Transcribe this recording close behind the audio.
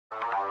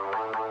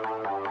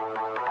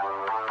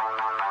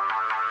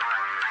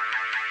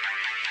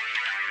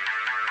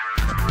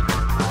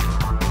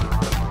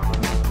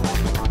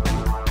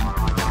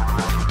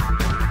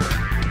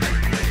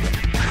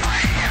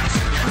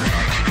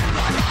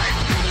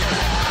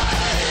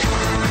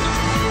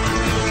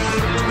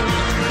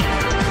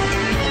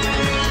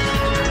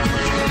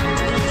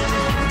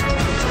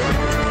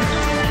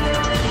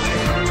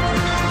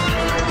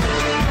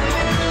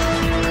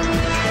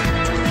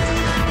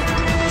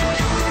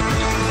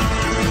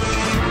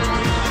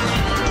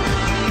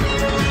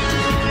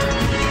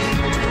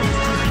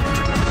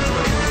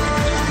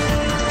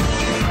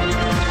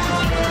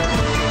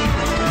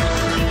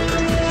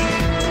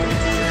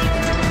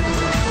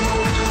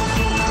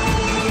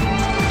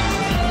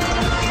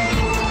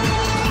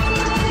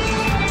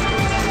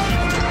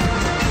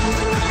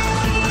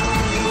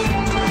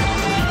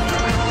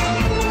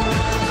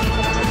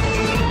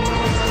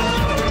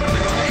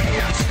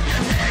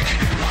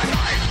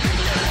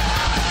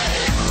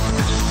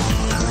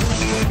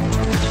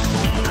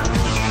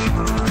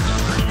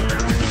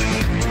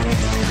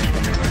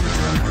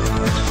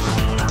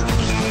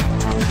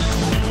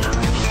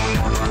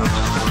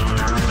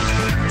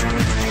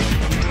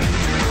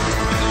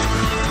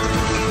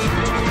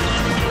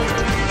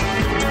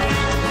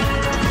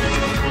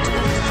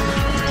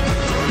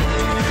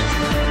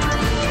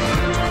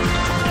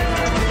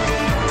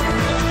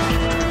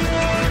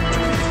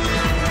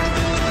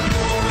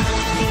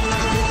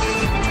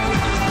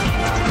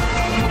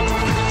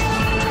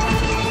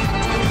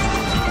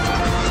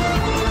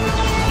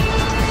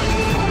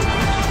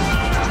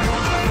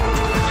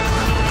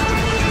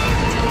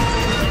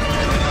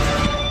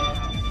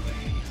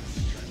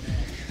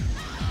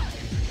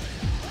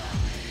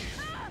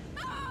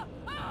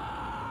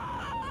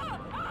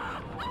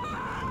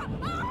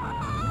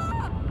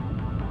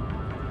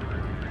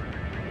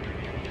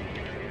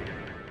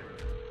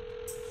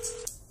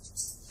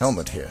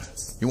Helmet here.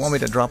 You want me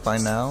to drop by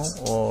now,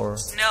 or...?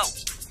 No.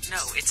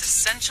 It's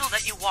essential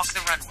that you walk the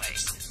runway.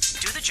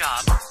 Do the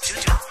job. Do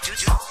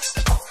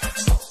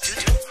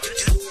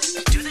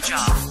the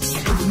job.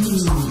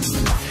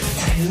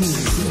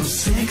 So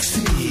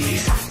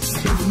sexy.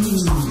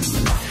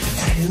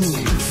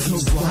 So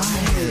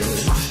wild.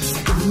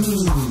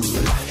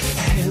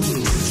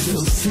 So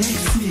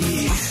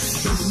sexy.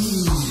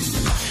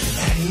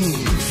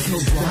 So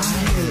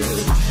wild.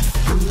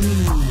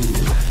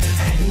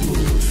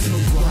 So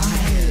wild.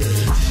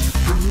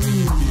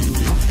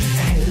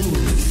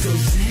 So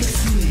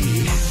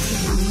sexy.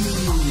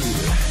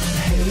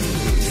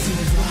 So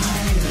wild.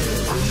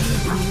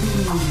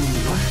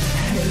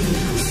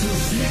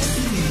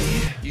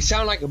 You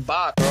sound like a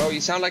bot, bro.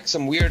 You sound like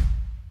some weird...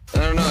 I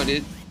don't know,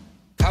 dude.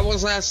 How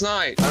was last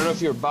night? I don't know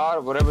if you're a bot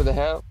or whatever the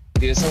hell.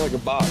 Dude, you sound like a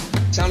bot.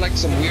 You sound like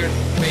some weird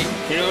fake.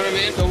 You know what I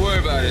mean? Don't worry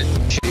about it.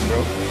 Shit,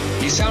 bro.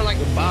 You sound like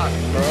a bot,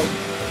 bro.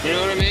 You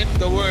know what I mean?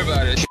 Don't worry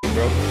about it. Shit,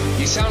 bro.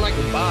 You sound like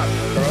a bot,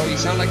 bro. You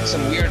sound like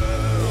some weird...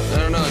 I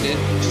don't know, dude.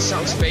 It just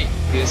sounds fake.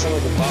 Dude, you sound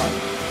like a bot.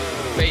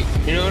 Fake.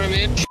 You know what I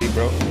mean? Shit,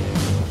 bro.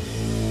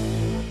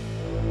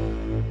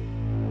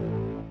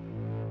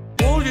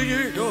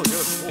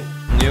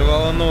 Не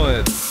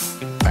волнует.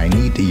 I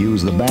need to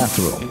use the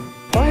bathroom.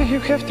 Why you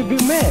have to be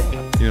mad?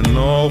 You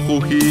know who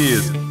he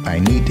is. I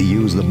need to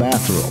use the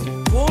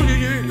bathroom.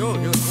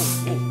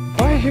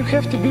 Why you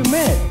have to be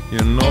mad?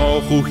 You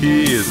know who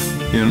he is.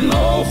 You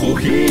know who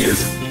he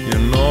is. You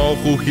know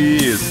who he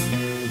is.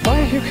 Why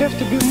you have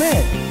to be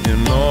mad? You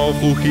know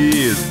who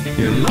he is.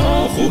 You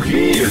know who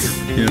he is.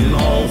 You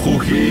know who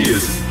he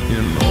is.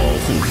 You know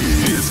who he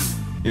is.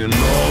 You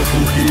know who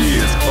he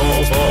is.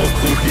 Oh,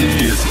 who he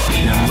is.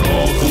 You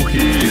know who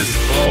he is.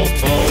 Oh,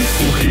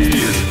 who he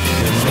is.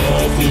 You know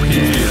who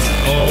he is.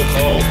 Oh,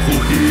 who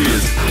he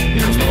is.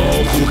 You know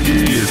who he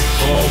is.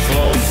 Oh,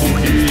 who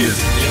he is.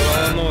 Не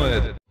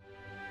волнует.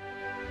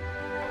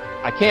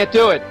 I can't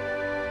do it.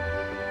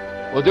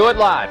 We'll do it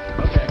live.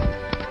 Okay.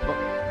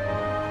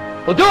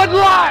 We'll do it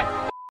live.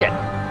 F it.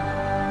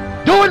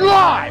 Do it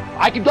live.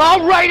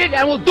 I'll write it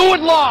and we'll do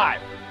it live.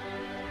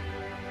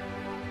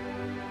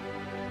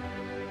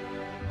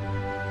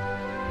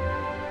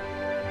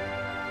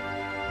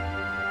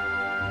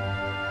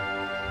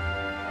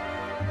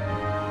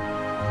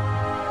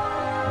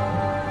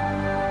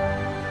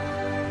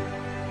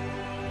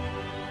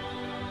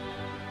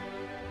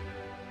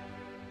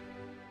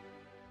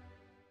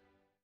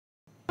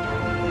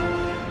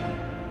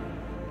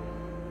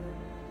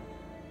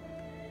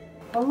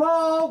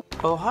 Hello?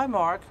 Oh, hi,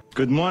 Mark.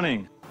 Good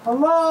morning.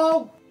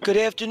 Hello? Good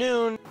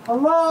afternoon.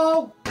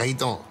 Hello?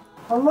 Gaëtan.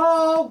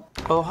 Hello?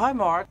 Oh, hi,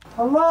 Mark.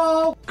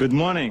 Hello? Good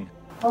morning.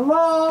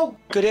 Hello?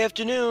 Good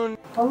afternoon.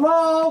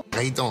 Hello?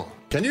 Gaëtan.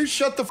 Can you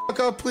shut the fuck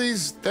up,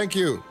 please? Thank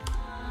you.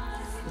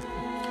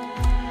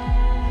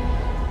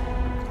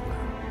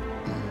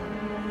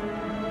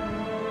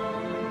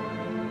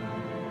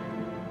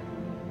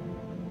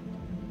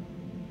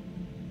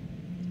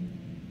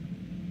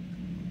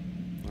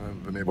 I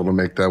haven't been able to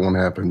make that one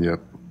happen yet.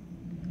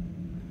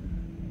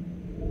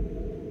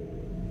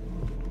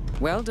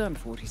 Well done,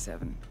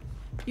 47.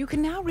 You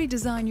can now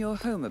redesign your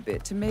home a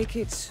bit to make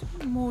it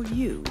more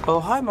you.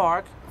 Oh, hi,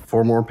 Mark.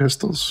 4 more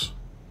pistols.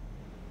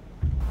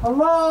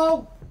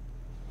 Hello?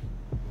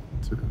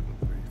 2, 3,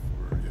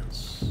 4,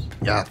 yes.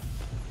 Yeah.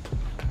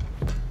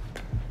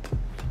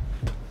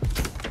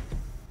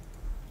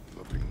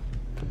 Nothing.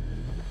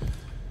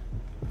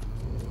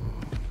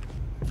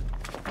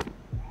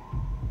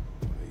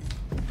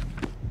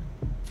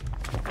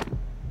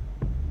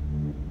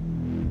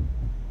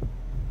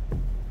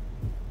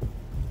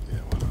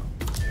 Yeah, why not?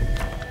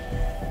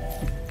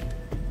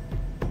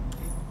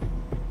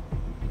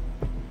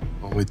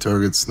 Only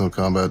targets, no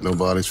combat, no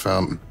bodies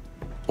found.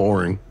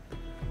 Boring.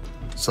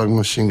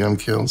 Submachine gun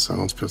kill,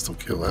 silenced pistol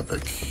kill,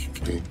 epic.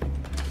 Okay.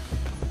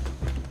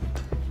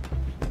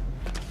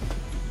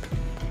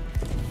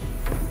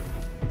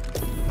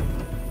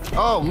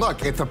 Oh,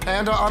 look, it's a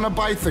panda on a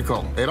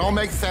bicycle. It all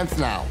makes sense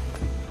now.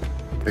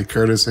 Hey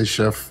Curtis, hey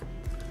Chef.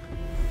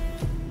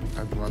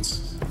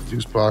 Ambulance,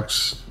 juice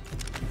box.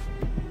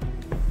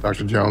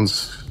 Dr.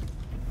 Jones.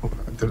 Oh,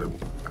 I did it.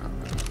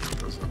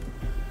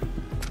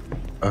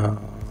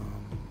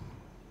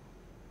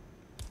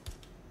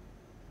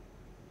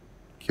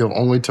 Kill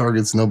only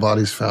targets, no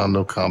bodies found,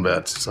 no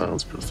combat.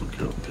 Silence pistol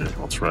kill. Okay,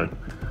 I'll try. I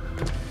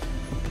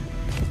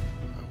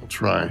will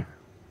try.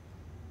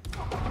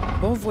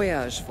 Bon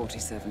voyage,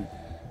 47.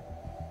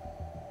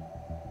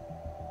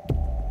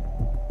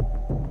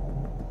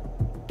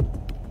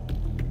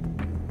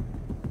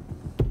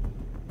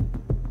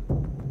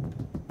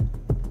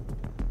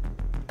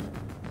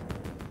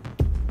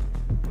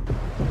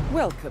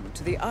 Welcome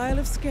to the Isle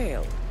of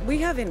Scale. We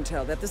have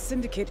intel that the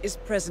Syndicate is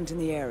present in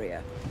the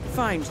area.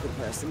 Find the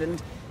person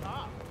and,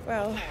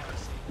 well,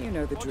 you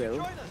know the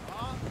drill.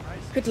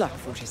 Good luck,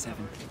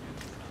 47.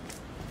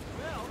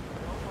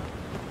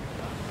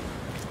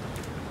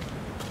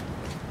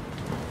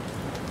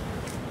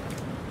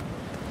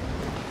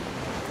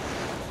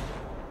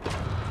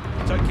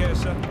 Take care,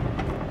 sir.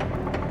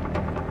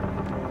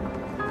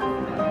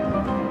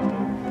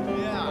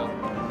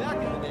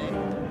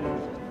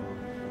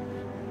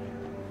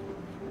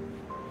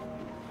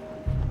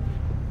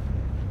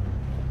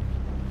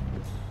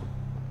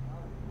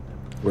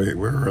 Wait,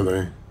 where are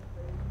they?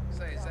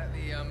 Say, is that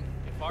the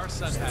If our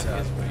son had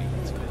his way,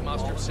 it's the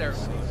master of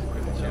ceremonies.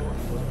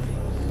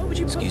 What would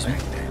you excuse me?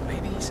 There,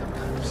 maybe some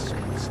kind of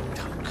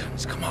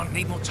tokens. Come on,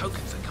 need more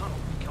tokens. They can't all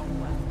be gone.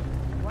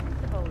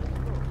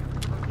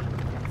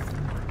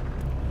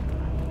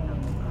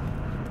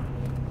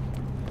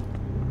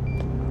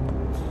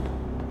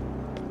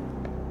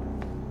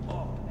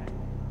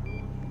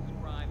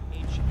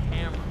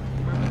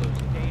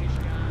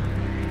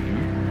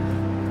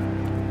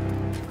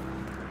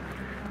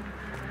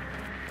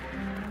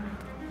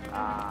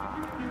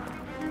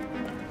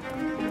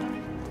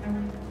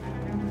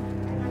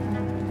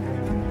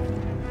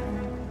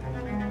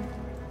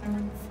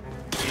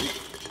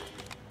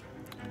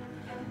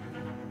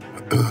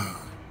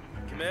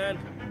 Command,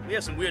 we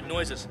have some weird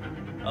noises.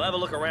 I'll have a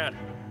look around.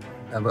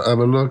 Have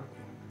a look.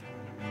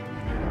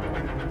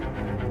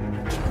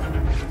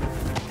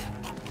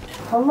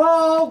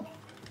 Hello?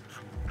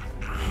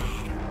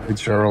 Hey,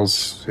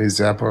 Charles. Hey,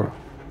 Zappa.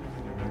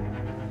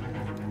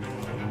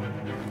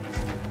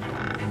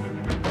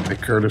 Hey,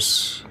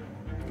 Curtis.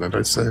 Did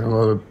I say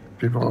hello to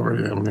people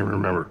already? I don't even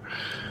remember.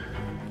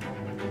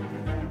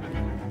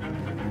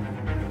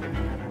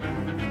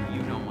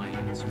 You know my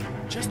answer.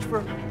 Just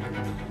for...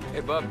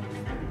 Hey, bub.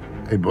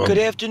 Hey, Bob. Good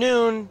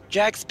afternoon,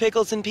 Jack's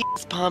Pickles and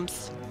Peas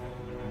Pumps.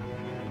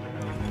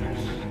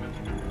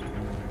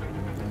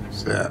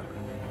 What's that?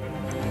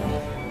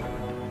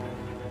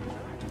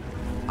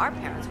 Our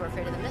parents were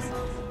afraid of the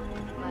missiles,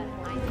 but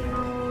I think we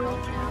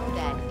both know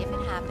that if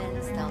it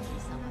happens, there'll be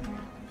something.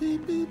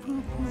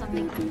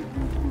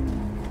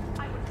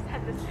 I would have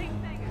said the same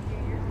thing a few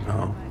years ago. No.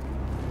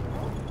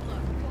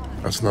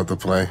 That's not the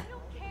play.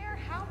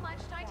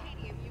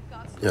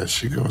 Yeah,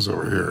 she goes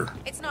over here.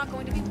 It's not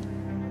going to be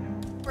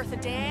worth a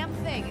damn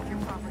thing if your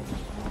property.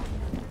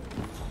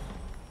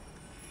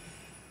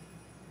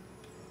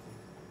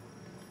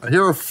 I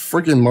hear a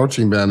freaking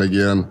marching band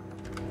again.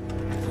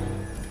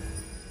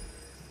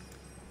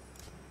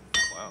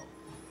 Wow.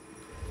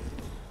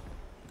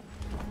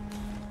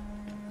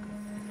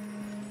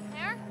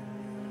 There?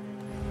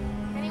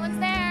 Anyone's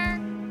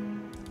there?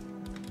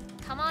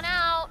 Come on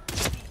out.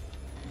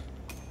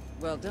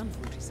 Well done,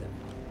 47.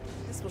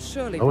 This will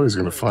surely... Nobody's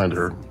gonna find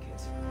her.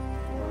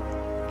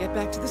 Get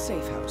back to the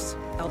safe house.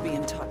 I'll be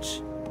in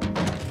touch.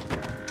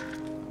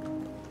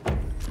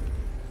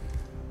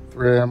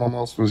 3 a.m.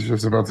 almost. Was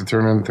just about to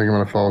turn in. Think I'm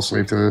gonna fall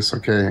asleep to this.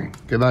 Okay.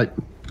 Good night.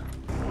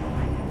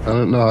 I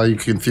don't know how you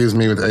confuse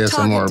me with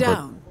ASMR, Target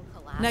down.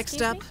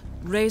 Next up,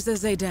 Reza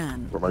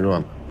Zaydan. but where am I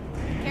going?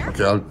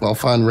 Okay, I'll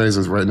find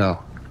Razors right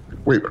now.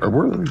 Wait,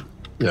 where are they?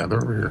 Yeah,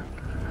 they're over here.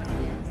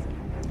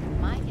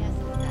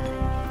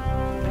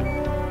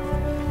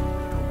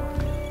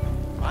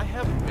 I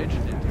haven't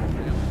ventured into the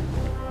family.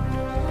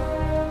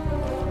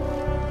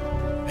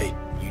 Hey,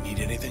 you need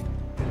anything?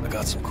 I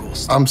got some cool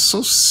stuff. I'm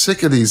so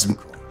sick of these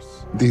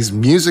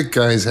music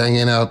guys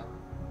hanging out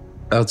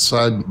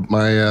outside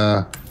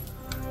my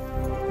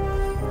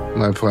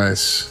my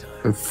place.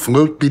 The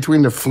flute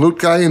between the flute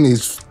guy and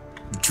these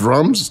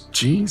drums.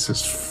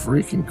 Jesus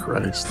freaking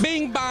Christ!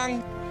 Bing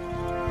bang.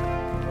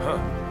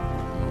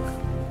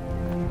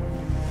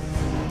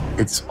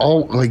 It's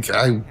all like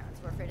I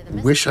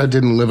wish I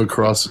didn't live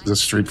across the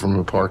street from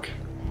the park.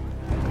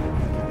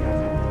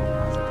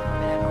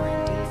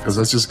 Because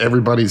that's just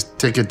everybody's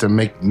ticket to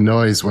make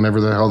noise whenever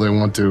the hell they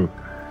want to. You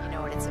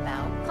know what it's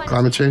about?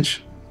 Climate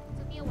change?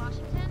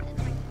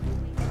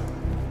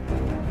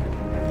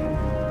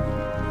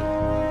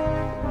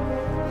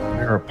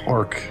 Near a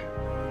park.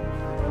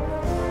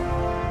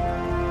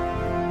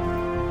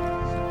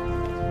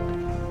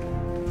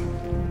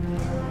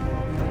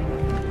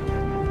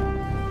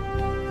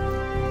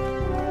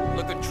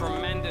 Looking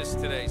tremendous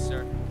today,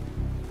 sir.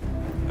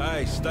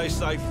 Hey, stay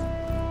safe.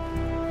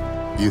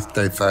 Youth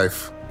Day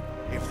 5.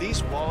 If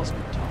these walls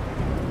could talk.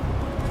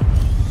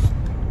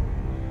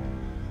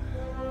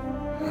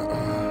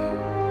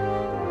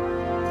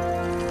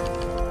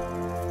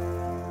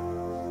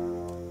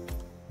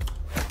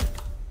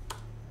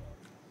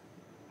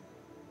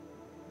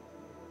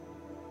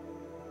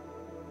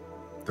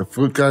 The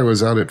flute guy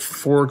was out at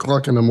 4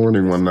 o'clock in the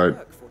morning one night.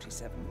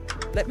 47.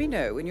 Let me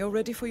know when you're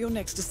ready for your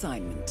next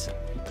assignment.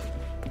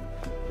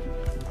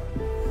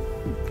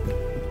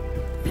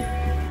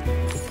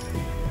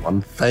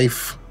 One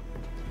faith.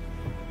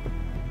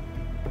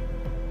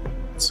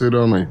 Suit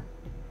only.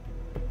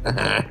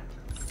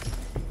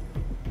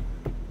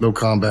 No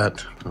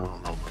combat. I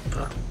don't know about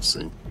that. Let's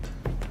see.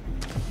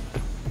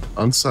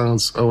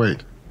 Unsilenced. Oh,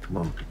 wait. Come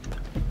on.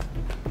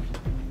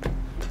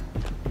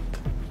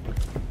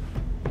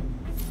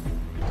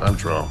 Time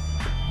trial.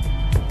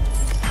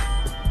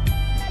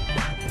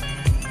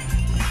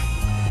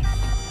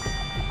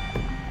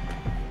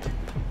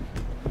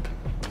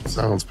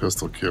 Silence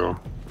pistol kill.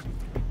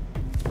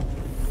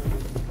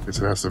 Guess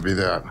it has to be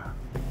that.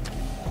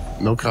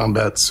 No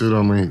combat, suit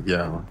only.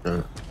 Yeah,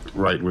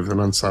 right. With an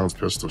unsilenced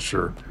pistol,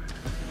 sure.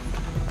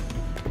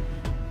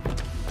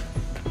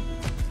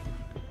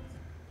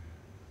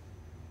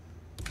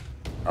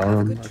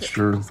 I'm not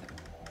sure.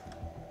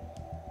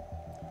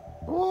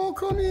 Oh,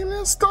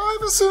 Cornelius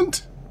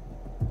Stuyvesant.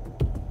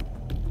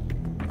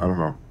 I don't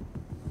know.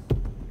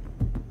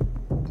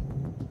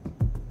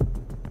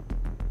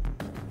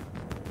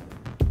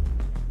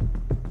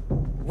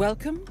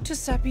 Welcome to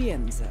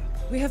Sapienza.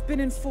 We have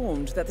been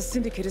informed that the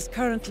Syndicate is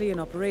currently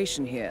in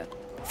operation here.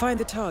 Find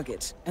the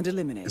target and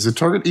eliminate. Is the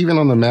target even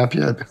on the map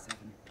yet?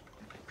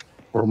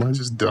 Or am I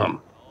just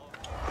dumb?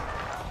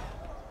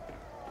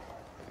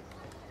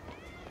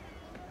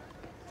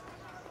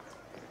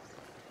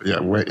 Yeah,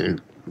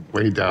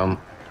 way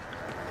down.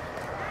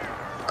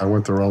 I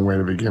went the wrong way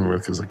to begin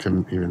with because I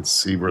couldn't even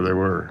see where they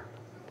were.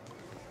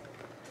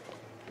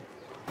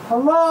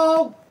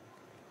 Hello?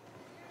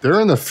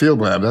 They're in the field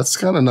lab. That's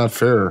kind of not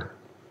fair.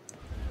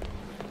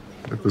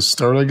 At the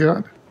start I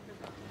got.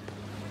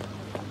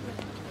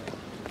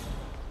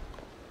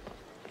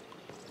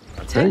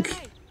 I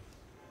think.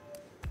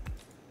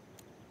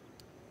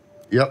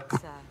 Yep.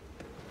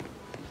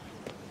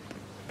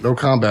 No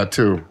combat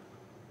too.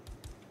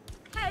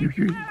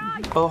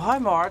 Oh, hi,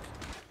 Mark.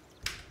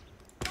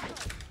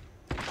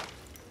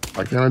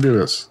 Why can't I do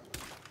this?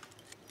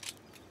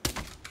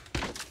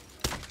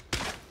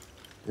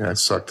 Yeah, I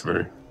suck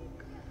today.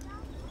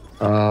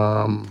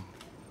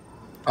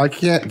 I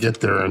can't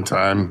get there in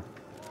time.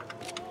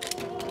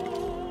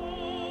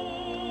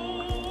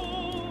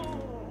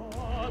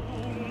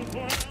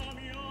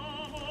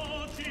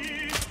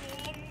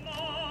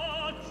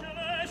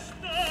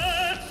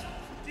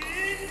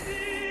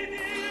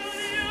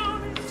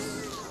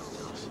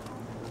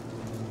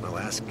 My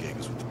last gig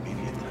was with the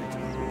media type.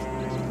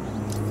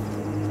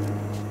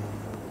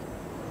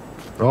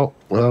 Oh,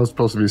 well, that was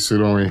supposed to be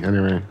suit only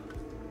anyway.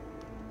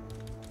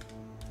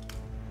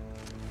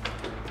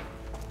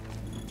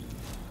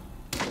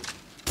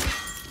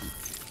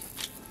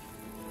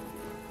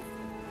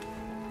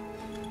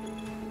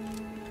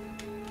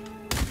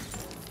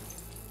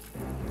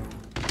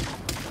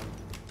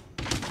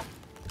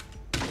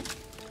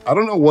 I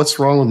don't know what's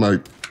wrong with my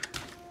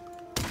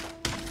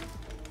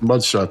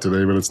mud shot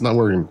today, but it's not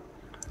working.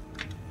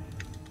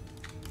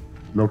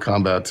 No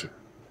combat.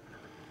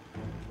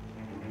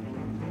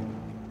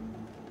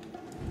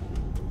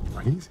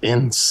 He's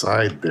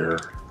inside there.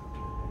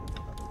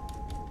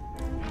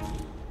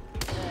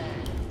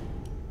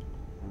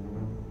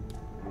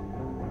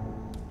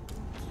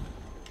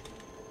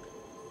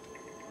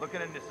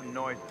 Looking into some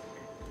noises.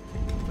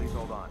 Please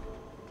hold on.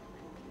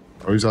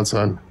 Oh, he's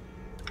outside.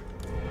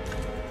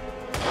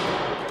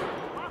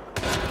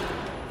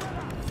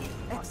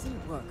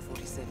 Excellent work,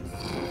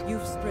 47.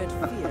 You've spread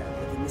fear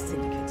within the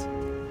Syndicate.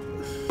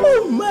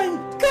 Oh my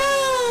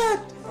god!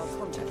 I'll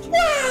contact you.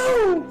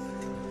 Wow!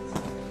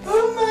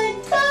 Oh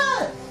my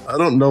god! I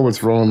don't know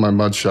what's wrong with my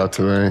mud shot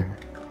today.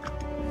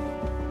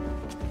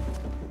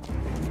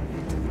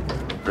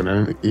 Been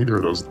in either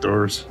of those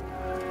doors.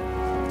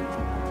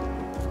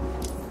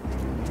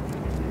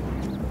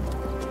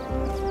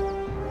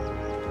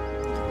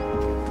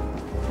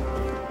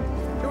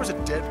 There was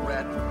a dead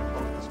rat in the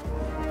boat.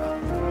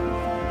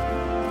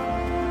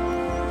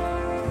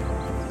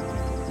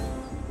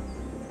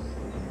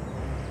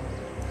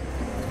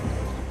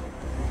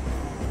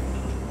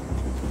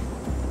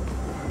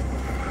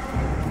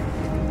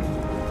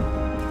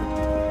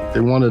 They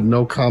wanted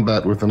no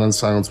combat with an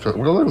unsilenced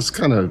pistol. Well, that was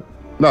kind of...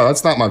 No,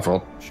 that's not my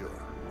fault. Sure.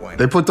 Why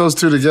They not? put those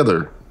two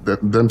together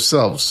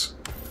themselves.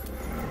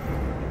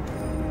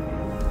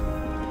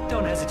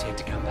 Don't hesitate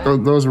to come back.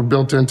 Those were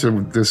built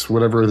into this,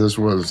 whatever this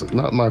was.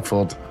 Not my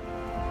fault.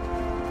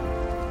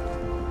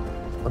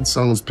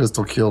 Unsilenced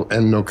pistol kill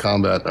and no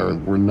combat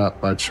were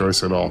not my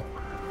choice at all.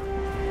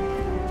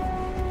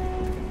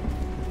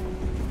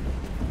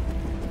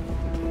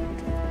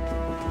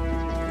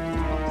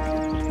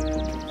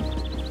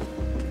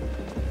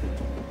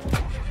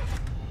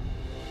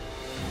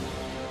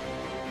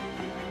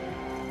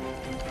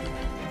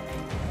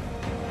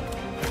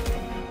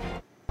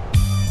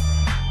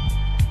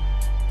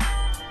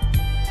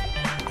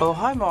 Oh,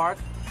 hi, Mark.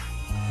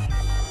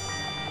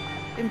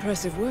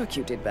 Impressive work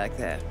you did back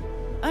there.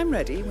 I'm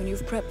ready when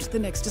you've prepped the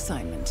next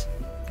assignment.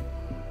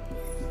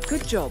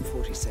 Good job,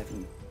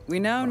 47. We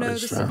now know the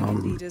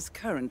Syndicate leader's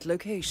current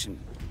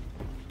location.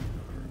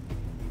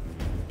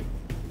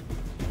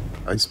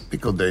 Ice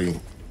Pickle Day.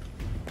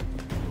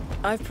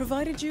 I've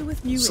provided you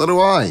with new... So do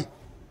I.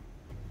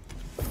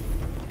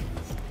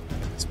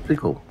 It's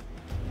Pickle.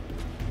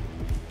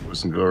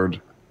 Prison guard.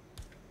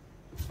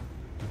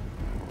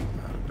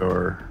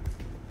 Door.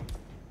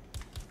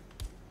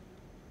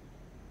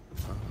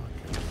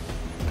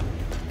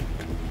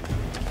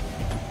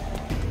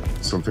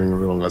 Something a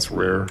little less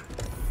rare.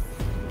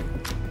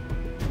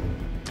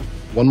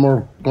 One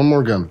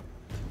more gun.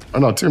 Oh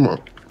no, two more.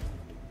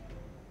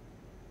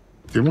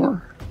 Two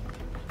more?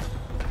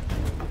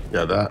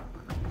 Yeah, that.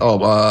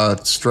 Oh,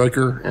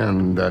 Striker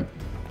and that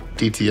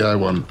DTI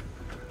one.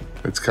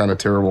 It's kind of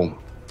terrible.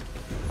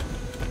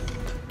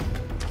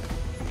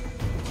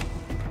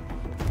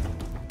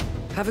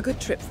 Have a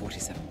good trip,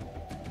 47.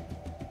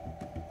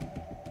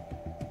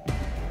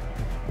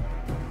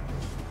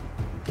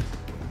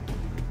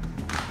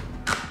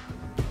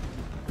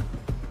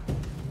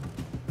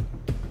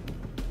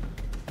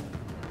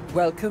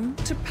 Welcome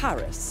to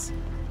Paris.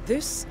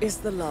 This is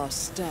the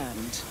last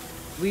stand.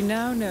 We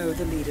now know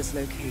the leader's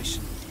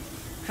location.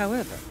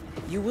 However,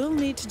 you will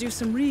need to do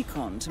some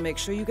recon to make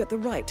sure you get the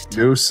right.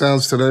 New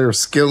sounds today are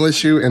skill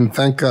issue and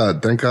thank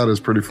God. Thank God is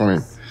pretty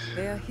funny.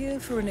 They are here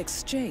for an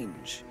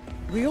exchange.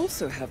 We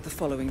also have the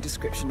following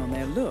description on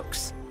their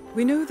looks.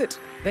 We know that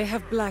they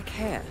have black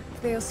hair,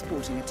 they are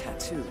sporting a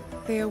tattoo,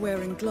 they are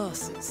wearing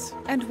glasses,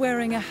 and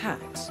wearing a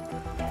hat.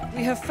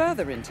 We have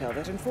further intel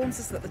that informs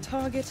us that the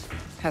target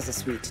has a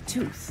sweet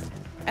tooth,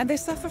 and they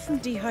suffer from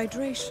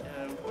dehydration.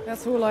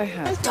 That's all I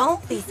have.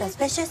 Don't be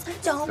suspicious.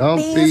 Don't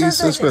be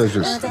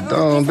suspicious.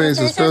 Don't be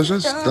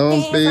suspicious.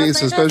 Don't be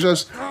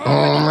suspicious.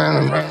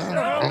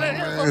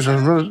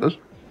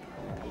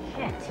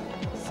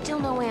 Still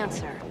no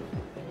answer.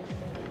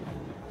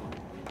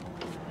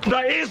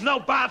 There is no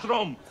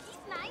bathroom!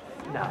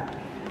 No.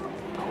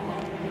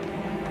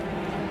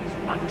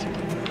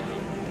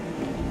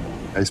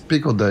 Nice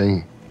pickle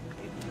day.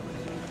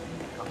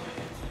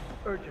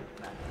 Urgent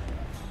matter.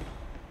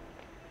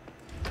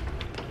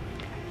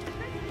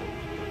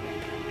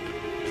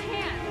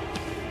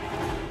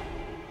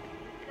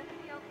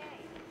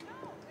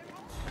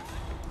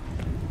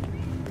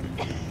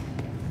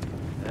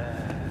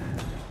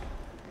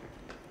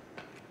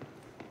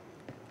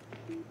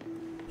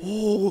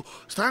 Oh,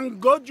 thank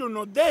God you're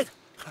not dead.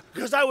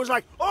 Because I was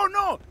like, oh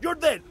no, you're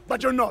dead,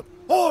 but you're not.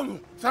 Oh,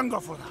 thank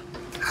God for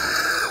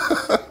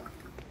that.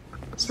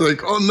 It's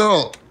like, oh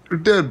no, you're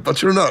dead,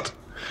 but you're not.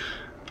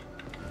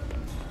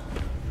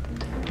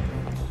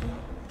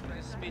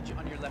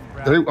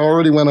 They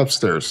already went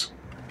upstairs.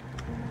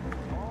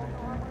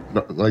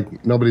 No,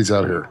 like, nobody's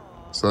out here.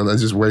 So I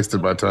just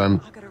wasted my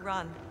time. I gotta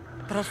run,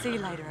 but I'll see you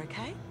later,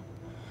 okay?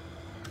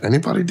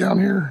 Anybody down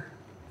here?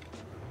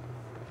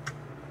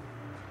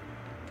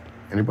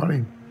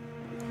 Anybody?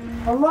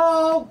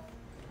 Hello?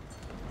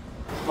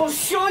 Well,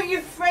 show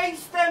your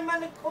face then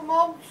when it come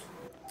out.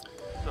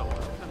 So,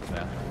 what's in the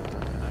bathroom?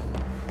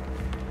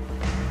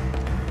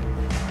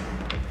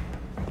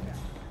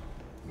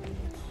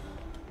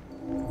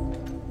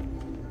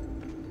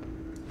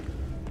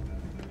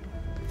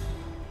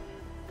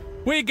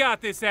 We got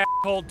this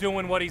asshole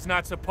doing what he's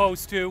not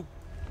supposed to.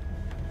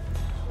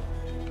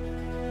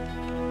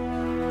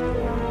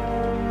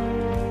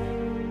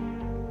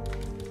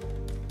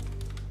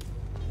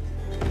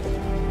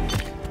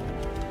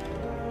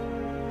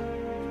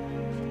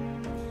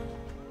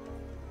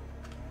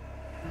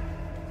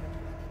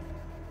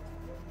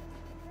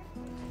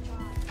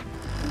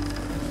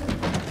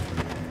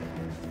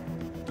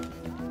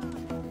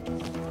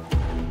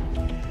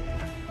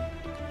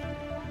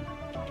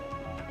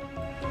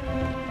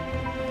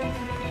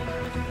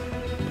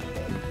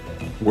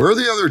 Where are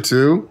the other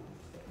two?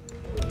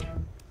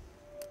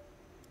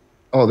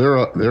 Oh,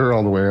 they're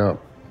all the way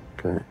up.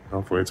 Okay,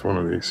 hopefully it's one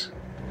of these.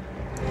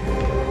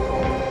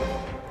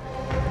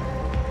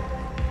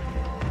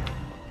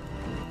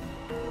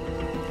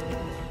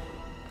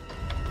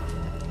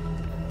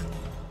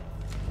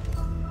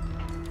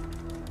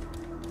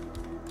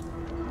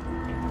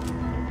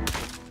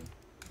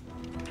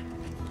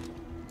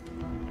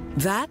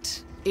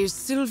 That is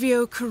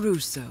Silvio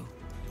Caruso.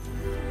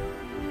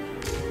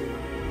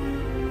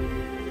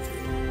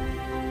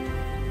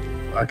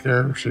 Black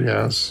hair she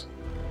has.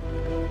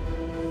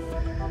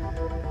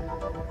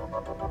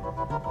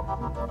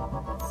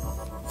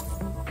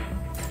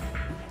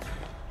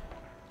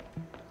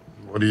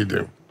 What do you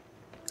do?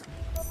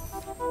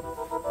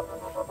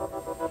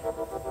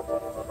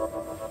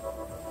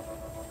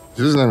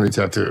 She doesn't have any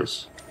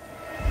tattoos.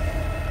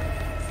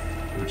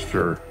 I'm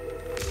sure.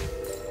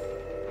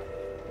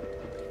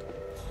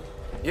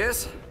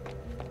 Yes?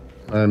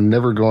 I'm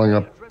never going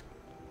up.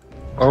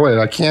 Oh wait,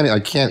 I can't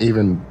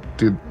even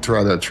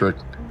try that trick.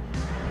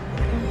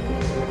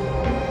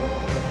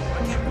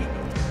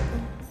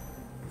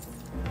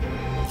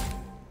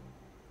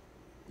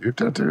 You have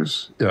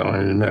tattoos? Yeah,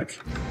 on your neck.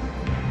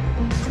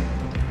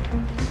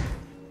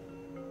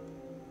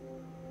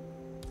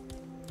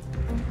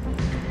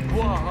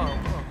 Whoa.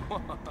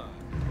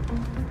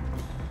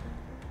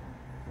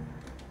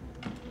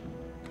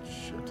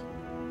 Shit.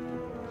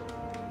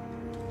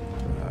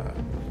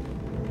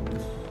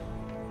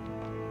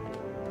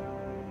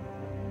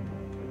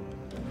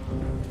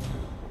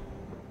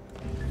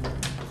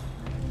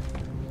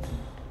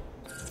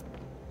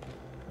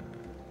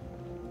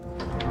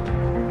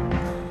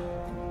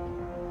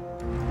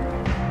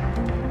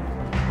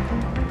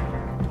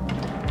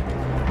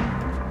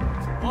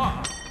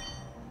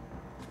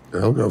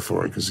 I'll go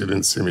for it because you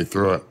didn't see me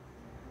throw it.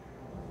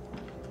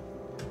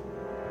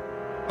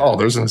 Oh,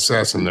 there's an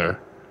assassin there.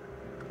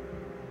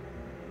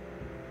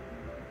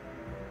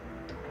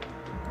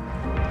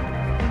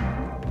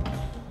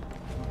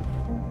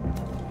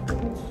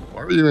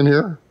 Why are you in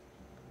here?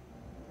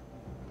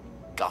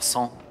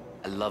 Garçon,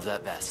 I love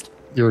that vest.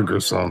 You're a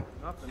garçon.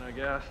 Nothing, I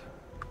guess.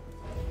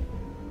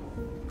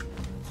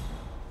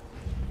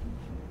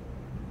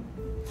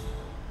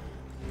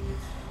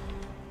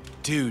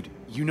 Dude,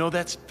 you know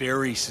that's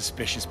very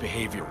suspicious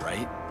behavior,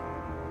 right?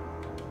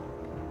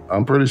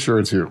 I'm pretty sure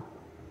it's you.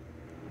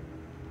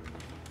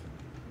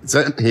 Is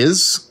that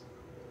his?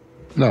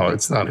 No,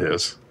 it's not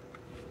his.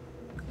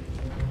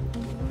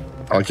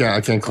 Oh,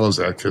 I can't close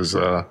that because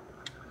oh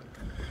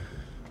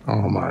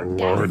my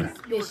lord.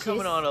 You're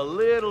coming on a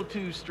little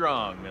too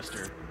strong,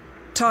 mister.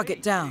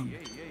 Target down.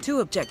 2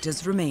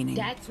 objectives remaining.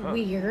 That's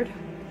weird.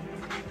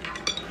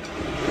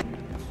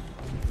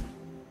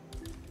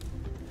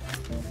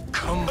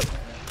 Come.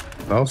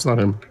 No, it's not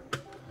him.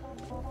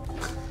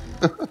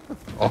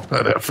 All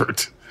that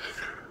effort.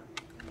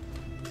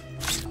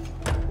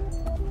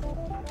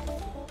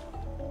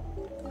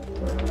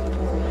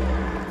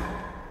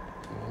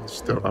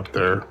 Still up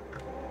there.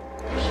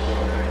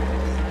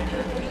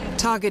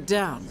 Target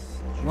down.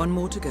 1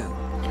 more to go.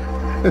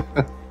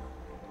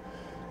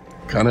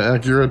 Kind of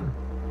accurate.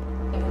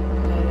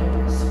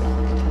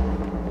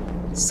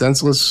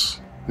 Senseless.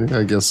 Yeah,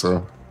 I guess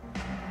so.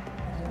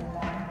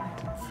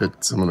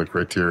 Fit some of the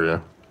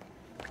criteria.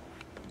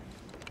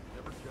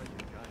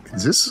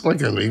 Is this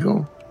like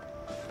illegal?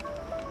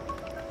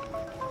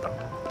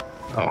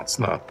 No, it's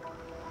not.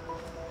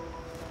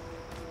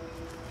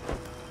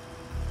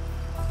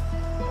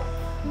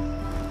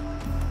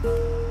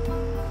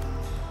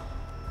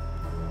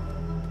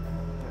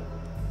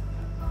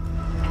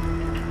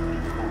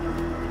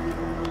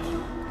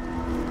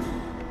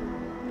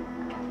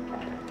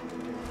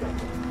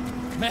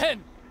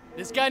 Man,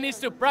 this guy needs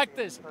to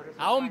practice.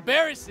 How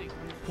embarrassing.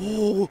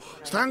 Oh,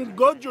 thank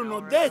God you're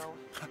not dead.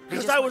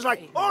 Because I was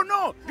like, oh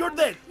no, you're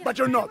dead, but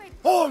you're not.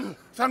 Oh,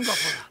 thank God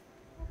for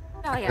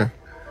that. Oh, yeah.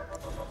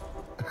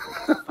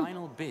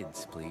 Final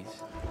bids, please.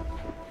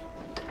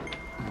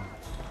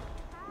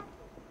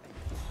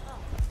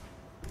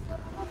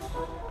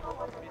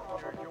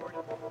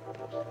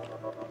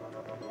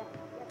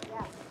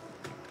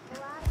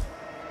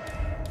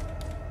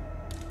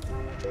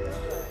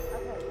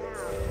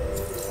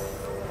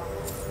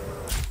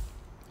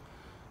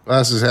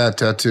 Glasses, hat,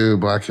 tattoo,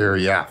 black hair,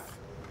 yeah.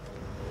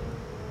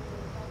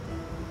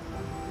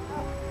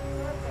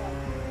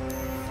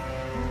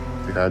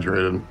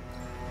 Dehydrated.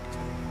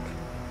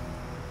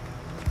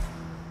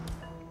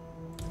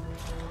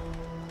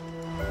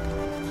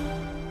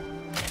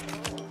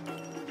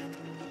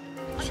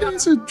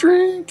 She's a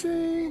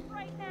drinking.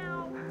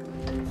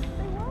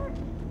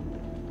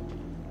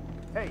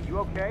 Hey, you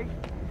okay?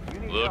 You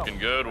need Looking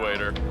good,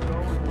 waiter.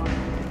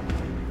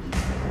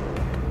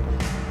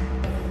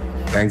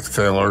 Thanks,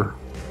 Taylor.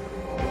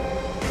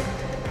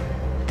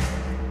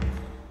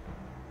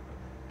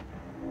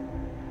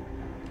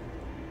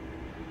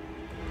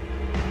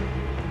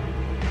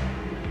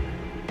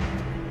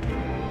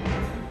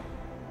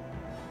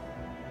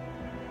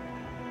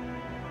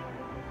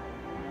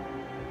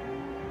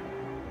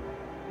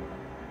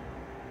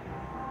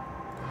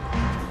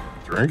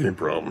 Drinking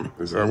problem.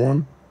 Is that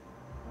one?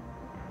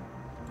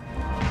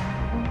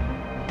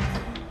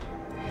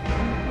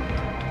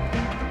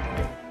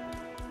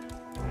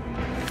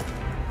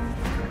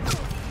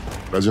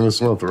 Benjamin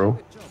Smithrow.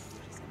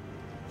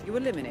 You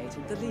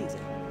eliminated the leader.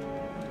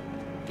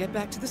 Get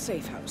back to the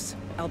safe house.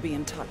 I'll be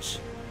in touch.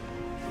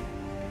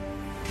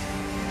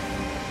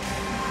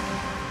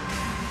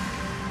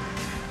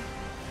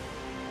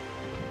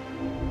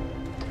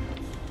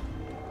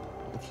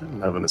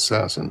 Shouldn't have an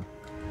assassin.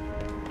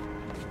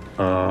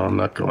 I'm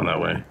not going that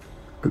way.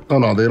 Oh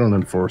no, they don't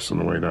enforce on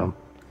the way down.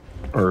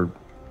 Or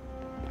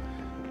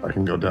I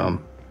can go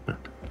down.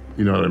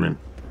 You know what I mean.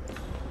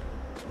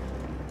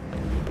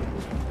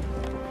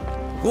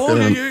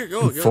 They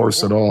don't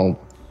enforce at all.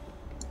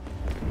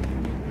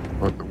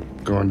 But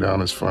going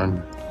down is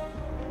fine.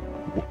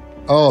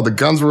 Oh, the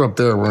guns were up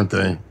there, weren't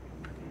they?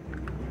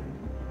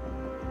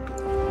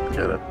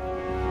 Get it.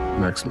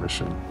 Next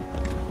mission.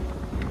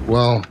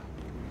 Well,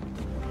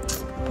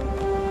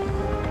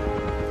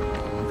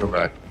 go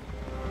back.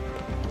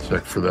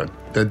 Check for that.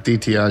 That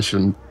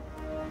DTI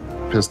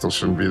pistol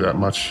shouldn't be that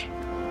much.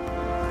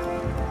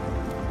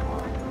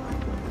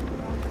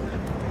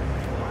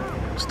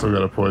 Still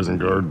got a poison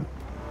guard.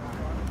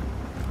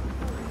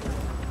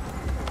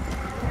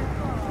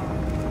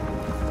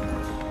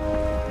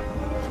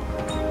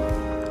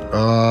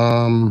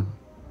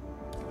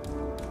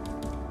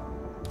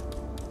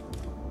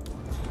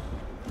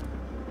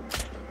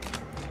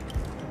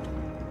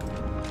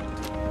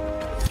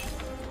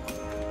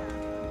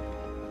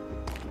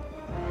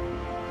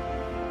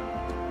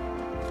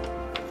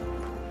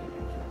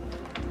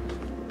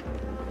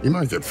 You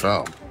might get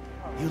found.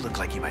 You look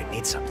like you might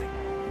need something.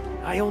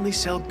 I only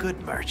sell good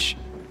merch.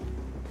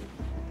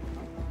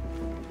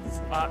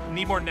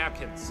 Need more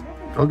napkins.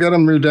 Go get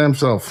him your damn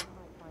self.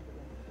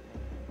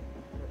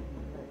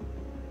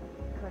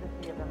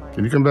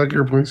 Can you come back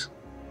here, please?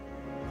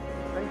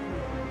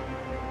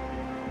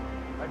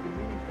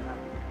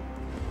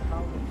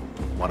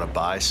 Want to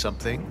buy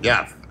something?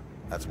 Yeah.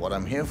 That's what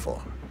I'm here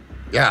for.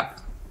 Yeah.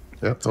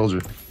 Yeah, told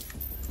you.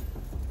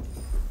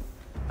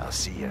 I'll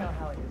see you.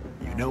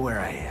 You know where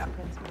I am.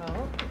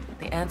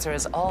 The answer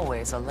is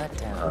always a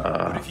letdown.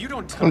 But if you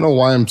don't I don't know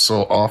why I'm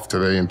so off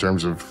today in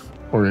terms of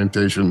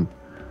orientation.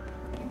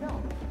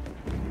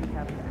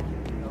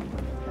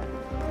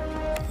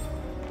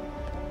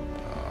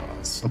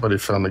 Somebody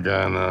found the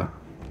guy on the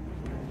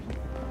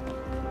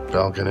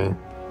balcony.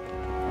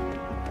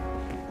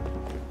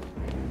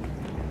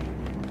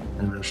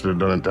 Maybe I should have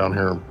done it down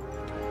here.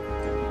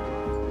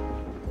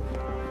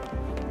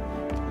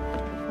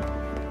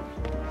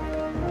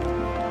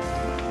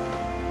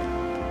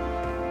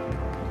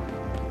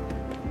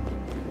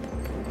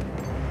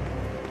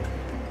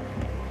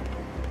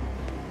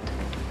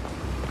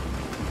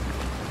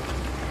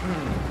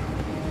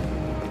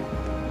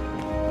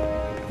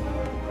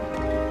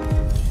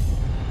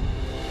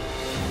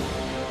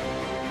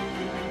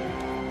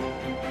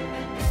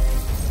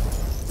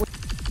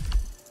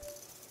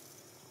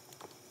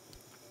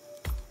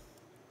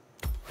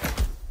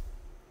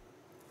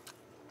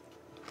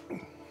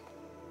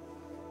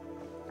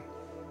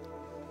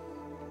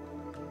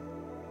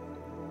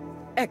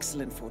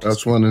 Excellent, 47.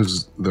 That's one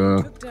is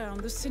the Took down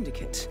the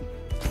syndicate,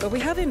 but we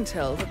have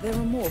intel that there are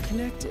more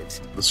connected.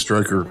 the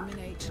striker.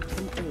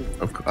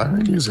 I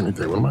didn't use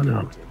anything. What am I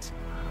doing?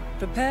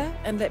 Prepare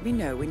and let me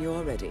know when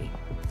you're ready.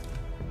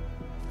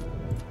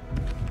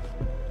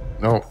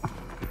 No.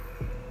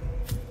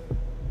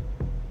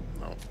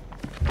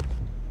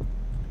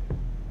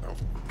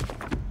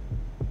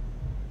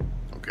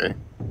 Okay.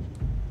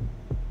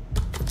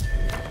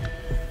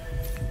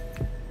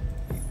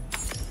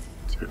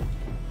 Two.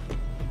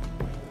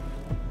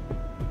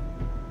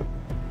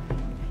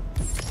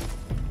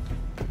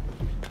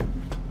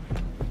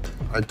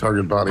 I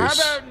target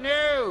bodies. How about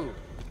new?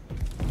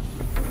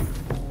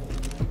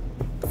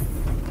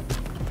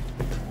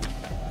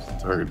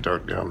 Target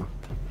dark down.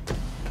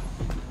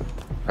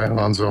 Hi,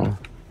 Alonzo.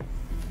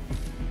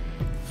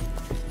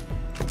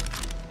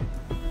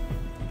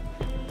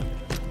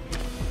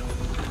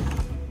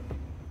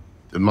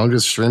 Did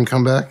Mungus stream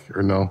come back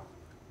or no?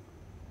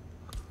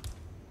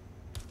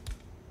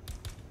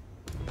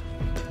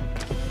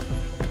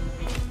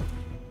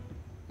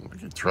 I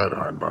could try to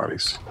hide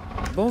bodies.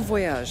 Bon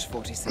voyage,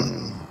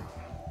 47.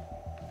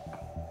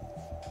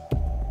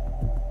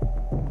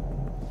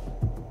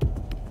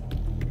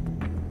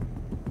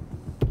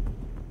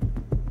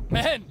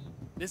 Man,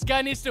 this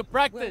guy needs to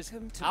practice.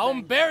 How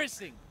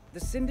embarrassing. The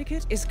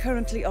syndicate is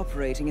currently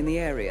operating in the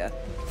area.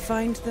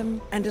 Find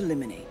them and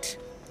eliminate.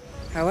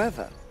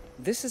 However,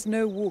 this is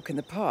no walk in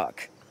the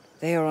park.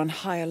 They are on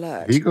high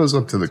alert. He goes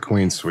up to the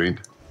Queen Suite.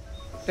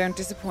 Don't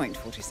disappoint,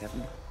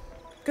 47.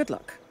 Good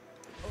luck.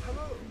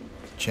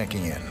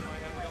 Checking in.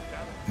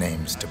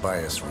 Name's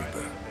Tobias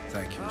Reaper.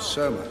 Thank you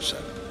so much,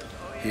 sir.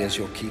 Here's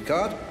your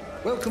keycard.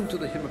 Welcome to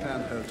the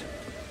Himmelpan Hotel.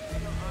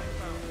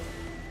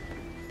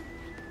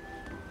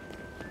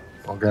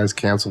 All guys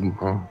canceled.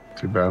 Oh,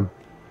 too bad.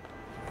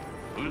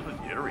 Who's the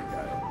jittery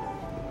guy?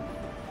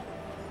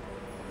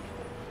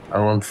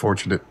 How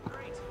unfortunate.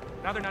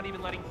 Now they're not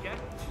even letting get.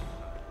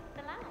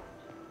 The lounge.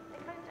 They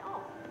cut it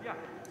off. Yeah.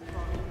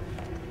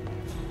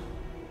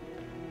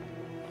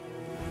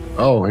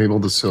 Oh, Abel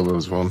De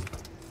Silva's one.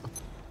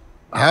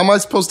 How am I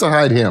supposed to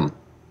hide him?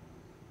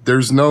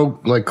 There's no,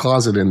 like,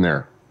 closet in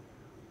there.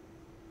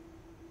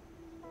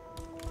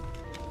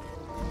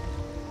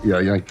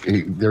 Yeah,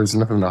 there's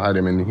nothing to hide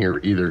him in here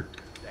either.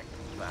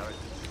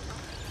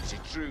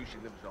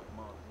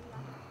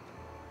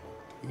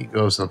 He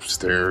goes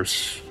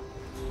upstairs.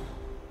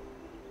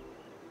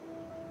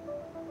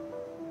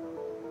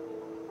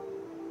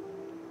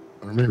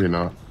 Or maybe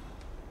not.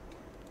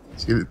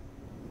 See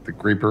the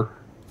creeper?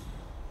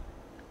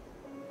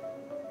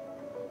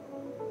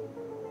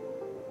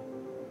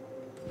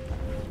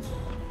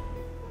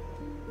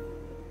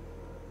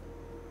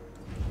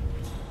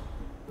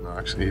 No,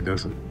 actually he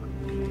doesn't.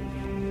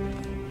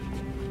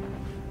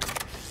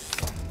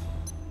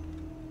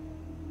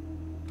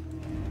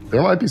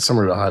 There might be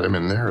somewhere to hide him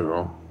in there,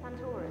 though.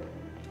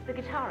 The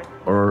guitarist.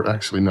 Or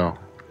actually, no.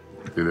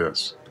 Do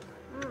this.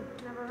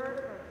 Never heard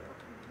of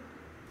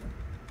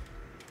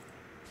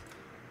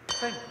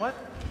her. Hey, what?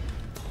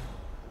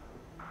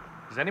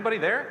 Is anybody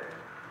there?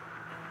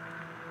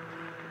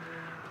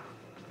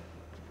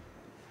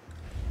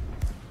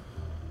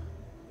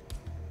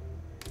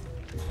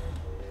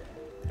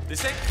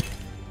 This ain't.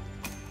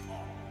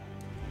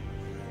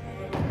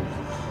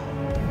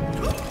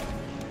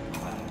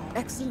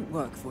 Excellent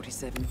work,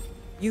 47.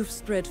 You've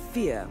spread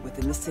fear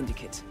within the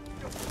syndicate.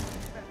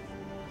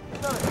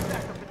 Not a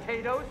sack of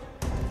potatoes.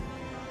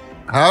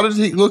 How did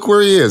he look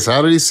where he is?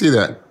 How did he see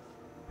that?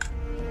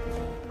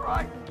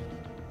 Right.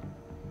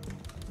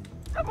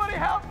 Somebody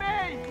help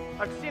me!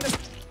 I've seen him.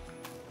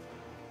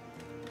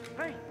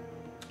 Hey.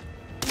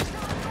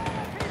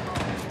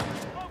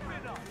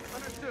 Open up.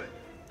 Understood.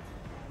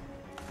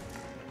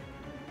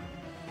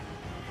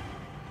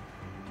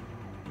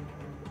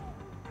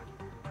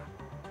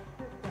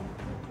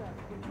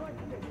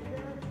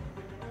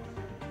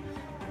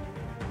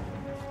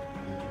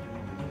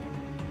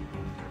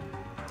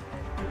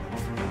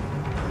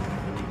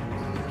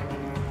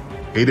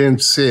 He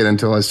didn't see it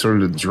until I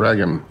started to drag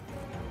him.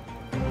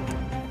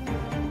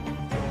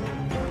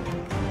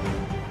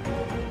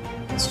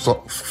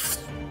 So,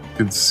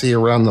 could see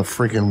around the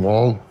freaking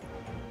wall.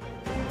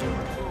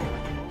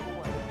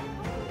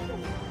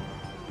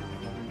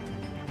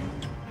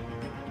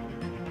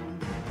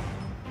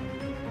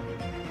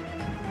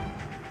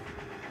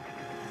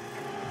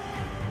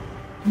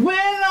 Where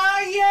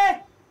are you?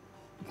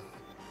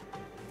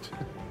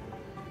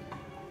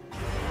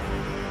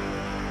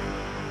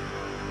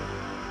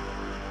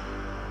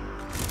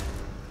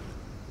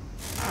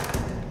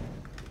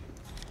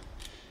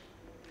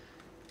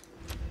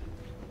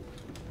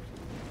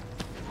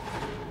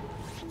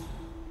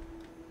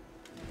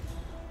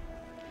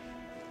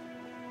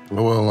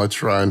 Oh well, I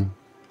tried.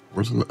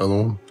 Where's the other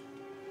one?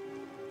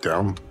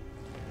 Down.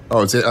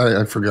 Oh, it's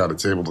I forgot.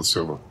 It's Abel da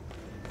Silva.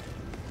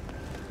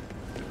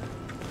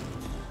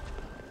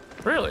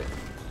 Really?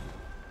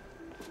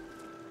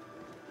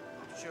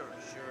 Sure.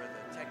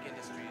 The tech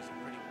industry is a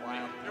pretty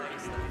wild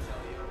place, let me tell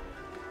you.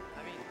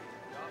 I mean,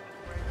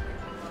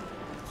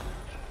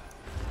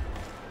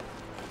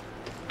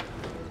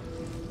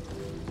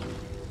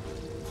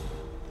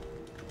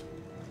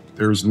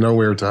 There's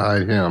nowhere to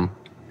hide him.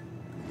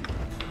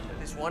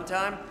 this one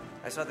time,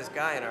 I saw this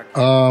guy in our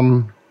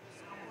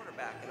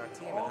quarterback in our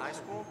team in high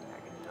school.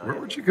 Where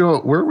would you go?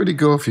 Where would he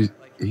go if he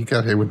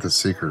got hit with the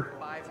Seeker?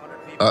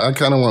 I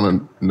kind of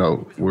want to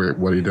know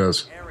what he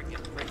does.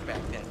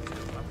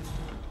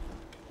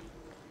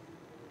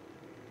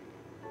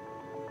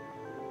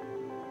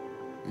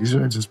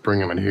 Usually I just bring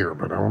him in here,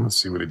 but I want to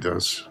see what he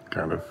does,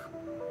 kind of.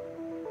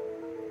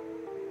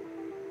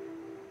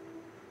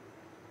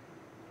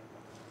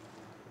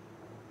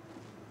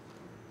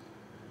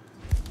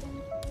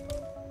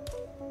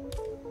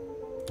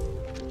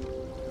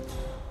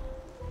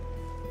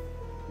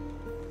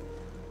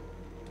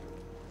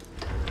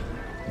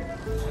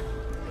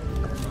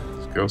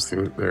 Goes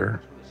through it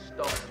there.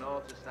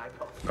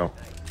 No.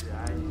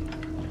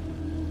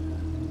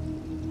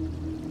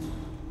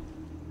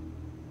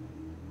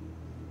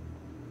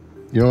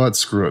 You know what?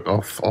 Screw it.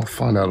 I'll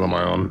find out on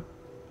my own.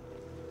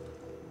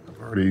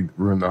 I've already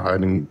ruined the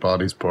hiding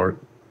bodies part.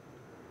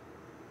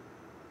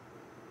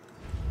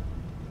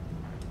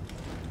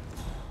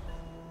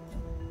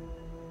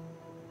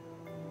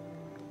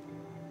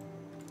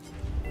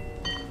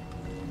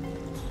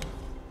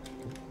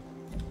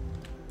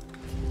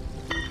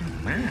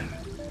 Man.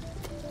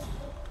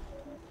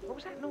 What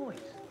was that noise?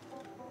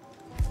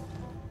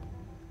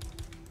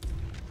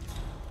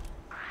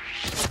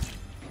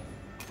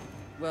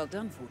 Well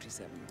done,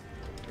 47.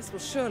 This will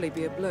surely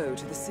be a blow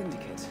to the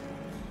Syndicate.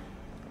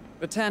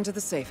 Return to the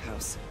safe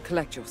house.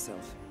 Collect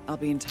yourself. I'll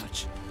be in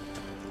touch.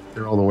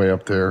 They're all the way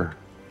up there.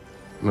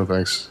 No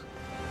thanks.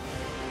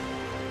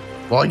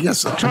 Well, I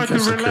guess Try to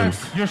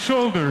relax your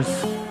shoulders.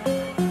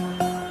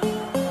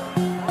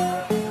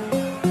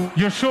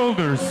 Your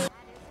shoulders.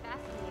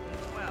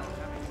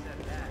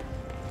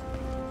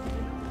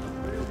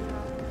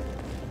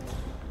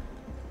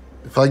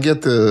 If I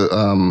get the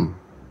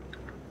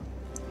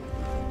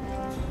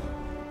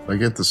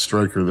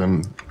striker,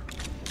 then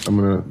I'm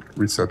gonna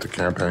reset the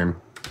campaign.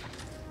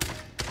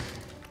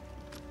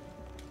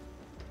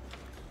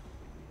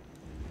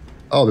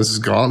 Oh, this is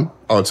gone?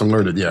 Oh, it's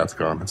alerted. Yeah, it's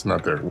gone. It's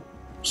not there.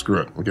 Screw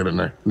it. We'll get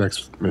it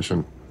next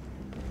mission.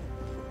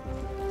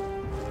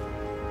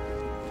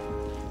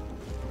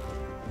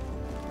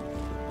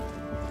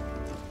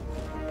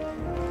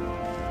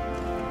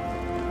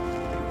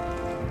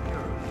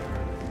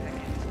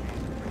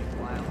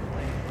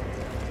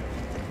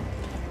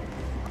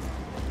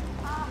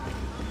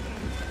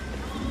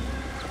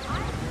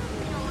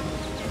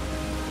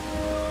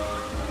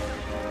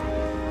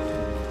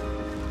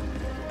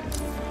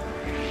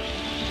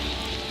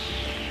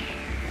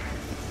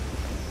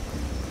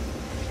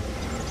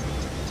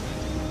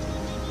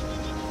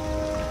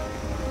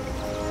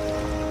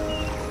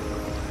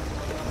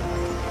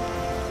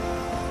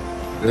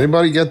 Did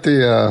anybody get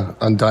the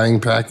Undying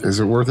pack?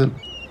 Is it worth it?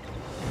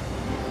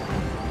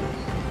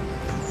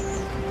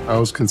 I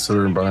was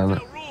considering buying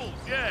it.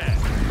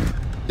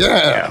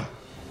 Yeah!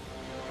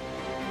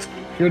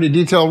 Here are the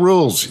detailed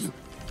rules.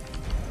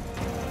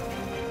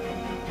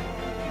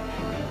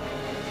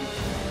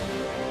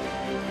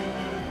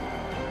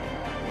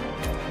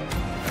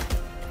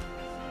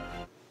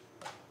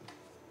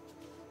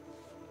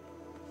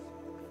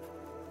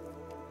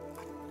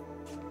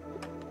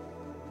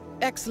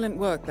 Excellent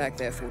work back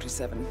there,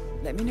 47.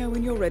 Let me know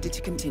when you're ready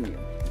to continue.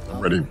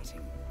 I'm ready.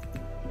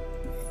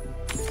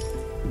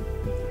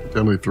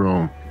 Deadly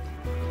throw him.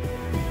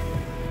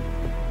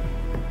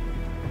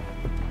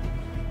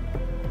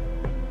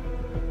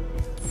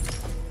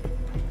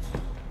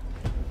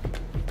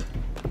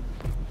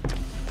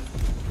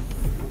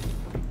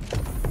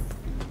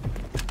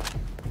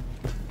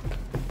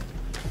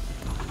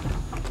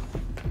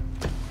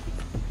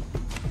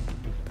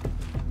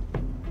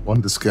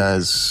 One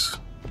disguise.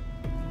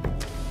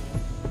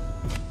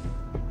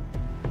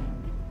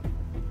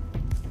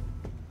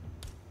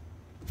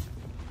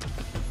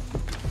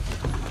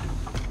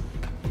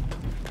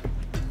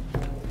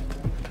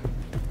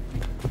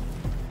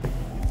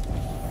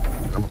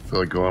 I feel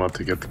like going out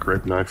to get the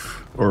grape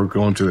knife, or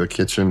going to the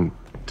kitchen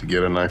to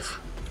get a knife.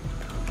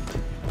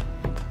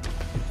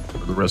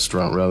 Or the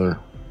restaurant, rather.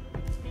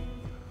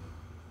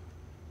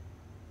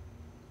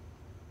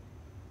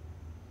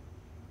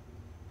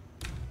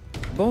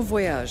 Bon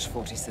voyage,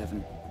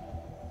 47.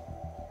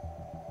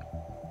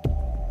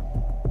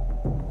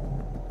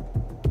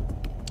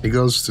 He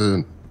goes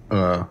to,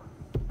 I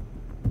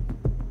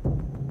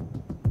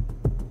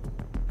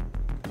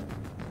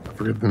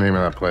forget the name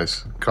of that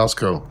place.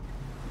 Costco.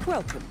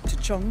 Welcome to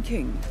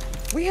Chongqing.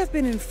 We have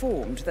been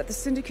informed that the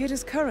Syndicate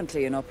is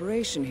currently in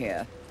operation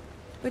here,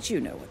 but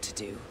you know what to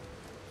do.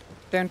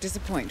 Don't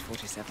disappoint,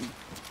 47.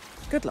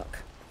 Good luck.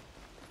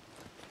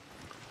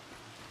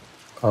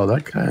 Oh,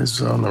 that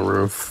guy's on the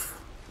roof.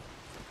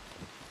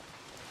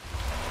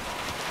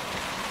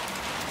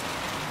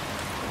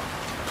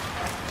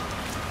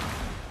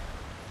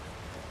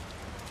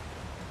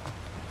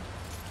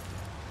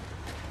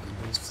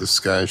 This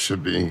guy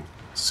should be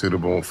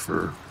suitable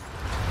for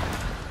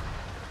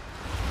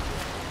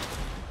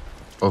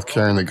both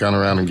carrying the gun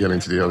around and getting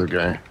to the other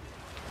guy.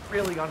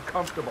 Really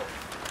uncomfortable.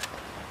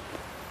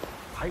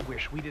 I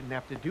wish we didn't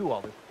have to do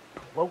all this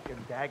cloak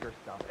and dagger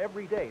stuff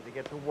every day to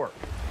get to work.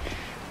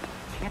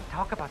 Can't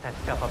talk about that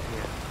stuff up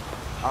here.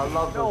 I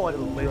love No those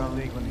one little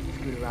listens. drums when they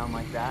scoot around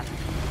like that.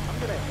 I'm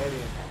gonna head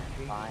in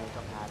and buy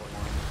some hat one.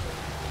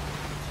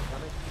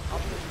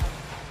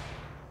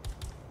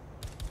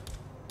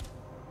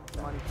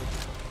 Money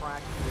for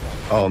crack.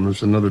 Oh, and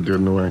there's another dude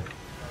in the way.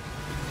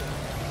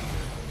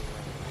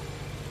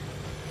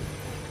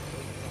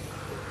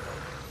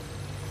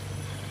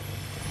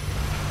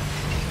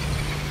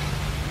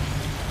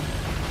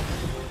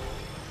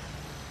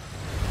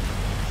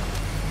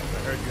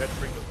 I heard you had to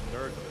bring those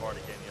nerds apart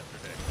again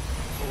yesterday.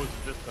 What was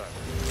it this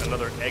time?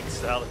 Another egg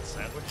salad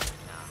sandwich?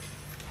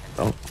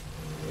 Oh,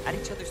 At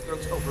each other's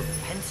throats over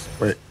pencils.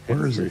 wait,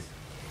 where is he?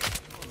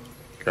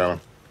 Got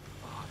him.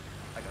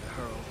 I gotta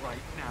hurl right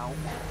now.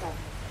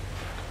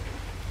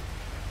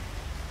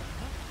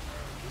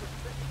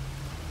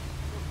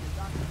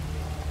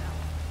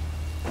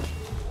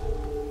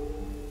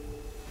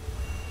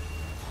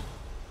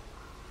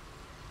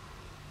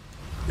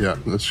 Yeah,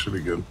 this should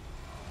be good.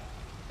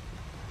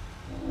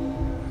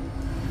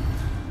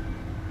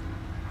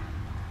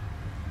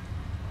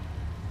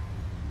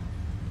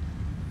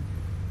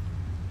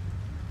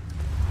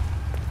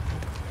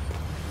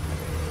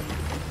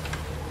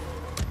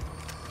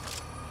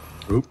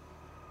 Oop.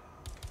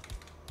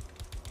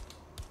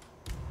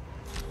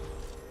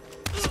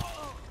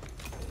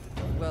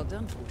 Well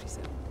done,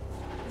 47.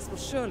 This will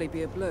surely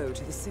be a blow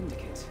to the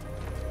Syndicate.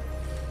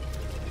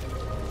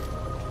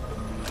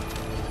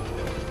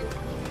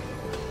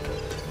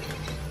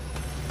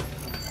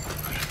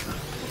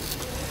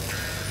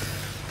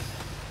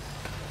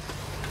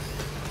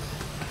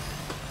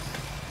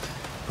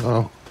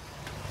 Oh.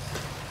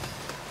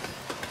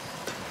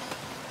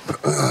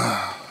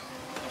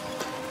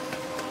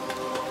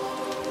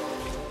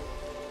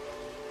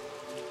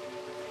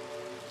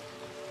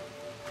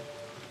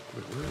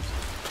 Wait, where is it?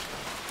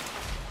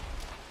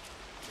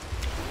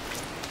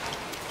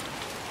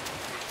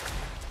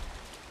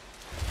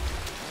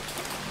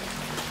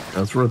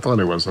 That's where I thought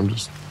it was. I'm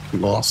just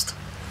lost.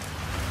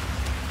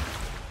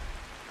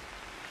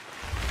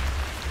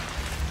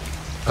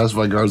 As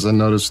by guards, I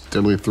noticed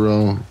deadly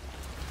throw.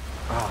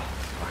 Oh,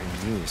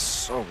 my knee is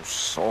so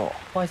sore.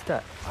 Why is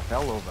that? I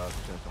fell over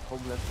because the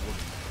homeless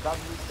woman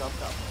suddenly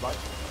jumped up right.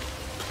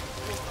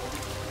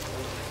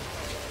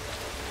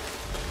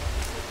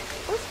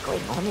 What's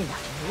going on in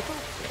that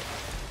neighborhood?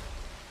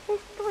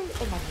 It's 3 in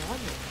the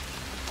morning.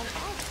 And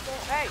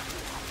Hey,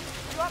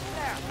 you up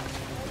there?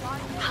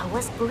 how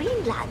was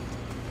Greenland?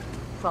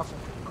 Probably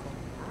cold,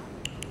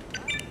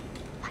 huh?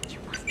 But you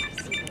must have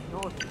seen the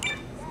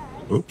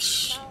Northern.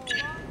 Oops.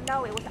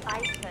 No, it was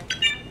Iceland.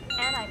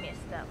 And I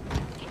missed them.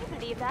 Can you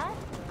believe that?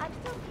 I'm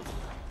still looking.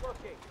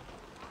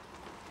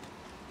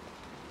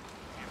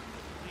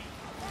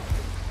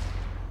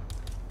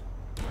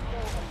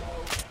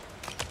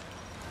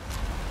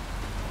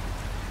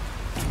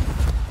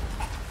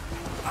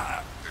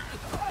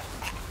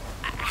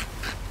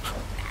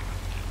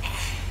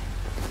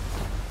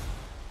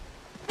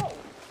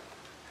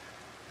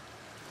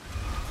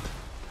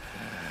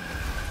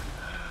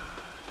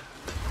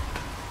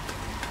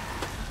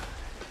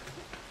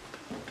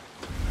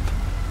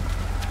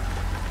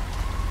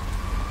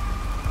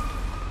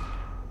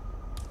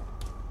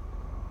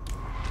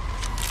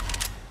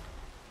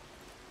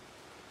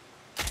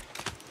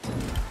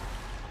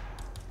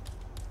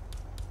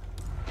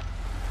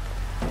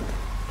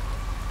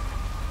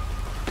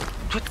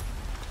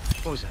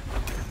 What was that?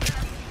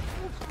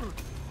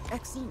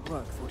 Excellent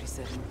work,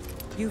 47.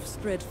 You've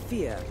spread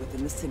fear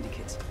within the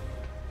Syndicate.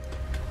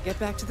 Get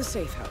back to the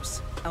safe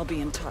house. I'll be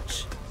in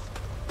touch.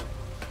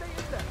 Stay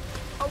in there.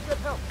 I'll get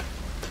help.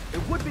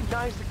 It would be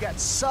nice to get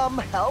some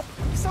help.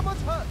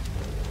 Someone's hurt.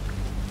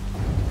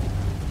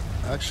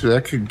 Actually, I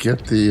could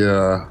get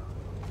the,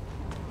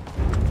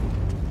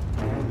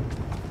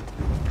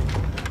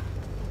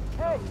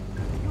 Hey,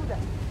 you there.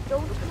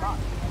 Don't come out.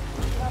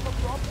 You have a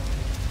problem.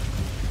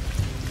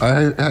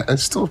 I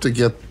still have to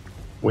get.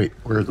 Wait,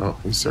 where's oh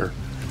he's there?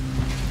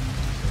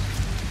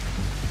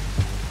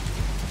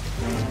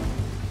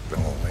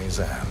 Always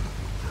am.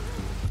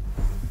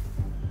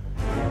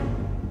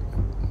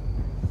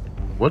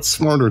 What's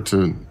smarter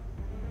to?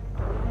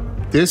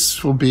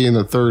 This will be in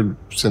the third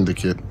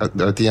syndicate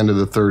at the end of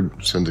the third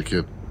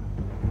syndicate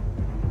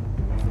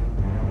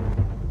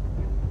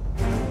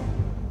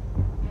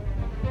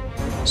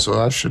So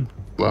I should,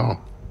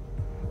 well.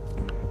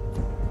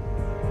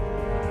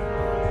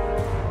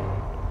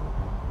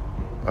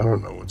 I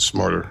don't know what's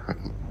smarter.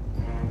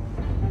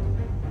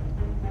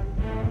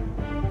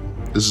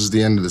 This is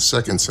the end of the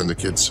second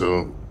syndicate,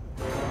 so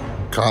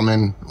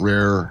common,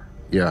 rare,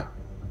 yeah.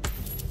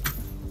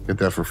 Get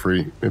that for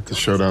free. Hit the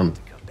showdown.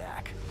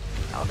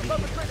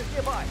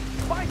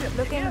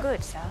 Looking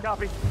good, sir.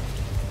 Copy.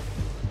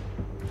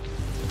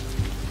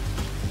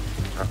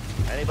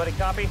 Anybody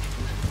copy?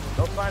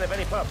 No sign of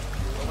any pups.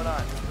 Moving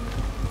on.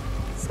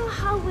 So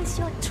how was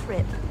your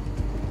trip?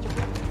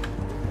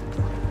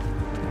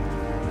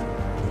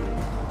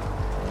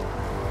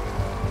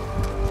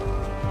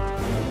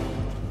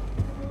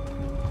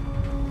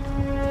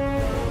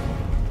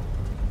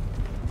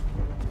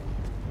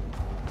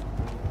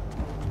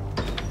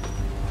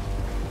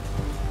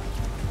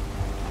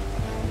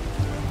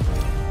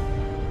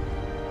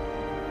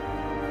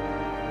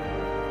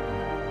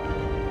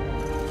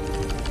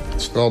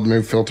 Installed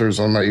new filters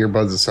on my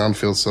earbuds. The sound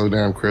feels so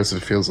damn crisp.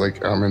 It feels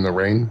like I'm in the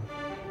rain.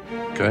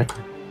 Okay.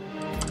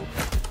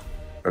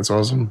 That's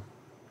awesome.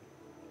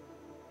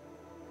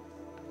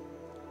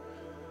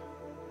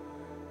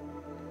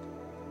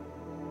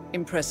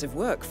 Impressive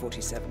work,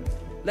 47.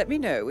 Let me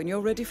know when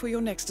you're ready for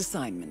your next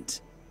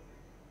assignment.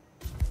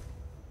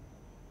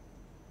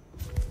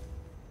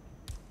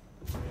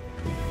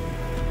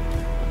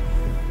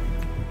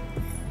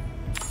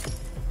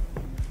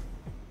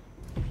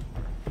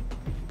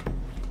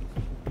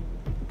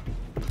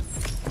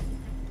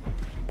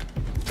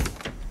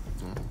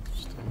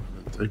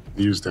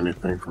 Used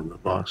anything from the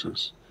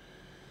boxes.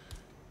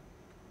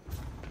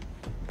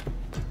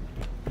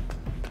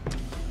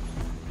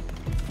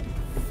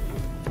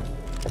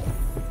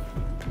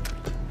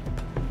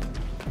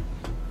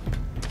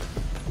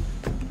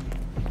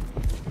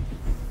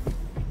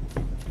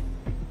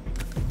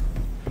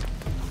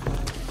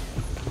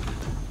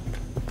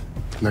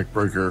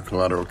 Neckbreaker,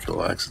 collateral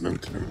kill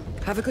accident.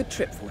 Have a good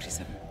trip,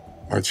 47.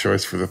 My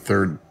choice for the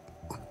third.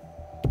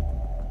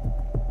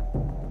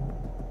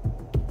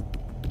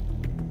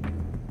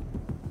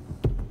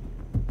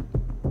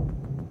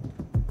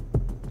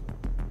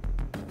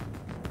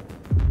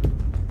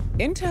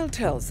 Intel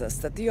tells us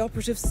that the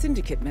operative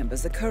syndicate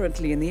members are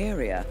currently in the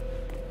area.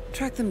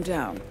 Track them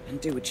down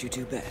and do what you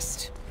do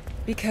best.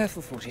 Be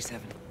careful,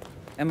 47.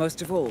 And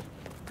most of all,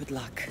 good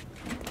luck.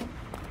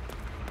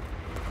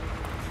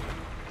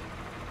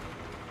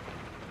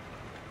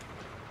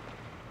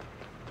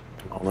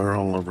 Oh, they're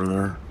all over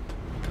there.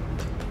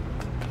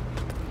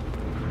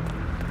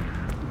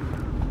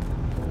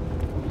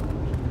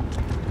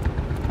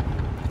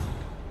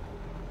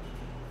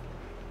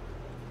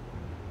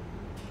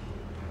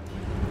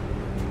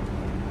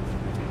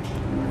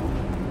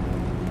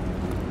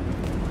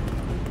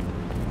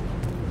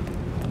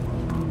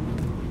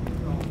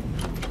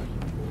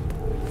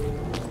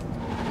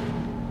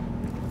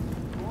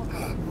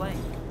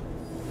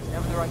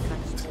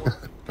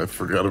 I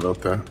forgot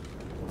about that.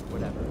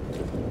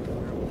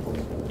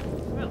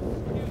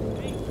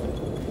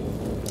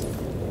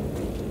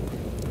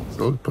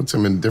 So it puts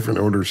them in different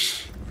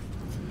orders.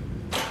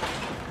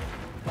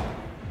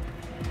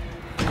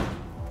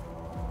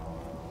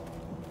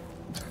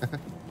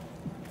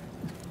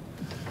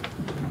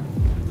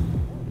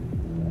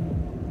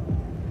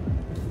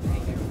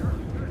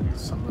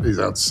 Somebody's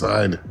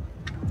outside.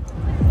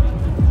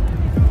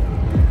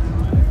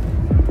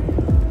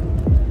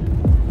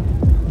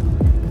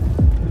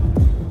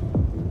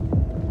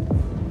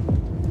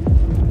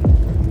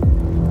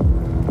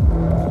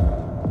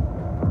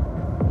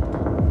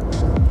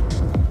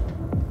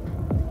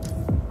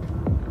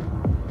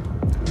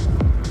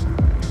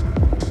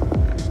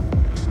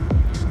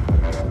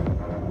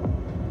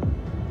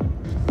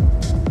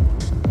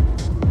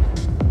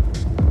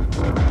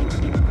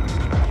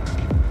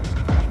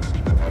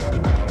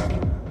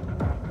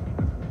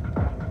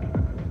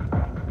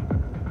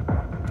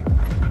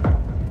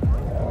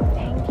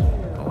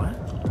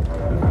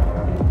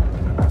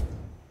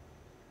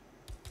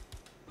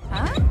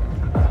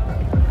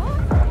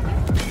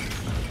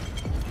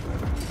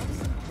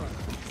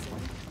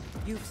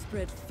 You've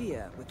spread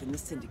fear within the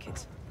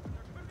syndicate.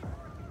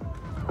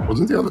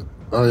 Wasn't the other?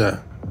 Oh yeah,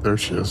 there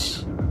she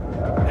is.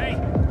 Hey,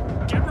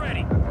 get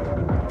ready.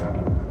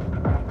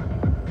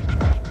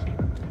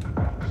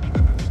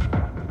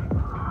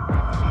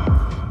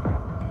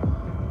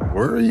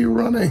 Where are you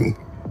running?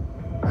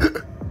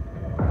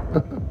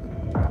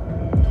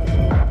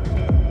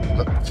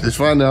 She's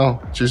fine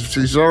now.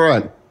 She's all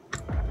right.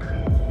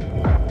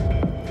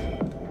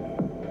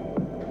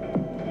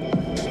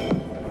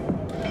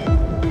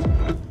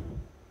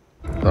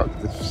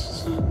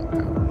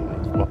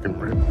 Walking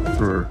right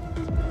through her.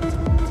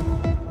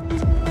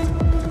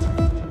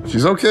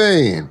 She's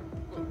okay.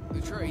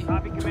 The tree.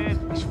 Copy,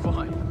 command. He's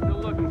fine. Still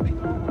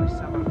looking. No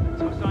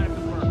sign of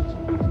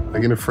confirmed.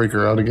 They're gonna freak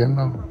her out again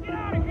though. Get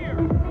out of here!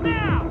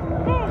 Now!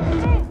 Move!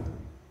 Move!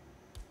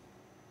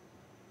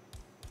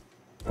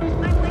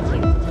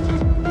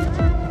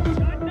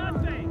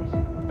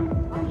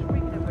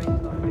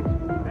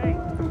 Hey,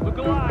 look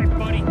alive,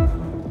 buddy.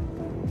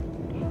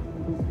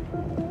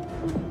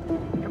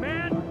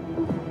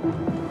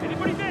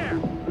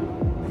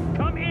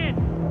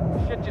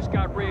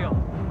 real.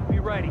 Be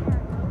ready.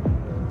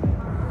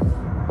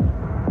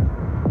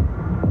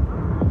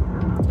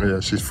 Yeah,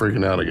 she's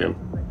freaking out again.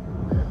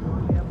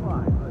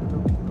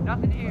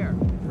 Nothing here.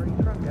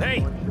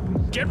 Hey,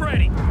 get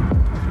ready.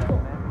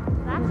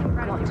 That's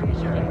incredibly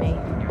reassuring, mate.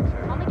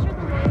 I'll make sure the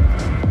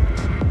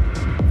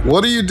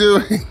What are you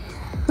doing?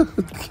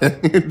 Can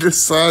you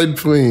decide,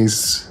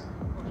 please?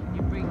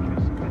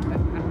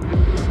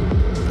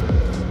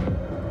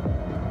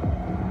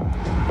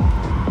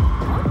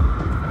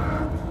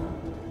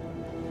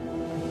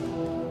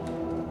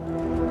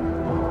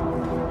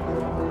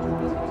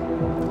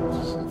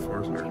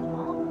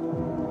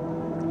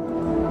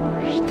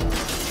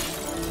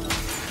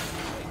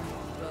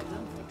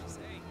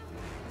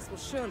 This will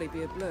surely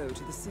be a blow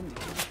to the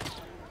Syndicate.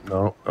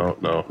 No.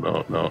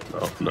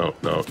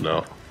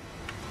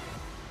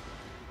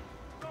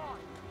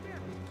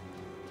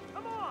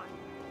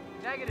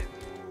 Negative.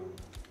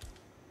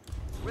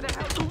 Where the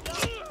hell?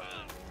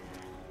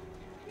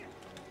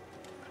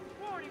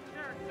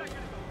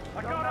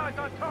 I got eyes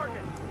on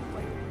target.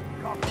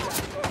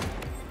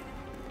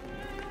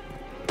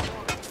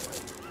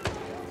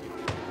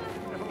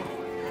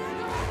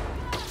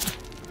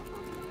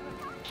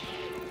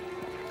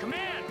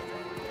 Command!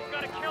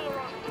 Got a killer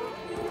on the loose.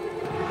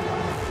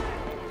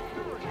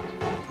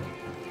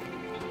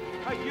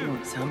 Hey, you.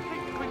 Want some?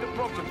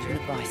 Should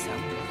I buy some?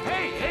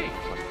 Hey!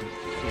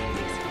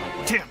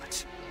 Damn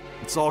it!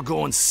 It's all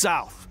going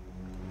south.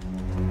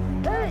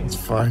 It's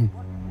fine.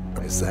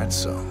 Is that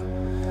so?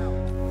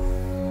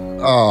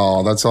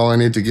 Oh, that's all I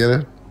need to get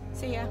it?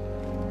 See ya.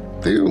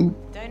 Dude.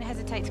 Don't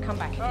hesitate to come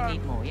back if you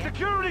need more, yeah?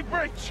 Security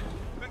breach!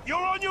 You're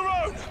on your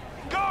own!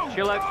 Go!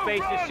 Chill out Go,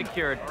 space run! is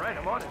secured. All right,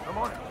 I'm on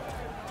it.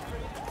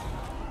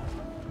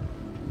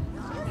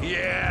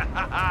 Yeah,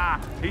 haha!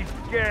 He's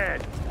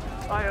scared.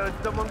 I heard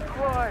someone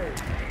crying.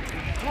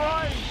 He's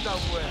crying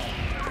somewhere.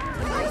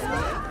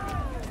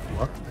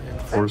 What?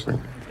 Forcing.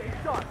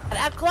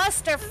 A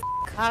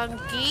clusterfuck,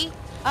 hunky.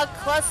 A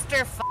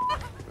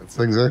clusterfuck. That's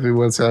exactly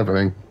what's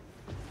happening.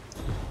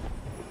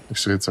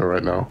 Actually, it's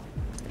alright now.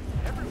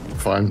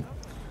 Fine.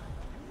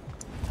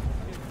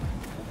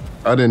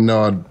 I didn't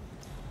know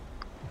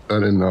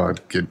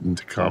I'd get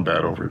into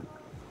combat over it.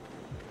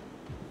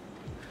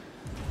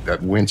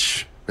 That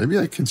winch. Maybe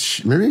I could.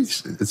 Maybe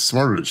it's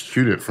smarter to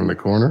shoot it from the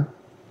corner.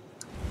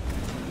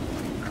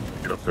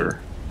 Get up there.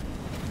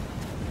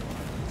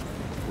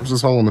 Where's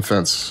this hole in the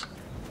fence?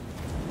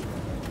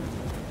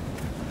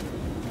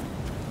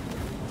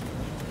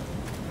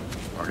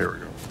 Oh, here we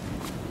go.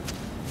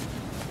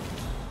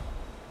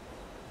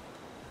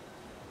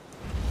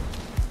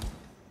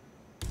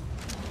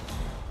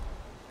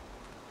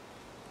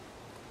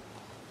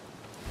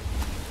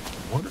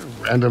 What a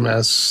random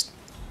ass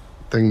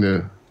thing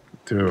to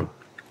do.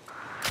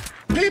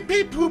 Beep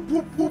beep boop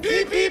boop boop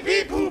beep beep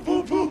beep boop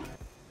boop boop.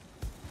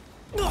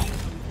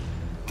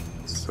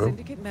 So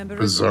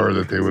bizarre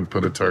that they would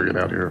put a target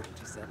out here.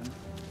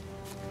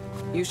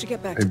 You should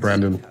get back Hey, to the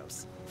Brandon. Syndicate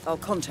house. I'll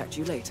contact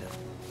you later.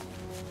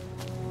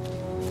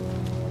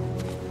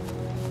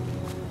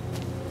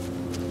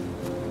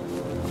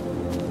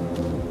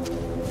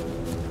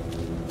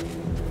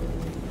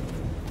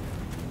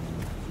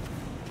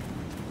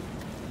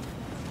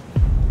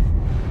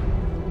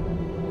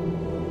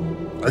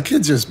 I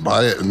could just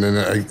buy it and then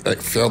I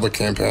fail the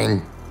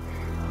campaign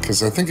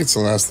because I think it's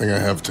the last thing I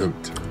have to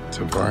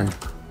buy.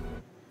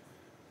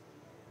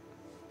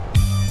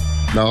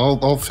 No,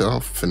 I'll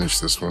finish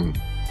this one.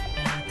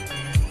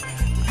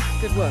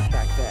 Good work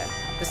back there.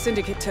 The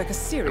Syndicate took a I have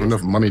serious...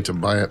 enough money to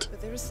buy it.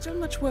 But there is still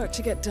much work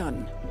to get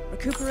done.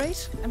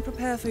 Recuperate and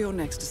prepare for your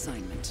next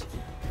assignment.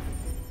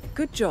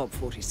 Good job,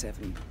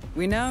 47.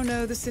 We now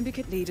know the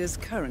Syndicate leader's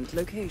current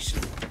location.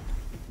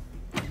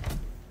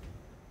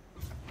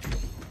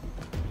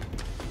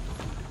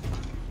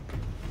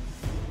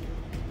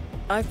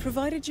 I've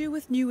provided you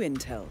with new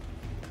intel.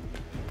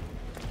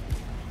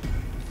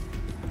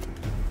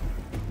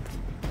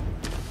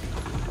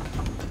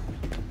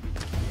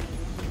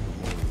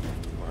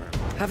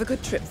 Have a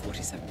good trip,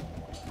 47.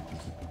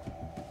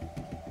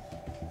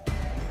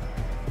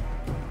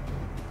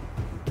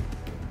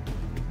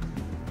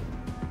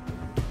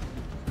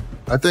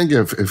 I think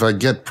if I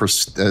get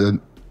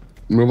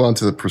move on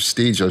to the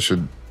prestige, I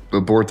should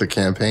abort the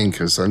campaign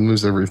because I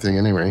lose everything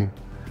anyway.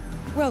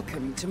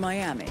 Welcome to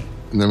Miami.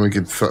 And then we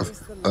could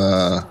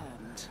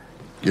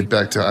get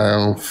back to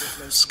Isle of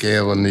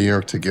Scale in New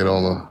York to get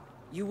all the...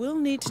 You will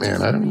need to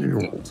Man, I don't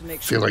even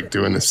feel like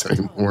doing this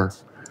anymore.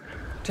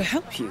 To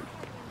help you,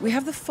 we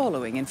have the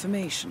following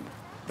information.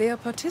 They are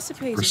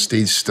participating...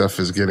 Prestige stuff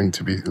is getting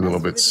to be a little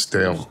bit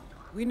stale.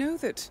 We know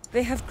that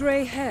they have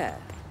grey hair.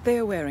 They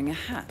are wearing a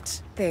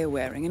hat. They are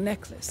wearing a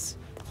necklace.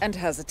 And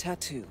has a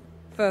tattoo.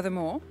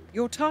 Furthermore,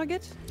 your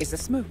target is a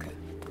smoker.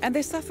 And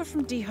they suffer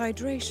from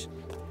dehydration.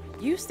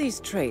 Use these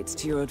traits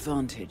to your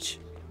advantage.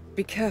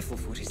 Be careful,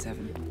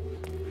 47.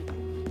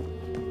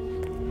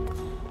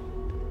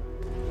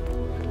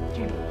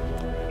 Jimmy,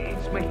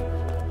 it's me.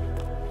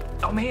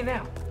 I'm here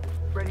now.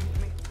 Ready to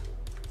meet.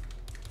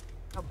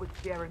 I'm with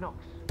Sierra Knox.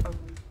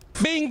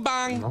 Bing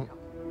bang! No.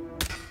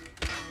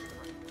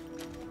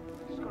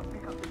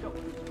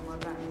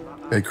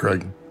 Hey,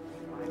 Craig.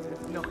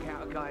 Knock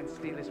out a guy and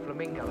steal his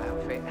flamingo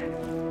outfit.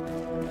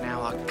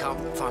 Now I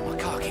can't find my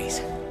car keys.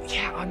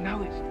 Yeah, I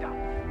know it's dumb.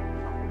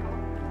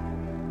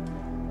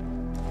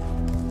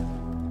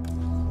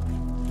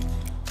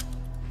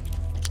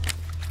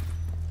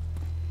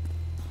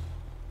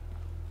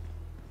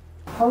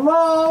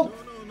 Hello?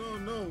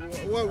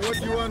 What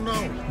do you want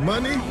now?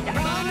 Money?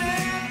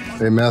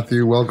 Hey,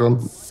 Matthew,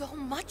 welcome. So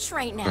much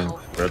right now.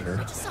 Red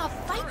hair. I just saw a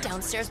fight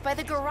downstairs by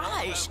the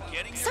garage.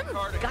 Some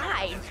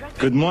guy dressed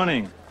Good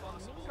morning.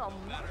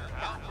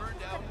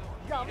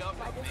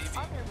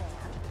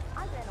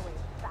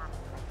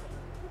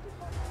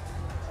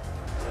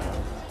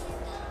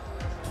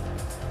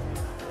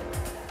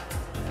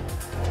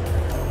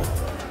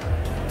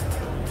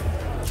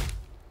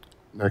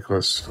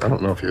 Necklace. I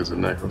don't know if he has a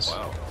necklace.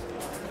 Wow.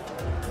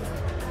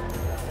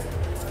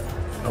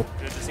 Nope.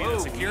 Good to see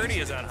that security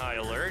is on high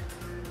alert.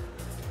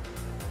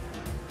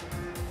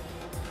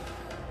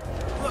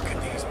 Look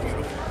at these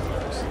beautiful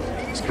girls.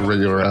 It's a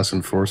regular ass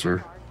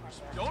enforcer.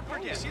 Don't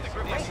forget, see the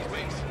grip waist.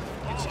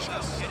 It's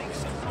just getting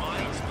some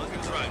minds moving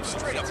drive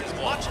straight up his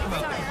watch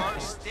about the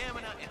car's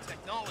stamina and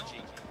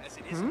technology as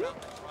it is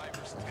about the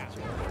driver's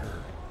talent.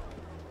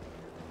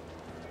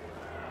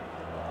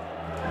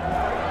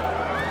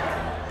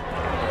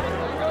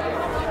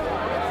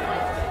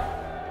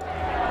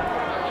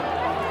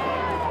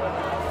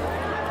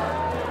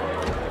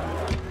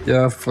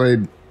 Yeah,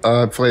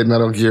 I've played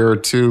Metal Gear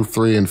 2,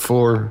 3, and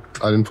 4.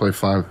 I didn't play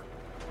 5.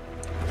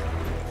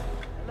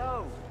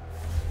 Hello.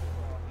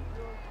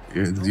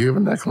 Do you have a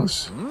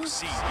necklace?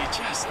 See, you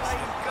just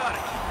got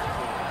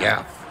it.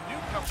 Yeah.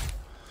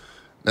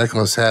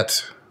 Necklace,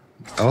 hat.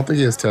 I don't think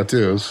he has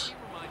tattoos.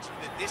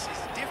 This is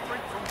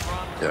different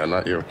from Yeah,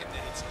 not you.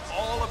 It's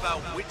all about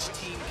which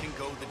team can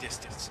go the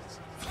distance.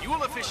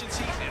 Fuel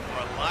efficiency and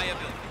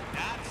reliability.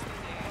 That's the name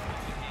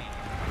of the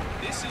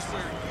game. This is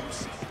where you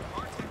see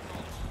our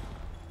technology.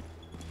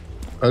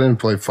 I didn't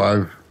play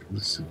 5.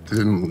 It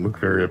didn't look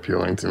very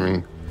appealing to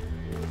me.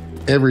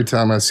 Every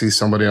time I see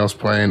somebody else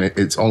playing,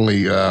 it's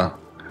only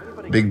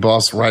Big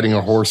Boss riding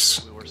a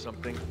horse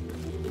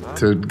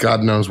to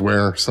God knows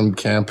where, some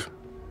camp,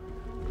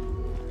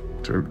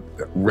 to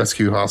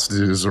rescue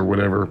hostages or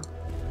whatever.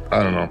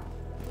 I don't know.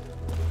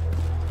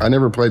 I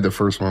never played the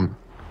first one.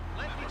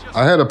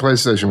 I had a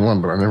PlayStation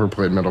 1, but I never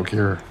played Metal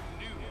Gear,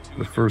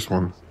 the first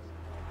one.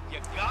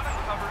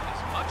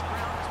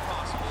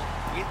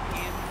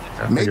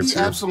 Maybe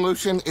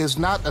absolution is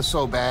not a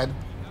so bad,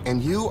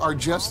 and you are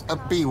just a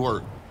B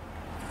word.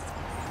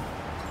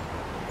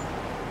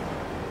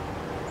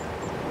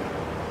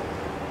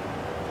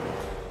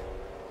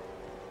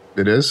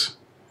 It is?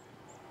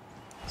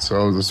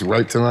 So is this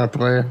right to not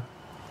play?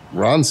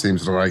 Ron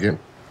seems to like it.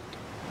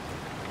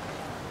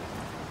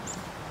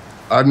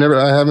 I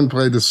haven't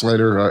played the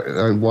Slater.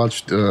 I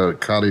watched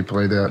Cotty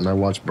play that, and I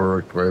watched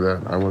Burrick play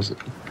that.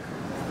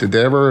 Did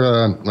they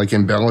ever like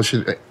embellish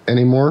it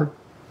anymore?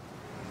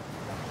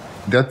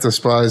 Death to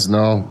Spies,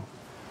 no.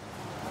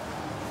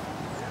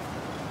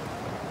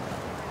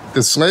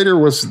 The Slater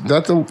was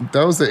that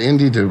was the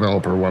indie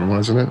developer one,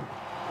 wasn't it?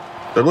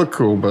 It looked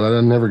cool, but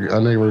I never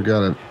got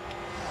it.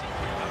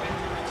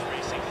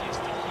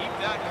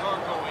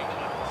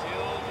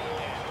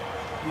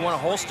 You want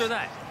to holster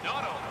that?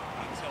 Not only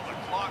until the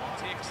clock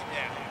ticks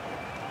down.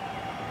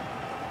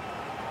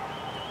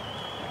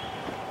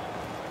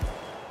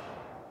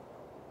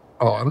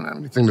 Oh, I don't have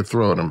anything to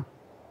throw at him.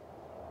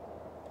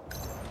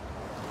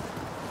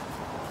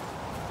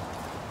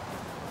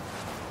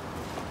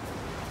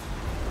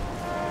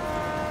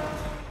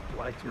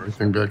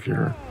 Everything back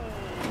here.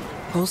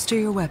 Holster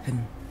your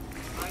weapon.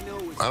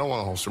 I don't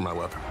want to holster my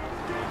weapon.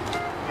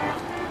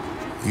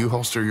 You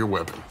holster your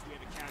weapon.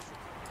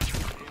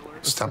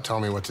 Stop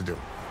telling me what to do.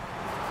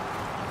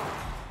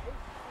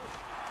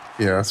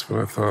 Yeah, that's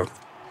what I thought.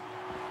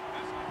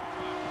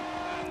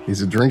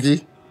 He's a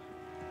drinky?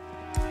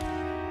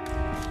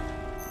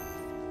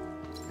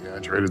 Yeah,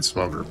 hydrated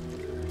smoker.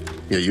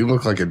 Yeah, you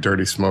look like a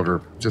dirty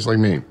smoker, just like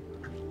me.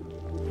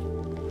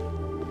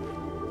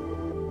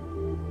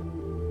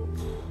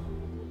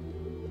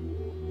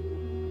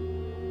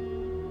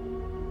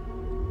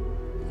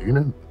 You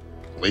gonna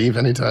leave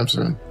anytime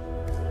soon?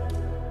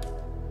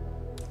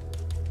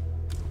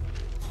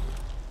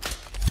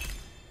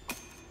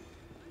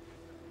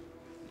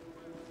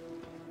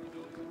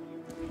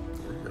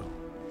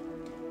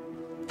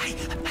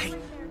 Hey,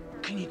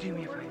 can you do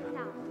me a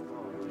favor?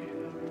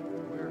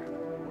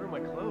 Where are my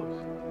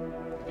clothes?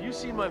 Have you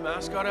seen my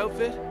mascot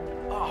outfit?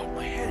 Oh,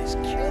 my head is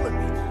killing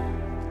me.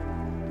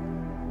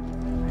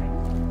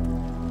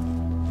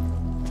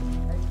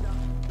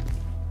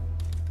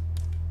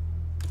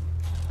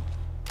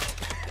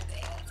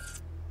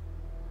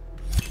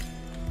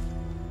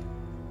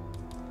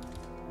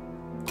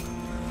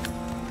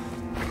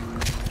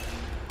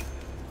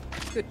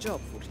 Good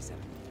job,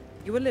 47.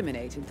 You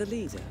eliminated the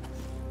leader.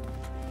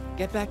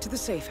 Get back to the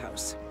safe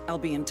house. I'll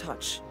be in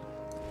touch.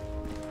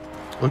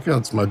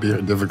 Lookouts might be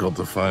difficult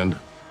to find.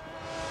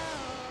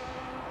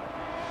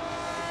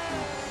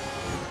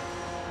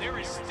 There There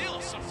is still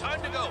some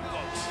time to go,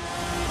 folks.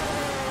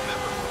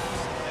 Remember,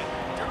 folks, that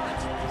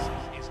endurance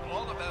racing is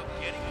all about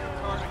getting your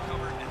car to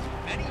cover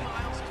as many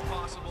miles as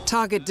possible.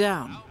 Target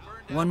down.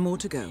 One more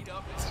to go.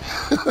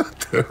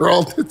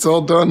 It's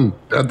all done.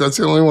 That's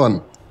the only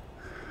one.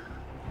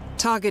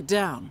 Target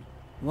down.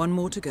 One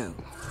more to go.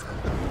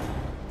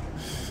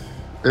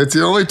 It's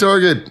the only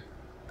target.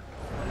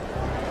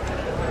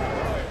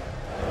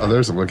 Oh,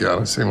 there's a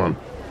lookout. I see one.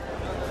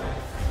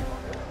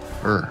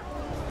 Her.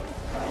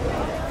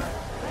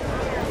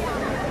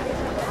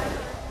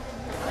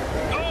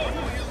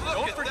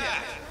 Don't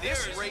forget,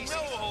 this race is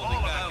all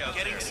about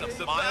getting some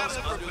miles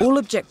under. All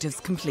objectives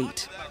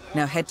complete.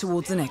 Now head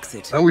towards an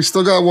exit. Oh, we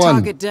still got one.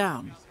 Target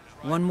down.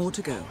 One more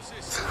to go.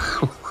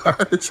 Why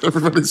is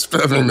everybody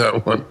spamming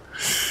that one?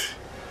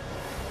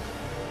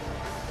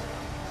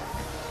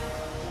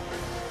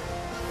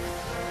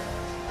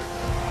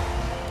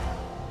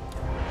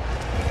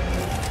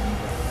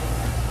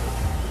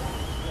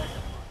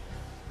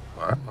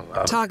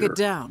 Target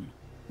down.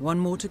 One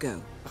more to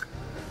go.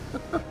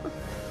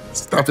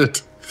 Stop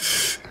it.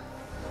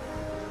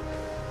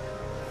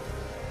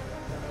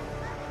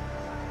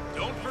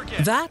 Don't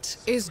forget. That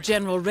is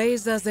General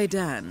Reza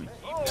Zaydan.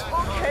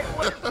 Okay,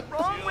 what's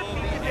wrong with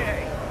me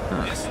today?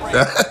 This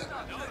race is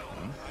not over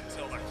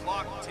until the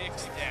clock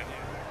ticks down.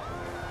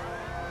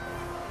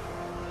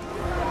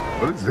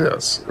 What is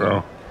this?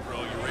 Oh. For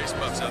all you race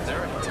buffs out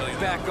there, I can tell you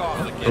back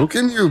off. How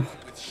can you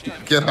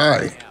get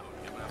high?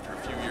 After a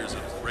few years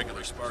of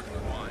regular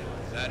sparkling wine,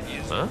 that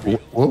is.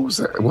 What was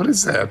that? What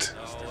is that?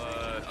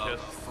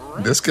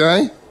 This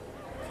guy?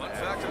 Fun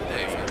fact of the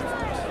day.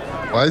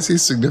 Why is he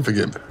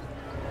significant?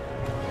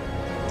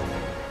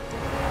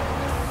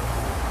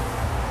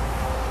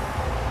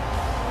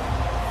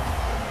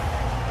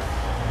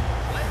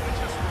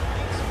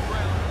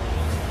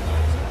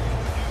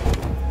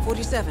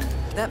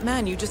 That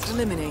man you just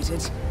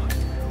eliminated.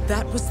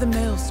 That was the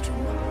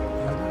Maelstrom.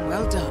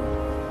 Well done.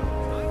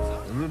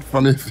 Isn't it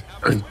funny if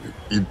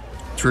you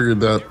triggered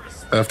that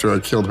after I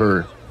killed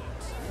her?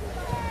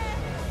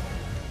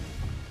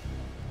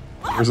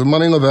 There's a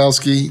Money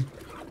Lebowski.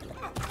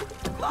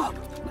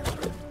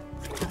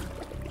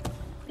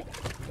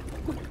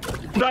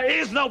 There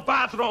is no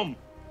bathroom!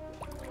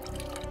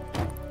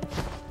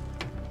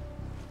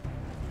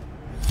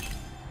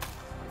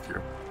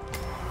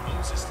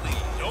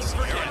 Don't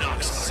forget,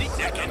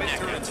 Seatneck and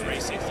endurance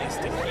racing is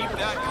to keep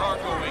that car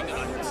going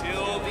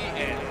until the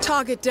end.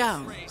 Target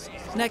down.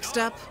 Next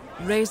up,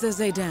 Reza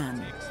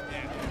Zaydan.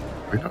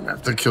 We don't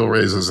have to kill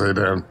Reza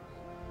Zaydan.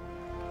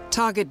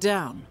 Target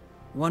down.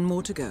 One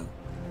more to go.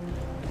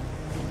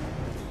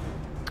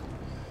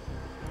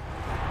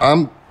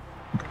 I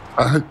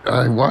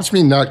watch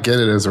me not get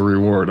it as a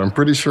reward. I'm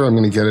pretty sure I'm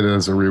going to get it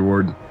as a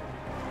reward.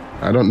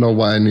 I don't know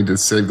why I need to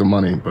save the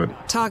money,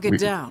 but target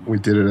down. We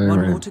did it anyway.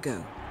 One more to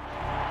go.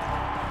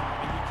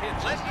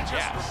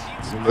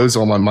 I lose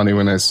all my money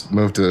when I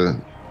move to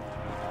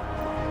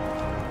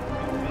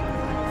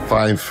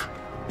 5.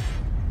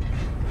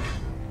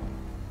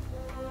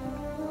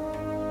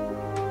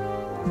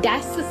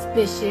 That's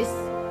suspicious.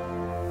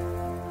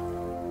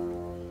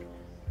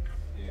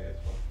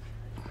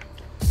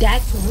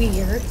 That's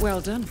weird.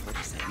 Well done,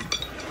 47.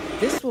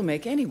 This will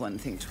make anyone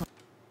think twice.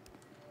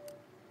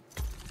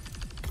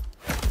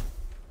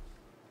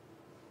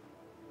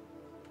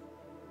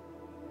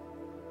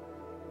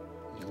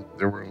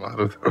 There were a lot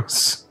of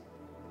those.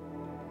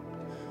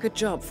 Good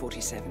job,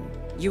 47.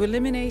 You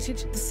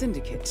eliminated the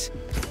Syndicate.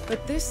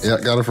 But this... Yeah,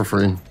 got it for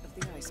free. ...of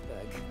the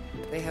iceberg.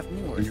 They have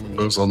more. You can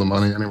lose all the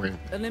money anyway.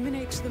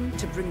 Eliminate them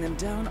to bring them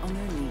down on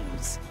their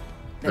knees.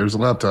 There's a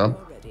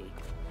laptop.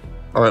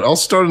 All right, I'll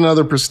start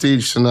another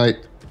Prestige tonight.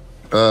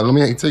 Let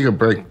me take a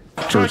break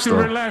Try first, to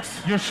though.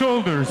 relax your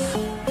shoulders.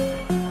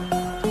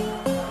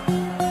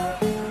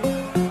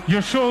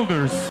 Your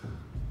shoulders.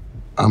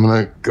 I'm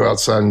gonna go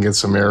outside and get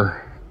some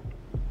air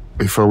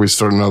before we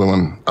start another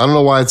one. I don't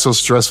know why it's so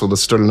stressful to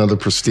start another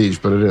Prestige,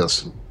 but it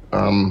is.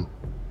 I'll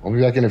be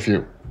back in a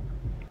few.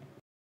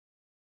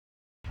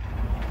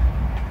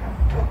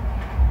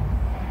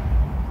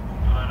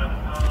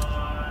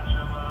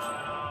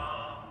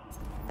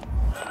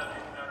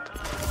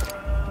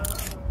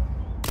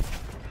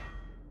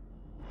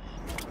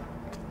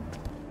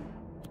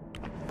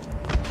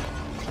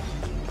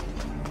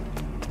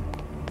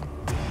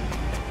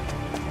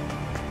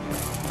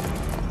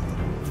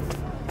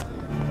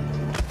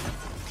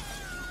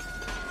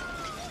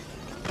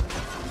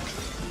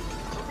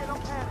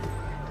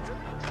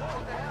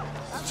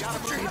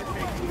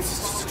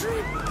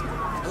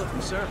 Hello,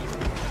 sir.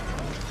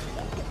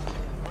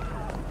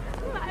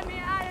 Let me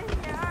out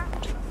of here.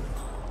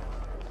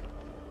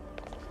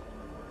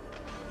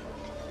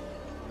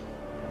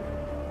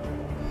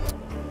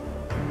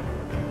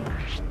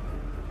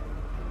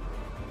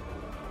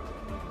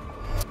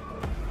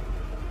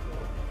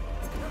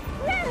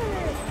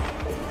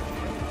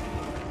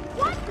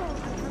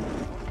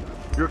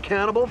 You're a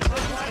cannibal?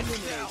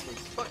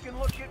 Fucking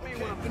look at me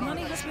when the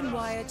money has been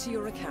wired to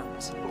your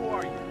account. Who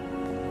are you?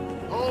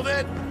 Hold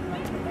it!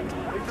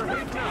 Leave your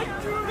hands down.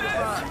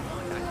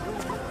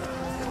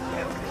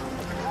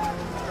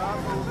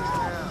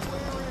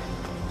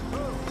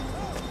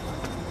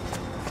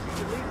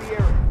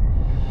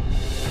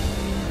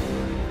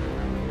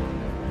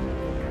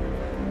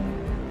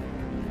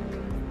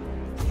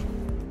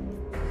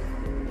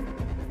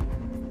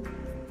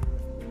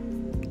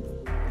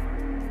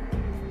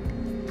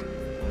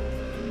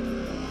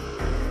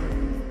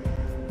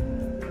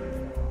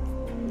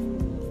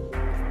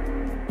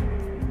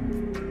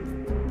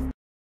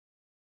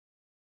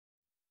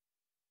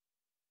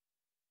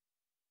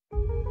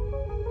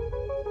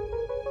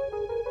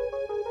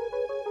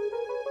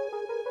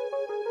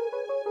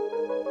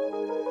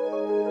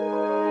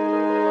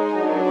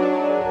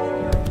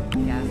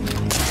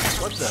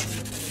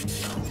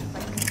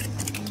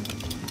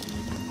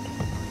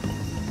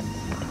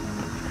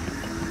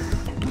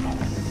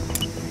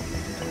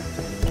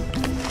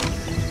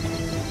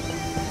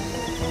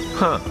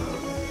 Huh.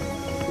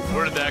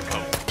 Where did that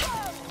come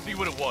from? See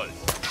what it was.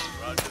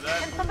 Roger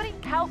that. Can somebody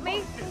help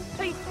me?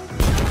 Please.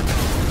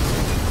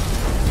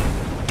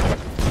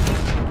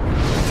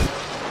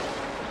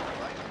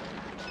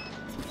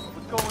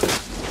 What's going on?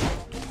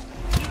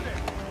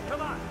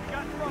 Come on, you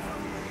got trouble.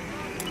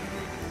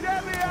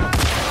 Get me out!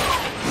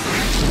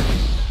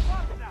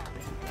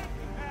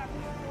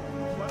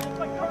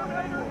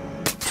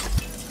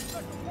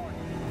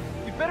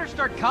 You better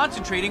start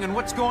concentrating on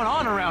what's going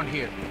on around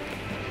here.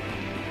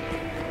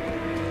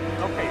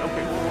 Okay,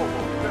 whoa.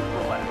 Just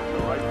relax,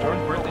 all right?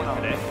 Jordan's birthday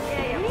today.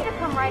 Yeah, you need to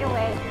come right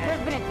away.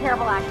 There's been a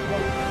terrible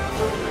accident.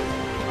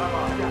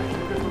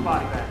 Just my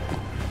body back.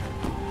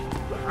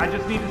 I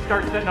just need to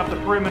start setting up the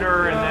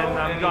perimeter, and then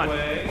I'm done.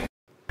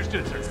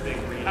 Understood, sir.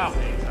 Out.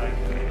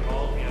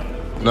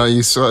 No,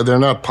 you saw, they're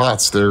not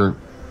pots, they're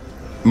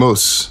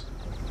moose.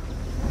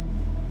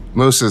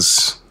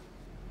 Mooses.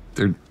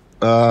 They're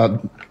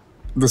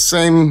the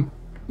same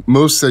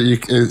moose that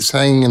is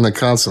hanging in the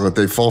consulate.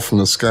 They fall from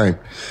the sky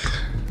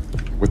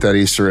with that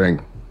Easter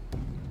egg.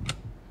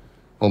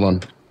 Hold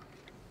on.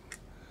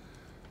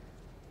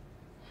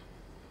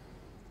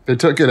 They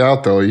took it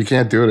out though. You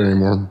can't do it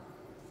anymore.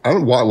 I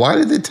don't. Why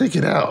did they take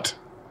it out?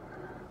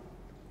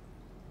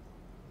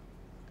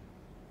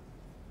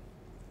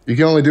 You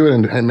can only do it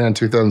in Hitman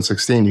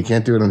 2016. You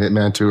can't do it in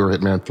Hitman 2 or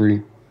Hitman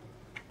 3.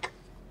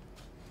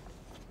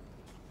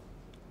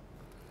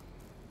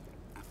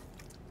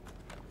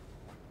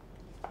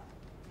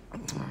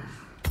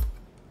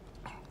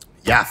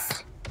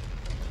 Yes.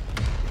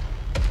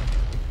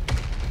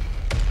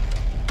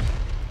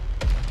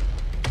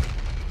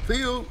 See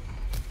you.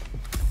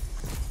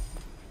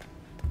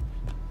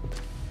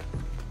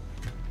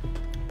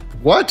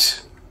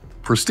 What?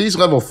 Prestige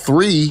level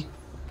 3?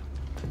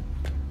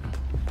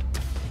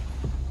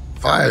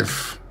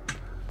 5.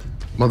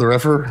 Mother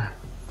effer.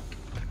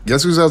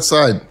 Guess who's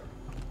outside?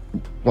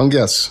 One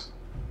guess.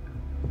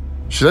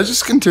 Should I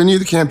just continue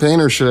the campaign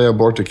or should I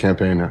abort the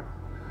campaign now?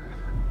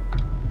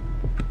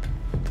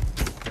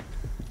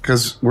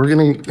 Because we're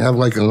gonna have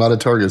like a lot of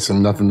targets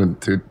and nothing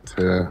to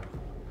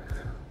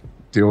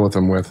deal with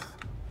them with.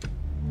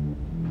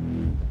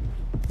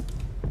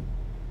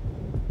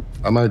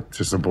 I might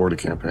just abort a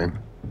campaign.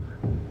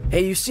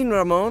 Hey, you seen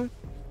Ramon?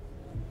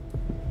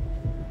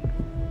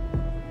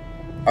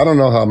 I don't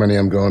know how many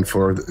I'm going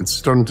for. It's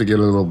starting to get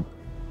a little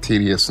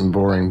tedious and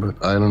boring, but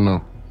I don't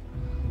know.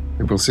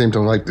 People seem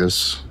to like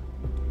this.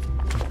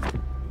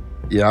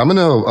 Yeah, I'm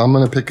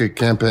gonna pick a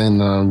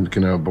campaign. I'm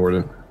gonna abort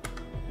it.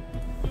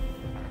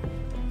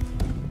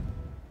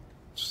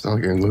 Just not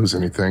gonna lose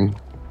anything.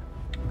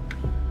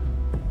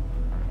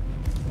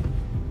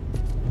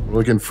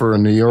 Looking for a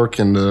New York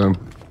and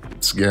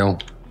scale.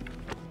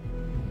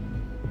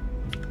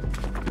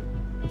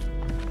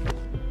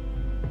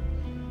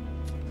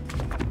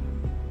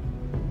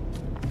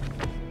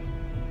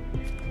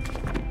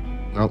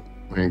 Nope,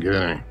 we didn't get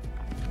any.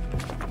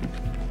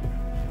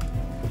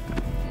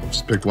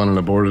 Just picked one and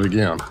aborted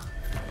again.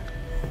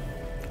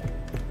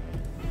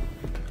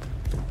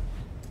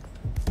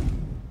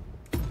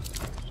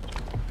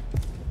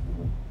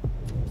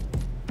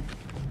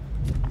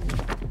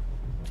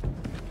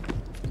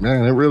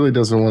 Man, it really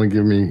doesn't want to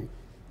give me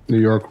New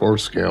York or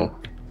scale.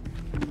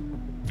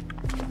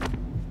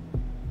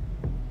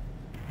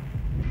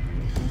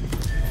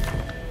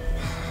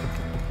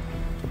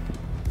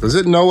 Does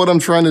it know what I'm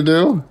trying to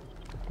do?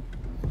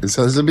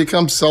 Has it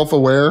become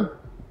self-aware?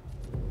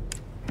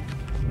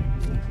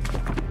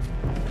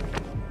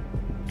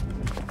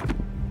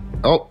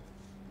 Oh,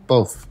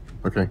 both.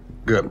 Okay,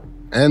 good.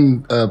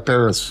 And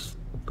Paris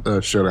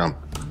showdown.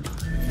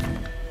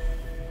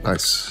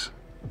 Nice.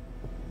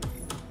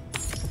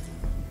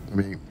 I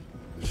mean,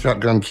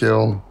 shotgun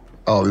kill.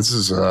 Oh, this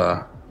is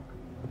what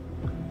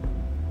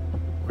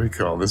do you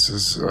call this?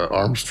 Is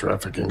arms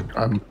trafficking.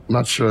 I'm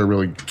not sure I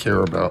really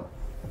care about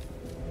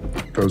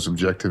those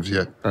objectives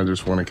yet. I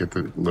just want to get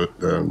the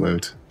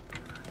loot.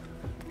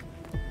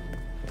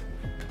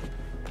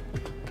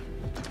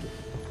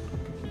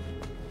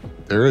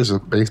 There is a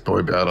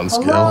baseball bat on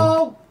scale.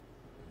 Hello?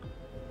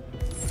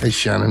 Hey,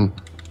 Shannon.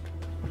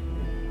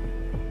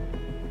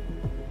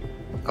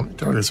 How many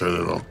targets are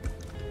there though?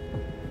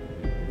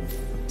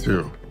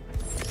 2.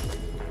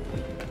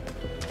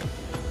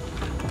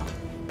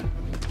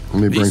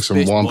 Let me bring some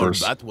Wompers.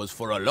 That was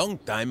for a long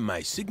time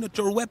my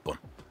signature weapon.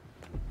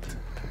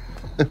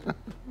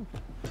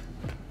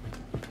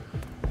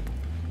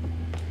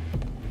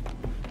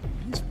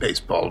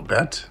 Baseball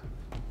bat.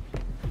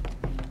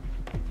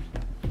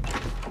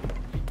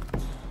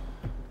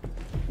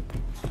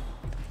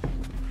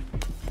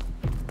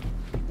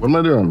 What am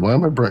I doing? Why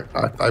am I bringing?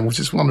 I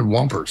just wanted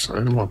Wompers. I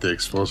didn't want the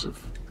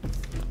explosive.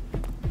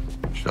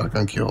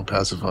 Shotgun kill,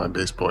 pacify,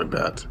 baseball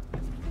bat.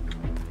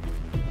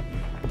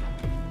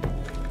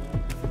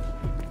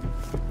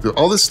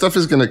 All this stuff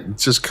is gonna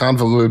just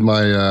convolute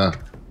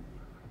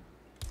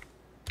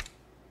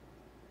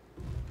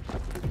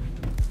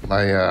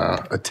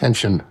my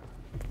attention.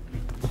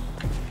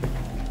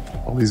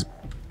 All these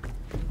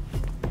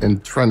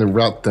and trying to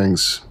route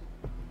things.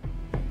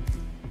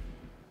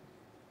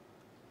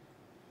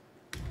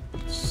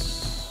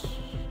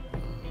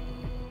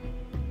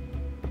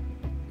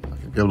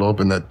 be able to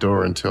open that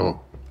door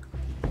until...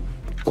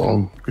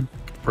 Well, could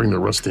bring the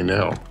rusty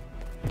nail.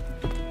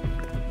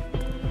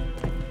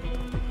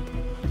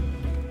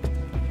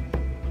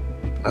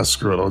 Ah,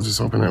 screw it. I'll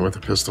just open it with a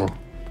pistol.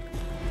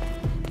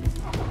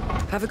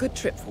 Have a good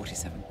trip,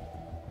 47.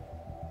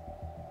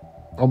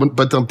 Oh,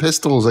 but the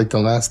pistol is like the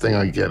last thing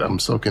I get. I'm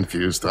so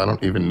confused. I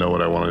don't even know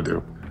what I want to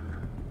do.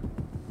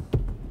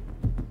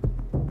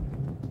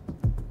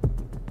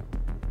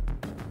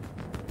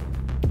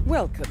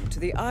 Welcome to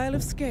the Isle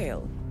of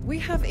Scale. We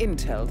have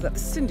intel that the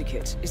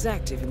Syndicate is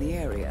active in the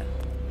area.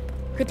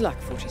 Good luck,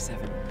 47.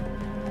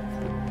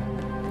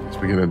 So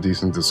we get a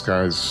decent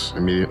disguise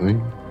immediately.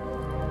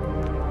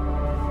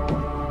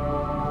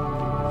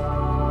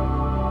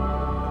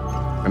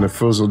 And a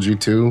Fusil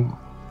G2.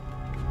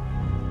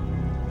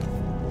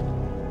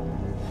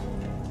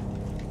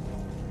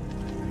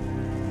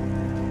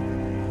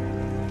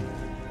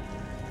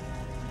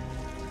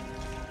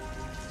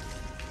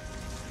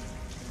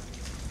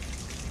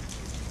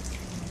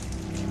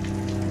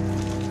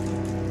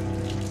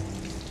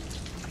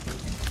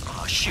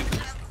 Oh, shoot.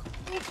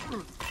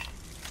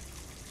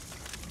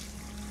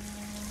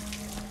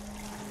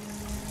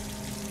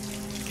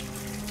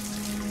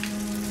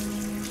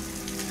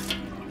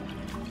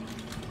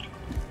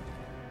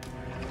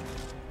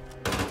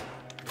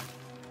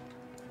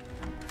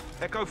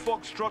 Echo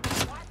Foxtrot.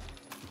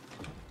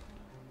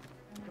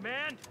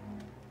 Command,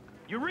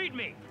 you read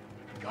me.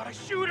 Got a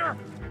shooter.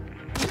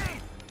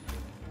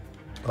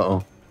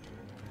 Uh-oh.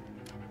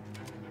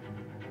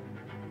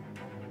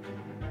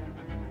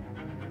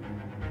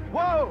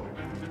 Whoa!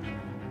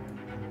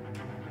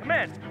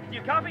 Command,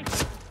 you copy?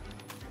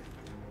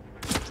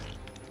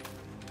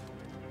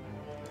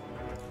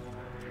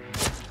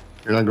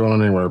 You're not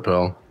going anywhere,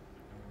 pal.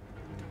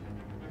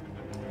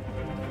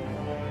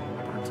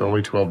 It's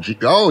only 12G.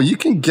 Oh, you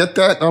can get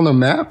that on the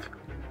map?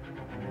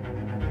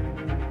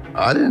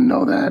 I didn't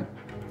know that.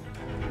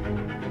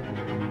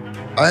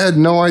 I had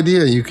no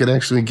idea you could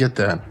actually get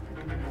that.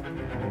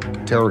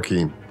 Terror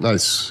key.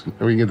 Nice. And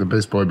we can get the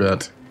base boy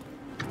bat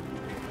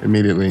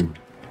immediately.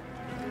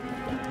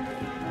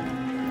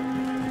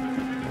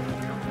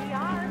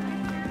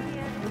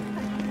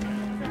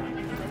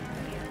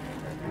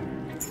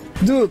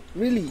 Dude,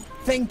 really,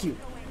 thank you.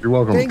 You're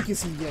welcome. Thank you,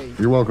 CJ.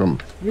 You're welcome.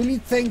 Really,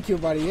 thank you,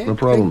 buddy. Eh? No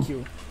problem. Thank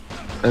you.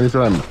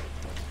 Anytime.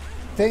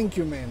 Thank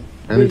you, man.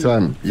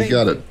 Anytime. Really. You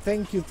got it.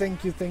 Thank you,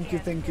 thank you, thank you,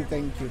 thank you,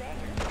 thank you.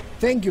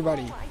 Thank you,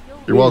 buddy.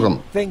 You're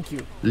welcome. Thank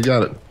you. You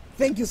got it.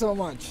 Thank you so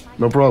much.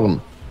 No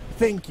problem.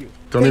 Thank you.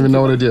 Don't even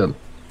know what I did.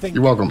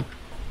 You're welcome.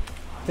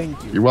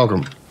 Thank you. You're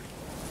welcome.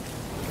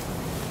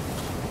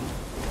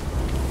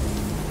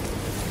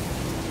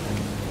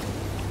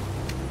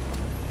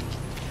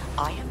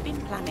 I have been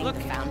planning the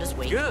Founders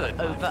Week good,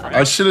 for over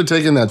I should have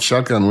taken that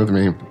shotgun with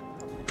me.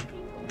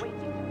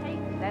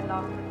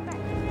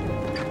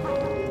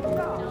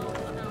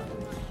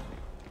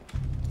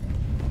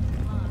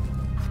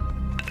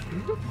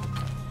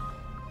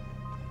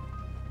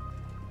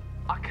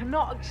 I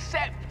cannot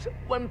accept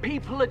when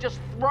people are just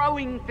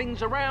throwing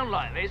things around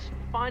like this.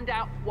 Find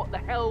out what the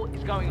hell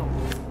is going on,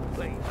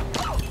 please.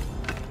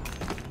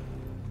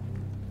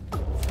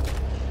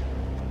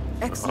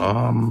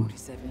 Excellent,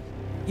 47.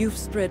 You've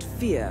spread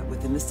fear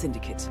within the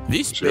Syndicate.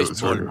 This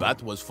baseball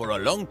bat was for a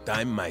long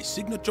time my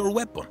signature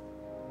weapon.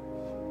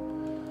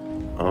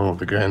 Oh,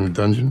 the guy in the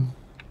dungeon?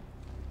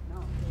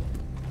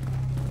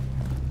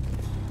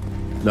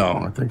 No,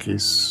 I think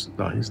he's...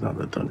 No, he's not in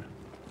the dungeon.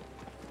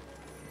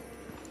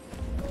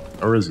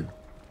 Or is he?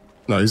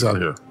 No, he's out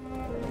here.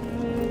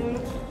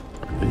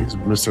 He's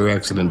Mr.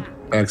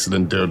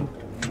 Accident dude.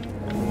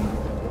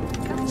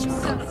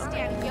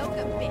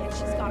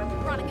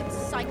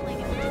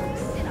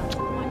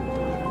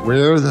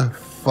 Where the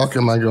fuck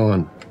am I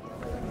going?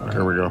 Oh,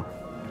 here we go.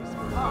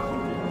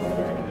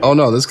 Oh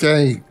no, this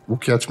guy will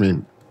catch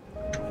me.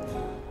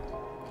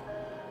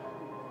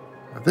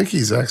 I think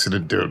he's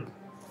Accident dude.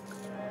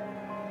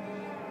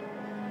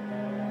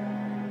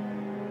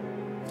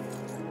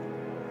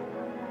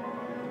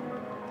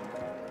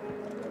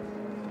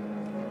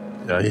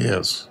 Yeah, he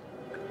is.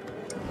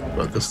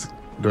 But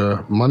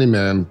the money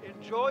man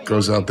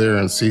goes out there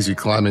and sees you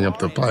climbing up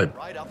the pipe.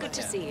 Good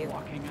to see you.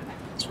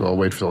 So I'll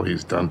wait till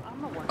he's done.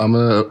 I'm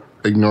gonna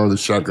ignore the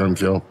shotgun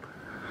kill.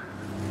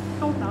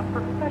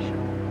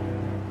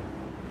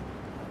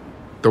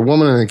 The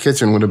woman in the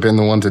kitchen would have been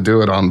the one to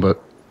do it on,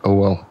 but oh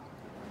well.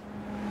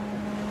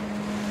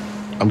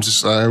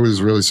 I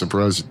was really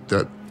surprised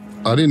that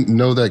I didn't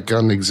know that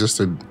gun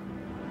existed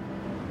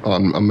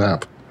on a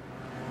map.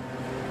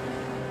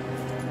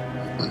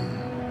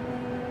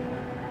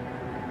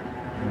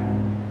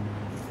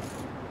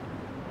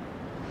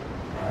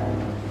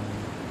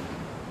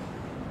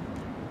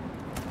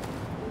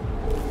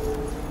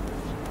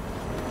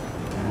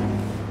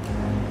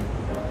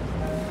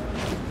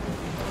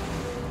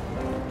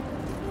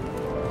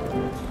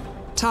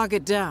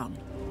 Target down.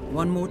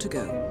 One more to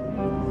go.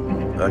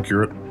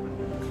 Accurate.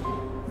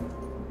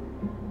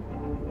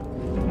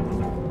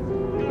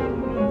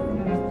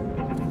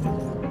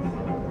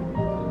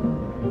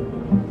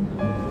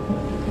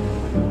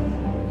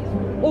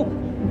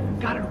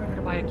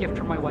 a gift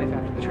from my wife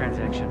after the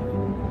transaction.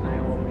 I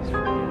always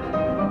forget.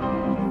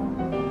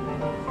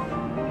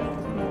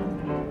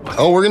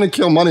 Oh, we're gonna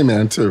kill Money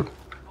Man too.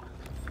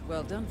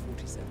 Well done,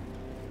 47.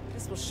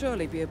 This will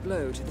surely be a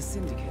blow to the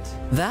Syndicate.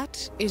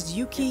 That is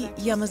Yuki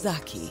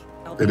Yamazaki.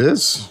 It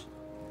is.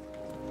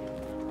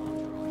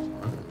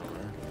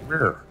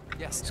 Where?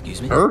 Yes,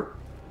 excuse me. Her?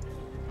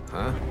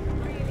 Huh?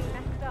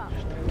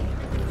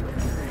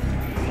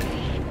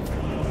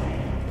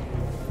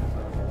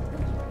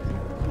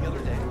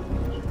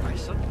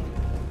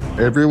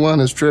 Everyone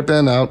is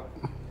tripping out.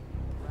 So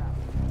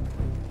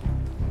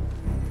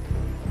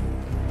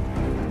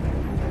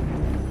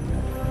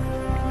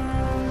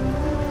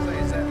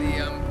is that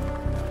the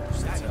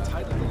that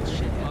entitled little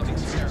shit Martin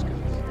Sarah?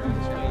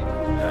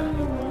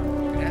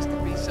 It has to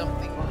be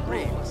something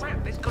real.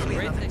 There's got to be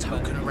another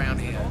token around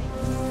here.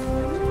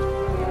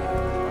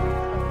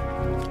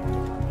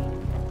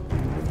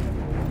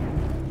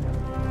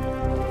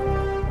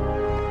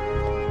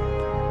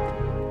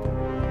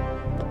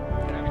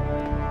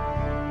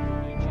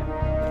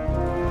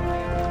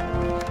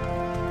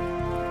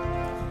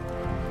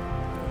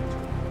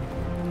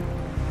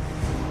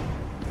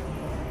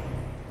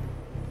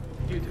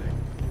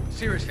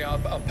 Seriously,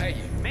 I'll pay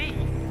you. Me?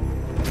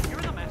 You're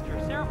the master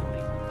of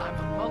ceremonies. I'm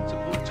a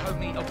multiple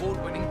Tony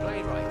award-winning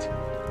playwright.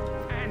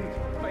 And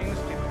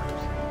famously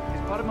Bruce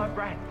is part of my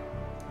brand.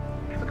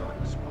 Never go on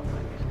the spot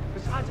like this.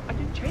 Besides, I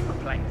do chamber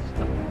plays.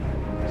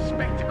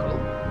 Spectacle.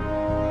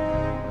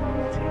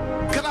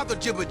 Cut out the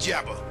jibber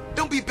jabber.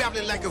 Don't be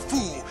babbling like a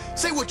fool.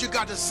 Say what you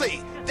got to say.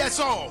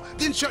 That's all.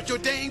 Then shut your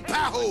dang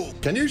pie hole.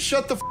 Can you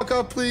shut the fuck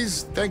up,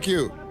 please? Thank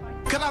you.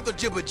 Cut out the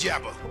jibber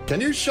jabber.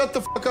 Can you shut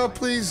the fuck up,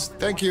 please?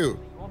 Thank you.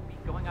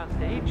 Going on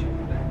stage?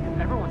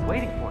 Everyone's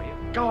waiting for you.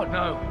 God,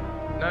 no.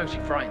 No, she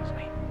frightens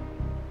me.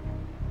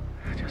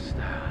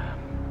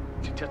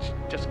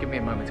 Just give me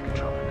a moment to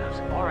control my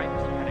nerves. All right,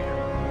 Mr.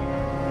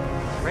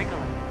 Henniger.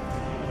 Regular.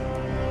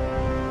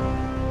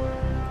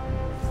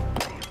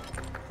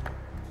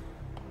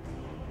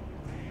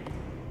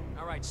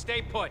 All right,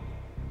 stay put.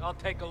 I'll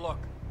take a look.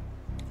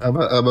 Have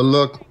a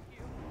look.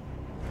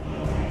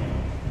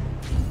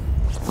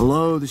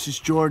 Hello, this is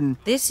Jordan.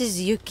 This is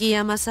Yuki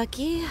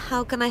Yamasaki.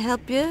 How can I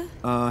help you?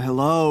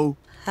 Hello.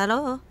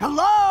 Hello.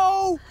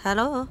 Hello!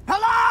 Hello.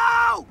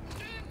 Hello!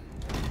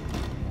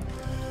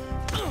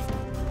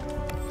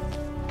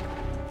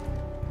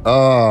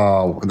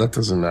 Oh, that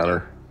doesn't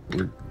matter.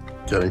 We're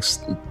getting.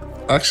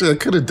 Actually, I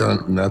could have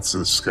done that's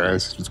this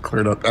guys. Just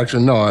cleared up.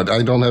 Actually, no,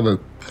 I don't have a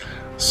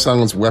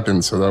silenced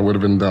weapon, so that would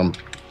have been dumb.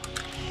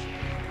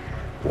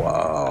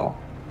 Wow.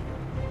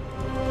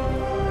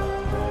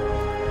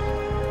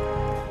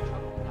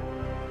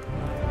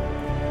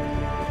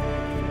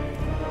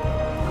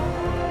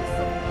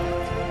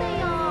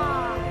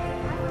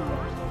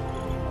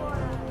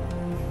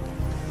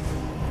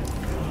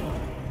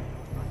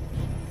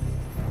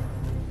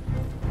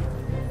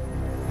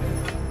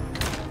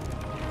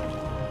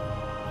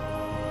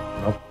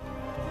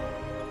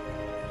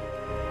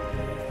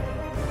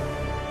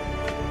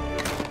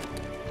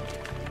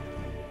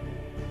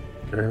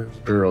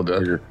 Barrel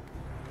dagger.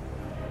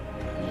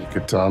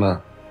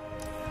 Katana.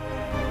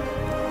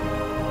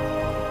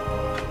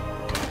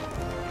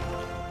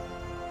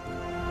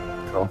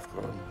 Golf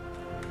club.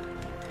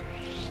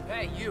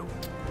 Hey, you.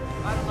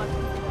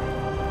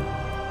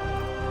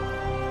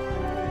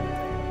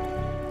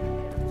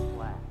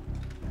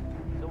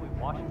 Zoe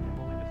Washington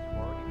will leave a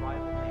sorority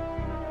rival named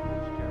Peter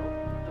Fitzgerald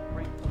to the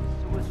brink of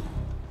suicide.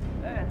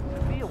 And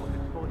Sophia was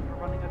exposed for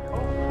running a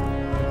code.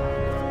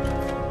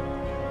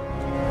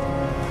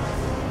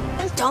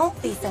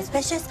 Don't be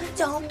suspicious.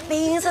 Don't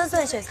be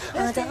suspicious.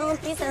 Oh,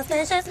 don't be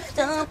suspicious.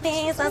 Don't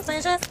be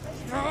suspicious.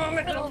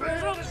 Don't be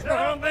suspicious.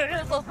 Don't be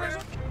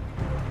suspicious.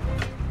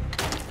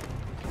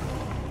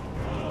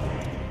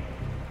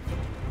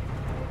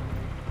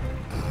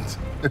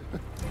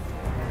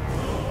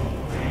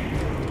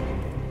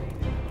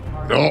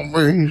 Don't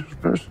be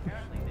suspicious.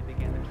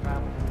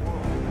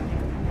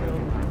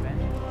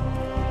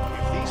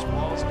 If these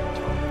walls can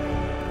talk.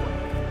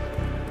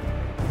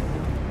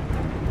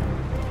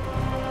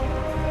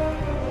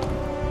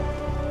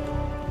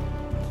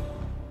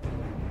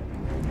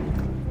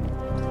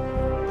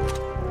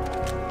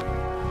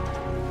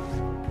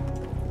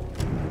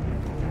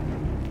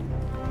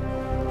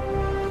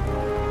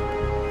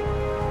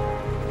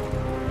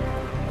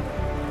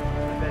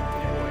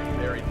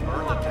 Buried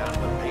Merlin down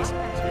in the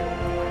basement, too.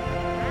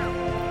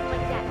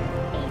 Like that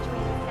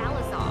Adrian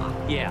Salazar.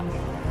 Yeah,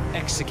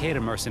 ex-cicada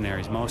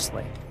mercenaries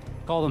mostly.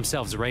 Call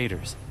themselves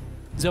raiders.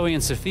 Zoe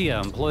and Sophia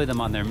employ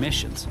them on their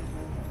missions.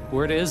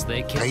 Word is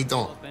they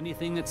kill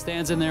anything that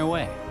stands in their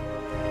way.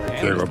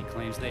 Amnesty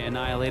claims they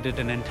annihilated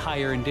an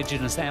entire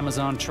indigenous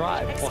Amazon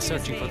tribe while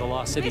searching for the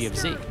lost city of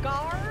Z.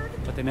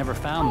 But they never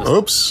found the...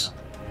 Oops.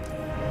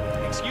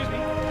 Excuse me.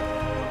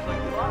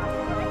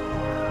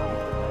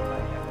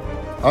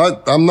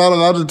 I'm not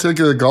allowed to take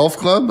a golf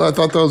club? I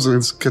thought that was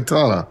a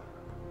katana.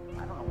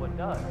 What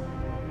does?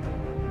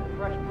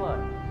 Fresh blood.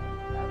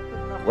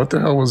 What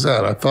the hell was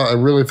that? I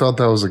really thought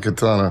that was a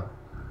katana.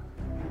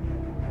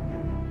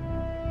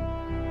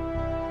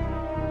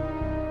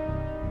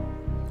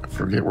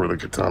 forget where the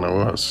katana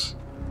was.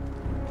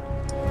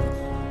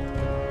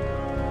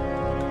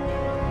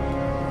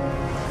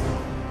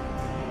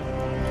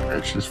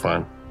 Okay, she's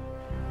fine.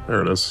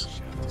 There it is.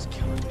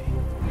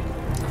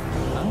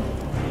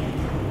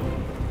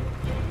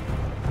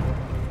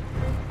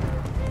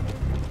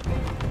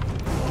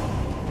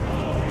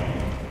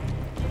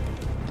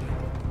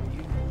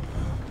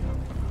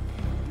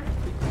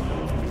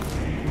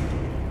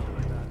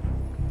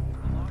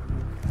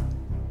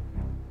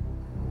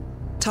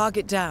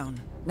 Target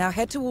down. Now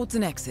head towards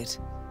an exit.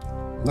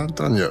 Not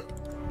done yet.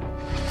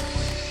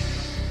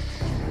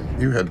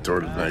 You head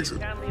toward an exit.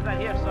 Can't leave that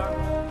here, sir.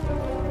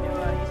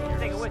 You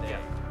take it with you.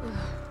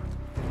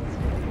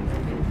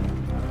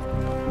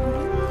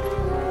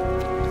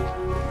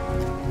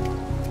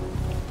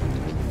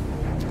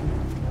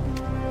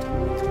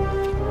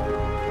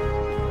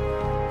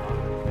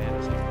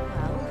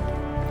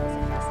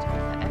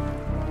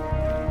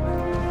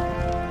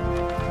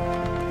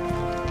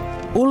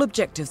 All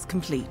objectives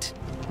complete.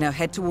 Now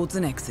head towards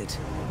an exit.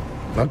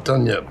 Not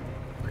done yet.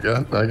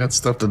 I got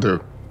stuff to do.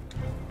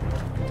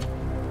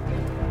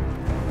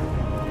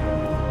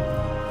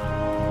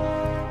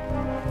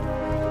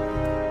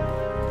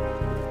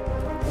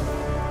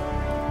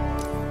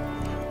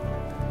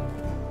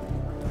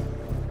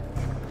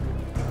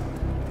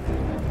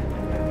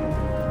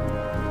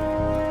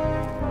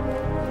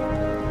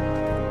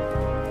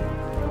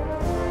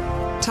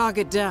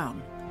 Target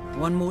down.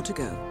 One more to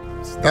go.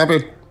 Stop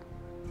it.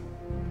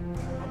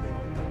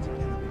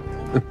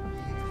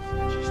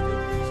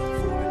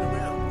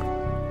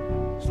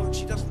 It's like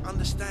she doesn't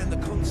understand the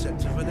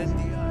concept of an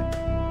NDA.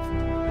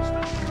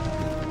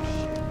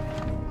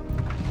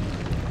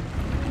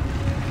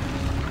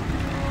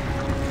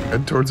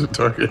 Head towards a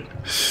target.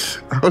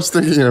 I was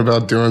thinking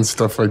about doing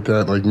stuff like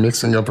that, like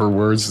mixing up her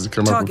words to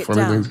come up with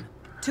funny things.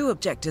 2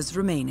 objectives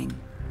remaining.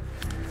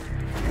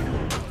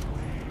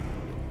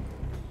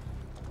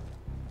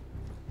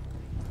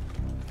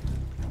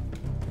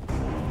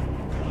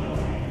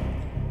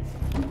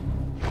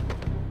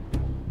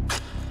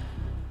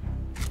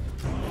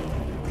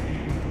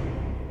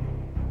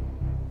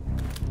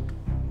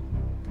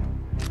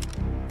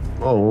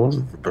 Oh, what was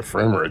it? The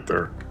frame right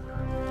there.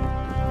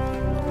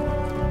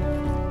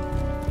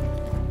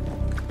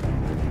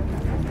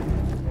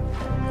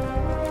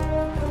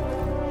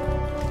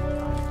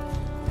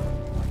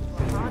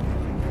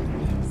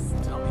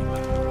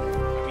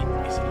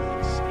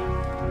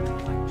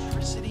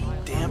 Electricity?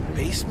 Damn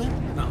basement?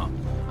 No,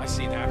 I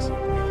see an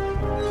accident.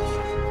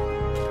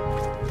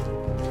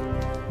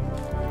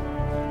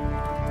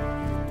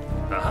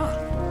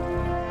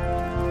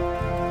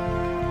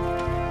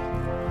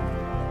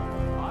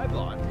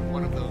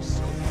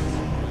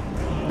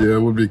 Yeah, it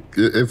would be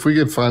if we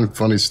could find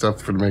funny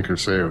stuff to make her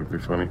say. It would be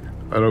funny.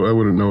 I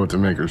wouldn't know what to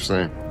make her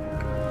say.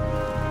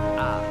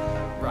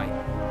 Right.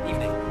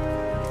 Evening.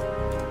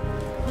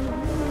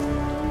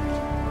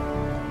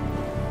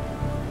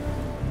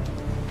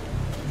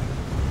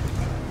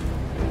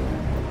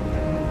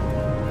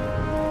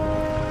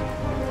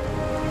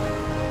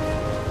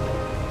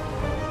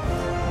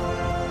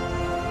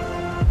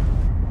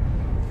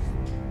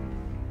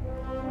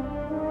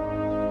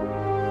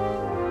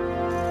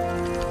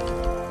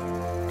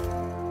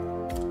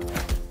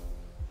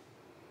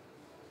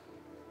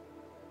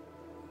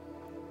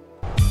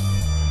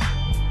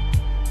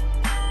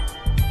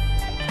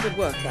 Good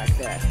work back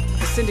there.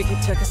 The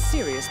Syndicate took a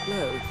serious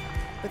blow,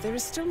 but there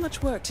is still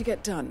much work to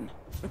get done.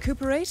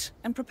 Recuperate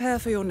and prepare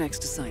for your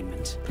next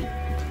assignment.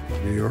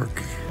 New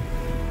York.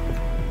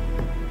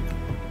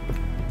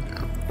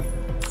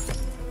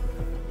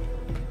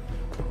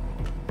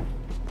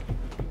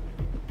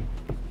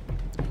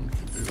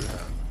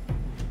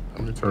 How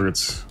many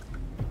targets?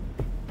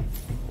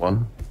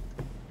 One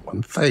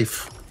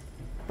thief.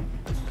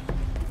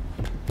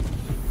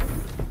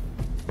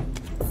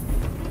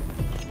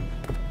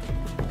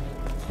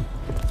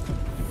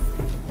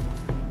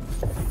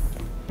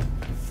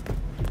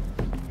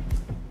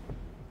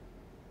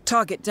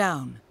 Target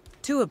down.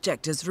 2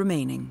 objectives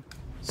remaining.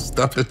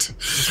 Stop it.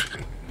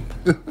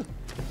 Let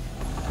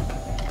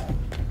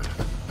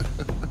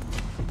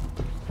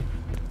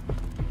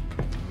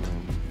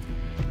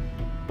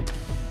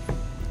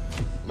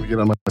me get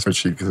on my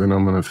spreadsheet because then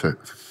I'm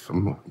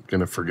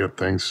gonna forget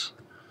things.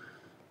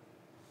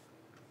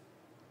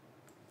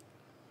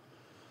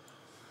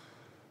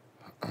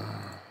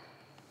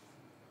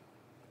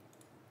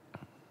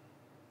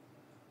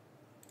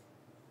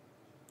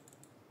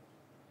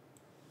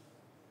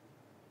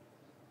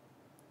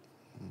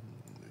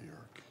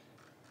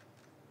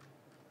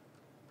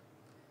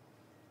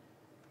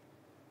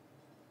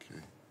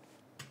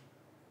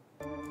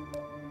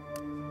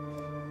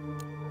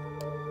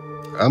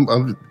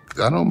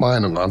 I don't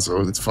mind,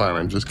 Alonso. It's fine.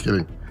 I'm just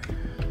kidding.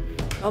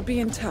 I'll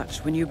be in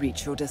touch when you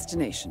reach your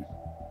destination.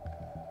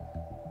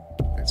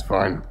 It's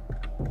fine.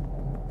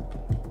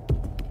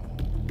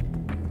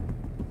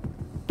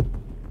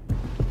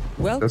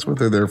 Well, that's what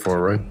they're there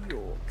for, right?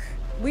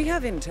 We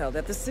have intel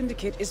that the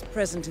Syndicate is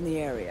present in the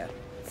area.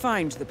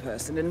 Find the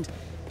person and,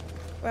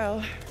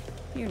 well,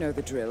 You know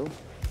the drill.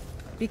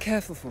 Be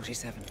careful,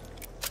 47.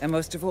 And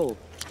most of all,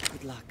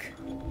 good luck.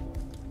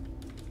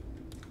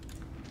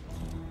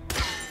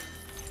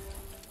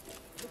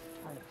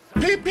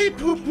 Beep beep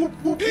boop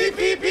boop boop beep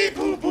beep beep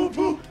boop boop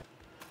boop.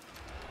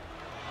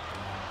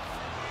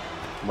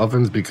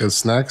 Muffins because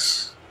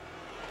snacks.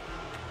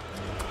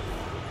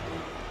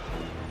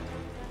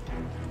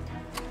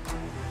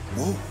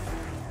 Whoa.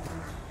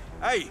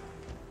 Hey,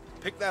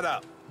 pick that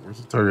up.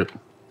 Where's the target?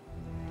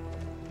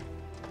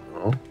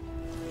 Oh.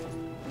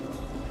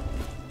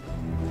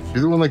 Is she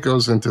the one that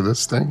goes into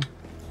this thing?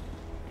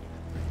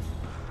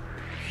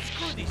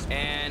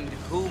 And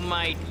who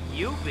might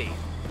you be?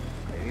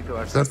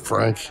 Is that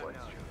Frank?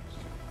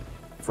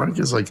 Frank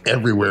is like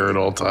everywhere at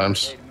all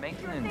times.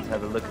 Maintenance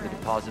have a look at the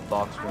deposit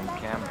box room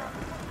camera.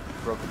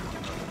 Broken.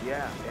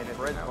 Yeah, and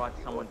Fred brought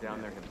someone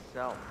down there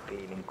himself.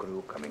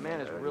 The man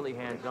is really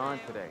hands-on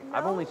today.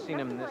 I've only seen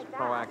him this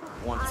proactive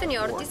once.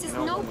 Senor, before. this is You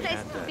know, no when we place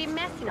had to the be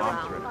messing bomb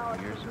around. threat a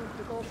few years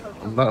ago.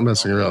 I'm not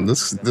messing around.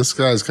 This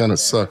guy's kind of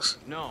sucks.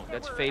 No,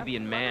 that's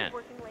Fabian Mann.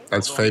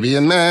 That's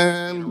Fabian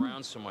Mann.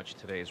 Around so much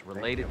today is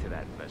related to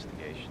that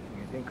investigation.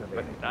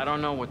 But I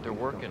don't know what they're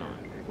working on.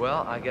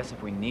 Well, I guess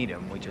if we need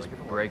him, we just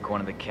break one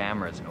of the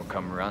cameras and he'll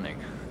come running.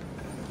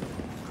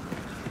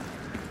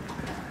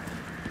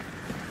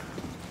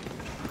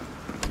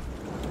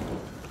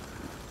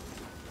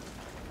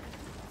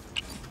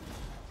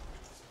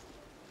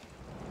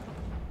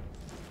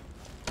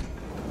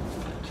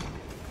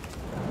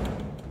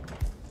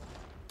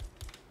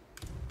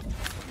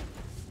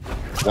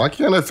 Why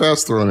can't I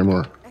fast throw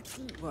anymore?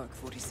 Excellent work,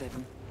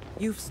 47.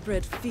 You've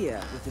spread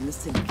fear within the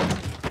syndicate.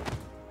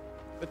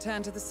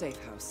 Return to the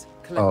safe house.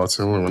 Oh, it's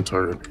the only one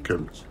target.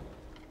 Good.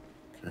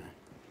 Okay.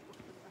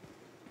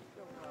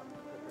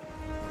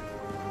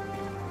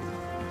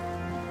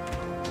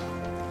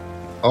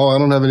 Oh, I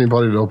don't have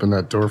anybody to open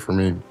that door for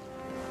me.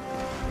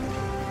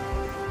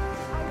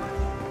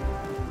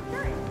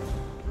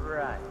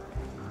 Right.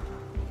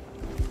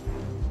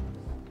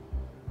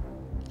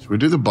 Should we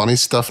do the bunny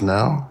stuff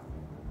now?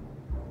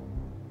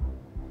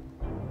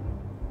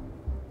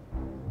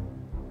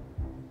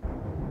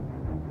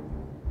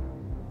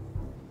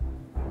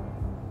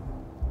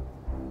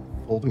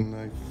 Folding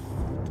knife.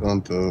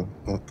 Tonto.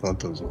 Not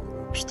Tonto's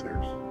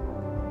upstairs.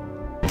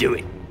 Do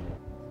it.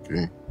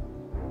 Okay.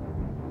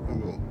 I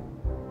will.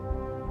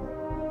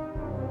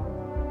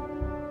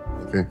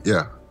 Okay,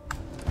 yeah.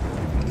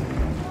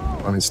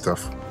 Funny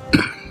stuff.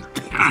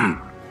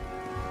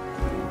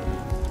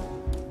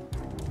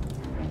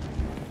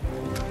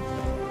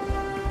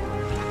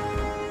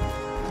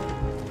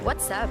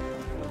 What's up?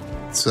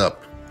 What's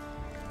up?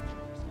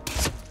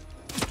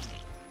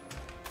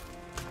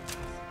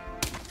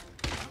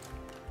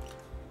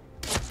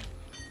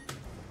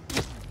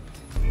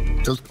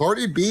 Does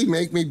Party B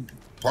make me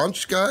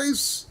punch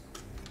guys?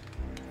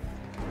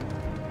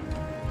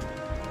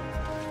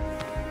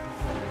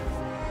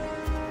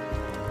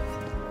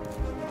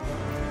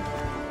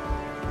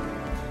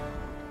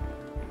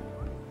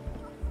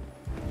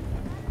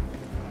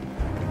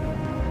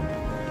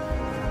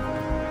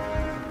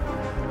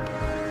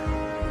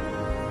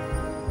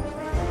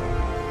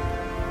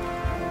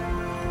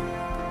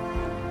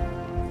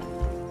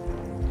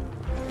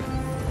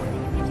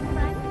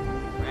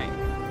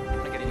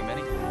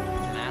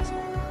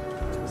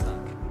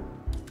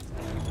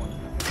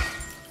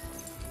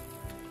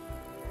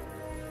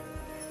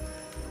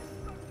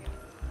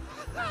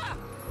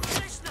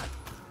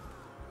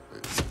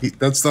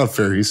 That's not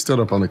fair. He stood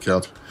up on the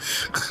couch.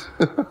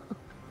 Head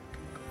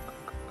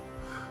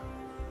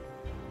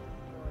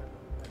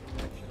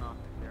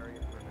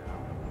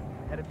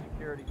of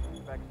security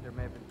suspects there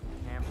may have been some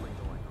tampering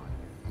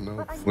going on.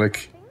 No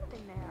flick.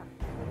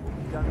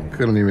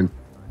 Couldn't even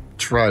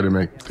try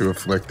to do a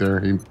flick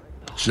there. He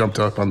jumped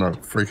up on the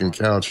freaking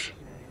couch.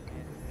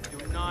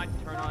 Do not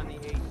turn on the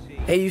AC.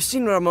 Hey, you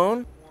seen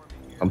Ramon?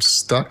 I'm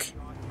stuck.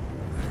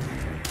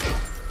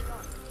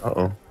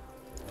 Uh-oh.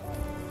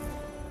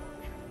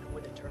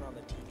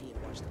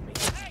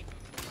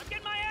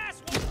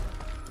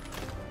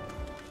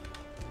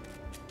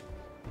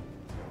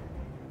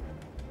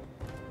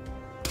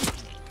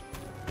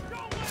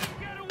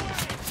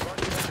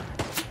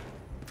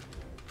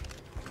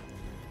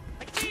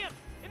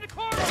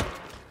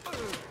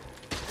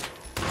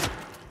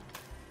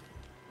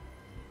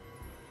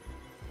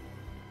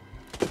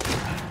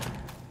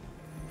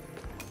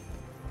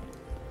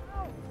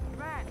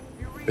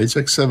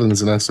 HX7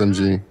 is an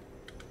SMG.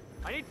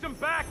 I need some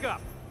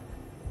backup.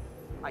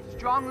 I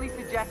strongly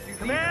suggest you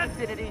leave the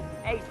vicinity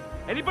ASAP.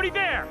 Anybody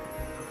there?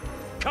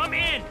 Come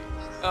in.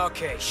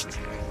 Okay.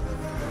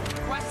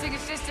 Requesting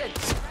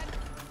assistance.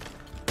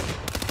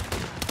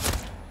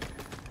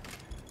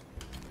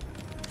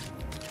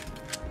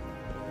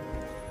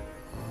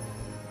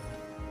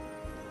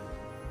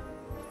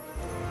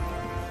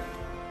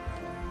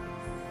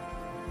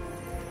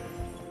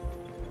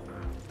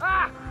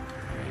 Ah!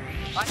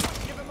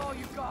 Give him all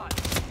you got.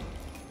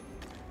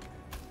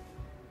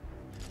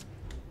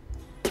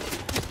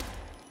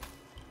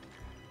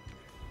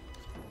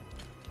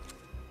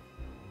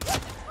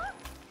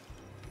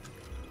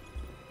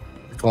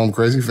 Call him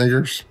Crazy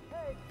Fingers.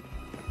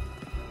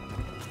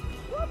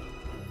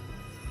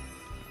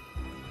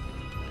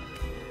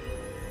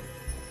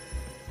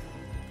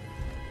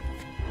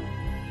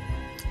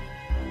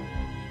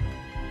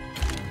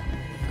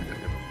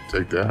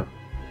 Take that.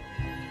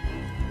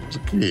 It's a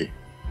key.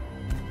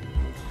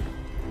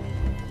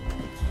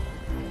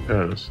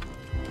 There it is.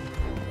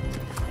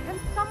 Can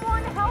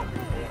someone help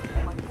me?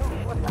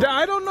 Yeah,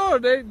 I don't know.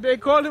 They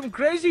call him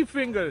Crazy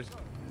Fingers.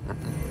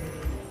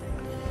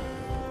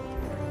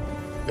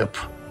 Yep.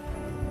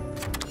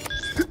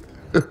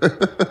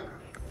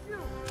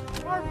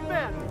 Armed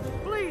men,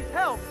 please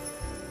help!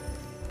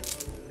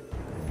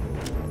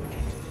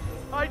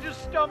 I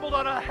just stumbled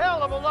on a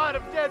hell of a lot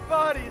of dead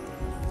bodies.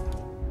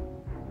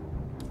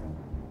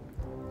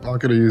 I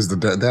could have used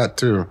that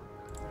too.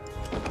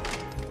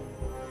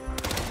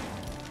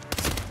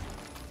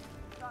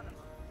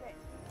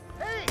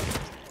 Hey!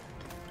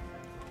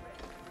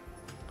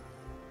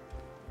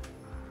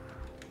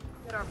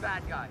 Get our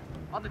bad guy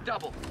on the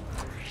double.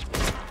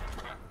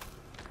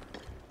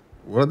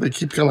 Why do they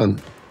keep coming?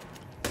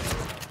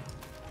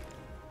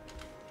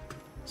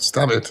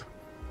 Stop it.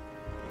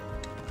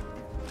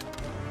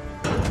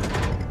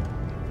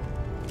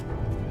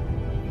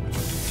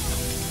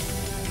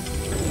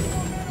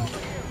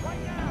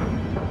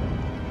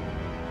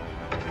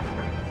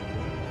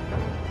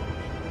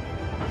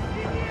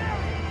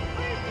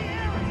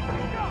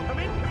 I'm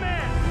in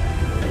command.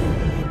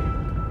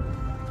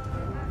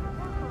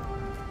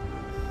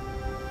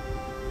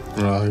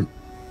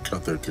 I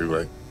got there too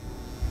late.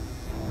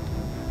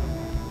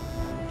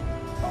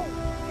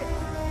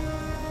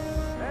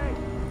 Hey,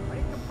 I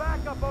need some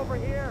backup over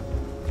here.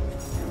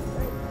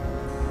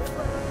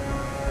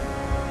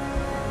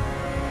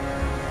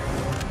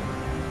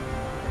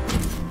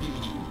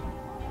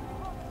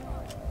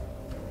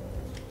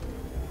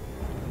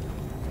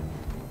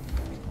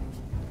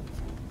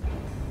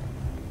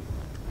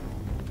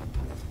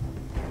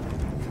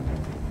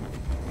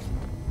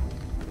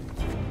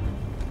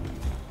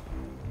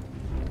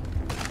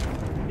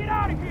 Get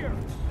out of here!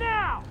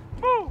 Now!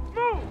 Move!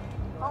 Move!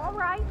 All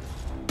right.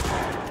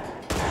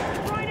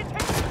 Trying to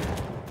take...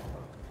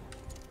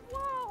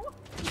 Whoa!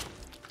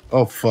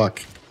 Oh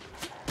fuck.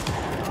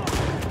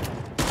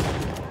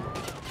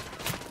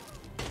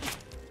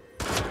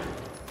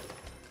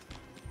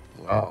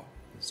 Wow.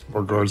 It's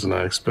more guards than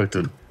I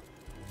expected.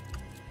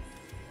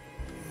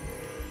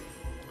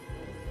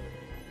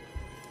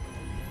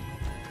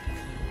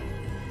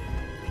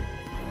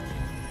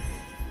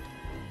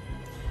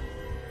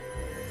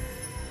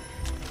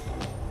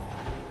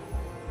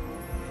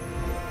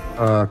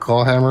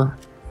 Claw hammer.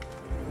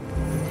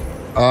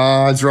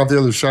 I dropped the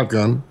other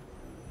shotgun.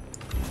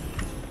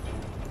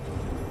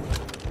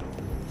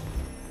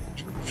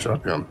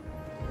 Shotgun.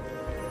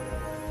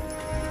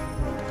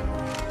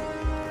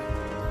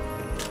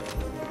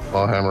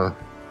 Claw hammer.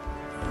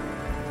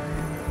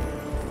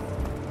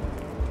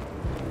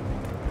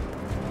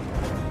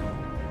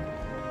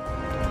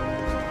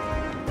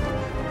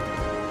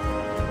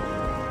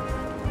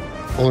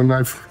 Pulling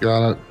knife,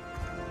 got it.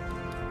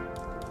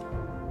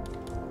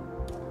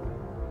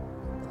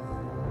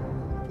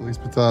 Police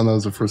baton, that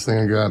was the first thing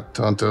I got.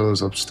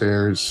 Tonto's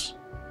upstairs.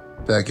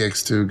 Dak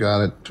X2,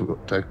 got it.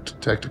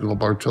 Tactical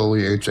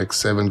Bartoli,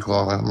 HX7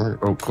 claw hammer.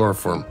 Oh,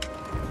 chloroform.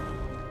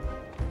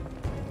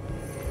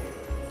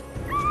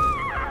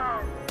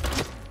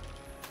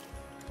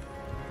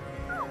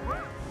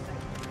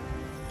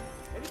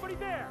 Anybody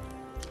there?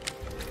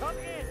 Come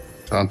in.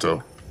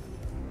 Tonto.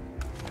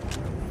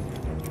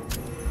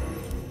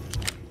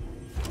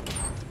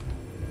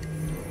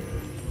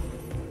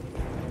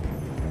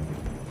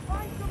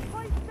 Find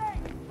someplace safe.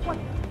 What?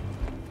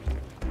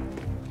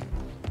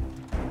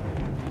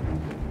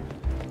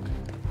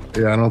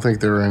 Yeah, I don't think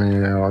there are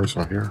any ARs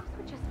on here.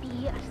 Just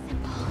be a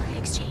simple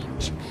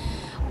exchange.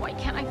 Why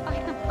can't I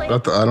find the place?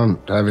 I don't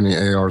have any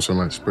ARs on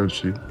my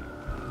spreadsheet.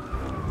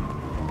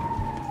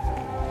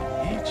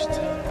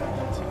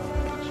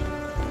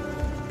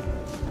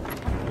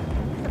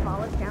 The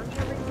ball is down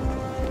here.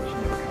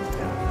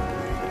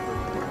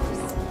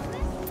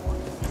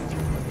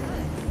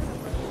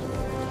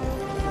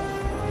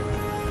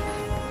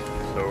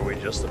 So are we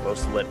just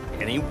supposed to let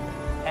any...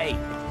 Hey,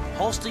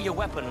 holster your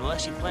weapon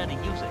unless you plan to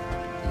use it.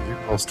 You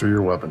holster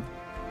your weapon.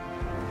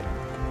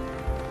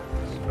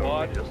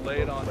 Squad, just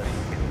lay it on me.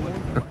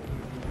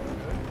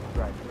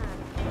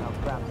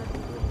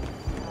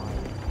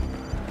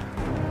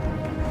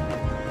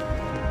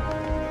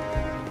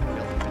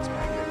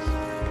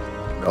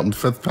 Melton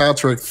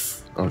Fitzpatrick.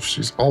 Oh,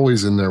 she's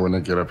always in there when I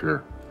get up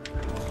here.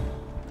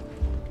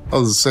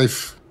 Oh, this is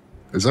safe.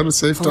 Is that a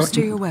safe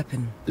Holster document? your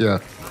weapon. Yeah,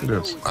 it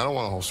is. I don't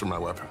want to holster my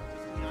weapon.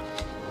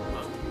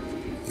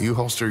 You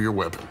holster your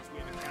weapon.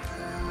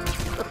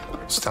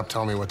 Stop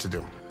telling me what to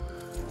do.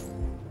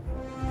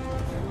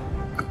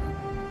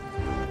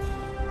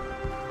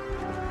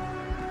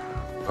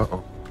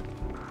 Uh-oh.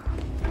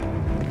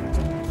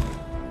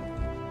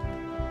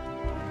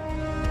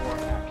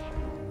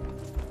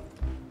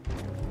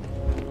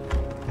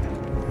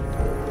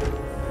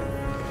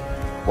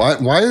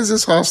 Why is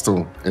this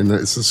hostile? And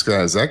it's this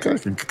guy. Is that guy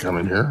could come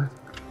in here?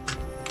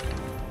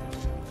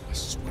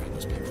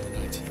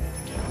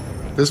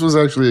 This was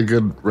actually a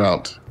good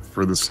route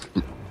for this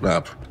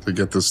map to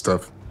get this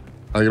stuff.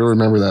 I gotta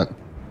remember that.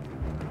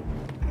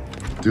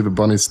 Do the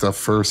bunny stuff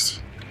first.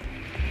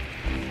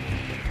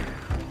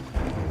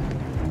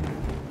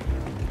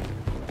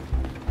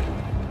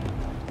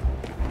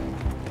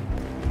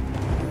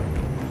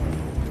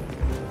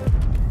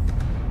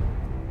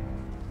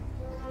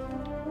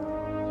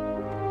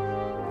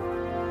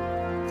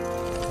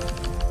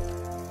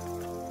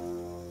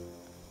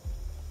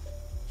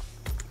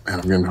 Man,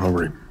 I'm getting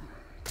hungry.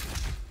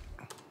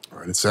 All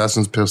right,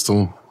 assassin's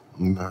pistol.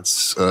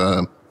 That's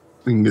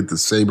we can get the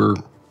saber.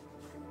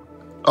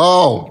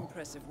 Oh,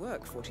 Impressive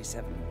work,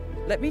 47.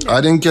 Let me know.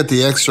 I didn't get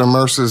the extra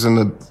merces in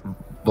the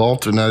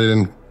vault, and I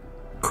didn't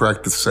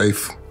crack the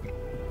safe.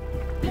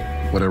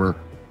 Whatever.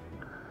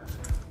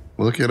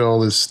 Look at all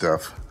this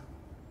stuff.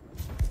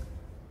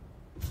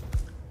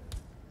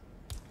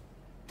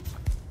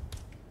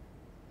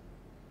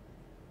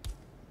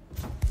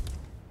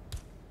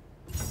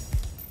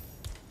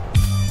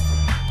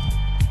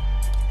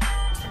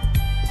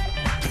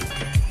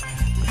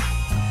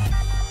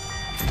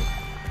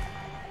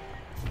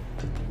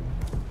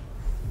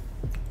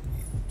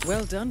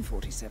 Well done,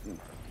 47.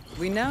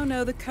 We now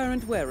know the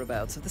current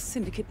whereabouts of the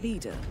Syndicate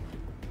leader.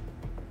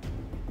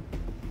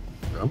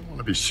 I don't want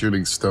to be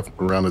shooting stuff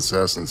around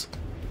assassins.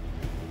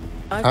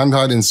 I'm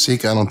hide and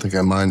seek. I don't think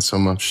I mind so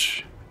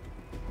much.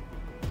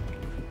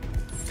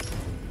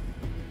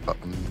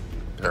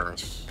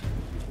 Paris.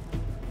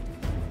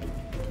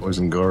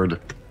 Poison guard.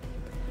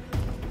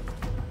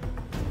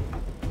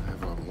 I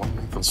have a one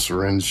lethal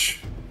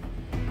syringe.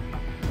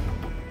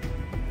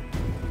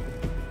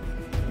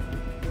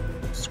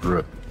 Screw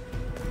it.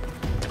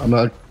 I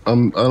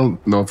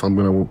don't know if I'm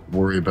gonna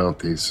worry about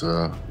these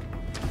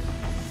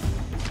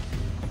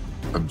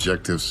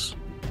objectives.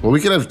 Well,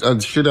 we could have a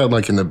shootout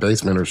like in the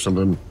basement or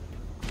something.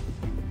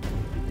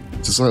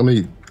 Just let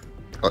me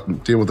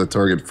deal with the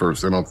target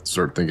first, then I'll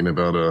start thinking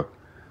about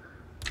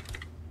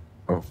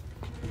oh,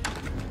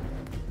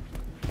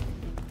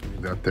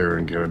 get there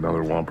and get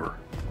another Whomper.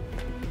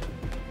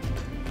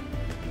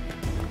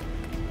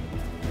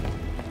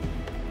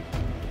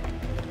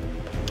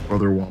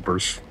 Other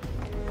Whompers.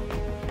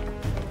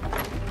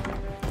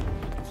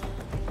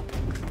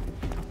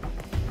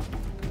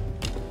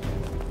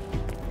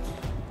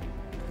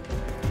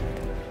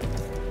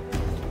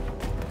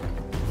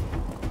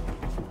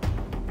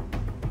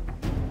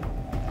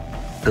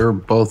 They're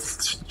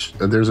both.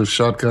 There's a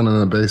shotgun in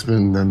the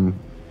basement, and then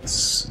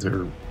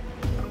they're.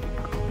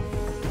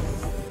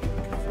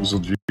 Was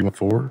it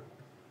G4?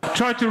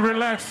 Try to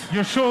relax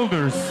your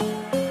shoulders.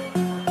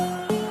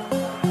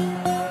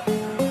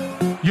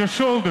 Your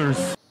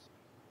shoulders.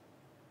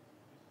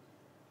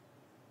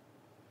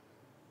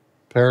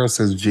 Paris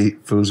has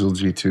Fusil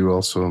G2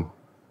 also.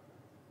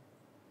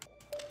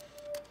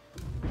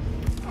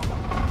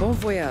 Bon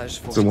voyage.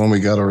 It's the one we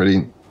got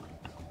already.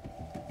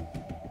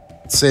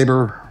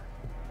 Saber.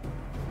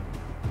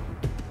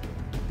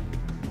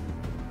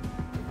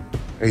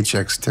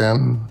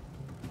 HX10.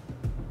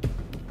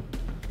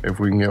 If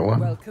we can get one.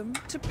 Welcome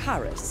to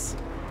Paris.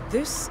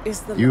 This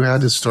is the. You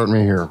had to start me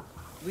here.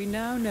 We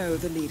now know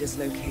the leader's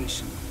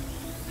location.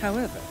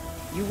 However,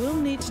 you will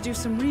need to do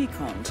some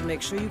recon to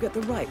make sure you get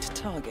the right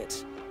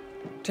target.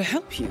 To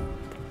help you,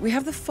 we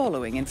have the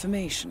following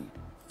information.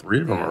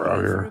 3 of them are out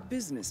For a here.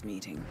 business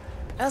meeting.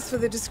 As for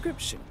the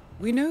description,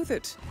 we know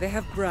that they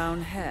have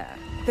brown hair.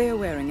 They are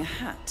wearing a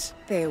hat.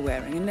 They are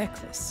wearing a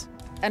necklace.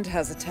 And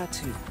has a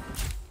tattoo.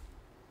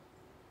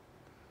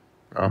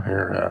 Brown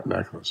hair, hat,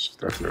 necklace,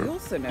 We tattoo.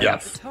 also know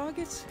Yes. that the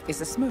target is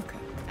a smoker.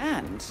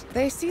 And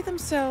they see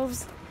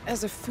themselves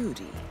as a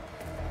foodie.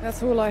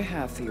 That's all I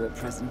have for you at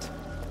present.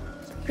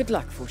 Good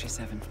luck,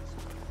 47.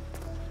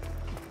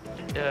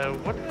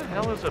 What the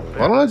hell is a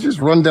Why don't I just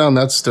run down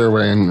that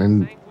stairway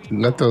and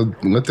let the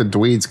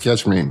dweeds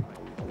catch me?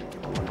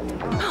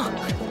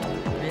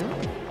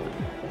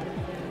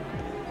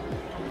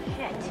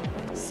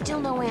 Shit. Still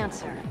no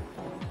answer.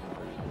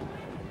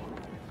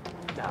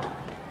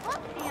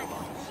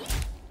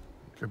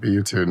 Could be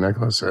you too.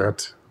 Necklace,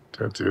 hat,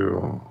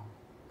 tattoo,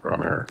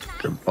 brown hair.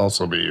 Could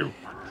also be you.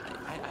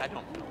 I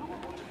don't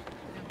know.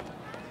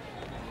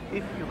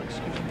 If you'll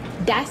excuse me.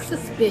 That's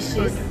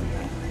suspicious.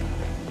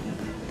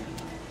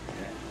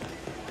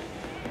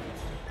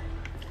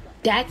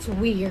 That's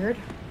weird.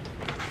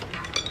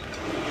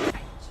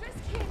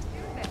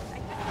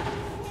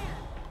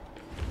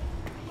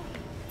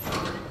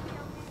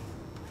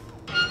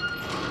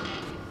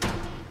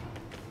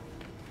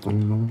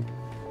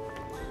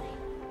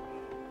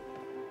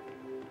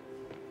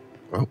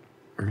 Well,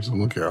 there's a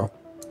lookout.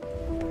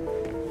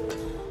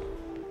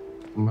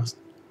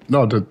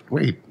 No,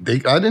 wait.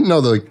 I didn't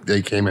know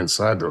they came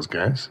inside, those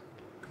guys.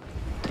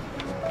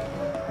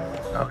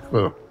 Not a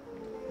clue.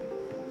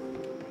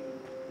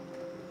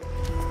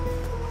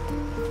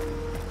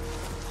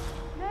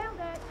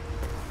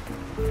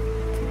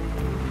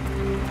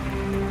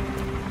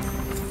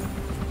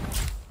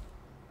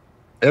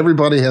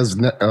 Everybody has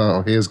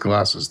he has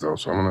glasses though,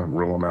 so I'm gonna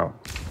rule him out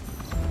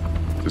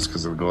just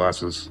because of the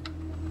glasses.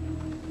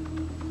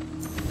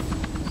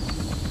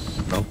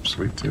 Nope,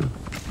 sweet too.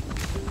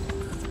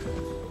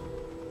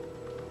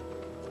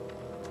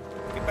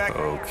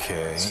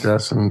 Okay.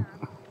 Assassin.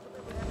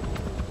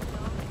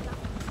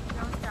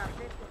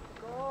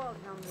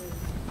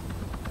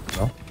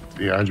 No,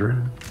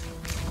 dehydrated.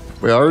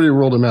 We already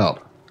ruled him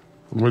out.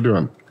 What are we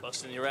doing?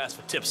 Busting your ass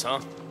for tips,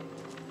 huh?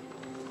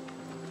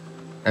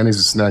 And he's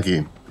a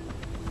snacky.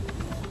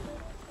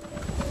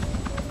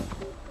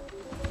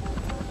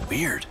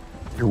 Weird.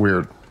 You're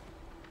weird.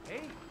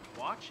 Hey,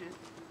 watch it.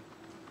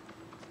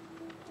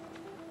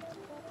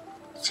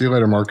 See you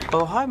later, Mark.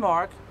 Oh, hi,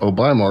 Mark. Oh,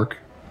 bye, Mark.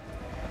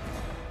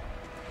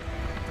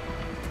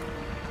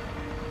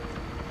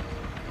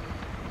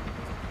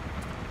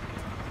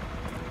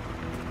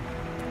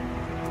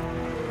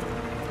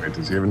 Wait,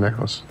 does he have a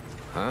necklace?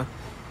 Huh?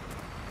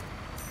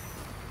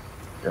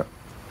 Yeah.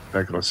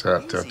 Necklace,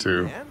 hat,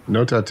 tattoo.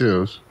 No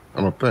tattoos.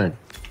 I don't think.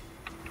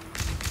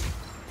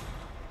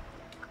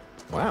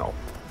 Wow.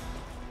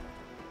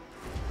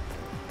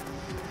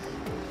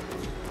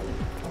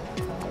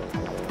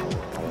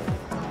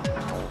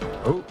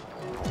 Oh.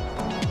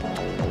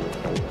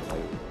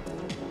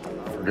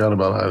 Forgot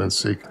about hide and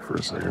seek for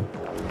a second.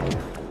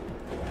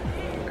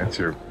 That's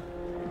you.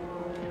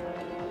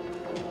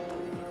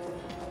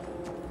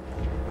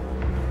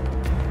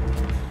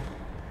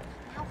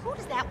 Now, who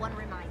does that one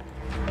remind me?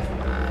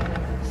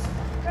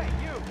 Hey,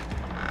 you.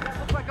 Does that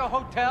look like a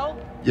hotel?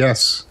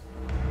 Yes.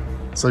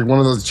 It's like one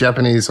of those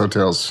Japanese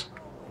hotels.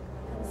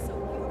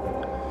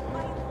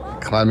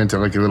 Climb into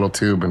like a little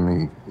tube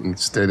and you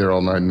stay there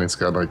all night, and it's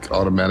got like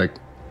automatic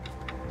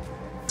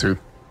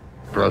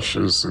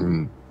toothbrushes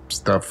and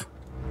stuff.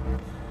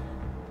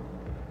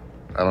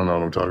 I don't know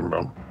what I'm talking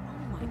about. Oh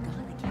my god,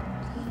 I can't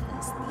believe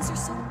this. These are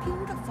so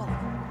beautiful.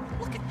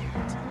 Look at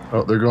that.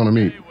 Oh, they're going to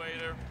meet.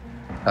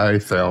 Hi,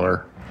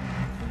 Thaler.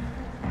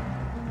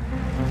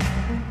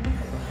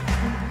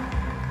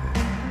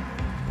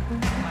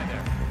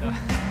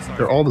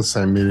 They're all the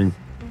same meeting.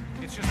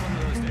 It's just one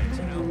of those days,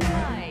 you know?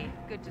 Hi.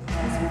 Good to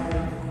see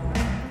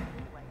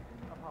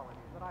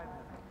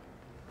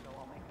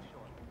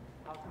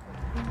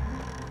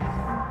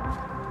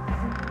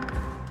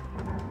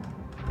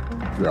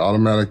you. The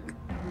automatic,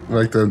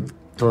 like the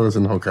toilets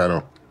in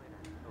Hokkaido.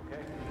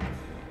 Okay.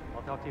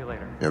 I'll talk to you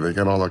later. Yeah, they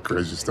got all that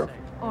crazy stuff.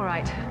 All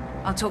right.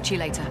 I'll talk to you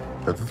later.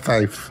 The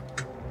thief.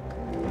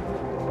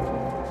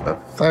 The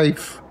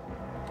thief.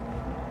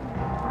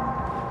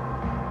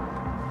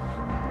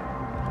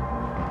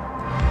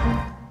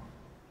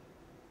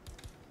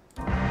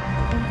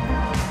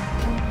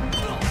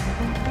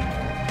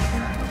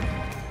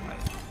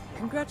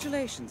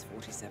 Congratulations,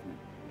 47.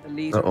 The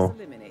leader is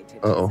eliminated,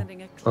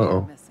 sending a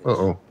clear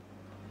message.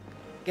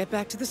 Get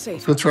back to the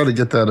safe. Let's try to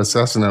get that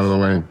assassin out of the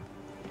way.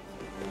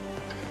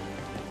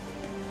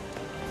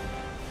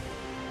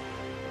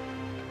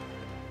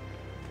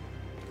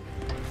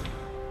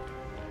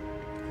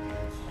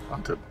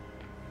 Haunted.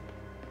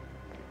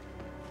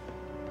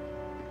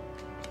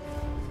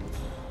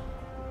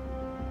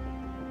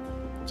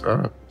 What's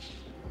that?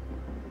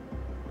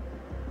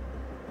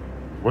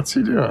 What's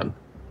he doing?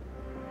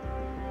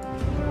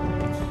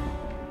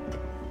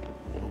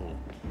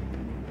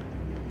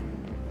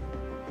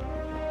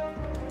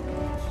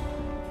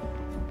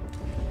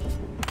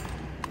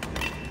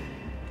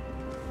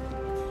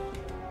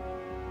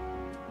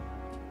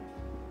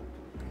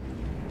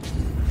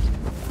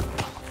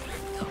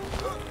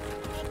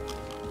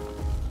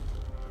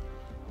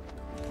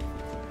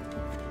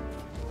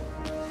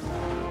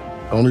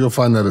 I want to go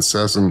find that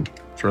assassin,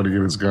 try to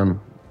get his gun,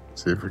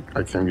 see if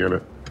I can get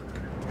it.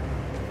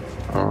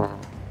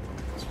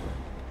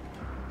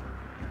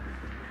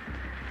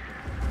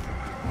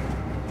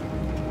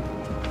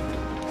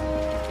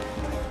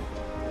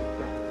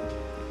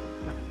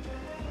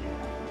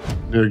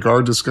 Yeah,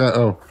 guard this guy.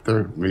 Oh,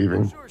 they're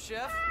leaving. Sure,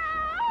 Chef.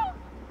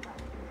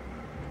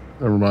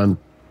 Never mind.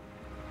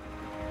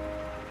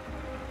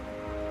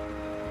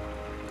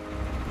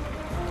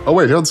 Oh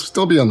wait, he'll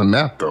still be on the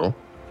map though.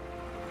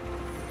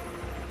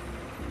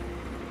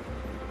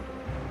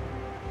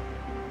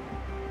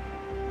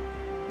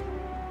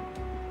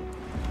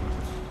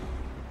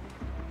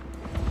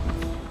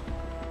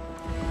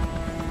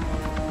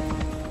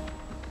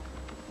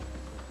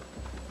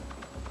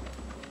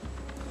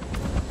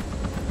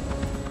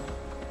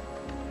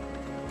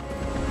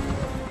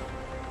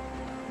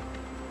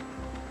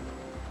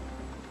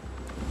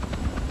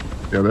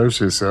 Yeah, there's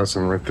the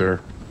assassin right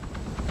there.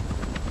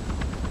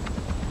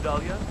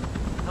 Dahlia?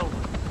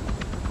 Helmet.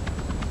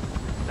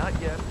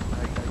 Not yet.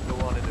 I go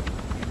on into...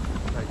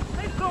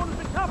 Safe zone has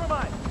been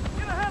compromised!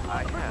 Get a handle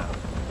on the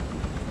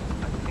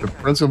principal! The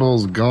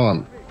principal's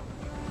gone.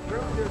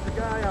 There's a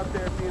guy out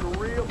there being a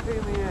real pain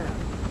in the ass.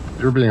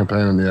 You're being a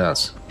pain in the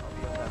ass.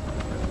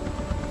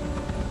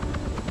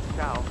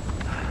 Ciao.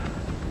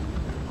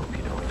 Hope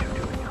you know what you're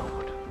doing,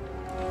 Helmut.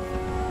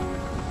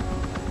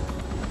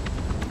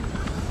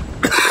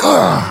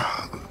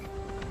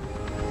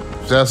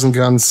 Assassin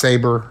gun,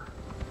 saber.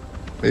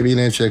 Maybe an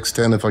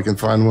HX10 if I can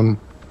find one.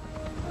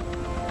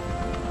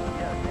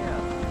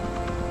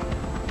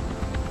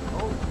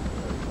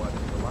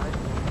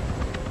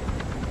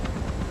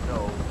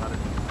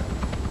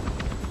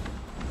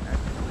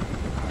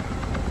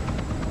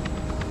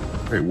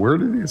 Wait, where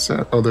did he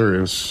set? Oh, there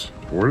he is.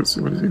 What does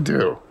he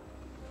do?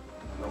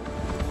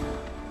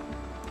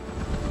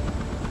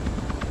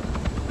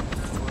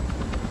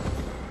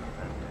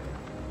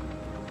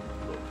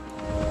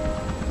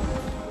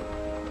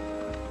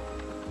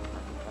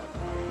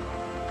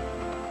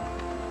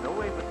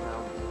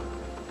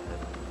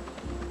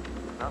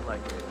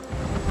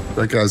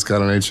 That guy's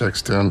got an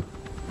HX10.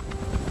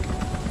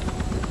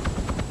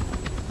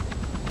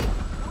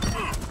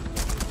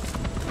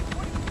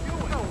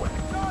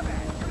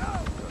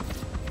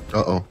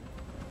 Uh-oh.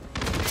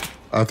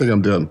 I think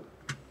I'm dead.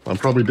 I'm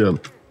probably dead.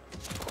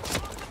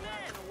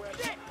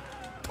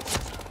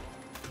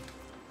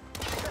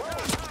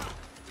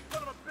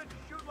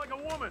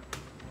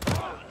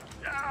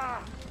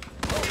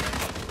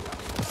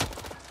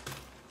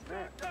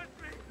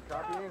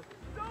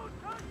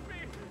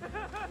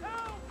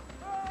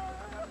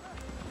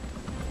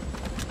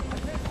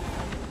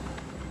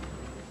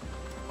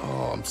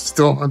 Oh, I'm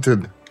still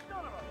hunted.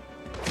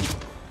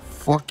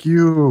 Fuck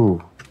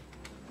you.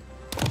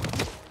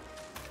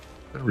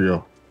 There we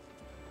go.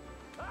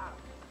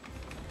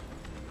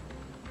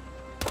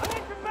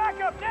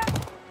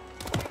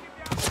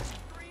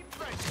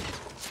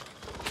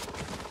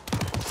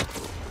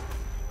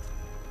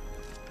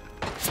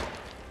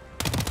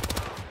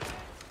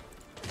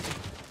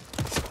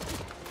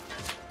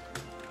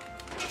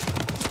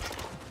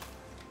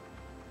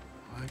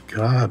 My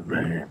God,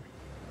 man.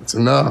 It's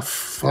enough.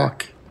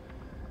 Fuck.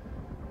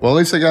 Well, at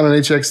least I got an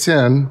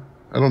HX10.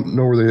 I don't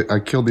know where I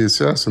killed the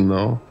assassin,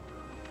 though.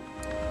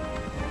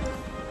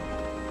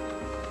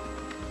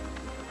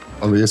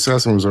 Oh, the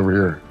assassin was over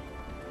here.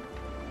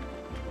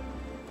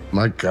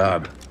 My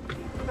God.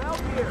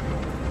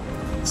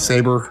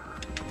 Saber.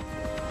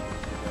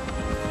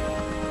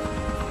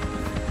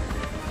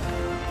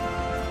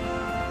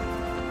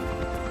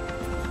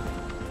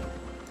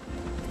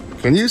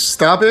 Can you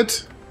stop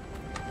it?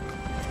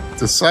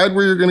 Decide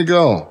where you're gonna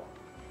go.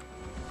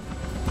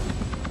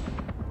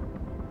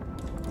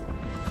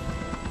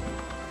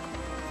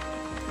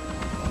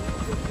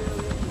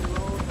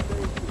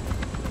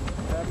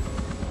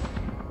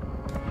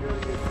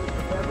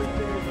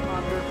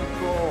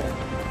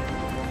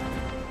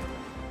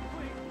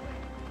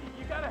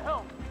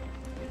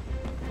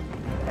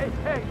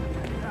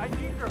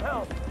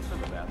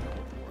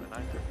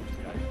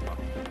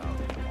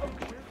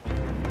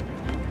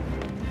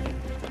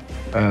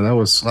 That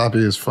was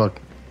sloppy as fuck.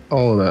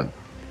 All of that.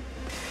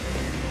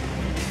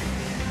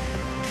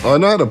 Oh, I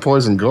know how to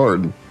poison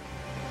guard.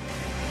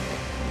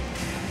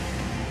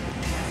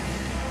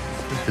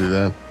 Do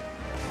that.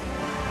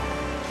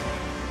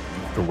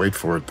 Have to wait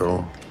for it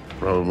though,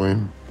 probably.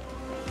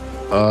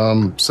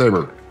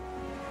 Saber.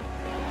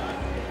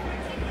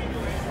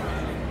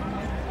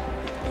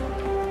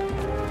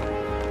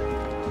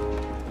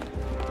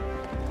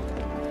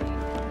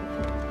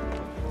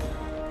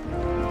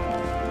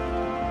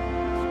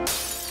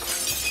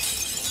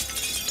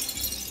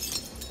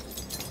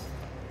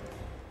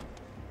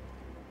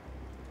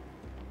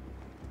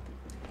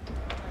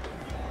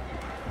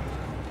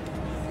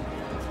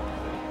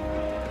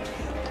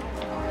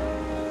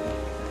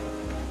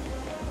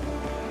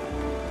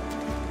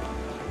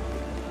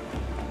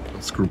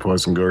 Screw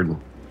poison garden.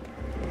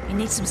 You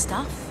need some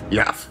stuff?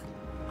 Yeah.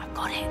 I've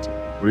got it.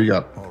 What do you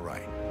got? All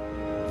right.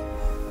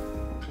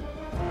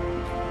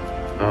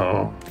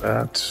 Oh,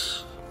 that.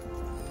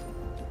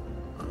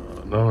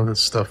 None of this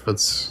stuff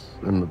that's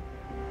in the.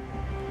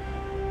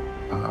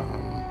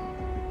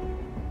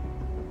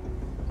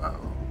 Wow.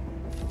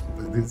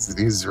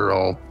 These are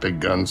all big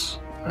guns.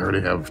 I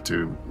already have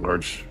 2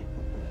 large.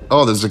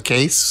 Oh, there's a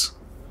case.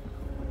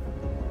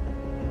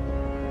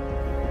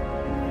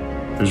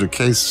 There's a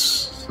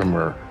case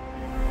somewhere.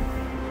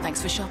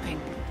 Thanks for shopping.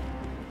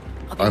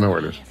 I know where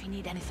it is. If you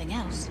need anything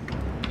else.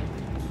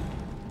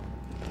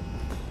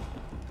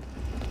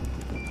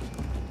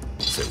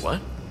 Say what?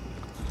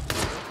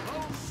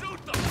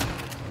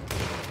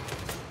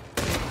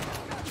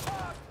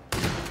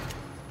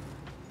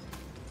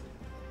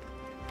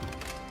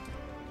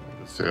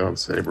 Let's see how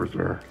sabers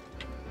are.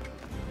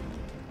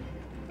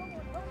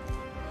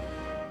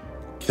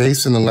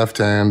 Case in the left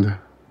hand.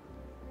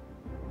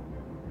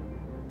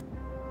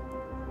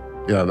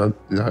 Yeah,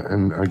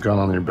 and a gun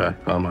on your back,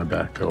 on my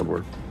back, that would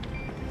work.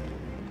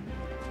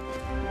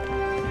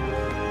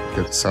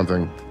 Get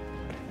something.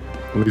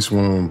 At least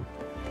one of them.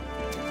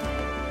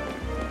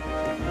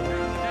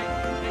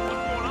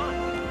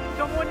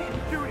 Someone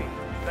is shooting.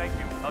 Thank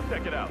you. I'll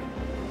check it out.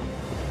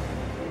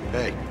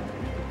 Hey.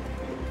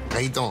 How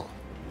you doing?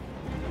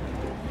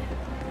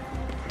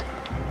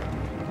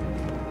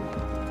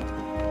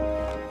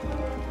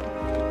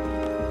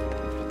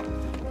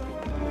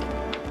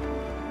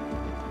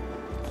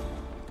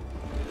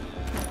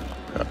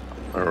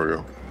 There we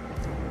go.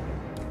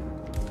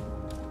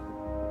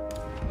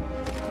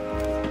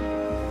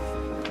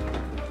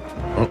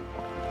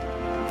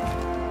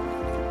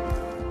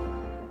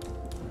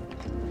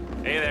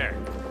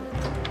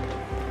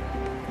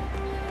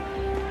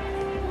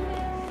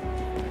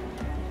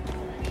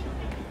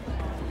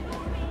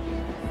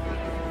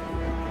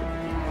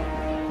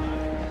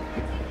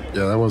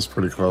 Yeah, that was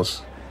pretty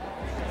close.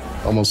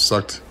 Almost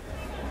sucked.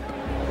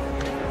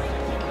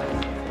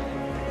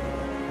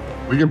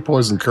 We can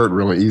poison Kurt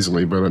really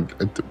easily, but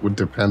it would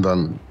depend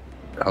on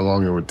how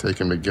long it would take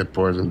him to get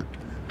poisoned.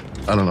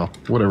 I don't know.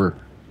 Whatever.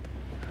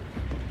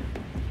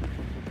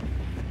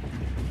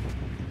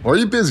 Or are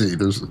you busy?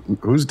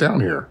 Who's down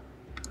here?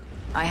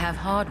 I have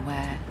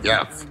hardware.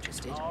 Yeah. If you're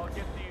interested. I'll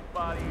get these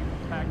bodies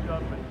packed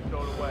up and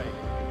stowed away.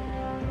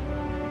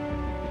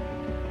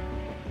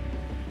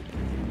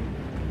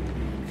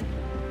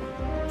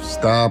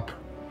 Stop.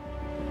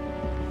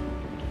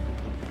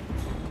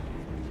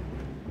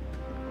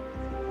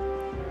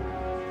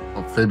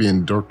 Oh,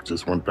 Fabian Dork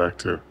just went back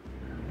too.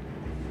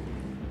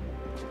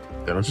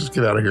 Yeah, let's just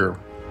get out of here.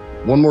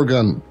 One more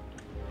gun.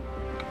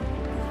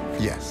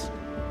 Yes.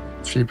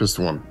 Cheapest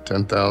one.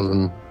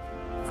 10,000,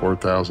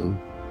 4,000.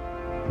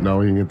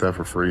 No, you can get that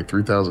for free.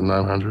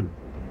 3,900.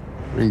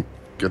 We can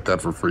get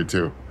that for free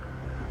too.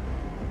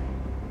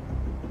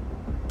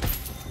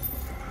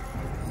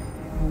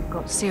 We've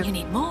got serious. You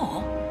need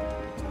more?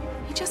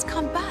 You just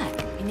come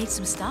back. You need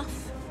some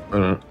stuff?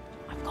 I've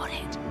got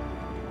it.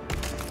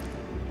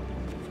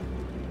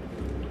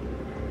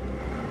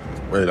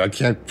 Wait, I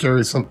can't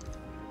carry some.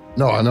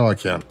 No, I know I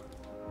can't.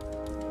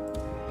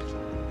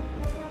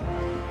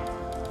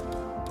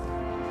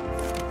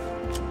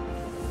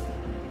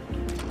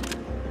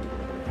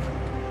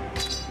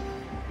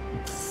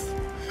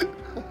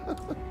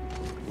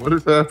 What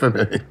is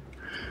happening?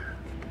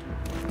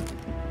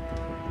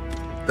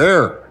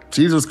 There!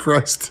 Jesus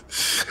Christ.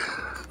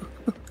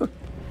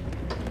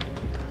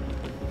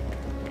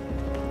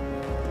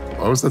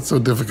 Why was that so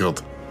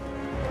difficult?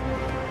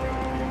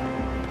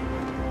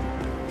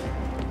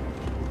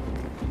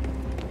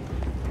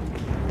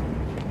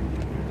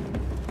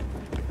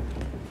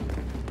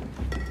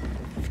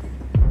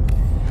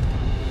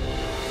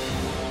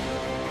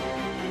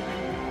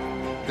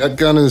 That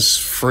gun is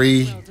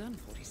free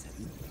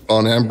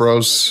on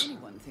Ambrose.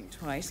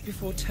 Twice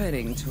before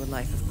turning to a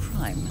life of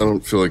crime. I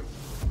don't feel like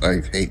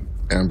I hate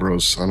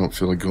Ambrose. I don't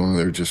feel like going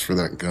there just for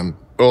that gun.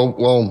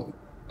 Well,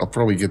 I'll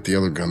probably get the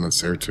other gun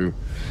that's there too.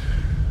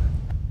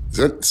 Is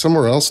that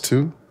somewhere else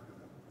too?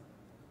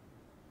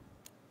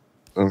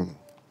 All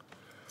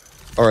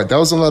right, that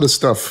was a lot of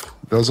stuff.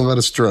 That was a lot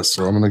of stress.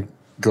 So I'm gonna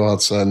go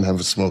outside and have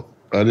a smoke.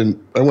 I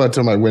went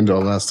to my window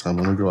last time.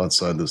 I'm gonna go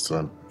outside this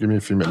time. Give me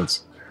a few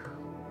minutes.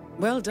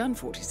 Well done,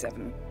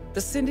 47.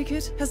 The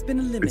Syndicate has been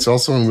eliminated. It's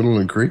also in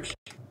Woodland Creek.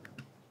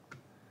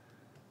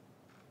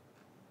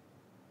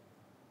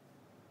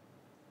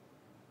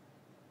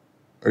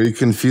 Are you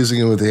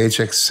confusing it with the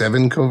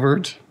HX7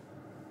 covert?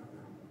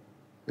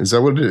 Is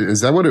that what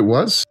it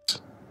was?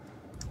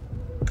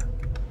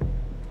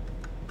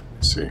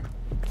 Let's see. I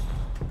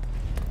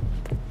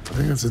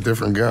think it's a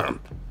different gun.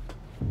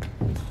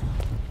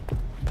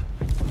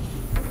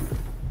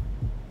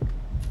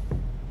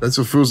 That's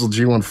a Fusil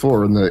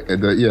G14,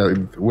 and yeah,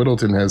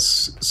 Whittleton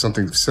has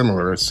something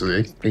similar. It's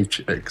the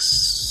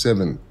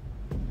HX7.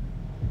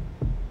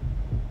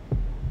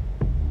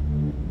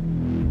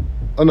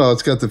 Oh no,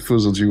 it's got the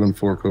Fusil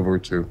G14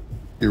 covert too.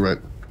 You're right.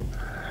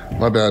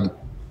 My bad.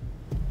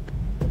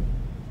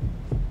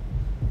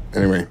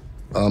 Anyway,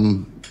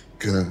 I'm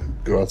gonna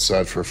go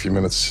outside for a few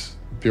minutes.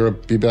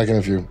 Be back in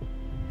a few.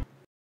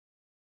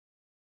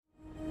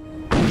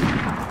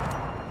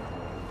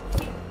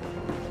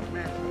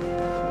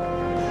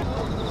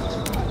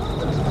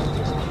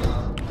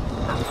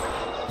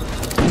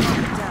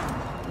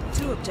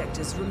 Two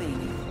objectives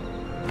remaining.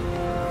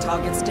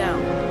 Targets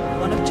down.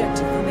 One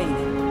objective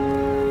remaining.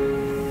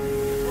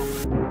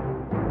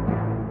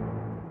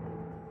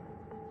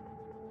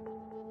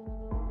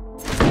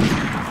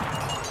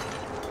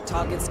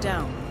 Targets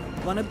down.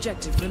 One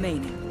objective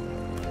remaining.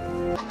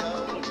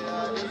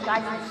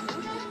 Targets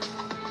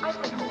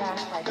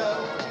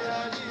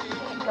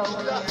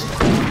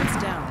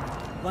down.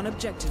 One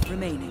objective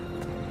remaining.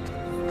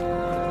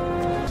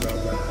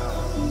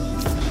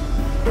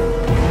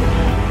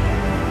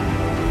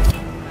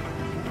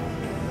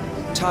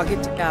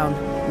 Target down.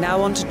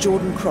 Now on to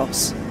Jordan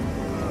Cross.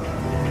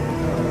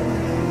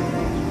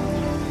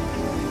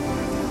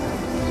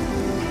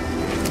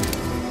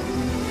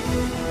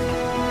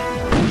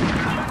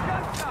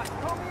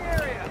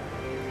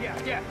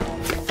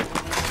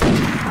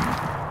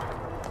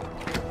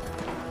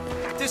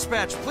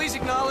 Dispatch, please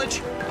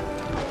acknowledge.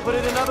 Put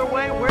it another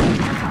way, where...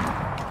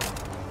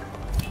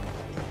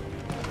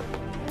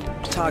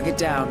 Target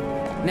down.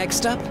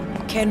 Next up,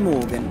 Ken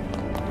Morgan.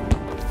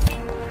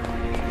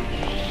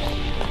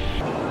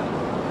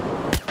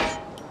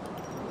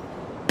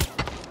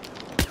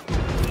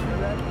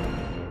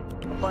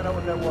 I'll find out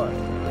what that was.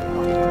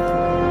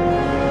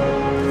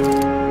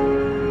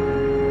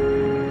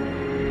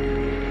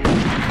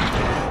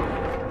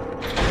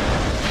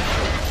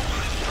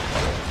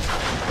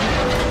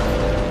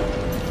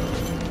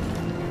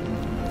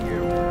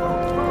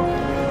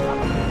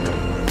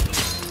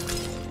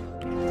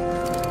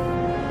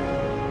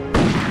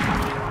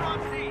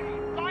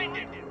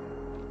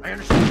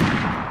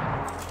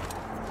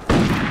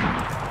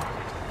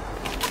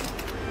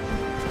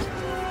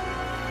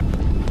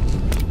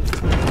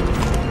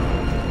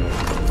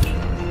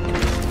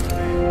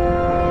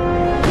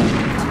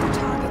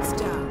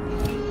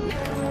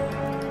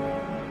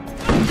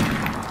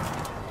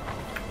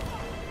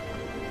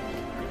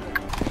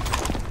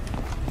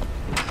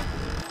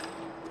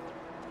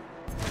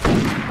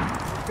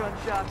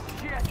 stuff.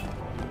 Shit.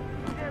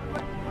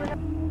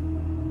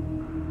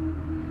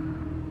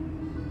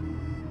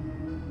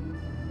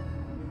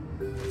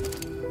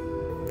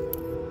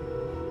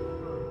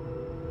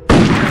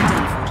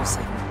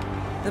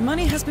 The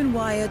money has been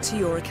wired to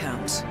your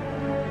account.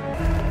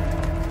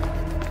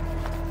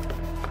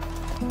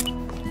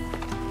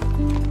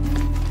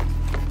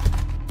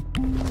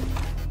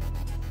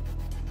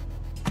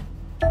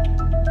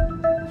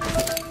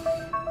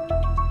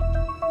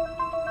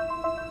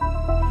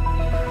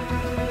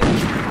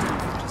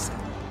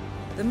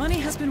 The money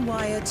has been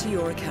wired to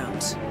your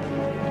account.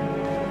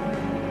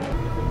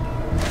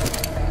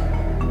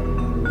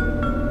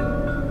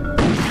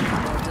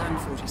 Well done,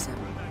 47.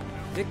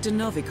 Victor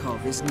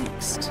Novikov is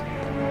next.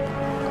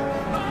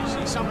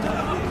 See something?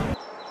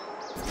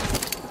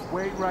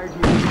 Wait right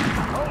here.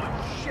 Holy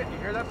shit, you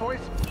hear that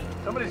voice?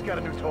 Somebody's got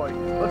a new toy.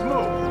 Let's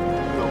move.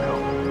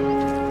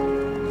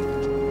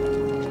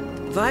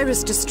 Go.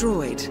 Virus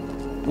destroyed.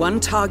 One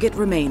target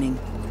remaining.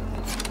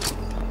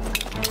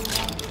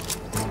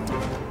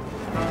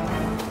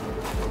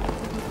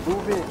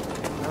 Move in.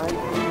 Right.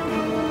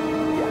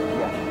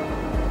 Yeah.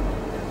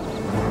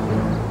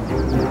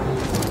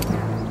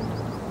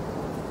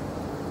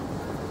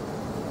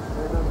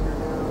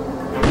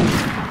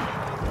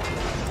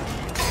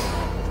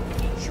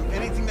 Shoot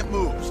anything that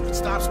moves. If it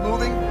stops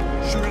moving,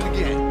 shoot it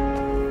again.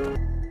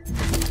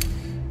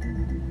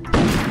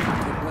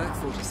 Good work,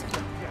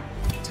 47.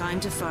 Time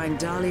to find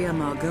Dahlia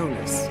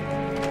Margolis.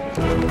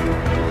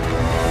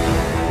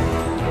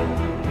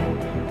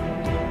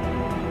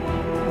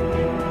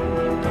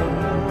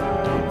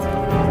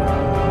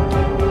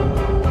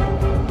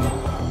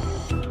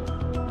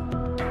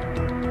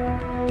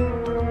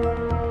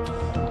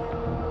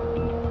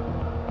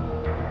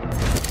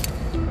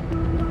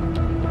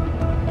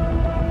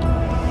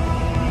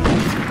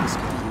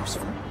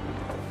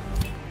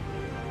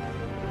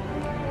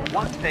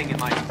 One thing in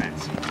my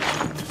defense.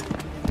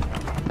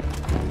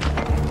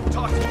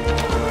 Talk to me.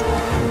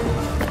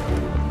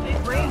 Hey,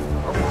 Green,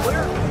 are we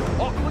clear?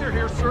 All clear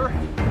here, sir.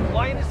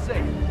 Client is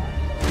safe.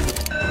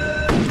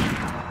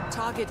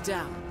 Target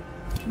down.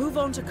 Move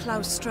on to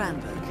Klaus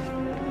Strandberg.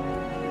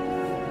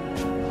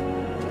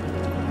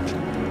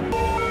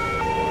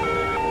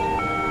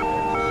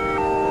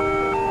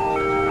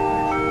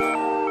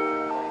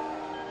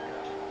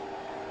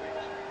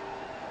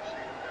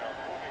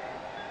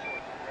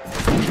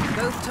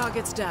 Both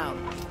targets down.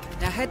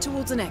 Now head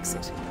towards an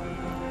exit.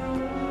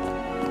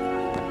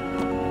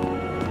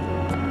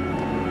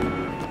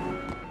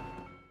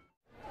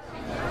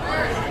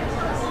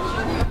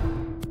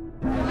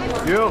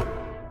 You.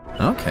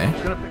 Okay.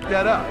 Who's gonna pick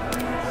that up?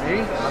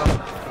 Me?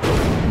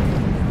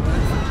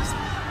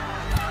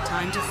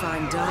 Time to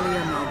find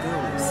Dahlia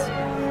Margolis.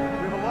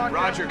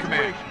 Roger,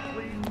 Command.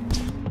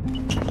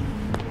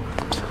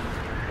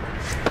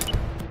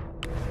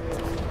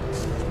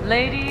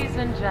 Ladies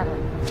and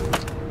gentlemen,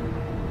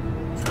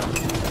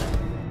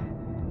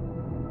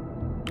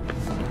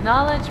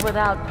 knowledge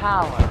without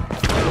power.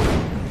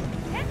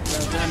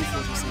 Well done,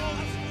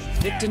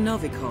 47. Victor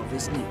Novikov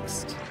is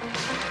next.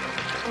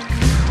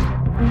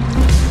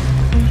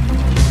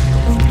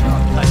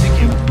 I think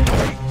you.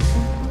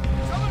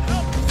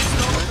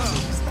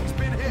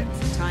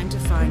 Time to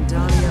find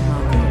Dahlia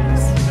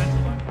Margolis.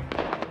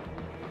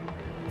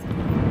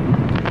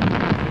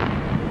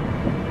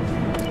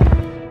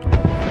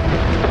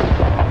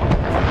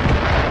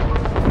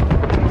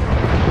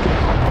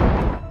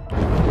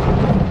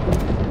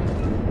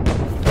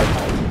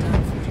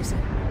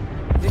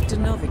 Victor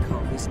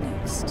Novikov is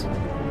next.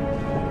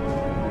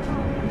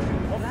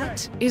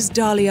 That is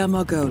Dahlia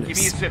Margolis. Give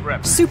me a sit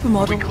rep.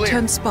 Supermodel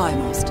turned spy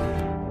master.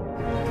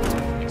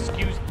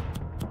 Excuse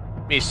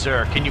me,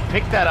 sir. Can you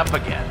pick that up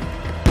again?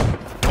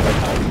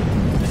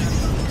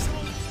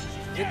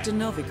 Victor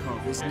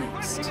Novikov is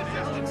next.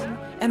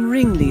 And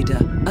ringleader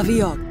of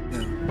Iago.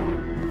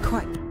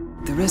 Quite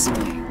the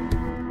resume.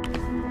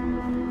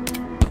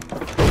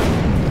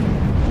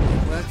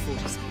 Work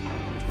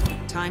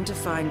 47. Time to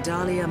find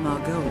Dahlia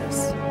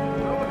Margolis.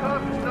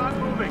 Novikov is not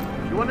moving.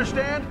 You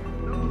understand?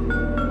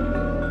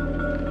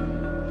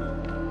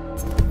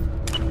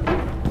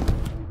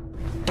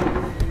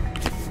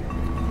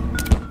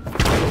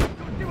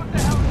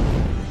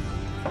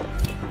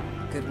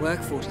 Good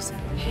work, 47.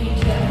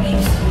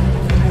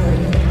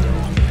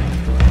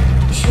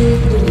 True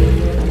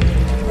believer,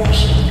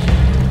 Russian.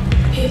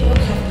 People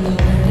have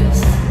lowered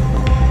this.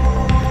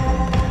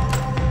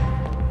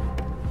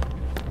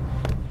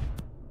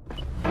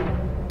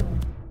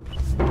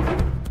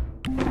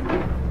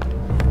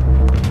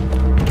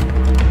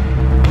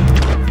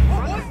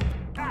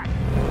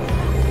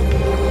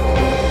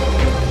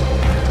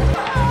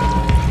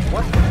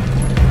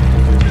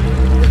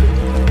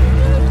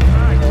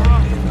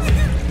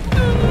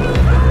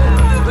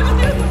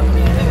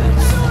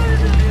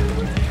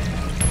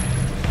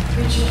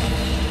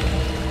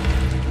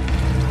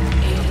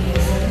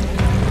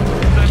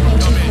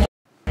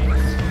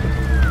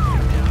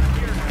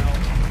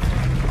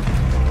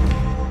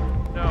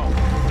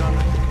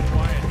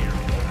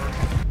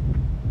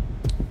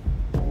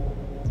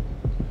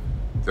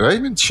 I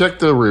even check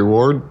the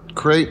reward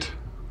crate?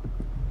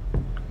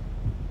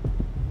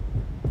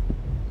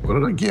 What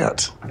did I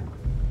get?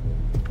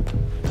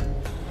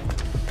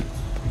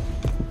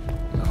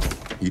 Oh,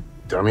 you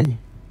dummy.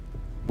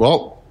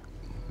 Well,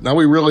 now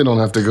we really don't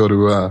have to go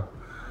to,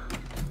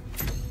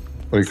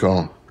 what do you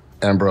call him?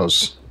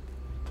 Ambrose.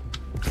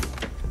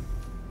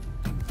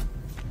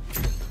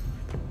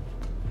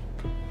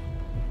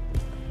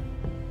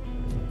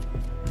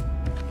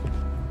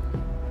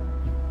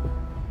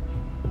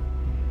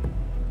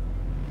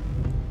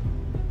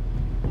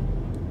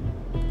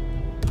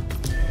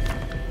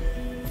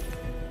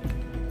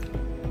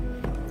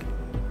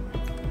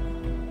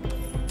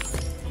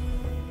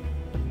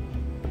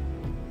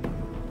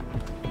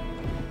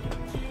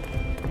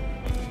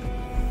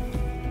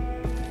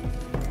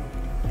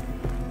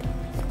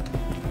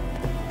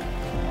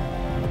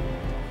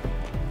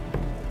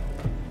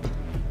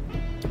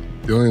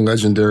 The only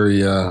legendary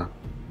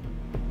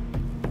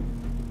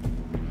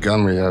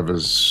gun we have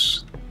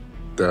is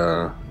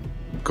the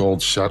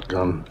gold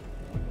shotgun.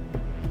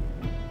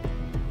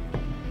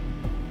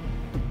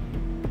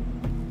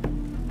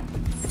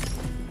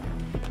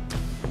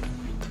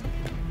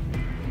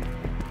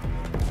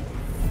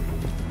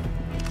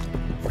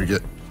 We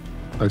get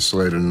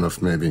isolated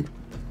enough, maybe.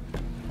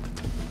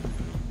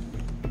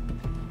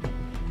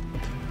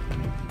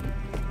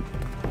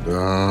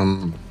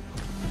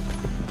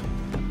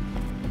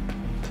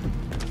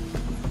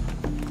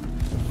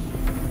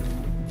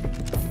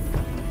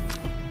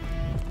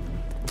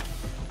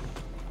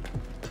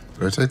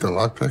 Did I take the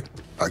lockpick?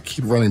 I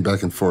keep running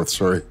back and forth,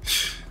 sorry.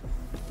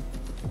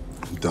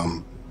 I'm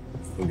dumb.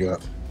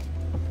 Forgot.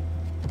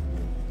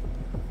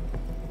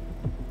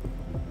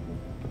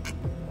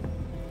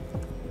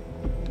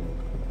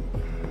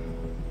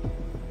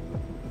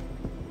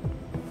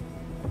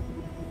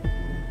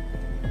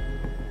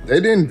 They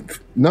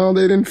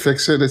didn't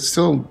fix it. It's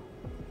still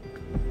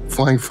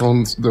flying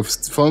phones. The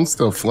phone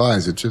still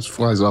flies. It just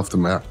flies off the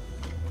map.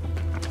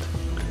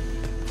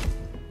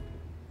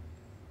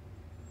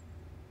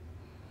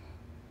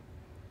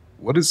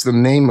 What is the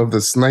name of the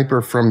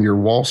sniper from your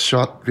wall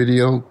shot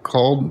video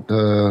called?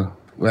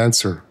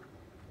 Lancer.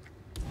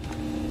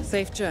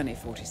 Safe journey,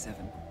 47.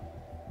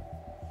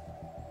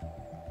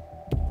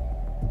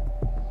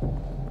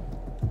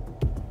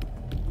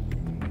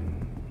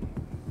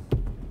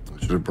 I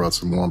should have brought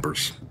some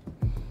Whompers.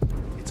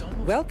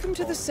 Welcome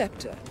to the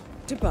Scepter,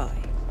 Dubai.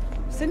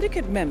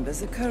 Syndicate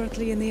members are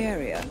currently in the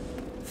area.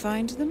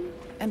 Find them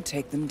and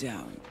take them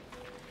down.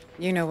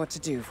 You know what to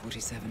do,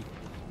 47.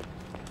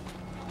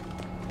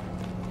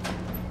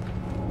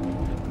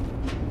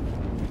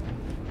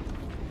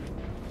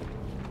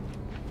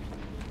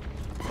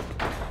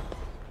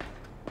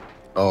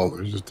 Oh,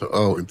 there's just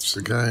it's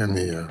the guy in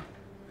the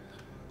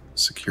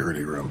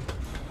security room.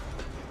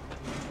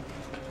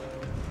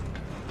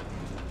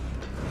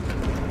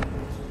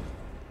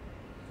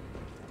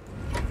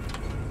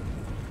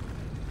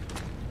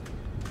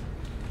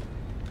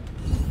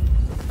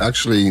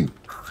 Actually,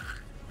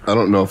 I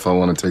don't know if I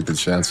want to take the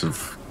chance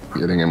of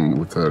getting him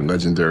with a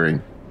legendary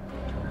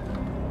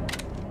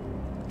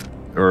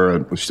or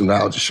a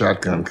loud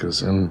shotgun, because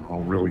then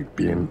I'll really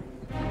be in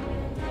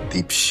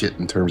deep shit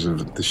in terms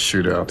of the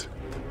shootout.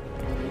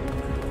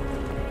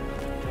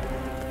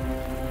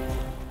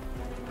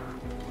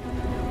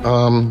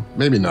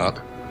 Maybe not.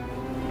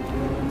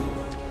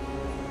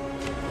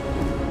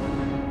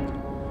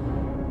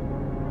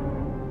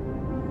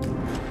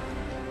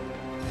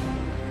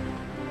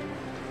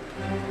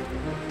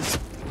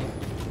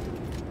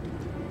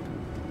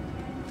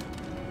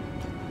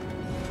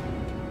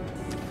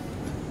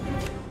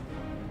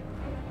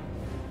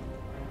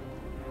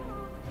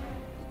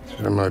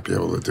 I might be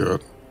able to do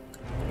it.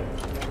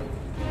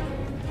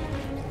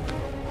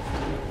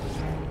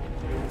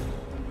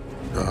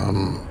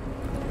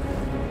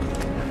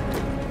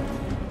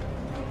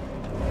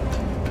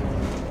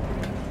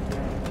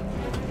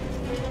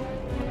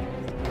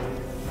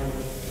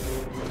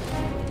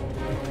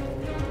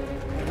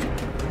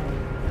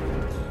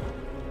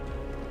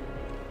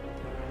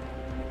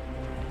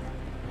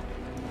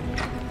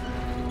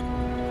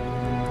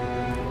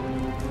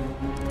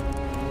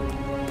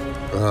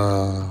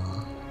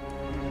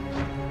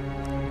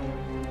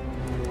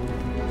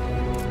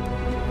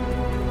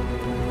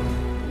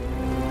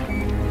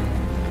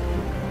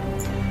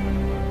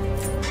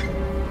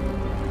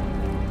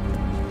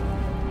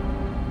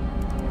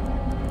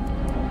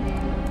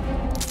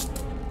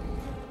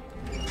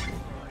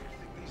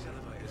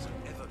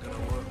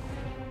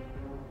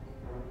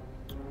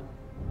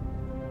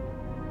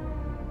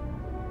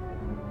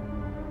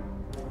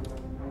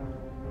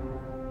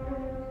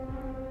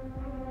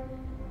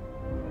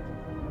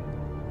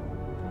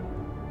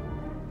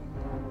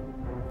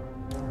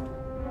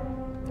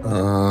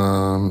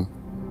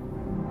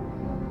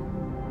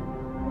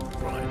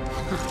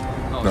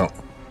 No.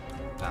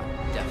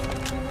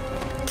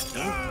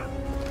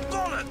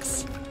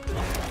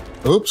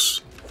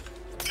 Oops.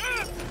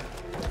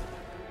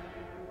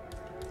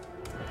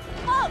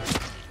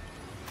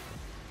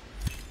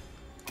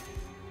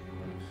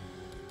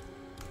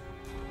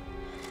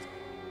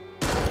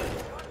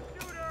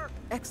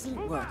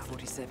 Excellent work,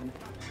 47.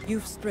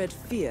 You've spread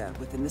fear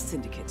within the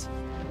Syndicate.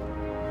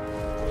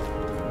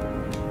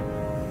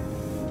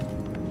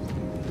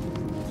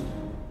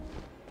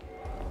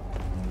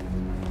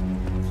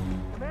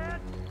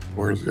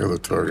 Where's the other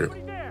target?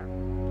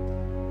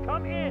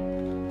 Come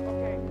in.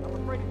 Okay,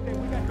 I'm afraid to say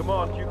we got. Come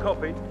on, you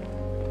copy.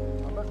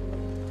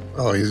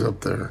 Oh, he's up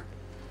there.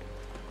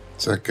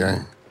 It's that guy.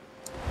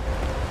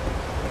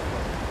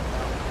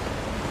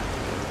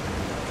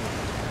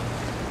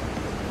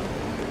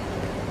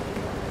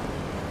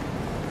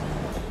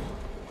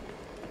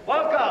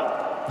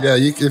 Welcome. Yeah,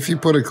 if you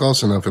put it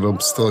close enough, it'll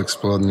still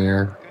explode in the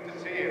air.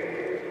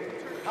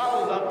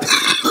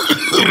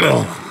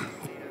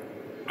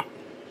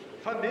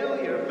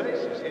 Familiar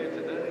faces here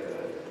today.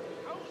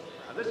 Now,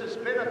 this has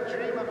been a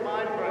dream of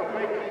mine for a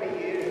great many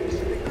years.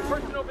 The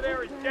person over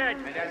there is dead.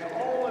 And as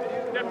all of you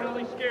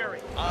Definitely scary.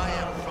 I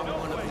am from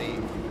one of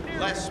the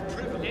less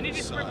privileged Any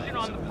description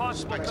on the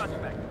possible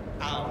suspect?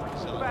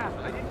 Ours. Fast.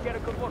 I didn't get a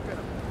good look at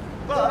him.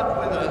 But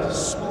with a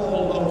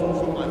small loan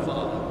from my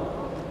father,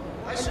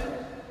 I soon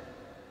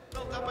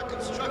built up a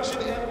construction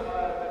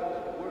empire that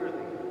was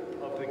worthy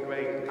of the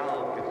great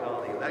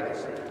Al-Qatali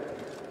legacy.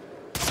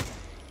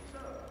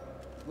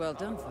 Well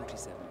done,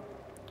 47.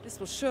 This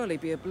will surely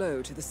be a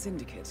blow to the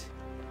Syndicate.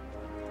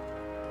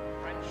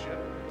 Friendship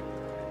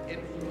and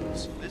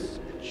influence, this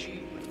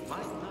achievement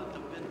might not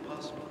have been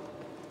possible.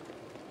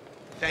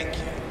 Thank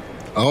you.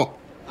 Oh,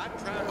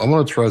 I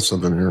want to try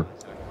something here.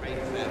 Great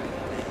family.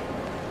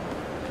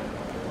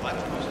 What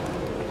was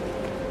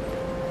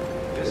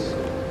this?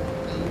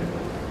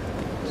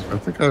 I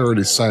think I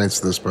already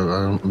scienced this, but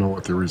I don't know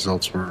what the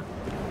results were.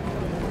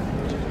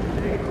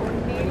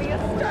 Cornelia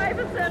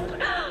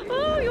Stuyvesant!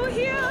 Oh, you're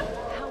here!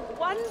 How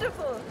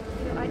wonderful!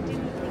 I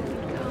didn't think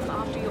you'd come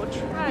after your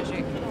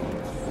tragic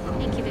loss.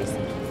 Thank you,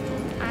 Lucy.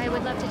 I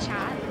would love to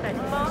chat, but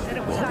Mom said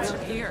it was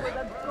What's here?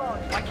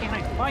 Why can't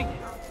I find it?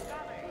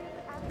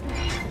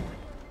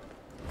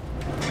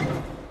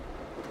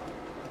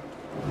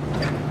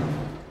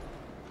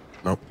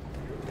 Nope.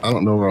 I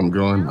don't know where I'm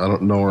going. I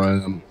don't know where I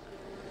am.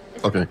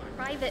 Okay.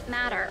 private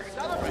matter.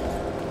 Hell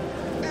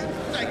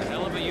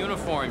of a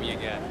uniform you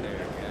got there,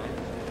 guy.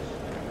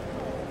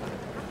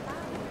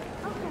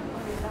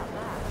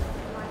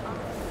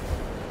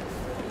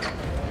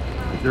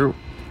 Thank you.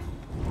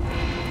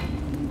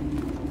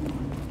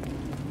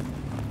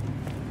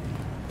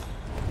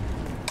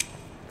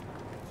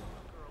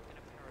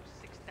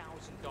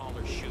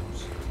 $6,000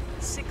 shoes.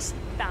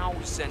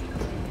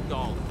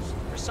 $6,000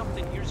 for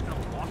something you're just gonna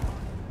walk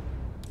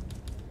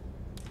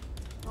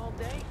on all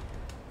day.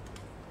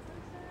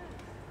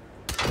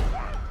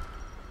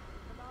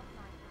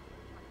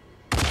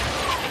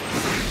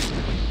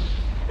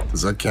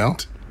 Does that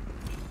count?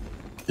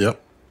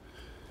 Yep.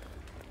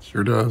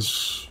 Sure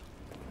does.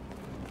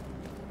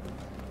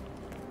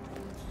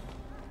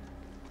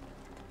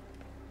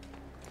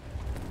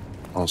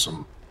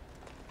 Awesome.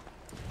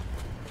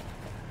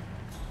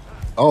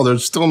 Oh,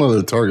 there's still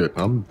another target.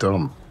 I'm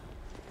dumb.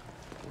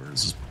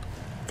 Where's this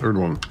third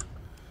one?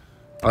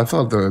 I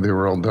thought that they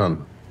were all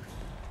done.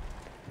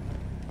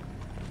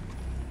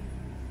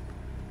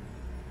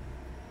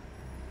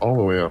 All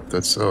the way up.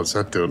 That's it's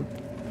that dude.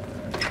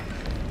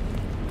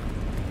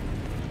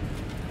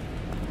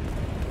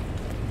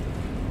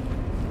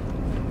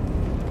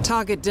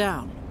 Target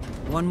down.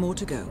 One more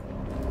to go.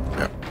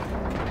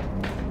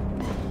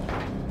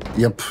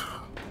 Yep.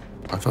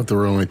 I thought there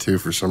were only two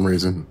for some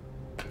reason.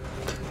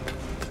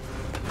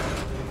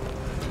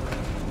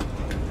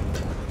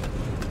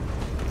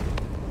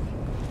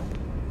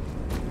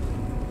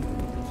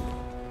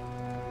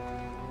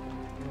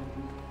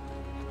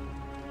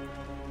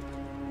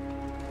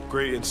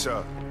 Greetings,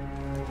 sir.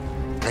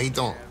 How you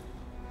doing?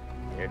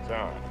 It's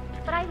on.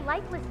 But I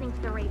like listening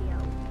to the radio.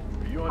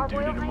 Are you Our on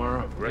duty Royal tomorrow?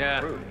 Highness Yeah.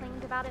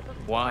 complained about it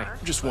before. Why?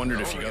 Just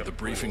wondered if you got the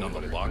briefing on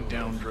the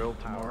lockdown drill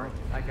tomorrow.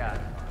 I got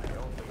it.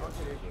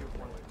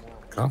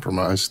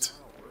 Compromised.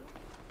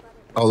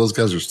 Oh, those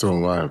guys are still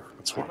alive.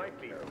 That's what.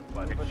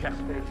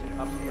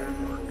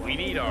 We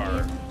need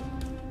our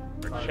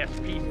chess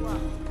pieces.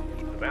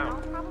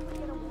 Bound.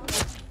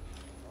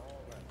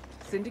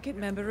 Syndicate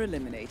member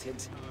eliminated.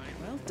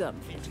 Well done,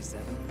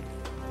 47.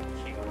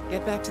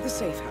 Get back to the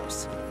safe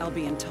house. I'll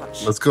be in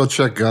touch. Let's go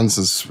check guns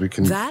since we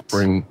can That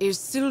bring is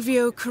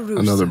Silvio Caruso.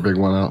 another big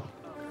one out.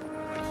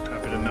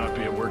 Happy to not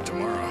be at work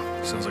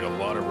tomorrow. Sounds like a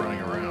lot of running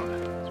around.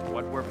 It's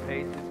what we're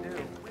paid to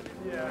do.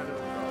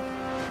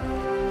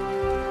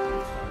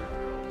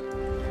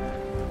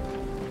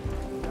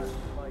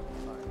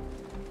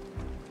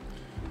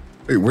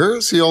 Wait, where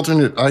is the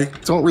alternate? I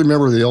don't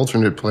remember the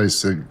alternate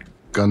place the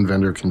gun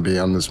vendor can be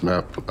on this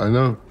map. I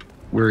know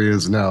where he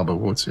is now, but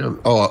what's the other?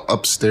 Oh,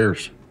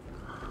 upstairs.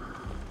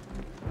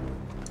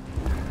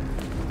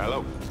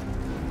 Hello.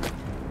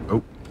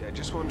 Oh. Yeah,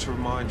 just wanted to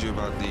remind you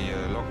about the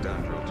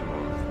lockdown drill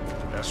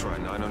tomorrow. That's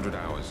right, 900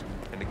 hours.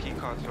 And the key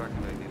cards are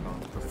activated on.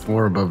 The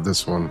floor above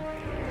this one.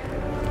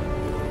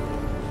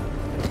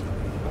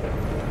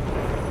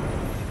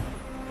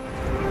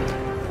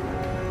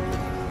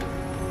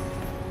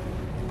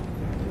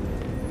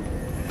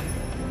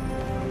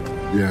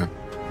 Yeah,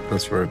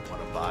 that's right.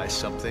 Want to buy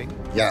something?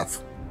 Yeah.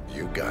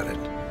 You got it.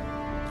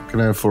 Can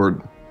I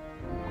afford?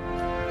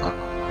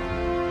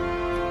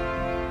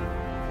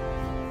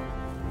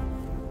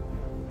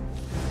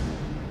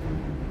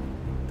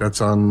 That's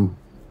on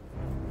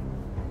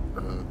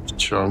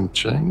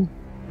Chongqing?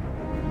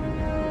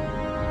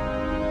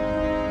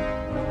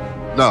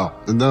 No,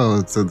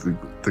 it's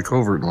the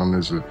covert one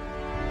is a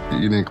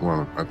unique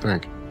one, I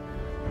think.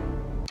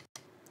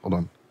 Hold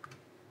on.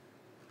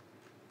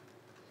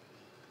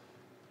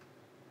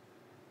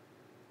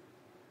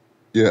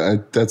 Yeah,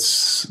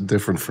 that's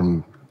different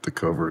from the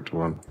covert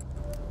one.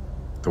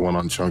 The one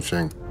on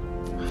Chongqing.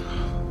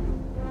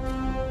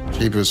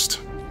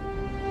 Cheapest.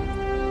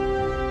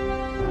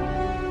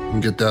 You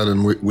can get that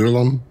in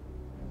Willem.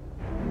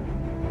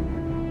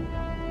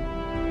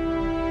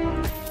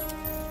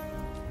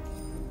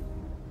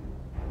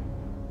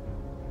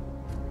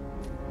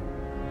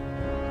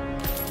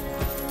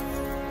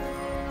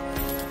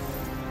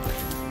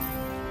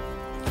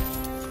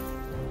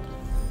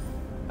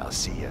 I'll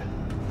see you.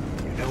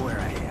 You know where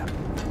I am.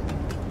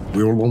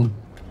 Willem.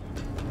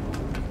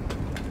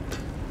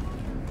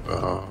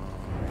 Yeah,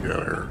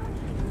 here.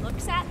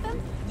 Looks at them?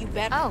 You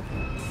better. Oh.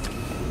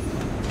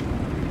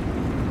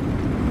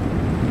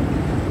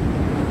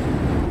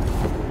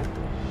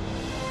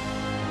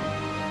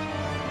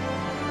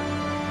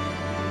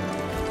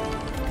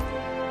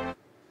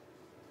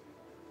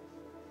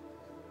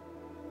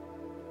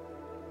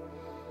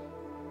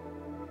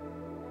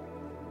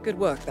 Good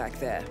work back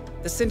there.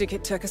 The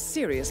Syndicate took a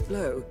serious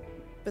blow,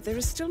 but there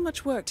is still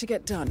much work to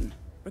get done.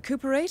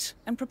 Recuperate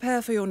and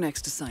prepare for your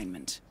next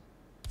assignment.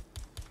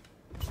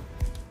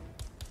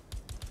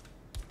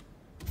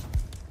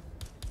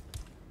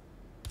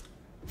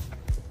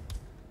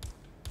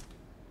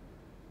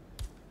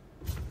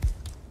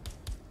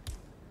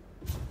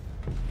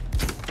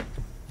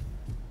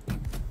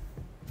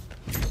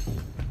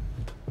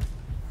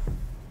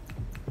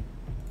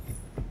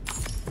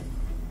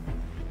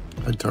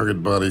 High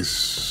target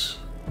bodies.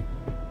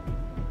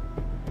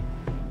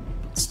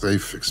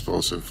 Safe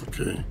explosive,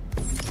 okay.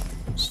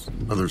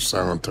 Another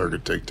silent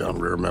target takedown,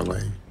 rare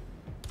melee.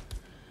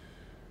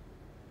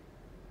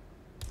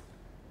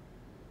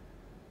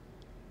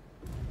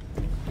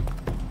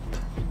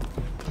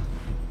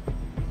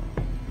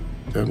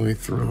 Deadly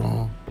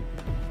throw.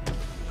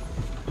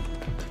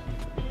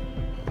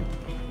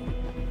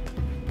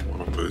 I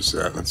want to lose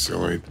that. That's the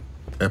only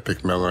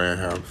epic melee I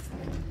have.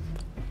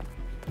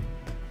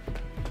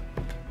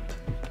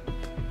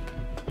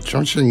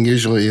 Chongqing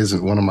usually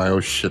isn't one of my oh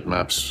shit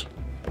maps.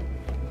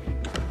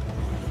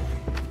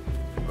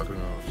 I don't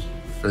know.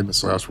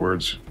 Famous last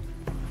words.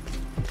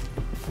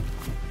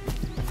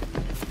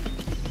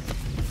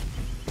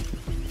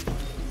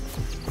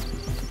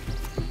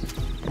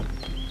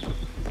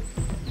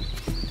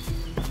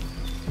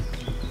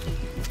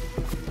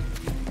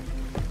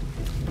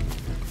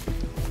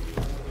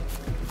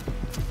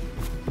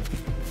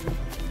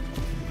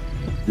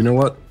 You know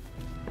what?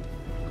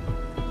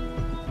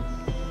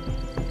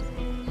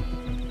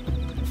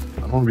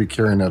 I won't be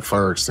carrying that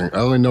fire extinguisher.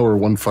 I only know where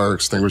one fire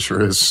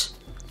extinguisher is.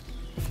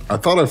 I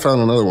thought I found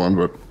another one,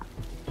 but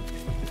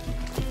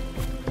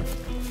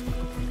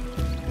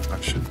I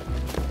should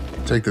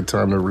take the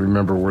time to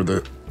remember where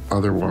the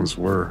other ones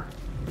were.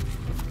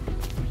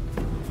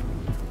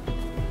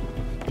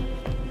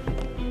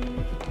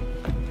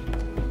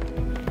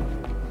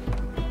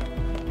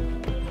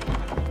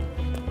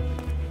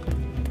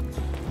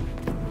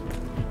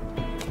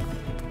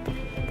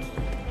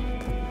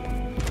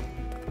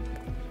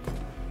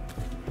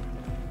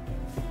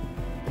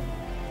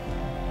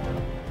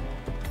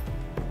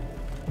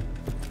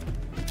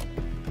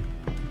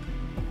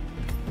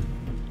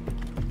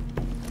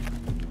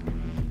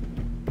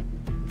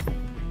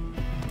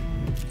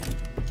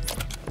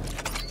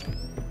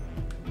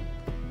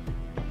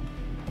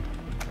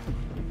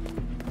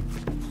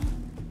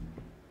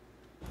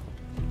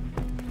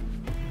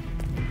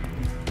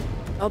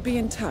 I'll be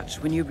in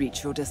touch when you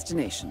reach your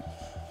destination.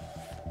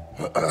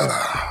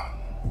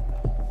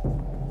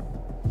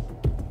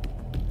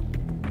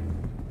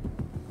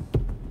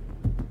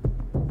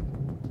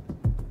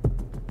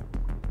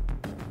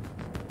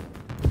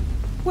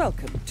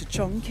 Welcome to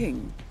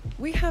Chongqing.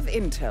 We have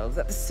intel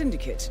that the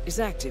Syndicate is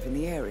active in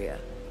the area.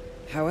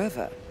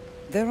 However,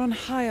 they're on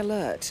high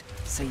alert,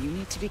 so you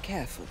need to be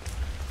careful.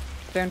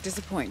 Don't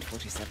disappoint,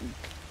 47.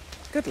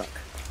 Good luck.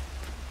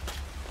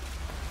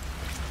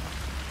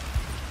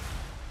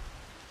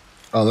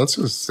 Oh, that's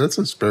a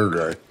spare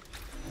guy.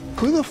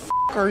 Who the f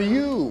are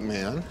you,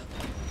 man?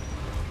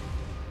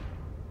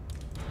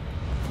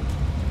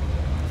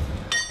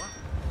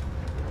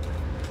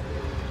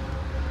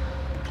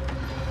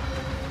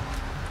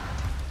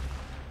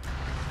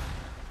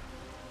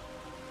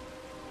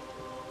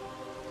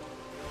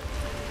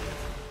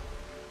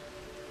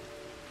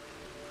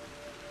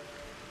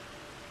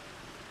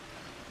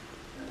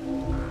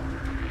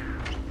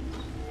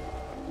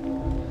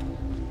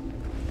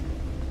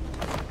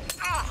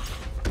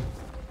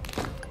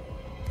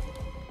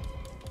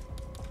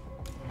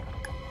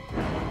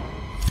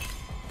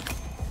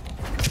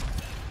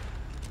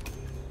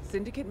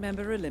 Syndicate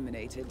member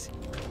eliminated.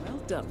 Well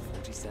done,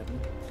 47.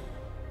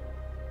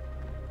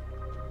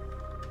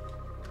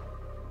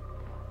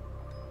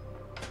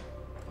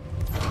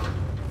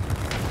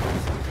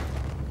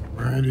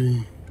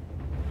 Alrighty.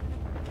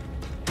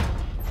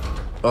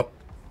 Oh,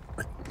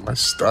 am I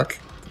stuck?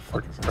 What the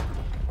fuck is that?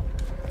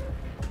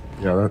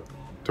 Yeah, that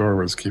door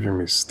was keeping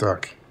me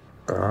stuck.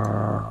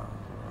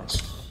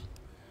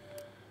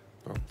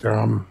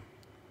 Down.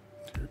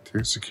 Tier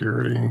 2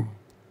 security.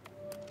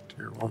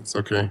 Tier 1's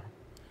okay.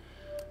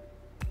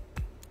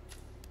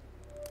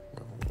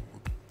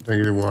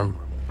 -1.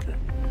 Okay.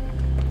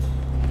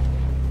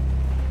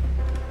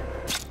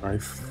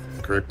 Knife.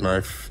 Grape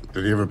knife.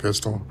 Did he have a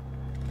pistol?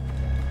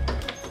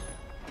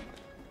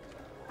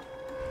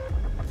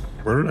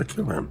 Where did I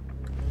kill him?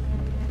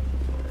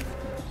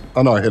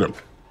 Oh no, I hit him.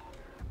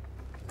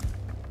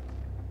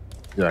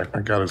 Yeah, I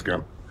got his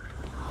gun.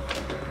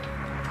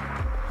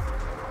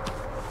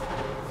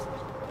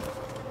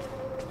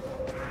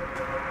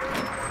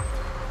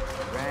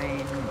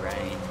 Rain,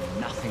 rain,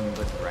 nothing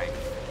but rain.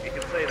 You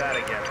can say that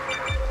again.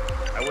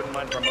 I wouldn't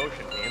mind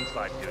promotion to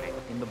inside duty.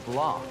 In the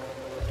block.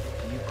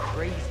 Are you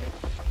crazy?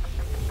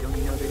 Don't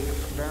you know they're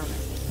experimenting?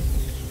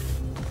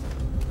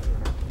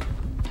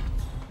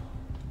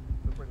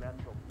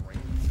 Supernatural brain.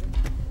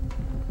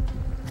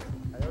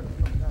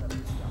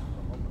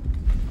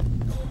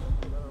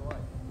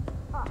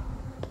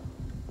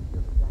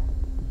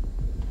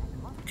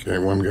 Okay,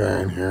 one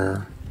guy in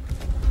here.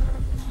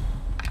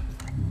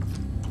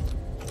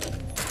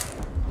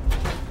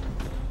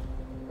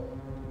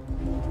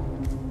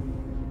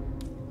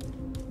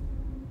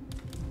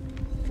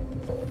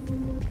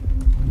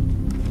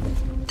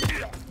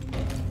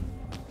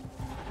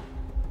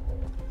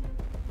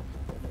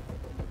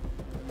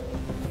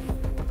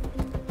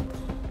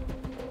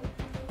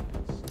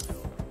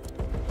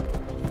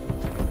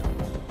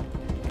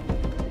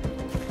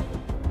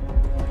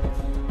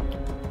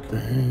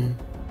 Okay.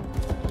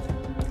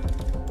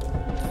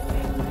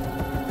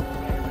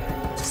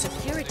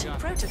 Security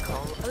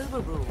protocol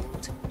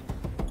overruled.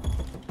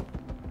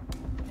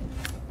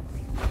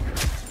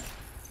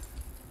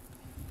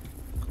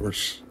 Of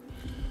course.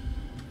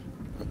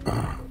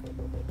 Huh?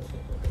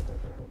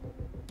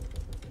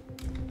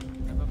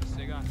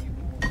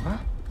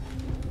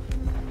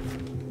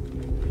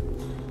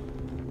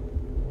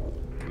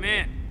 Come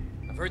in.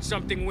 I've heard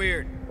something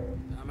weird.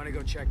 I'm gonna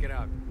go check it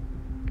out.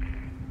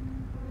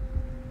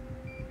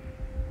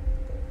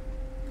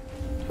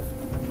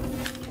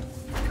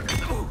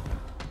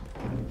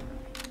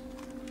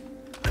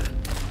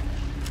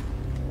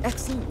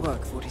 Excellent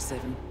work,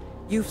 47.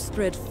 You've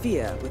spread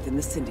fear within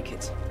the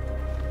Syndicate.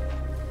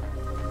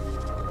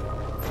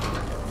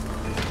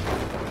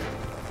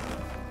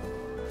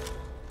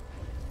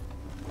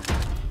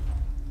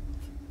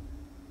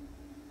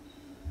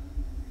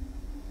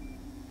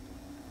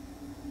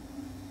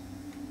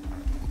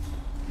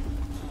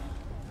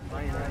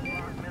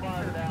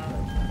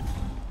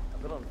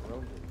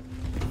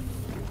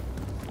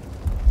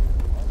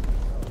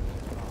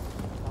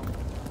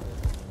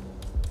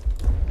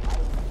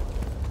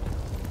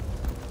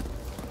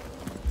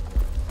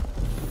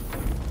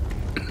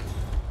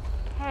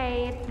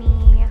 Hey, it's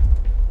me.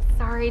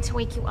 Sorry to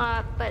wake you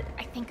up, but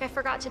I think I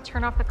forgot to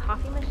turn off the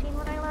coffee machine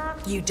when I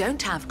left. You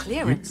don't have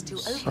clearance to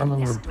open Son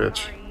of a this.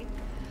 bitch.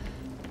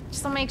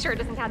 Just to make sure it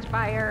doesn't catch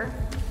fire.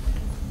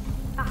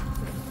 Ah,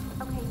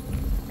 okay,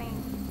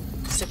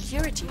 thanks.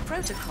 Security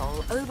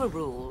protocol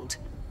overruled.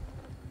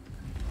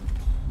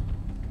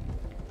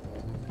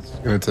 It's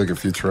gonna take a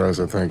few tries,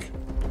 I think.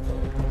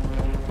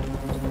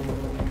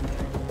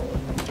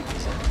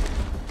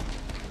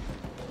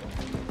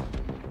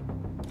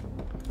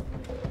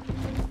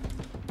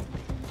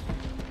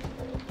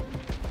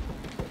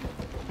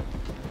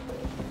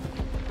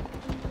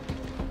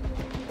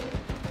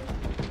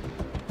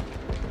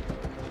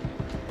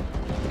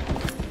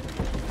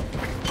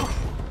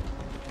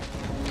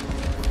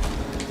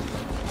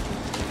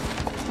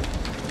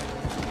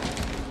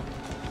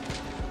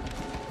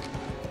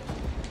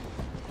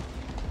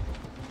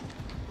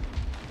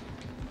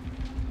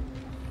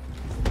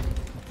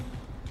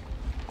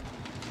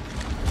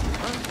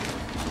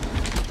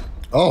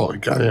 Oh, I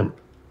got him.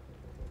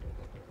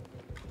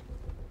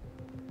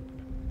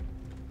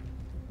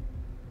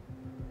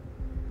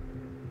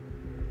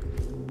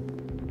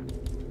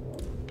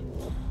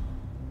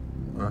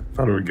 I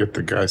thought it would get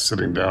the guy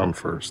sitting down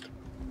first.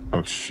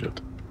 Oh,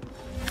 shit.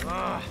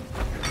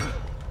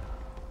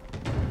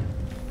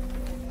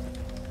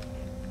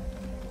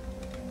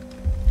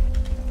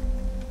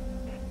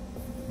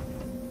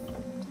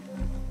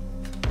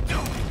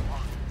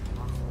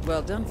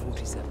 Well done,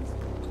 47.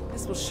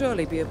 This will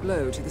surely be a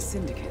blow to the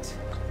Syndicate.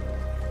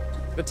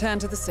 Return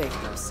to the safe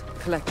house.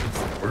 Collect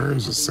yourself. Where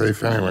is the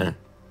safe anyway?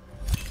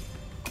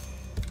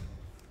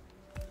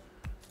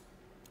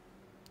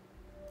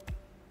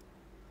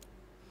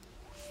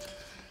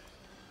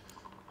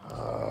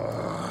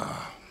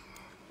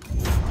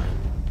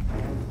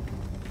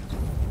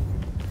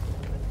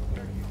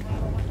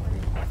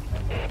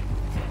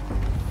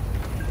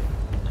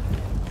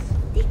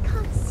 They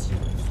can't see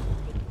us.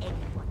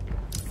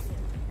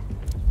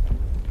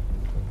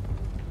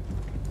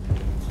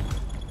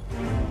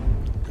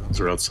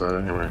 They're outside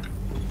anyway.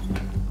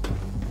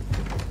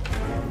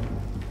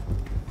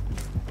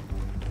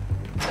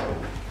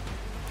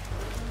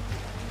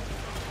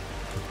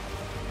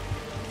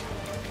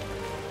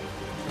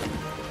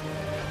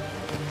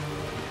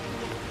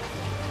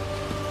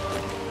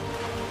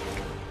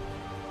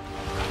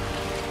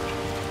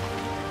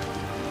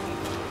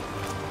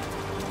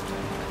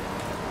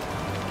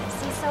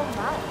 So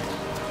much.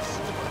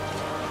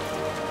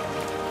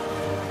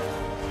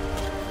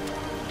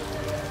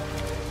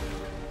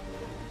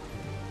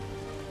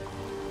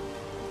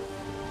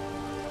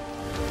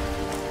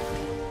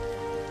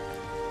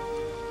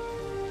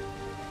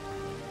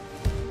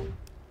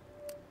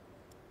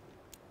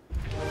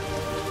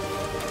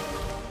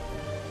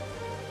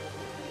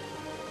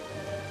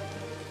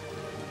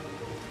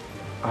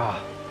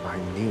 Ah, my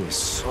knee is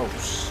so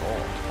sore.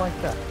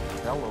 Like that.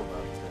 Hello, man.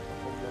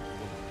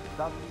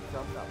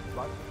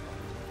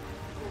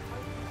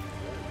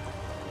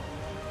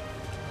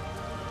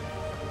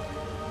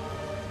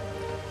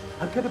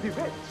 I'm gonna be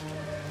rich.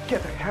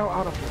 Get the hell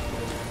out of here.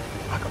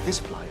 I got this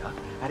flyer,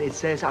 and it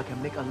says I can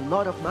make a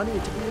lot of money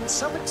doing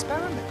some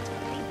experiment.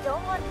 They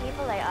don't want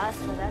people like us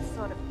for that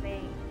sort of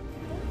thing.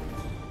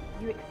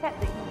 You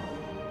accept that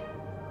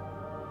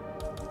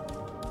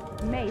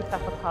you may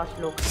suffer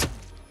partial.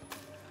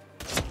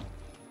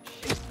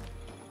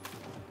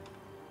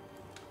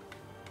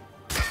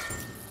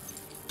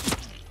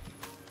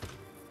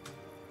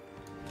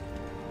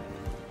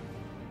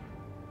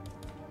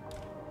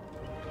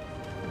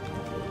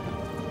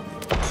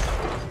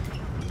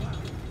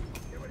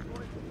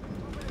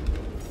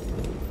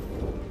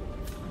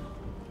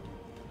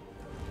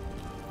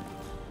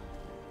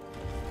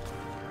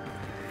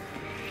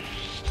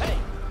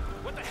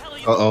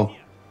 Uh-oh.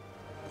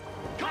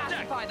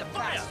 Pacify the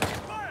bastard.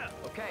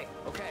 Okay,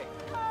 okay.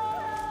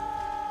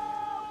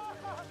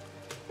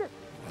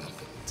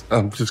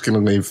 I'm just gonna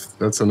leave.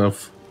 That's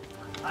enough.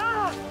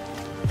 I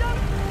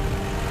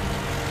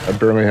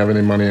barely have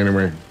any money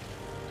anyway.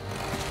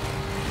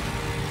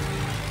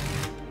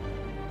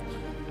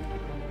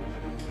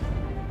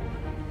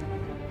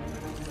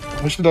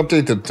 I should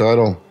update the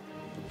title.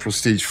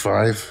 Prestige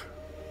 5.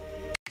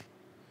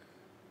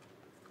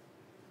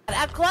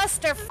 A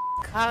cluster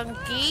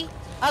hunky.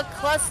 A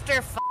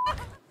cluster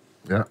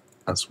Yeah,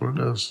 that's what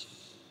it is.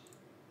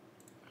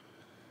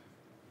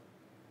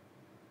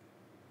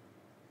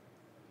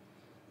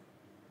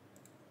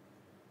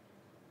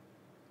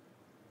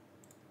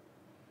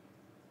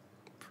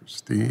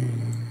 Prestige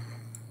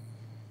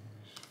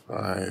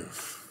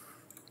 5.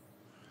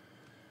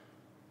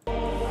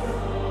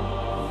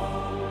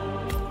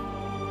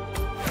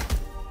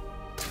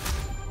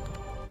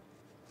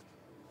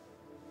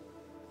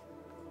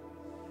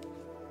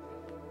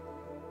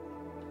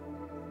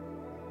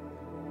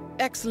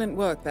 Excellent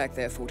work back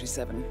there,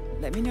 47.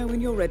 Let me know when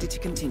you're ready to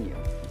continue.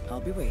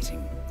 I'll be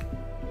waiting.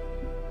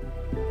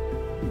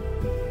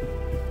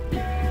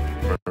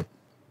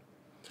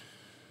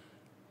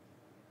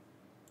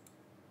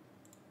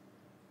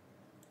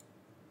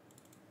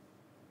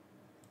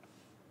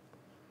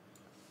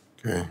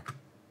 Okay.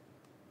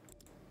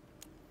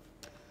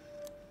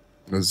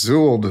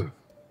 Nazuld.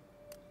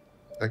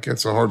 That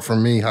gets a heart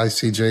from me. Hi,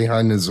 CJ.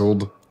 Hi,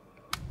 Nazuld.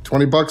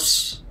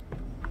 $20.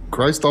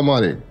 Christ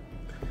almighty.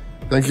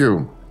 Thank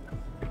you.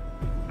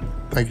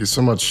 Thank you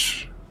so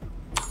much.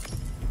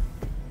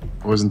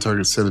 Poison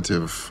target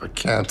sedative. I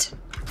can't.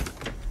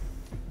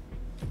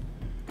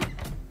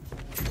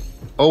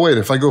 Oh wait,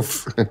 if I go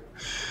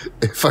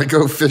if I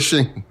go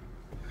fishing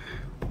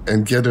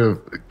and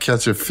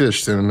catch a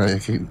fish, then I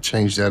can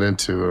change that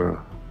into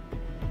a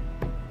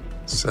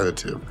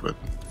sedative, but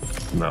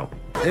no.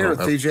 Here,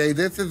 TJ,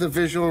 this is a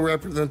visual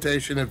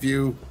representation of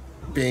you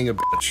being a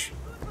bitch.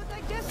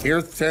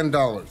 Here's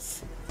 $10.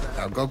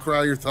 Now go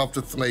cry yourself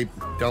to sleep.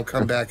 Don't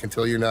come back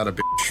until you're not a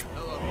bitch.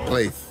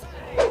 Please.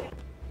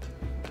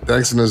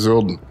 Thanks,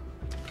 Nazuld.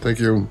 Thank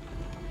you.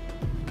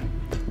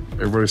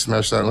 Everybody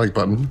smash that like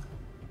button.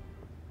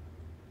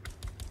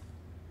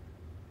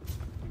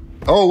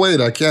 Oh,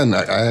 wait, I can.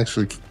 I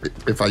actually,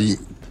 if I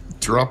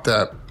drop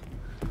that.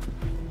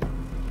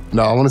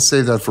 No, I want to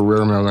save that for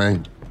Rare Melee.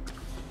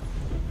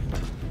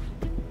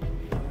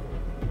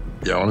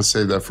 Yeah, I want to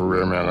save that for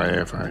Rare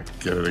Melee if I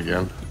get it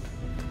again.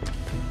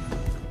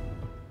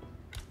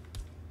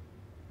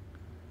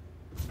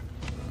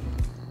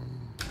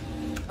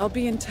 I'll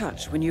be in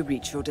touch when you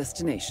reach your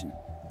destination.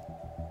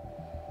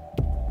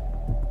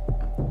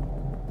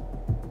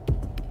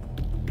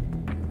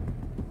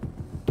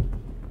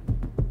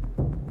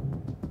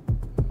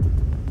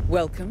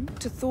 Welcome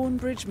to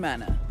Thornbridge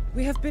Manor.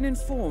 We have been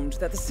informed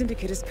that the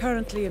Syndicate is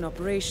currently in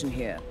operation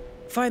here.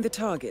 Find the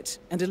target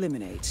and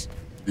eliminate.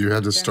 You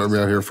had to start me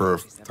out here for a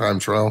time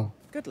trial?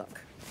 Good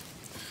luck.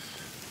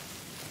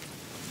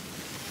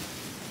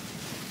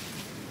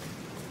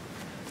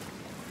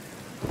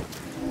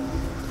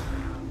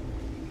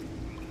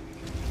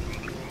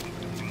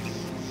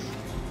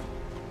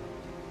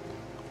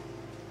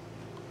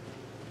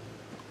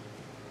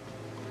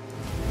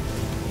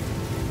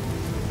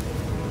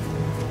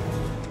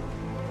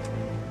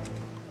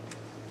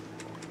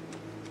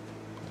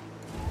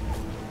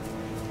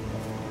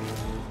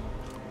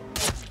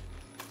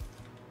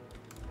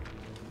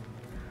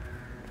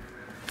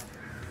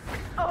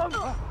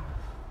 wrong?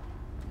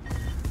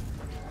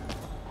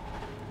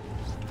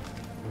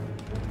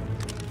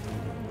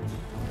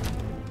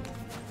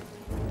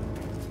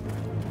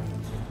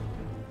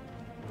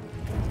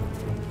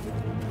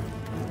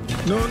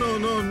 No.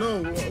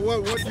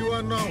 What do you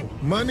want now?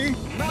 Money?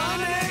 Now,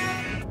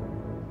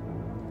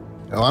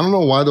 I don't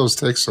know why those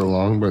take so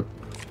long, but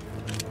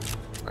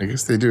I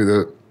guess they do.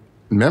 The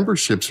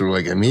memberships are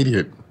like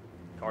immediate.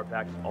 Car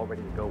pack's all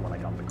ready to go when I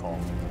got the call.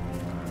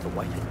 The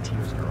wife had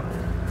tears in her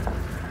eyes. I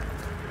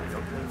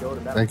don't really go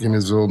to that. Thank you,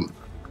 Ms. Zold.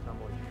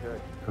 Someone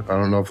should. I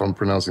don't know if I'm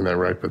pronouncing that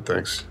right, but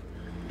thanks.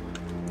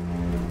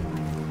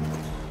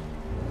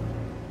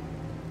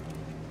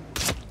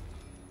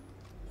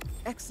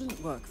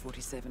 Excellent work,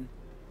 47.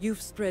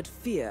 You've spread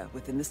fear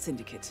within the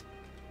Syndicate.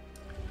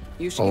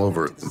 You should All get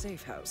over back to the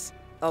safe house.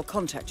 I'll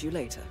contact you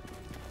later.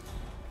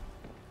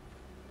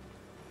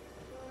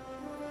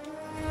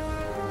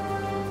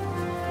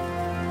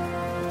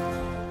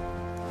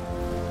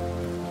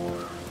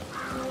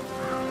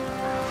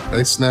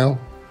 Hey, Snail.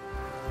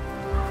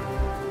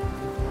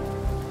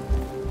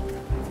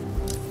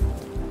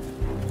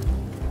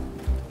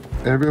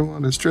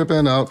 Everyone is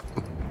tripping out.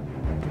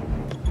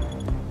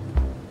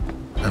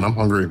 And I'm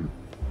hungry.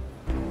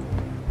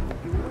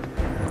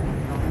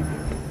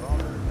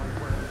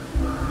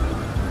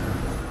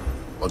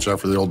 Watch out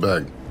for the old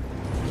bag.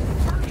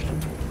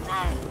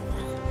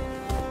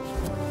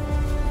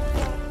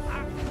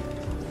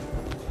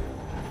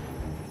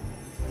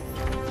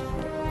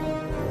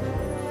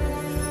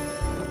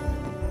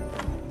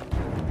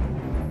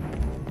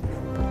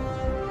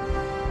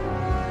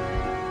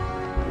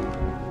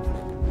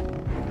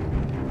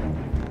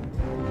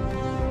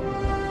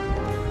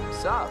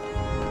 Sup?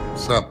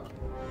 Sup?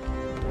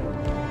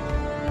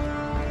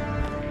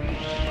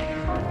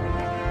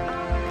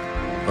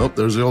 Oh,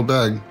 there's the old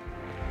bag.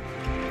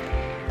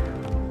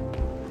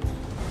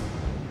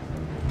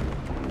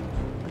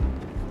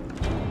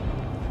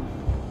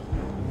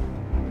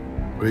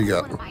 What do you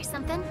got? Want to buy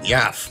something?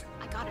 Yes.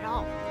 I got it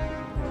all.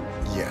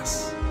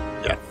 Yes.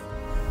 Yeah.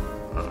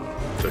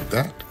 Take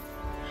that.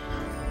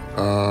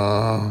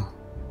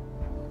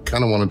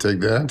 Kind of want to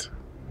take that.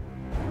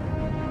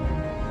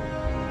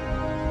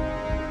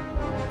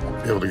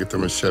 Be able to get the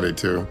machete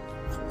too.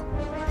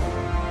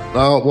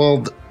 Oh,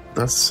 well,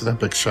 that's an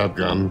epic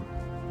shotgun.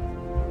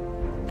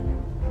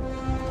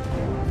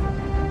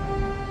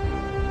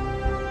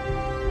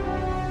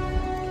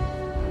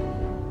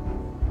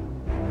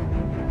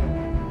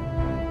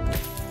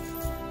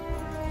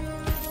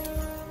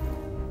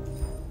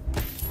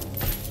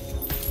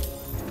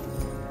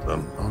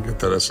 I'll get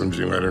that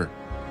SMG later.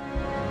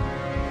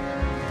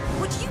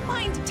 Would you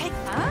mind taking...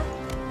 Huh?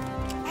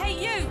 Hey,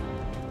 you!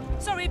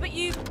 Sorry, but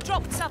you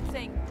dropped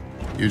something.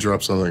 You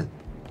drop something.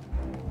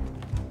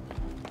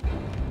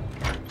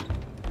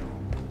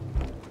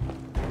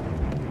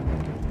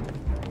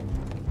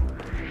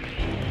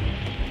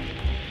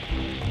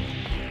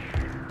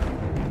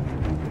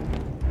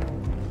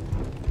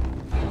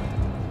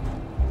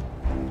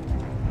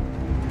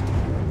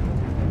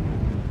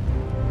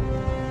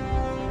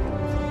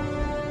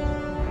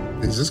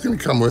 Is this going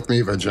to come with me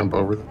if I jump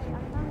over them?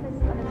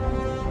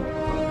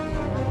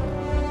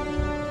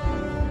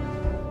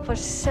 For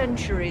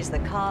centuries, the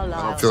Carlisle...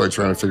 I don't feel like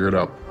trying to figure it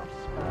out.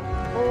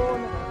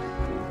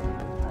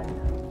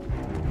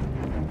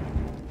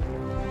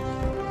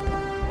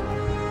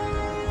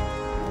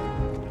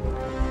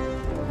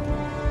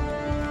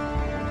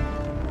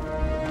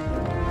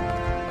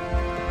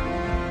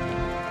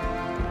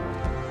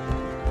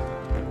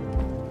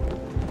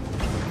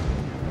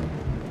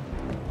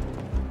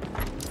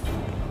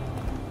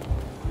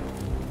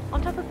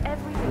 On top of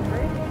everything,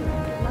 very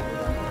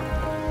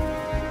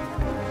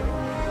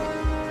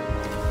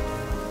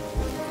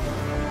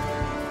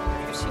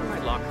Have you seen my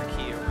locker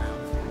key around?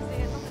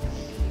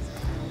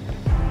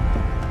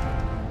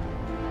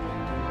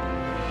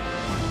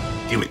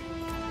 Do it.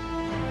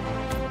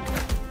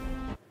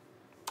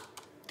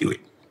 Do it.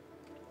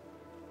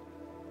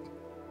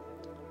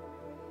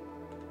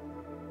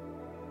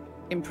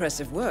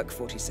 Impressive work,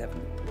 47.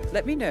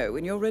 Let me know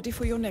when you're ready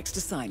for your next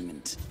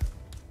assignment.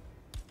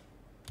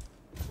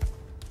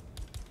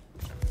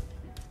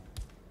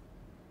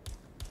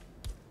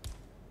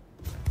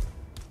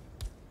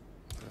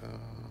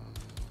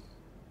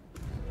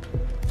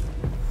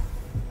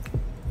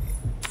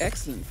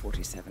 Excellent,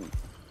 47.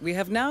 We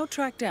have now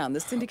tracked down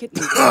the Syndicate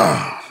leader.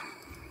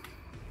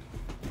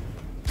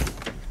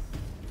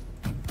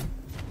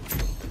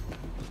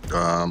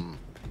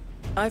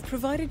 I've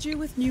provided you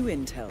with new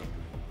intel.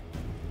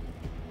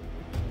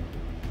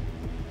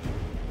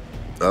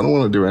 I don't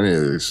want to do any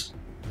of these.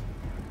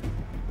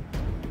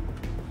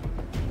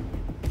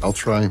 I'll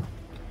try.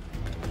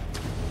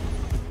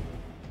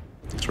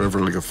 Try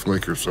for like a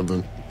flick or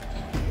something.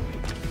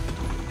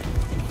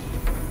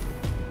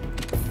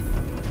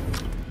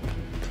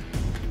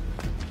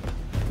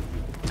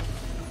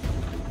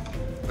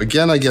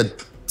 Again, I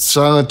get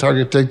silent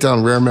target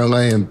takedown, rare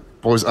melee, and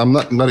boys, I'm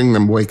not letting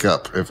them wake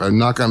up. If I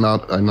knock them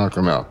out, I knock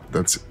them out.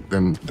 That's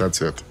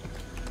it.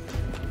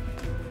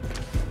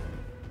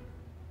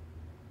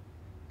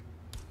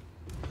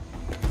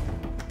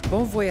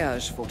 Bon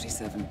voyage,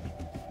 47.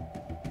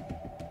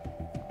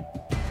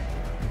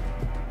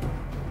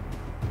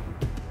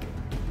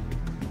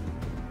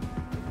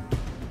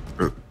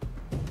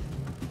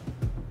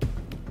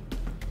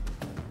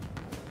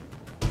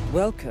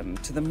 Welcome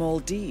to the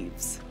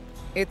Maldives.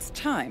 It's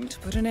time to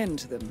put an end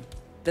to them.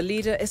 The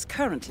leader is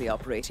currently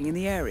operating in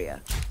the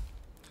area.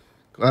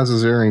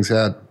 Glasses, earrings,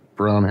 hat,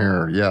 brown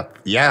hair. Yeah.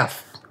 Yeah.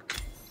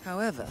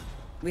 However,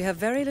 we have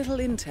very little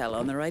intel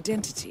on their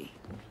identity.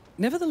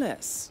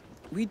 Nevertheless,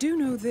 we do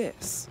know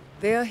this.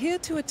 They are here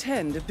to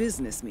attend a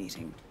business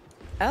meeting.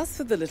 As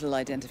for the little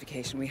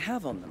identification we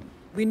have on them,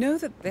 we know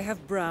that they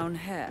have brown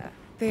hair.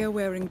 They are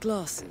wearing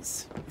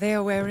glasses. They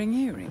are wearing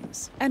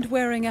earrings. And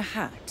wearing a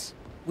hat.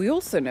 We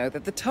also know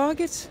that the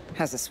target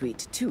has a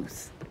sweet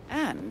tooth.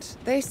 And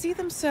they see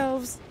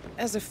themselves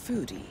as a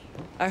foodie.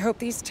 I hope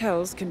these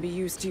tells can be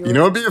used to your... You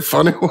know, it'd be a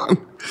funny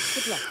one.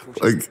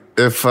 Like,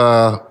 if,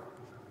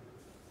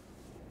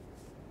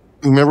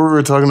 remember we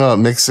were talking about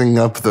mixing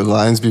up the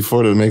lines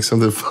before to make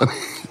something funny?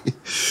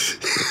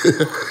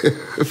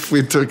 If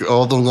we took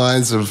all the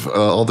lines of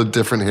all the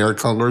different hair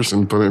colors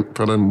and put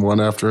them one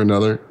after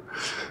another.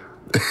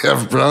 They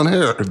have brown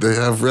hair, they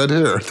have red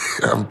hair,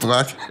 they have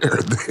black hair,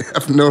 they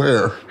have no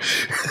hair.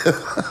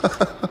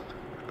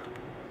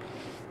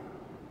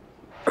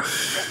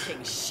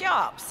 Stretching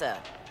sharp, sir.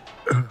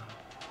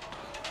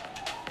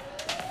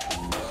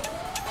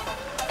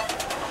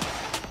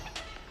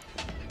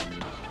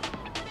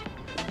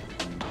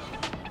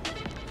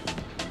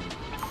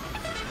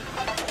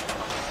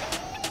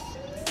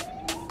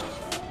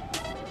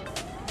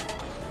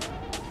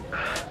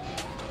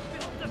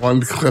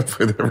 One clip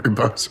with every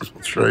boxer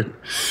trade.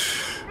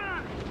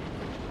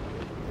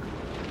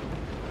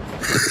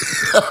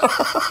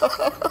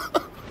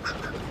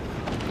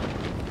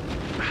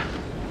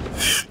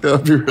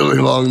 That'd be really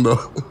long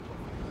though.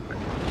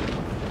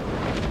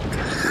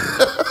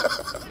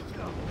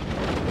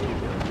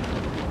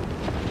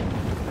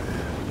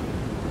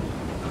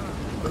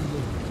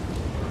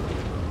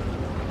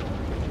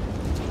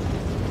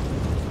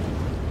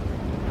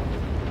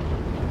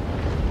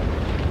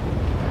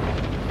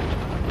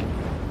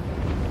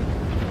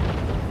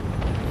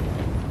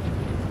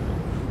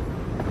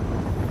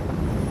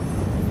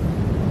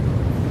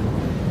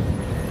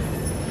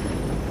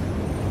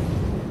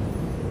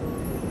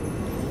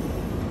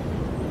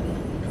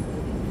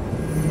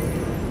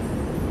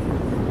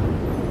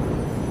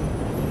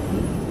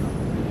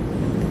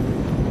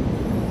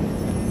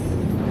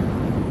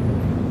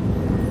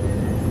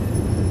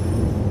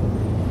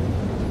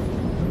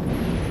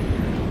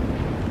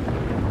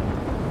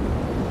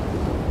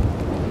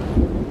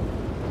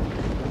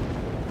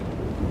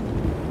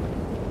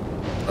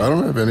 I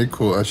don't have any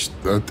cool. I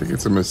think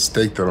it's a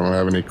mistake that I don't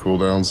have any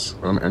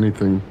cooldowns on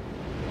anything.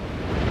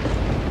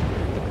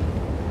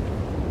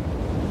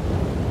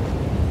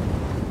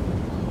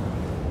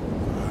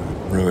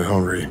 I'm really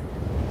hungry.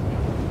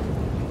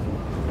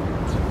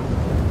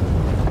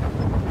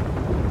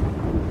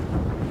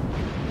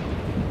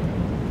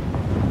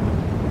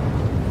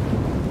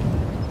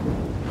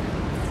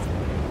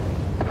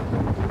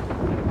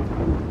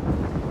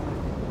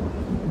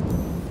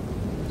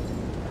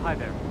 Hi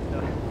there.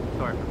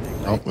 Sorry for being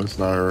late. Nope, it's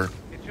not her.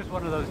 It's just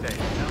one of those days, you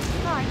know?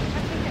 Right, I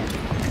think it.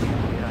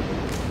 Yeah.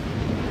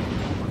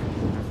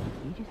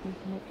 You just need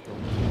to make sure.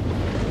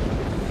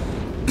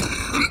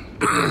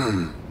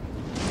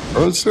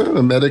 Oh, is there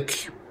a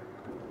medic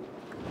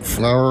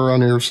flower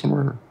around here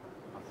somewhere?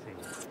 I'll see you.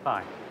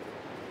 Bye.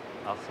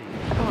 I'll see you.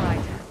 All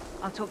right.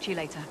 I'll talk to you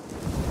later.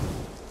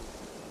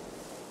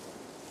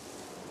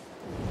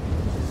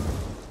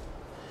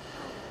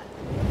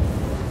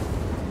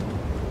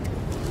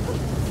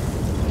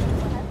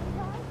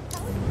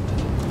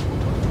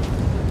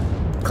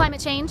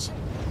 Climate change.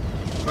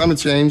 Climate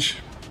change.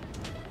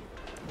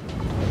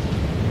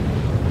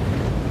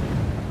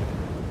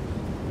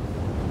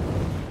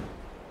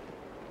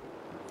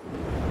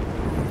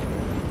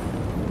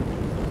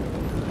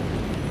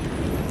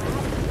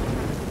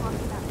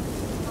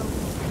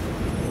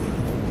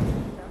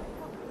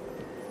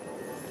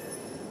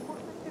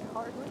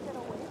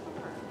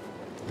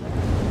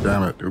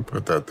 Damn it, who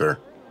put that there?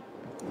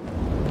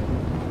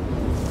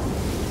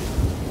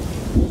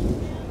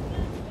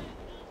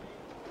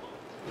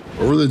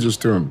 What were they just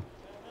doing?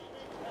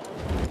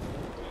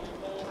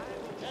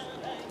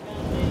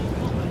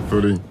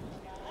 Footy.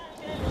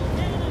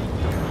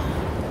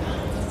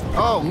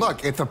 Oh,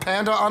 look, it's a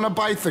panda on a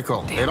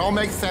bicycle. It all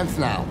makes sense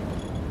now.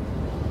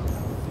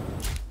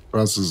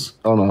 Glasses.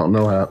 Oh no,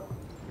 no hat.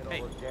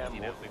 Hey, you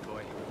know, big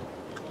boy.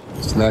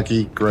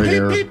 Snacky, gray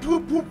hair. Beep,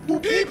 boop, boop,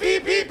 boop, beep,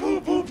 beep, beep,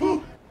 boop, boop,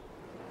 boop.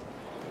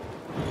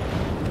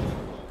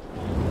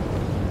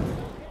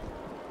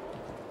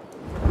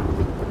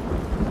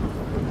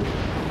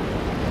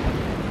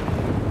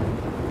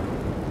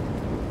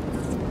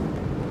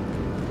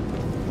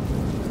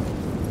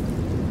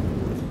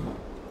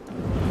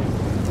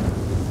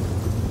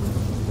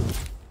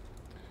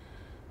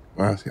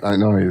 I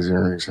know his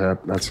earrings hat.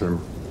 That's him.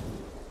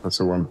 That's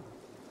the one.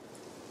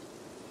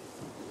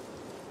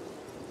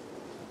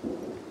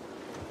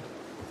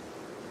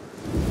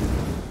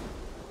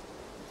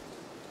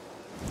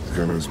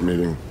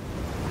 meeting.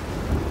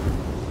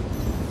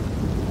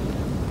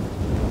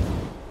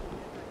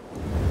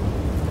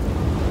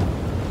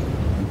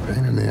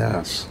 Pain in the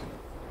ass.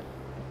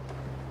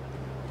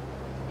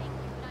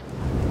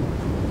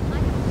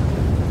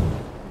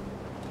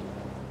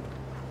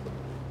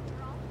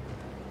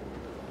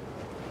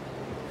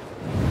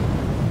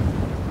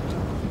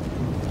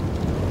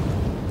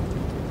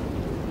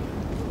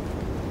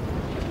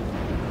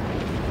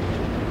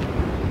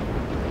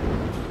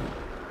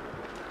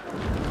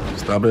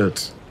 Stop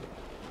it.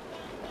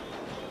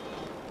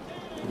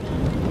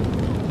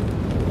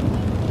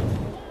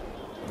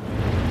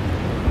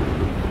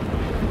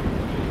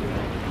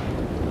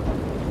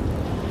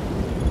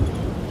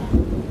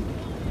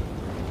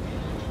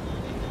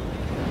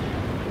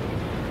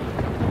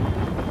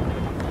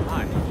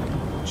 Hi.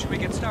 Should we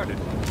get started?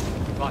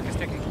 Clock is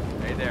ticking.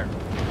 Hey there.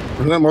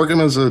 Isn't that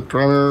marking as a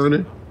primary already?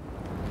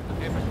 The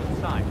papers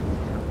been signed.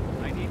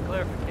 I need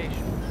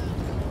clarification.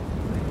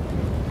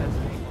 That's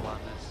people on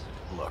this.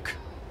 Look,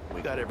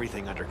 we got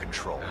everything under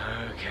control.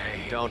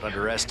 Okay. Don't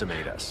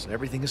underestimate us.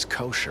 Everything is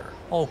kosher.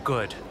 Oh,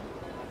 good.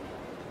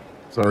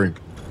 Sorry.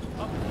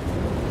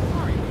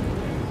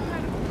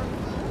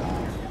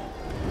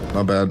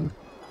 My bad.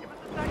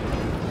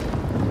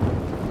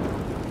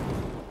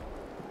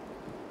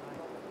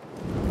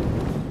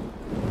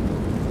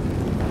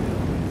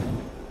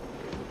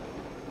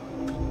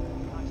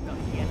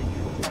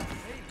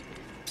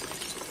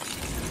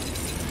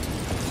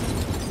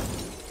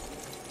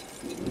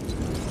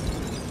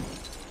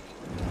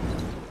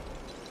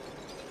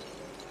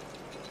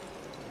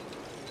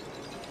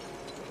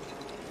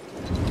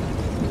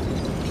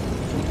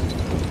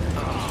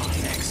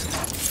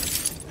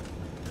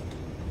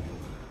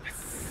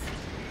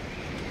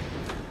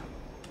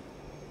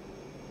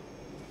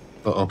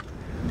 Uh-oh.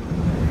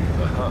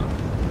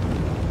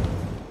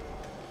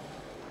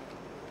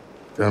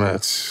 Damn it. I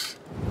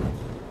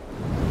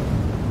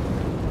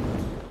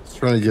was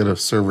trying to get a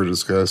server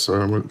disguise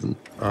so I wouldn't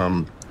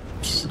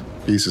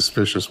be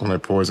suspicious when I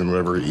poison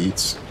whoever he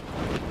eats.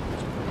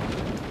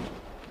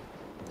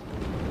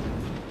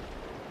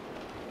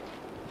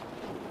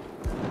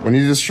 When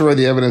you destroy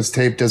the evidence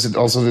tape, does it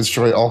also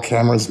destroy all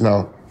cameras?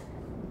 No.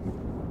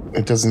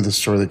 It doesn't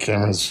destroy the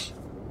cameras.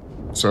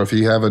 So if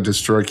you have a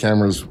destroy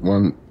cameras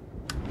one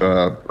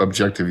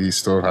objective, you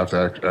still have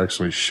to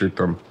actually shoot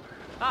them.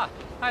 Ah,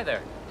 hi there.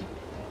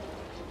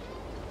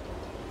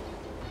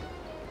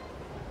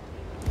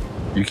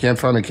 You can't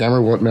find a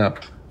camera? What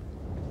map?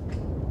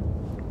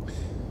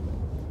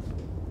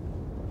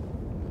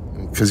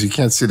 Because you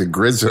can't see the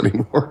grids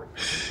anymore.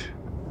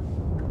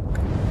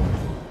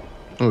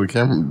 Oh, the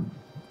camera...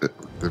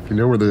 If you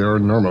know where they are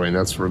normally,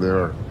 that's where they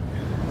are.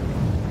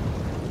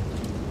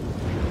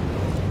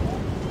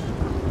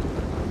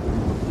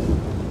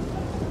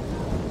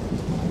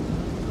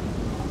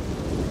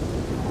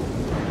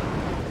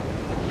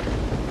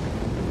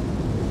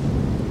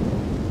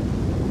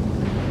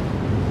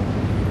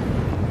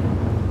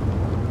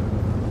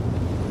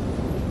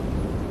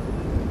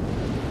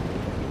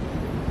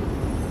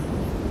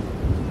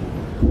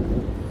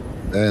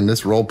 And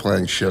this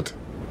role-playing shit.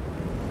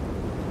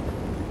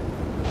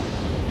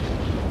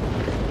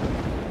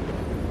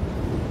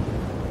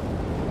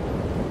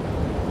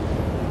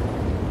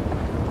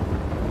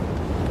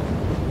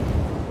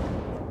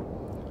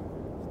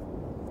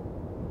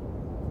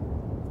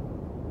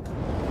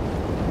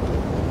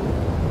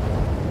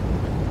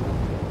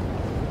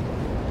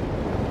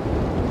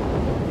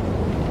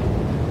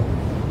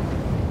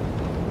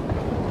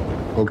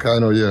 Oh,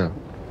 kind of, yeah.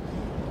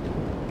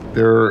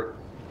 They're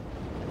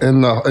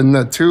in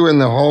the two in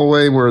the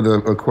hallway where the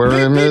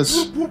aquarium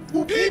is.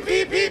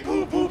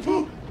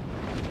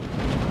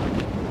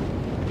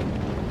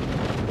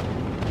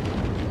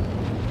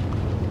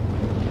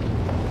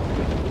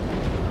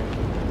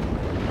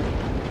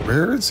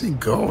 Where is he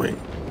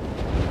going?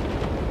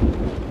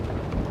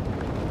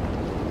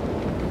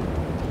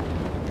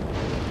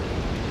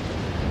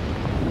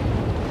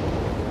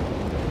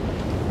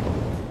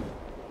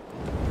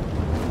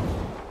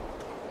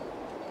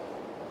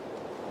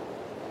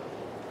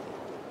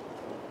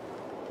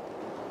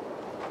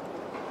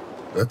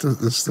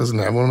 This doesn't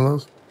have one of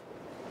those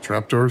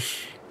trapdoors.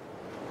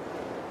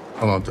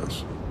 How about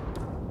this?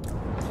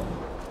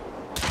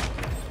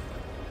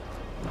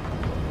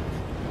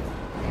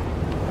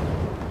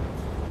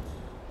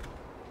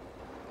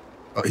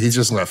 Oh, he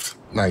just left.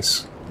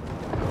 Nice.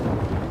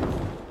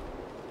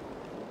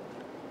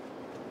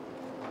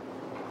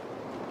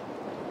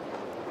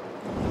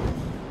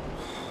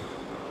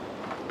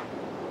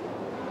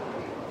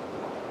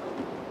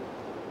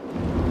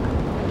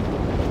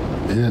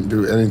 He didn't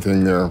do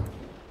anything there.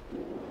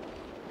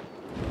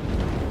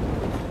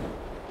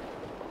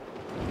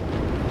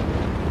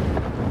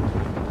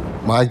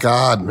 My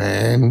God,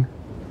 man.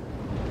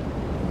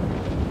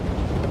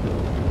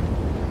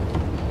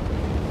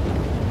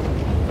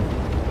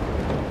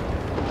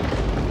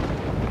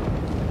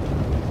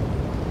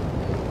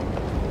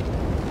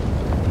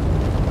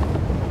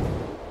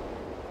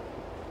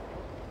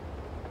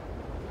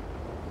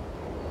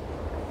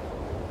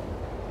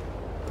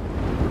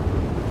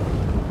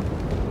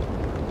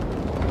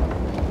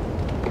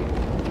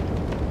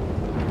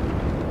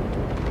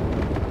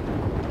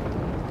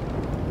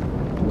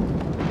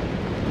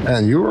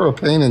 Man, you were a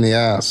pain in the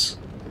ass.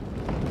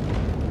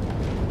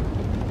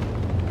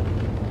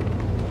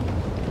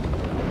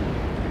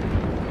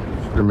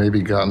 Should have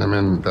maybe gotten him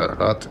in that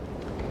hut.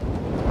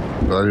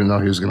 But I didn't know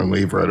he was going to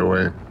leave right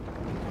away.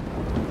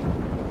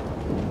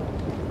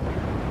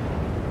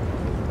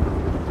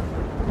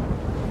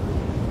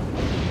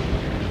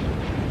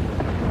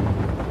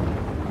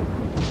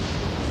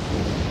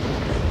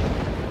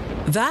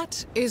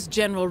 That is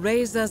General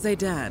Reza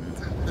Zaydan.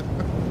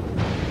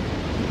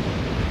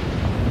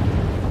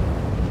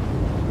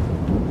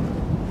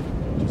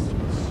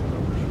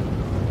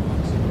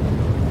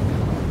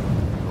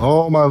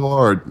 Oh my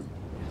lord.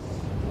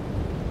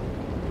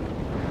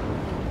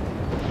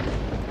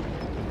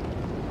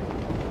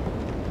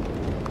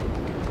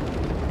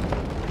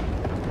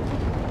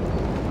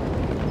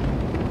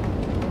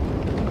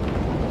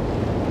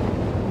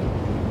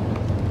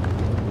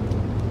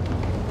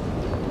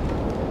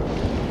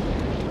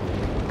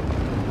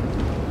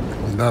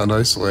 He's not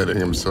isolating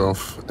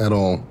himself at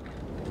all.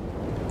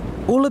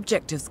 All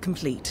objectives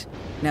complete.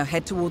 Now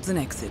head towards an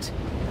exit.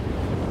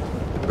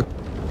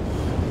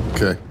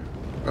 Okay,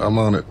 I'm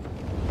on it.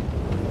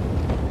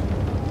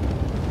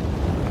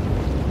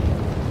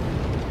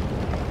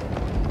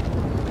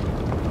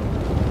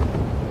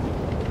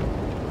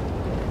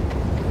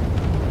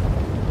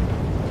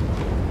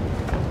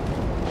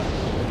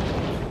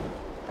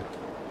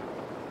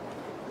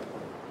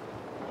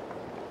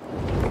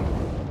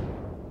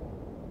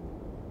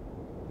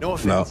 No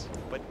offense,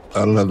 but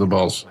I don't have the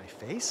balls. My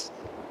face?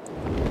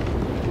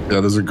 Yeah,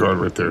 there's a guard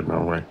right there.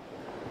 No way.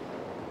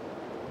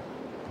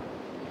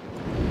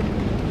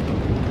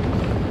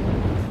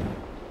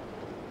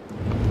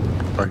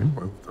 I can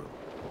move though.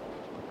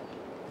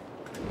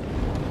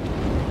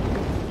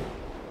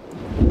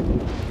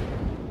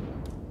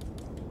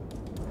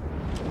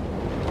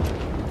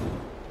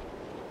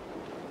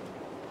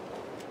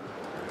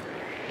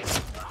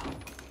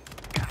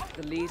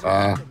 The leader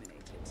eliminated.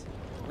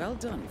 Well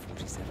done,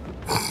 47.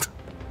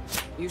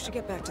 You should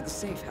get back to the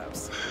safe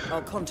house.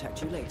 I'll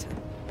contact you later.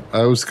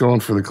 I was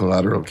going for the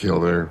collateral kill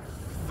there.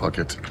 Fuck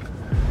it.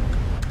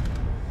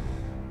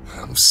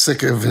 I'm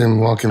sick of him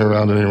walking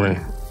around anyway.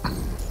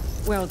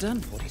 Well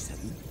done,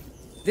 47.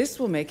 This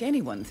will make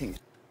anyone think.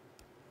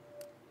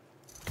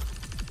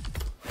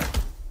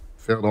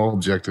 Failed all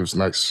objectives.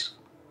 Nice.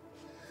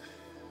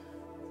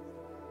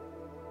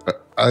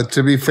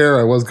 To be fair,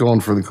 I was going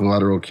for the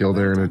collateral kill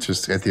there, and it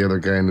just hit the other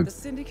guy in The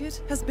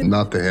syndicate has been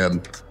not the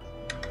head.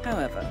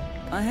 However,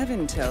 I have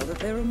intel that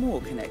there are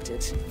more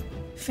connected.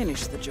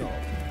 Finish the job.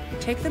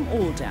 Take them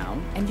all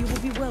down, and you will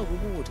be well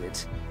rewarded.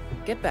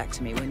 Get back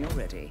to me when you're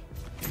ready.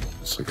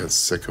 So I got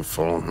sick of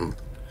following him.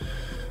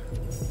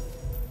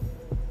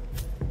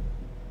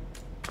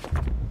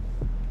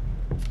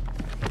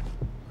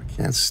 I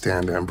can't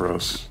stand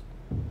Ambrose.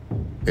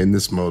 In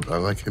this mode, I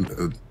like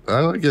him.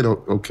 I like it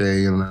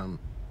okay, and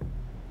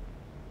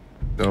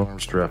no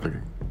arms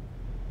trafficking.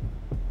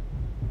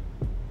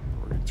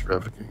 Organ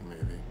trafficking,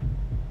 maybe.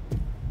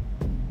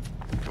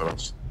 What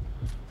else?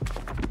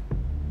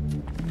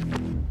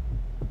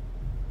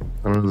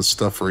 None of the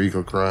stuff for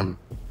eco-crime.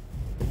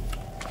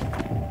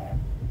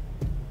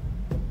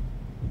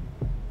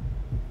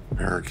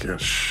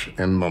 Marrakesh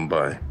and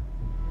Mumbai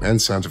and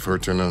Santa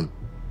Fortuna.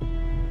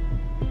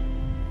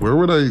 Where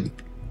would I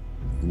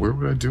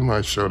do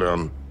my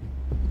showdown?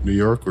 New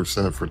York or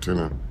Santa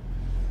Fortuna?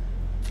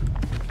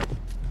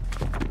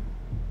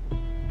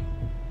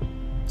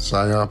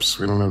 PsyOps,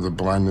 we don't have the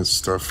blindness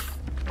stuff.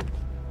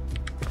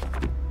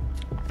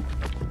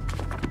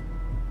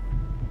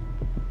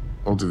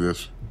 I'll do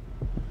this.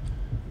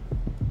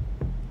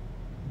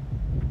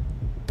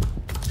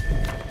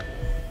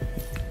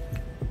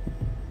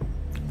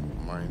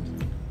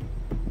 Mind.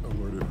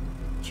 Alerted.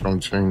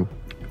 Chongqing.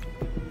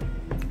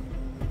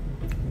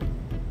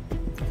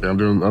 Okay,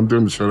 I'm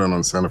doing the showdown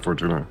on Santa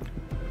Fortuna.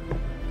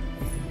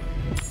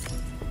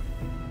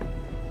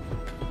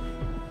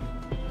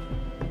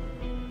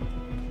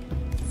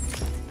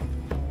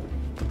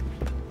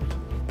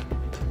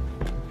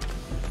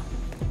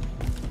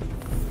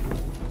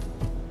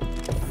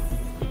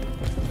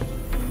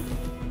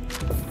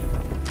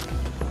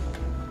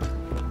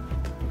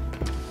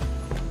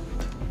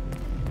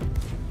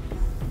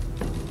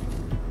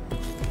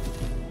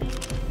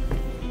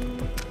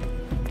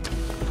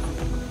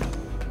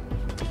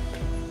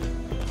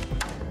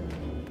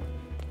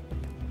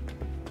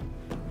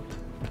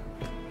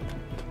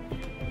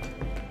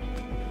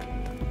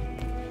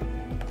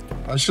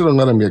 I should have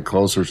let him get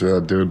closer to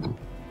that dude.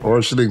 Or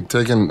I should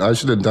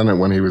have done it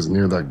when he was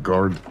near that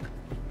guard.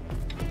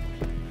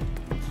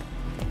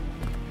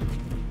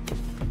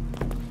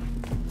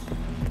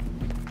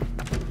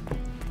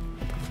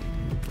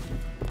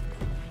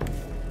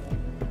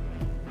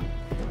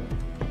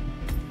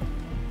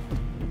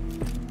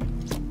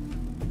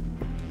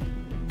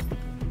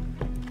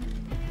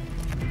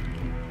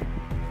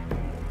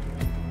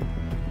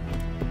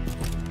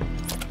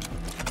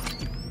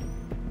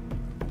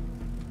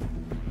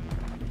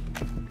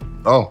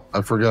 Oh,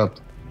 I forgot.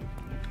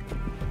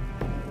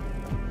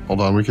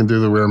 Hold on, we can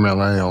do the rare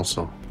melee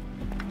also.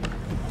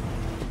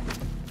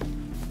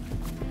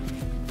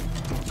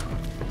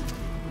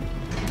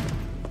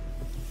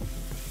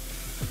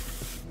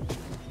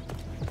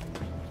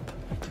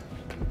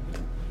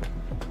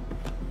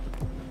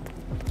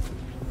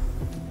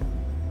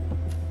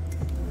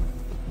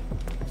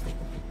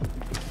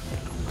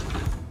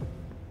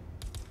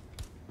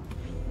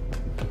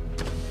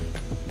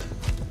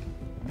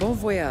 Bon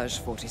voyage,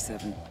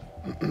 47.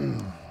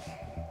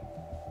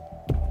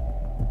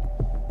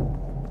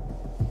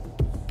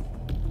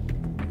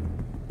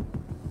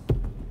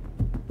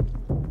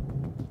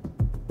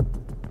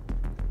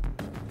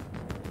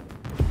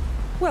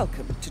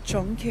 Welcome to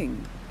Chongqing.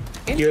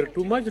 Here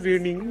too much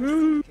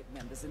raining.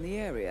 Members in the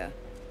area.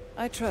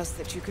 I trust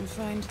that you can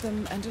find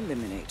them and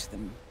eliminate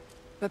them.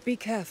 But be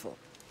careful.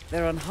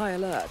 They're on high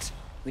alert.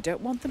 We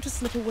don't want them to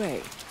slip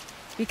away.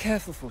 Be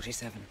careful,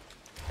 47.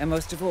 And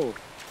most of all,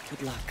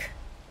 good luck.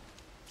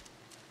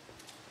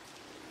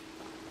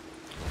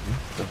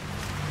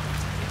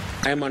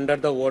 I'm under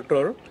the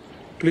water.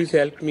 Please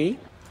help me.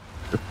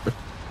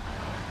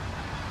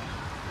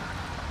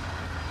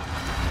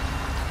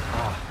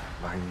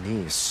 My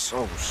knee is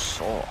so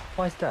sore.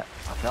 Why is that?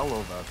 I fell over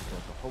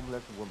because a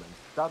homeless woman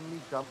suddenly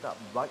jumped up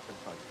right in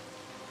front of me.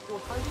 She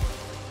was hiding.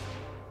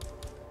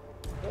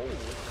 Oh,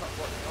 it's cut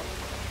what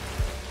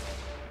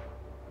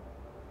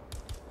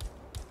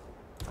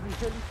I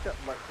really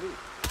stepped my foot.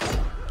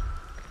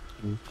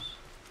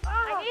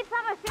 I need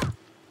some assistance.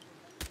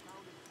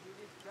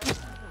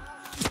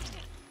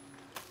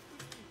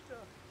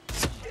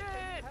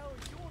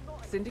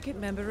 Syndicate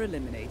member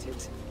eliminated.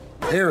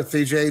 Here,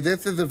 TJ,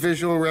 this is a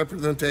visual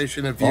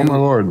representation of you Oh my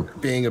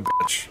lord. being a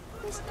bitch.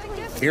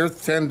 Here's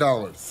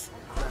 $10.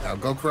 Now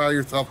go cry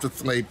yourself to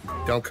sleep.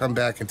 Don't come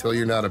back until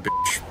you're not a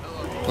bitch.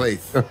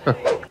 Please.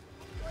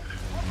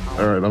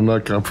 Alright, I'm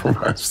not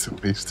compromised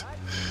at least.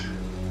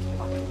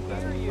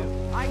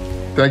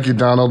 Thank you,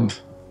 Donald.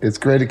 It's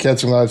great to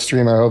catch a live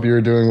stream. I hope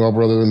you're doing well,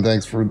 brother, and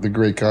thanks for the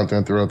great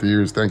content throughout the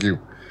years. Thank you.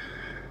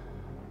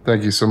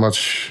 Thank you so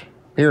much.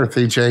 Here,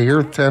 TJ,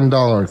 here's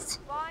 $10.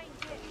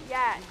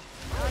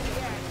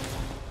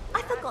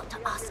 I forgot to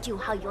ask you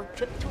how your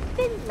trip to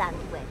Finland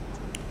went.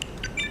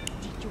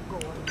 Did you go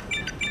on?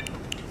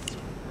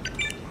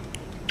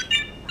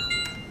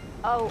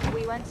 Oh,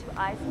 we went to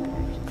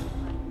Iceland.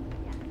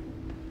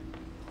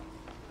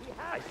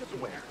 I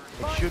swear,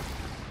 it should.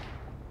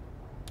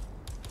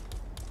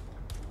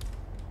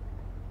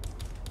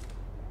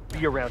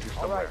 Be around here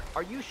somewhere. Right.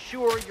 Are you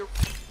sure you're...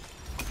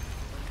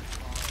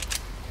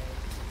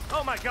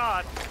 Oh my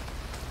God!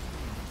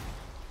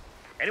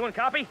 Anyone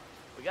copy?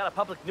 We got a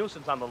public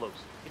nuisance on the loose.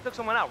 He took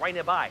someone out right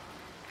nearby.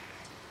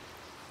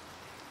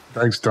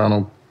 Thanks,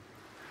 Donald.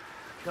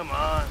 Come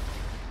on.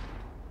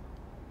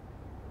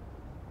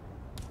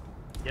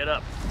 Get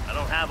up. I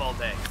don't have all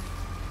day.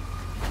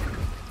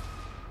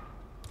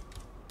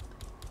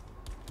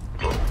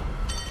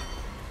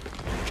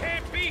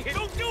 Can't be here.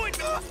 Don't do it!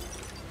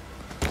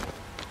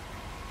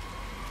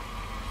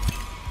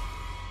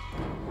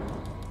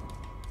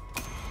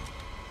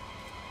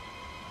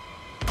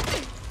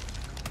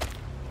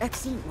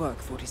 Excellent work,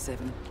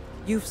 47.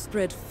 You've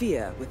spread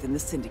fear within the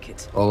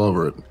Syndicate. All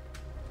over it.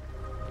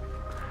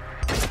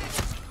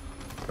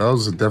 That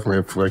was definitely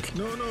a flick.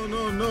 No.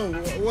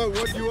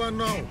 What do you want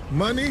now?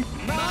 Money?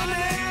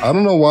 I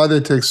don't know why they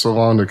take so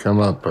long to come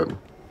up, but...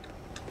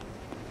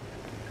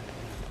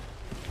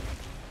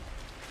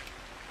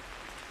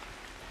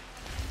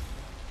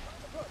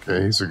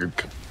 Okay, he's a good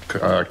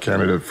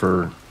candidate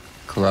for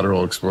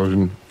collateral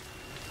explosion.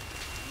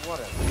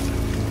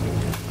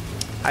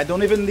 I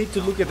don't even need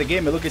to look at the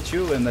game. I look at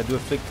you and I do a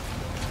flick.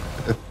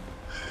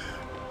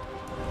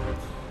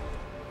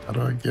 How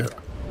do I get...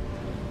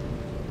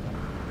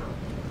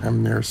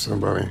 I'm near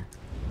somebody.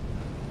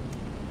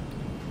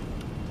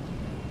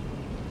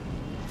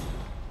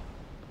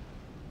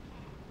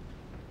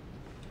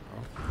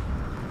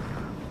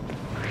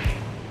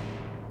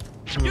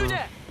 You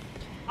there!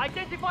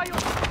 Identify your...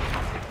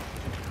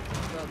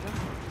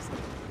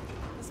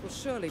 This will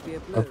surely be a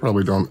blow. I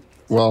probably don't...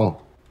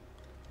 Well...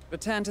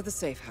 Return to the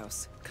safe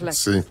house. Let's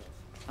see.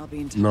 I'll be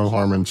in touch. No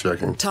harm in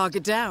checking.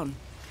 Target down.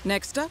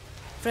 Next up,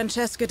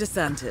 Francesca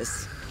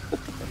DeSantis.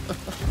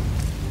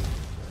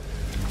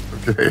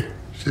 Okay,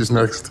 she's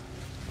next.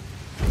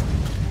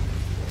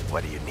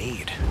 What do you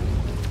need?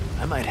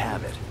 I might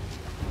have it.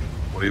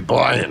 What are you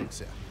buying?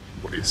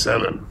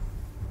 47.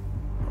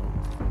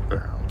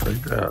 I'll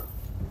take that.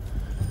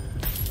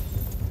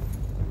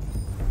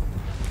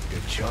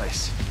 Good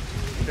choice.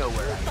 You know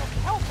where I am.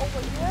 Help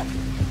over here.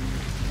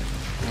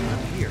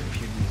 I'm here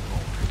if you need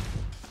more.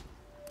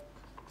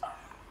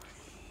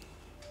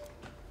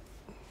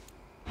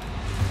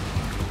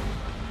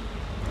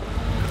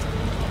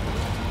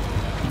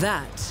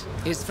 That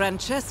is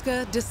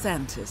Francesca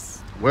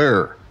DeSantis.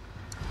 Where?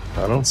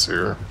 I don't see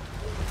her.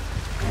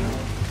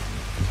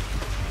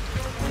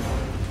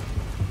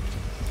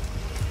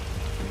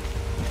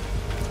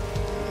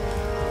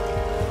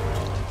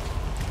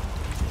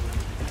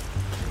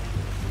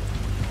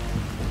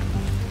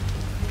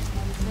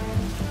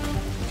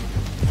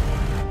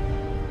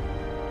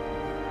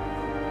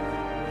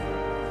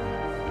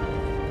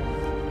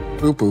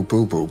 Boo boo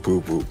boo boo boo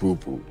boo boo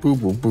boo boo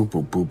boo boo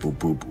boo boo boo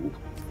boo boo.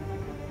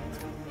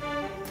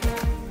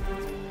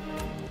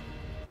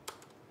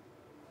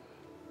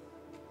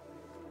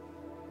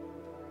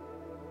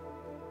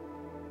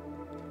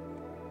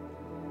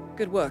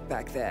 Good work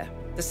back there.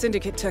 The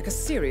Syndicate took a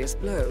serious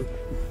blow,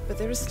 but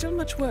there is still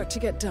much work to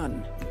get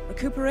done.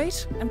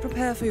 Recuperate and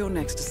prepare for your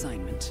next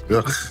assignment.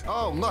 Ugh.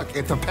 Oh, look,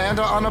 it's a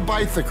panda on a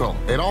bicycle.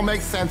 It all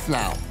makes sense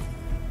now.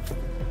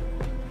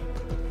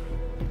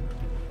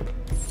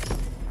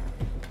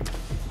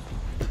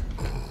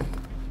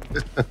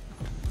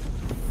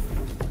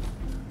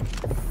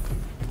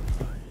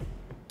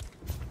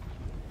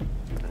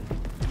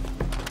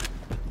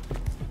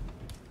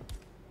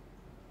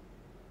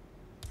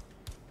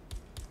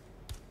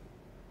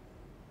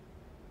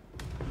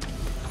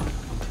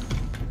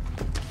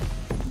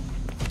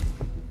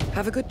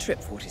 Have a good trip,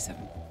 47.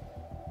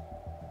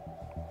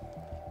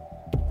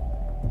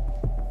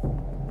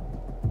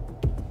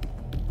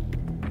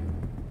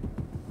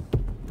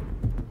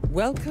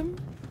 Welcome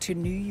to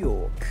New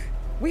York.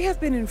 We have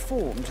been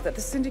informed that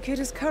the Syndicate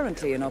is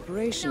currently in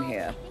operation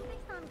here,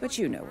 but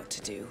you know what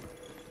to do.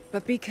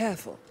 But be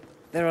careful.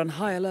 They're on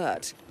high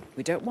alert.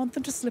 We don't want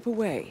them to slip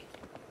away.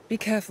 Be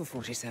careful,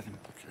 47.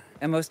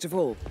 And most of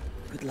all,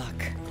 good luck.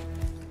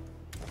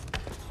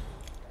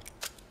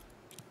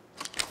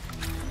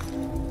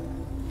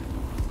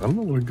 I don't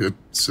know what a good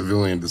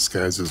civilian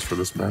disguise is for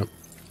this map.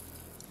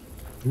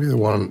 Maybe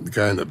the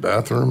guy in the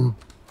bathroom.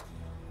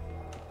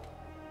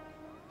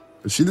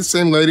 Is she the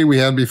same lady we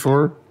had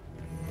before?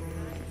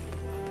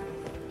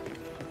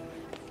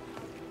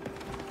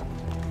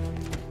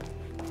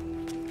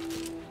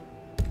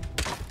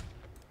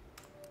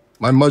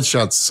 My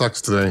mudshot sucks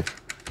today.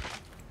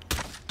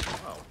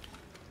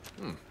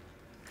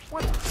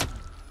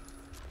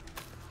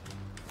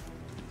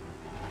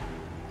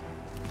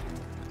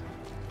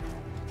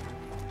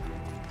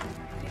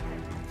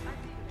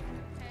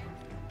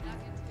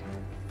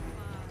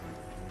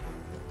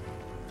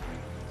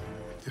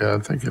 Yeah, I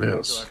think it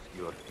is. To ask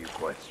you a few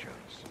questions.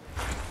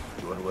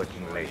 You were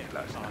working late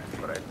last night,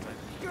 correct?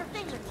 Sure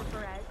thing, Mr.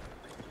 Perez.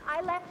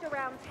 I left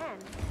around 10.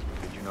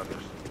 Did you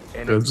notice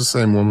Yeah, it's the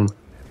same woman.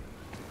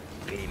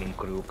 cleaning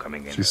crew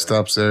coming in? She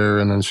stops there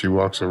and then she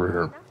walks over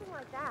here. Nothing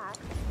like that.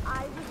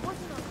 I was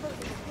working on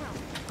closing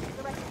accounts.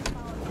 The rest of the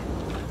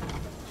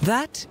following.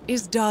 That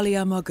is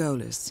Dahlia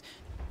Margolis.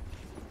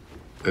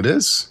 It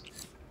is?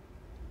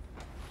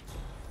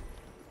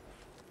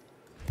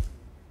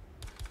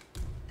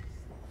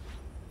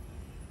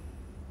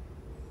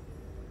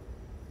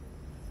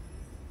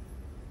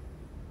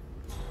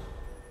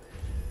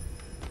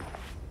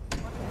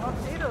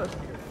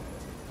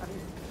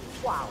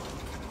 Wow.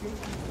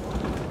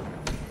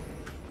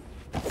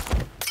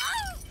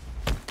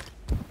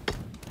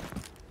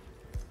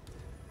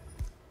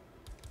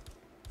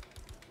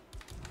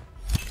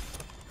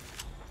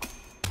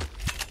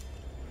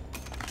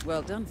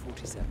 Well done,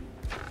 47.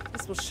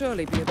 This will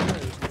surely be a blow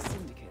to the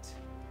Syndicate.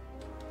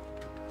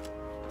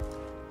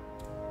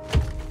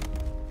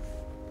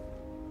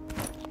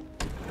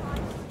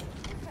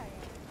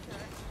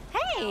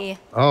 Hey!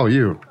 Oh,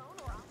 you.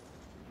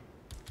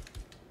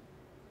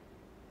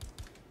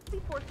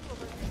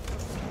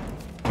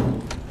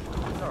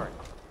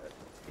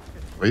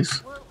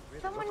 Please? Will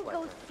someone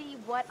go see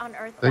what on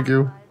earth Thank that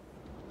you.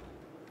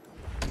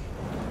 was?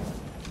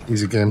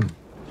 Easy game.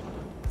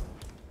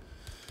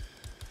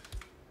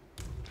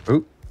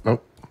 Oh,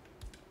 nope.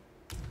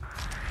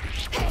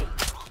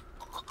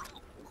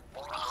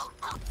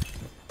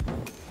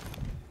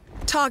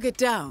 Target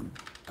down.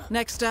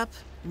 Next up,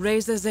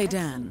 Reza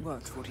Zaydan.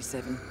 Work,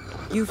 47.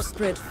 You've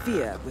spread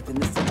fear within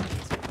the Syndicate.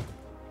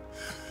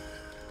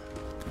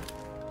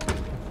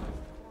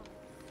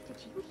 Did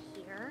you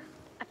hear?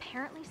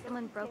 Apparently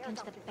someone broke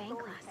into the bank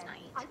last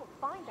night.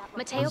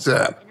 What's Mateo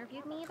that?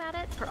 interviewed me about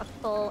it for a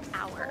full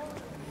hour.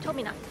 Told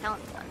me not to tell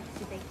anyone.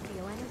 Did they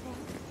steal anything?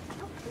 I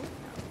don't think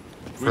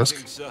so. Frisk?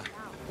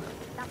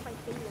 That's why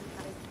Fabian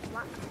got his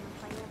lots of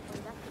financial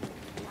investments.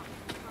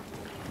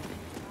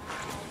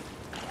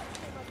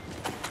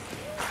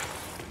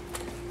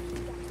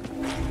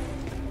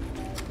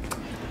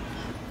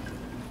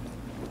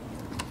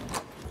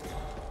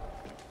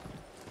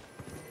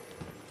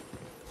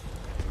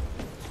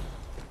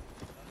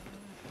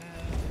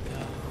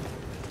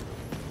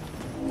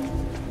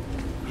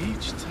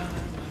 Each time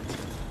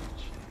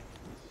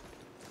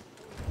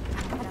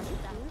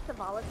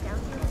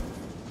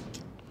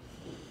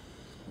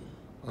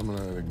I'm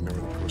gonna ignore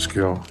the push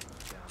kill.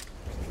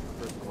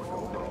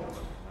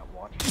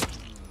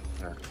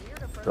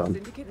 Done.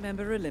 Syndicate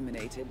member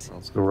eliminated.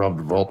 Let's go rob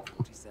the vault.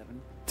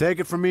 Take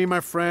it from me,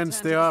 my friend.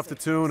 Stay off the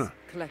tuna.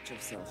 Collect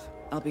yourself.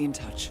 I'll be in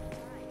touch.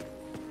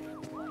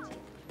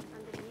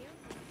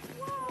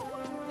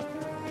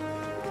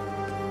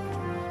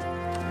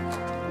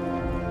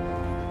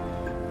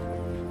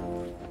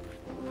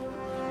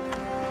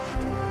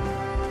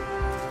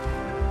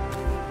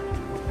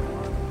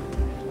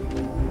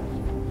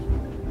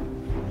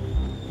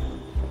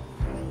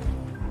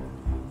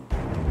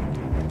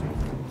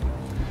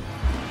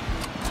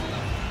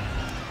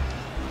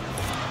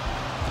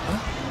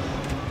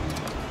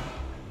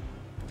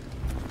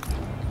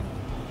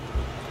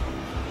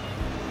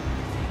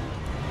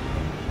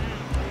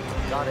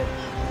 Got it.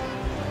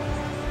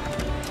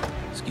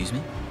 Excuse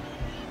me?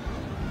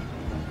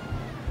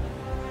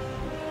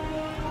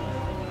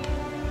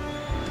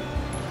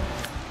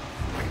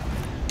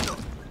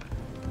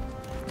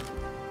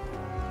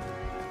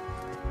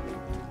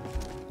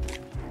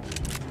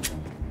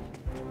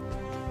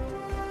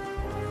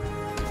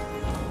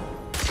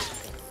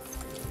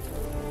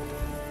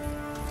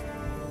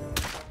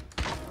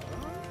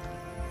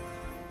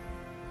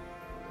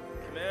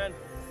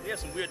 We have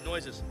some weird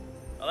noises.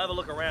 I'll have a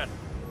look around.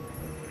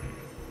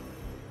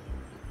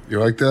 You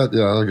like that?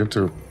 Yeah, I like it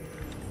too.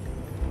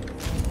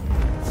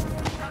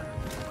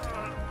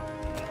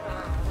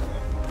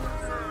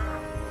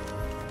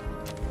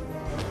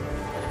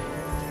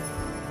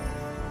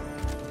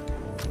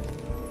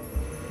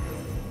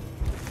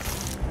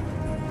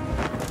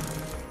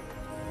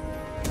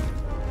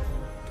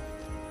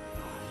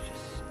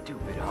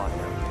 Stupid hot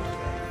tub.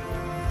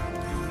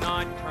 Do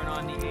not turn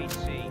on the AC.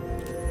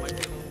 It might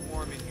be a little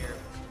warm in here.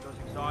 Those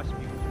exhaust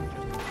fumes are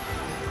just...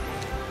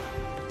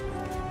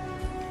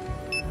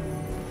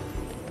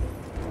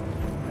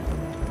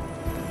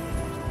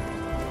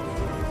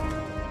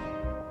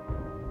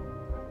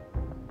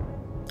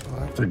 I'll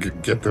have to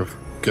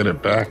get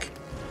it back.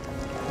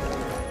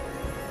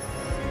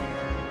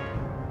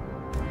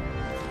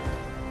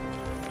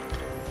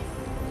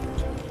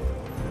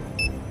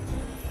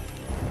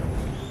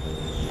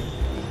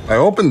 I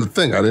opened the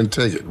thing. I didn't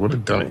take it. What a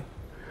dummy.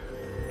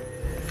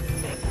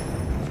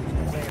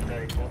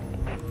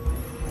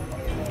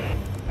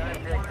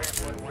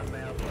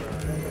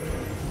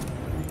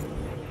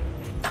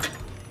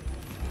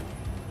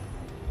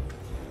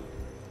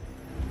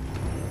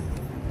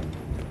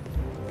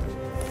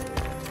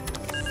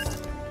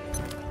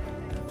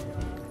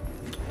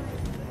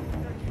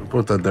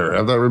 Put that there.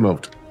 Have that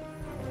removed.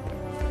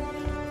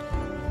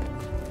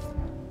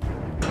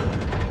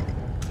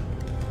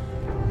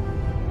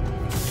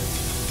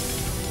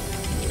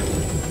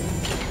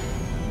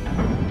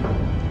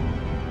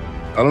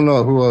 I don't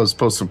know who I was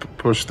supposed to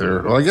push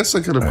there. Well, I guess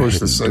I could have pushed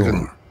the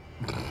second.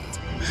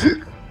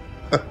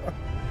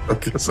 I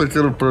guess I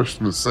could have pushed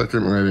the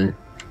second lady.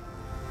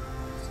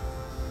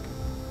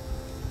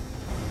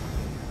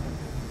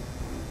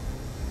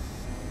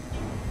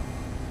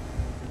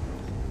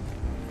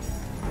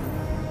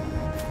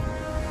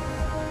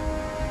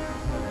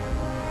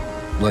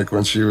 Like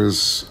when she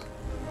was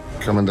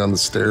coming down the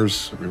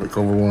stairs, like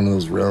over one of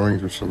those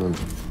railings or something.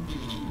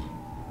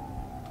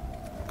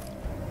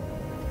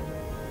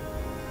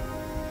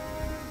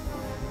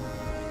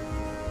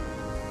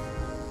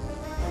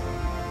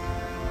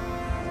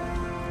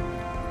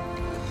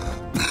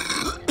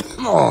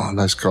 Oh,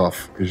 nice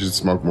cough. You should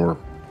smoke more.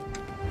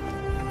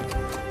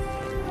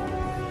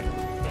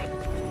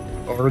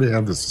 I already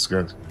have this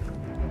disguise.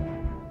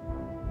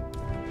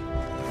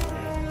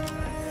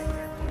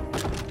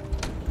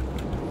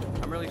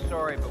 I'm really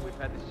sorry, but we've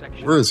had this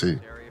section Where is he? of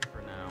this area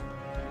for now.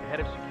 The head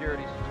of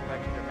security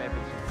suspects there may have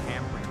been some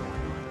tampering going on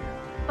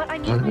here. But I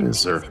need What my is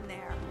things there? in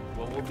there.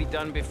 Well, we'll be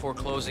done before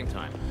closing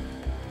time.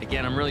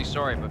 Again, I'm really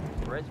sorry, but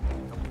Perez is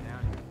coming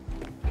down here.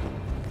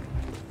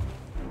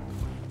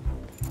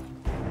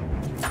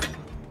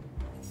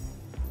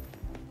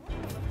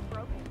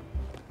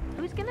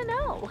 Who's gonna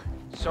know?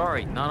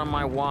 Sorry, not on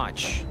my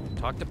watch.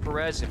 Talk to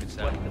Perez if it's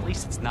that. At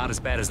least it's not as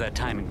bad as that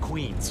time in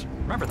Queens.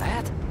 Remember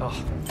that?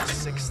 Oh,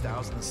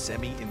 6,000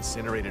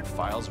 semi-incinerated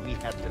files we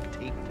had to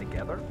tape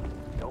together?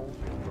 Don't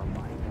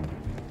remind me.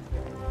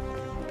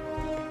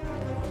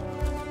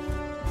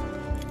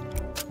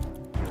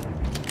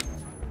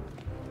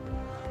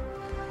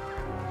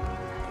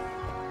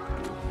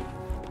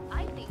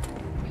 I think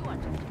you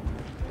want to.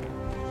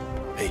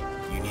 Hey,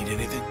 you need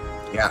anything?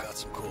 Yeah. Got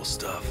some cool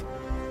stuff.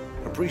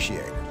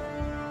 Appreciate it.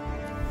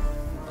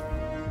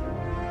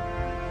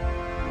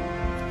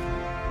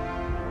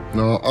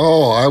 No.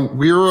 Oh,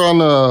 we were on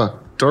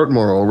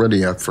Dartmoor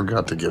already. I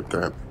forgot to get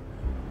that.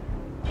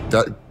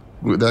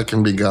 That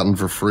can be gotten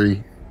for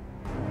free.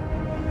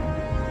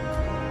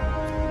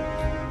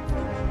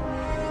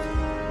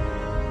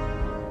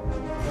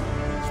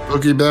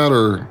 Spooky Bat,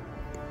 or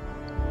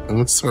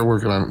let's start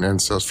working on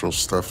ancestral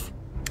stuff.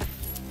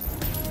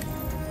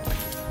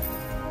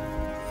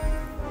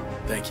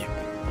 Thank you.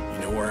 You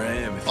know where I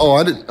am. Oh,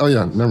 I didn't. Oh,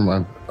 yeah. Never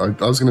mind. I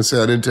was gonna say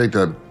I didn't take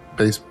that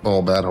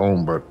baseball bat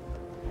home, but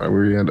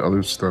we had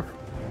other stuff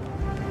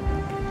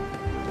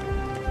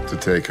to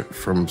take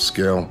from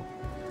scale.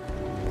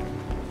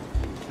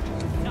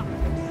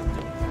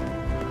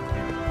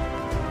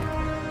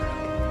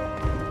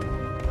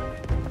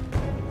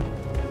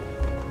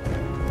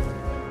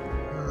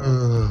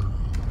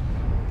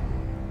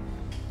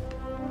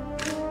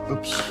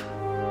 Oops.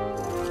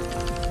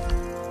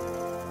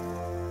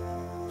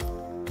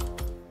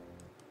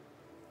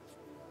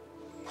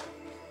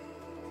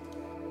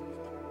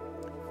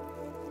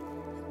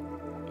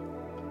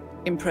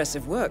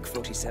 Impressive work,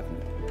 47.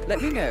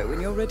 Let me know when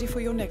you're ready for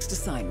your next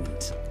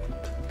assignment.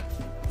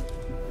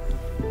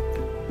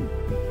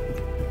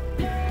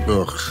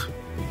 Ugh.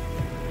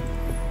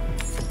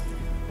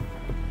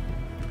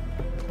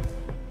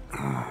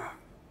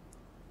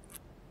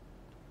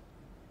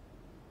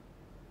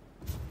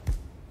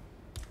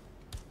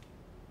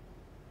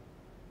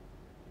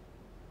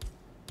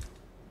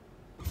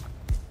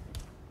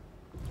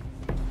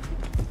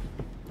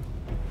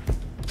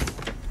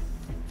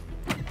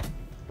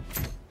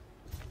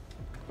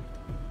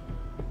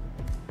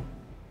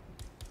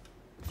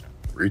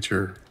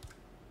 Reacher.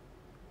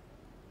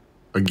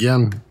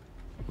 Again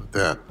with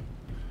that.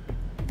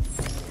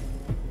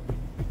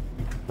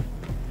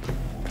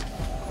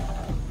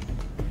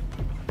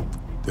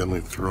 deadly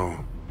throw.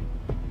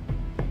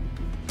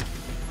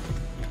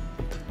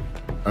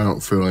 I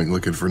don't feel like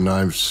looking for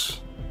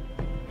knives.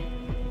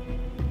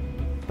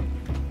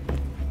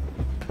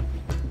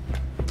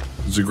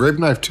 Is a grape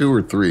knife 2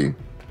 or 3?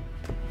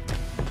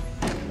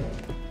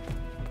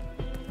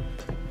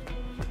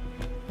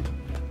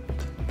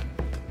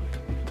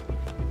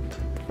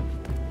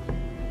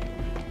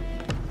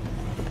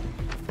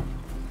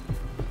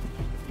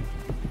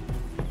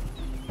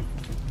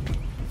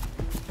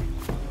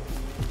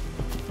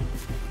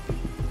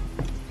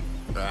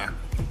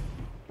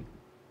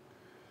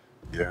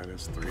 Yeah, it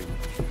is 3.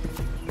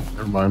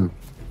 Never mind.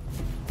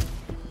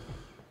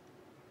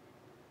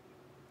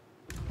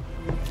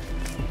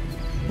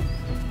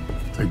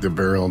 Take the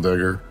barrel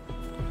dagger.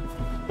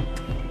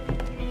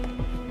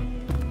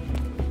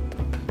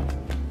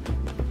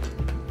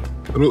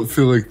 I don't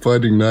feel like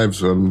finding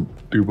knives on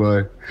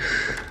Dubai.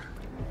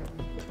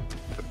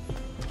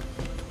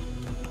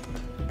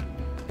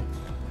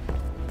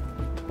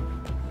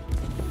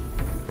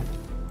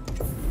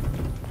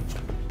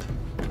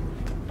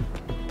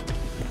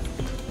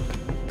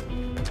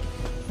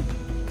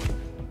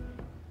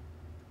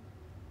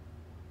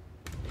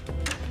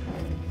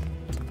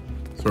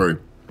 Sorry.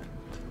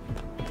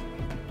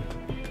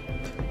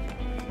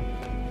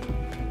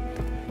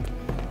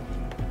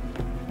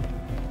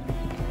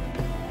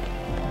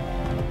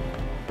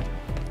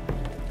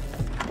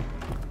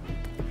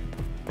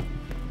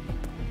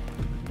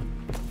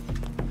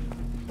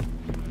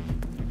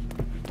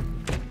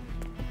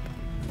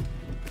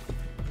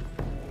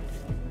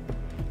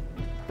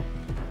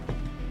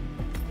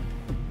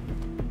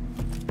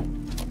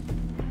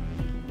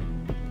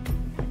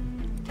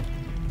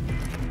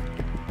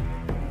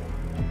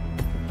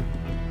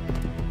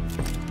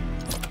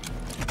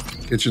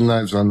 Kitchen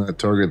knives on that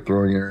target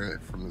throwing area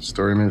from the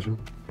story mission?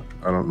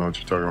 I don't know what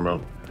you're talking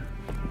about.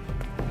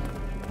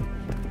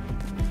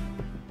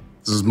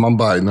 This is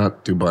Mumbai,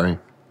 not Dubai.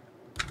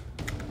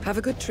 Have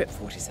a good trip,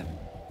 47.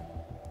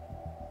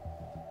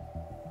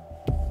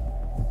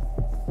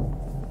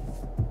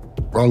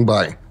 Wrong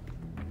buy.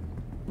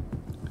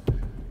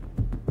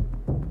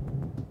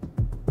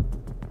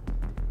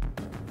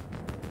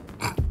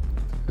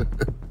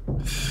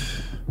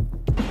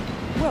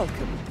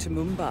 Welcome to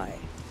Mumbai.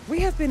 We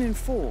have been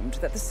informed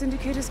that the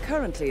Syndicate is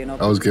currently in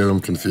I was getting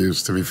them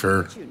confused, to be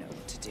fair. You know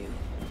what to do.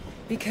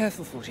 Be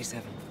careful,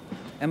 47.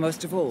 And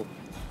most of all,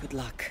 good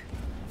luck.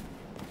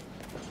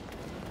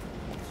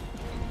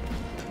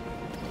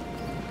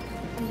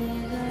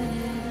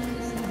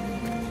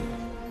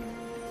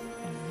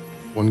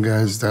 One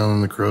guy's down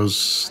in the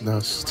crow's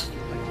nest.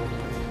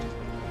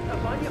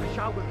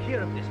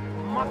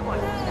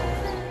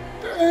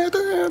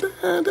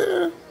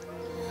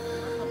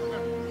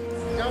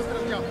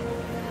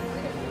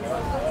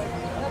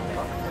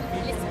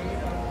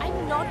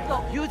 I'm not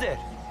going. You there,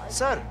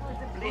 sir,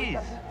 please.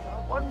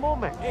 One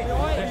moment.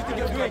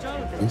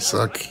 You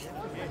suck.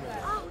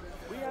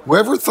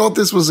 Whoever thought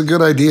this was a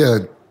good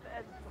idea,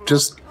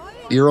 just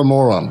you're a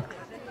moron.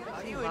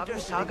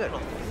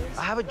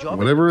 I have a job.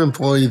 Whatever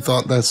employee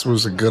thought this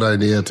was a good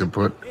idea to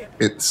put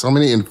so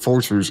many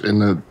enforcers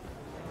in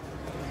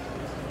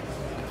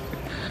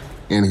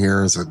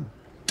here is a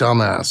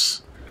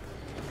dumbass.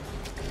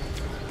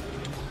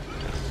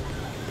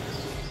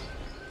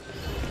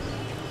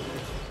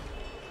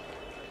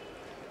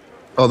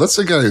 Oh, that's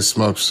the guy who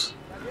smokes.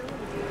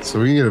 So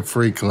we can get a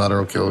free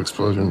collateral kill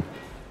explosion.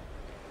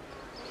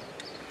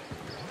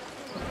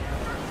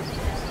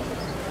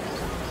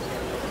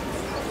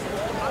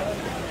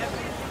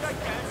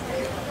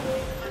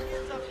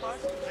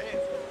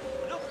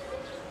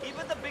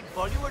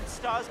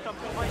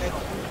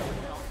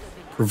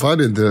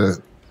 Provided the...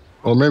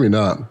 Well, maybe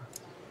not.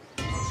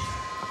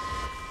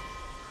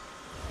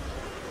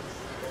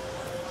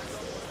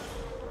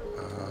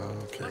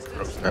 Okay,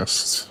 crow's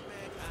nest.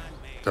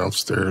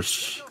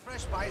 Downstairs.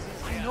 I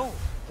know.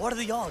 What are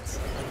the odds?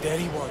 And there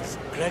he was,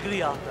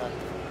 Gregory Arthur.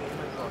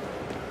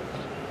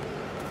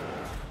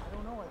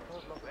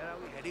 Where are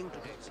we heading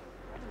today?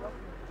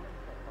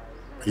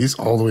 He's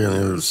all the way on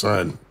the other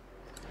side.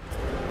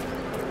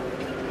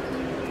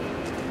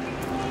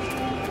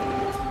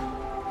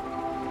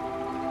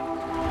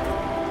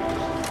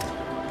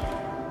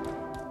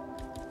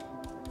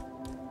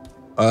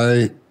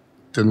 I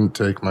didn't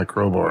take my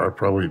crowbar. I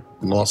probably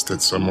lost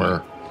it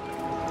somewhere.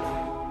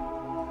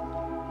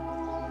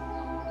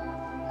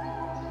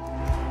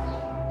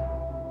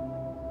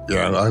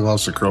 Yeah, I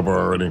lost the crowbar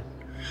already.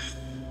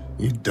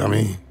 You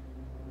dummy.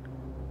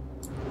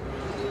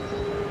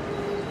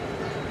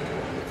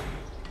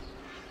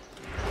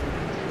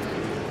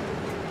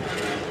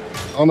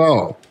 Oh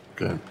no.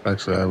 Okay,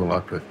 actually I have a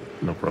lockpick.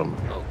 No problem.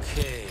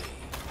 Okay.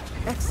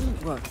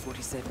 Excellent work,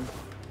 47.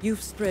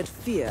 You've spread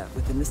fear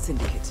within the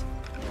Syndicate.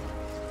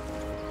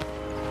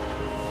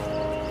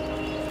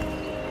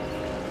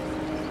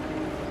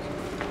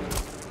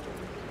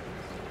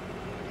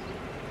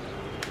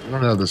 I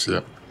don't have this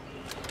yet.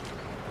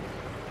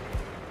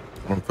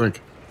 I don't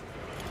think.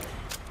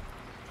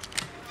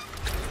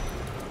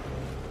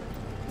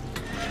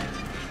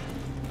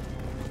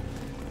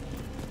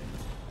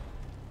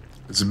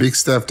 Is a big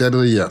staff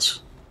deadly?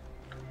 Yes.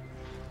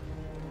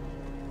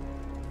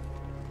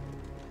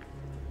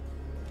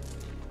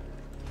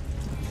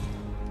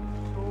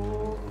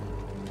 So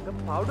the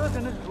powder's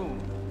in his room,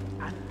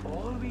 and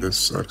all we This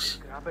sucks.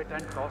 grab it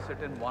and toss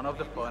it in one of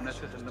the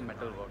furnaces in the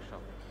metal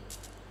workshop.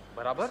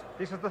 Barabar?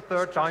 This is the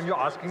third time you're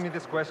asking me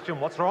this question.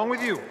 What's wrong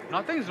with you?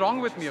 Nothing's wrong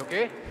with me,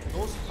 okay?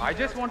 I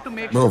just want to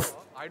make Move. sure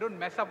I don't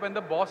mess up when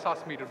the boss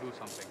asks me to do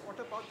something.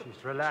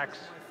 Just relax.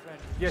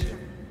 Yes.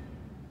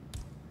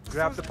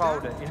 Grab the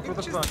powder into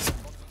the furnace.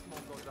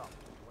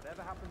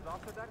 Whatever happens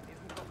after that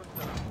isn't your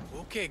concern.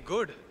 Okay,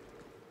 good.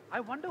 I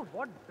wonder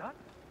what that...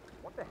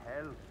 What the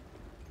hell?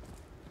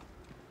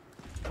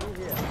 Through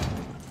here.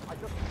 I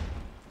just...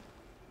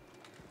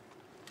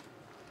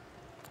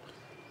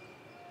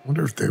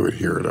 Wonder if they would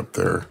hear it up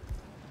there.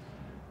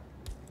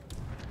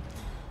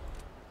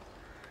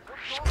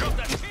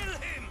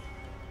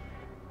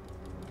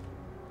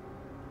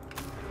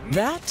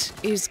 That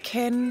is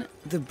Ken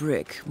the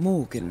Brick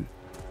Morgan.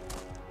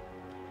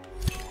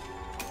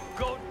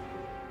 Go.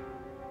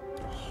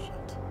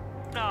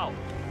 Now,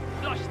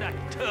 flush that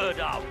turd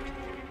out.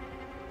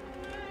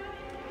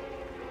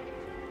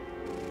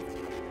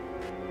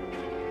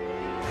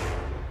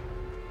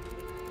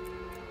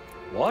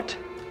 What?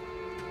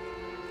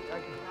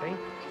 Think?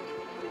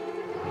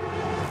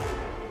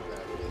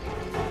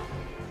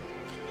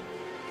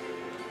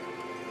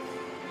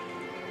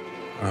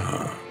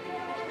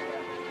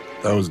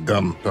 That was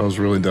dumb. That was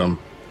really dumb.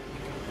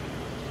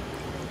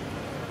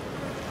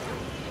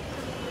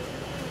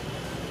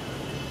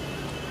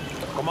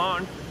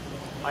 Command,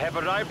 I have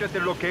arrived at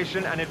the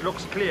location and it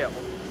looks clear.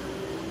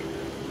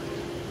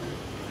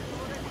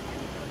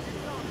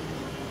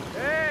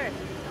 Hey,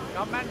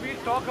 come and we'll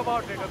talk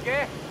about it,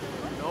 okay?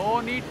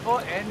 No need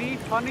for any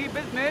funny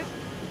business.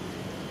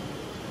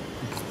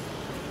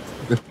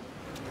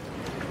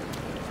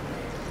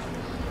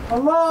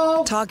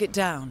 Hello? Target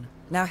down.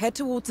 Now head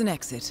towards an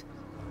exit.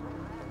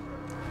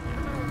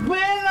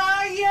 Where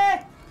are you?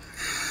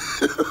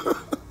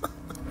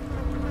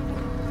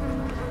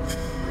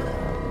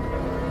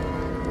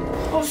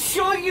 I'll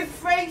show you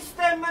face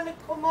them when they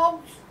come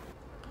out.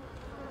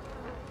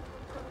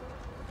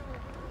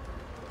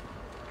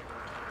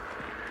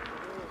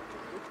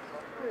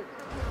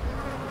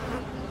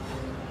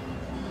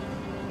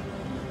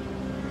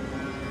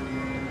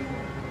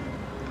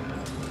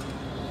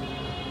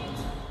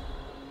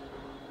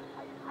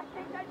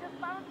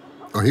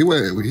 Oh, he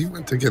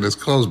went to get his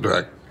clothes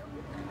back.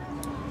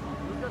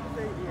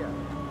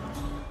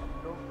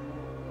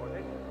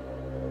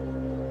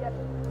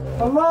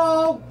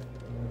 Hello?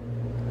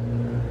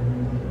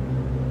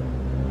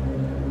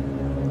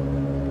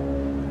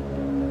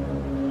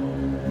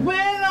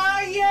 Where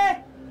are you?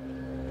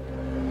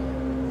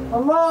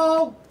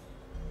 Hello?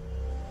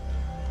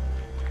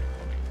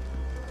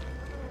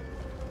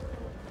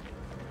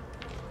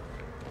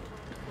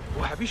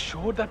 Oh, have you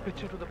showed that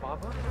picture to the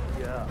barber?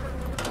 Yeah.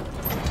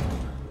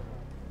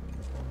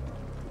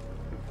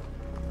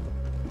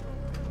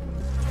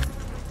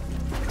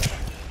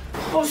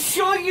 I'll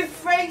show you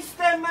face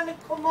them when they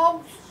come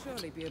out.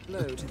 Surely be a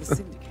blow to the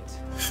syndicate.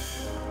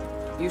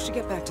 You should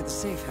get back to the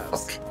safe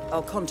house.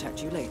 I'll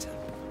contact you later.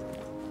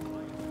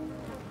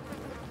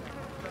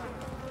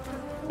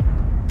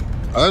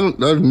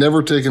 I've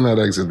never taken that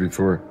exit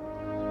before.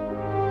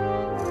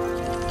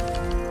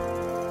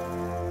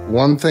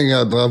 One thing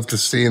I'd love to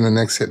see in the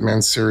next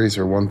Hitman series,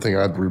 or one thing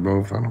I'd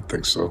remove, I don't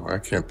think so. I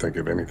can't think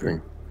of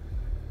anything.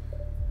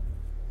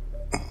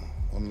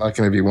 I'm not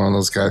going to be one of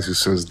those guys who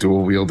says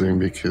dual wielding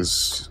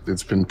because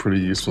it's been pretty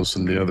useless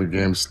in the other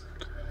games.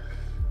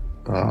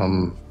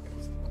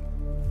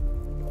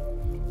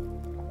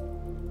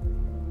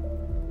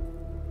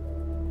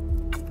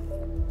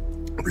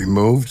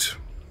 Removed?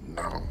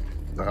 No,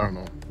 I don't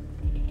know.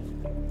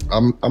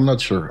 I'm not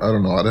sure. I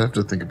don't know. I'd have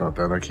to think about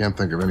that. I can't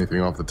think of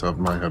anything off the top of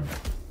my head.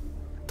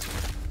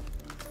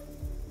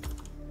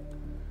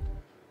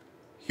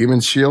 Human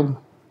shield?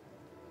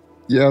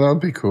 Yeah, that'd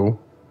be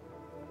cool.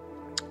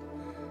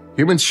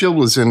 Human shield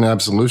was in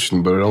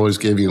Absolution, but it always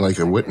gave you like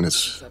a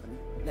witness.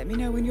 Let me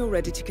know when you're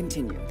ready to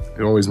continue.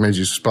 It always made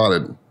you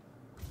spotted.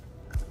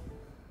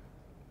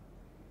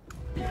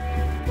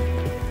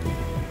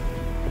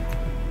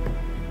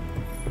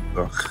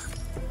 Ugh.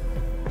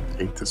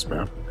 Hate this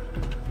map.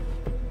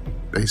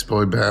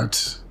 Baseball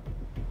bat.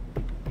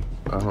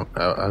 I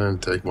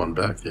didn't take one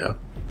back yet.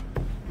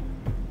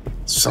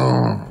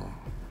 Song.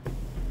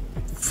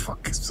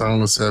 Fuck.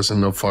 Silent assassin,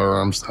 no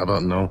firearms. How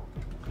about no?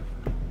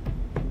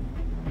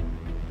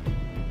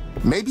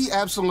 Maybe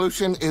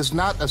Absolution is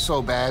not a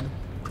so bad,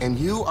 and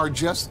you are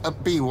just a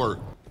B-word.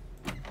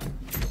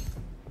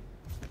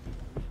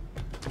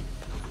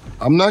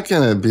 I'm not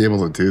gonna be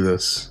able to do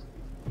this.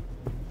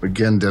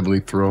 Again, deadly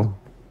throw.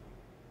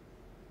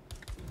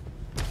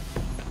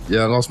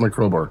 Yeah, I lost my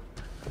crowbar.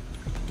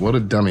 What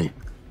a dummy.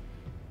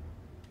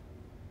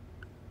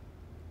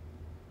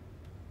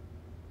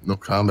 No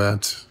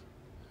combat.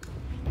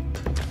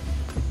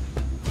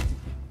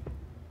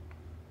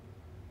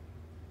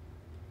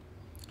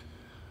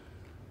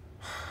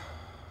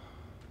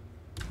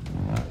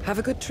 Have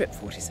a good trip,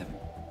 47.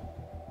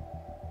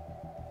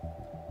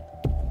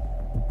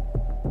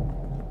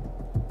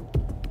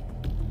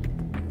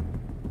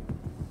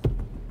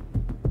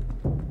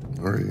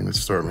 Where are you gonna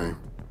start me?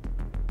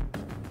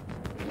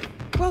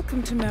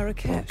 Welcome to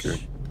Marrakesh.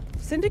 Okay.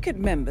 Syndicate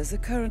members are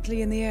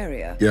currently in the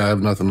area. Yeah, I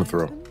have nothing to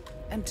throw.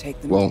 And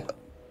take them. Well,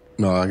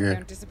 no, I Don't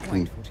can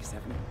disappoint,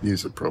 47.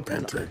 use a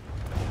propane tank.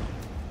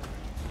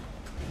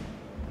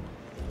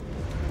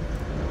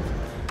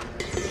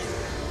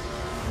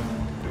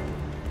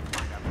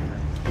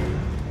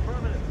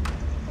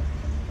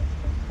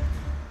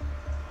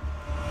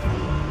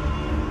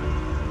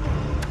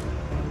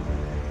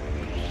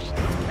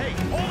 Hey,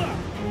 hold up!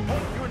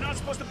 You are not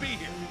supposed to be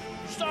here.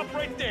 Stop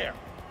right there.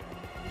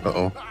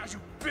 Uh-oh. Ah, you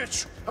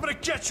bitch! I'm gonna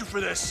get you for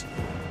this.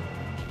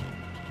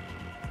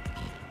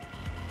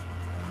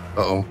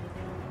 Uh-oh.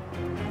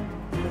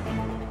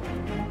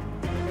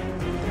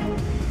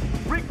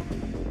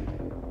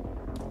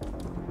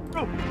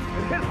 Oh, it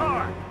hit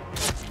hard.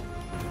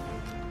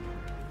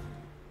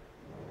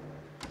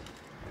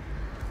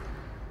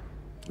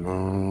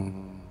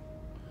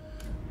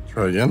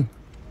 Try again.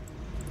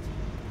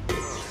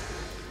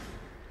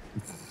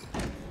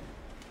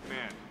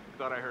 Man,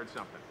 thought I heard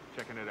something.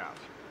 Checking it out.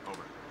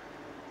 Over.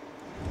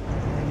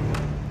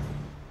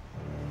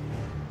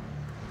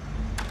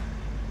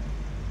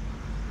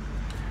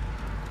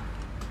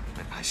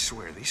 I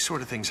swear, these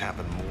sort of things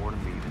happen more to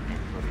me than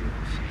anybody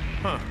else.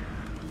 Huh.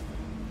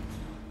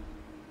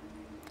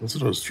 That's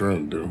what I was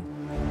trying to do.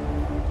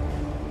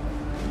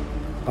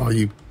 Oh,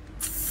 you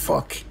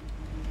fuck.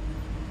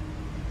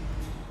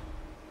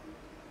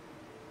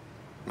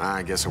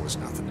 I guess it was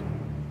nothing.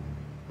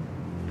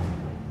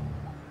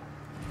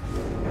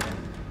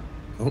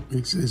 Oh,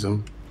 he sees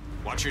him.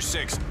 Watch your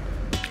six.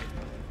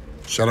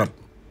 Shut up.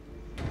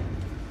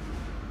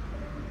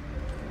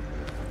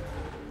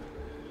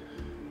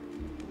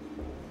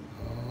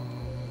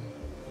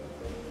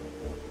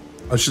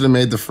 I should have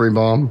made the free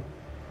bomb.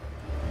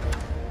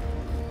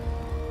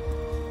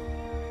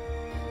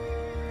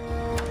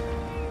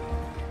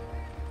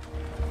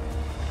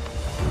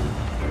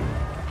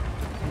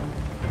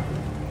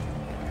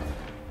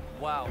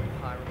 Wow,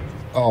 Hiram.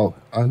 Oh,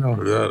 I know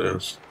who that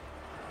is.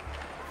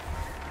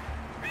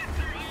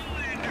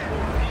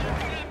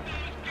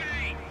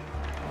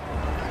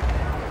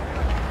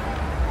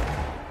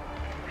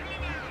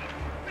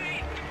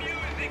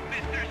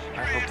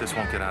 I hope this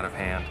won't get out of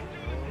hand.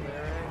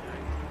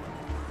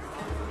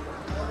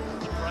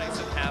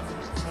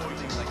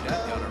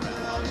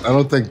 I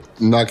don't think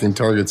knocking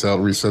targets out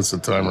resets the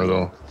timer,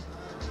 though.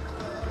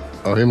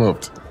 Oh, he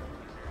moved.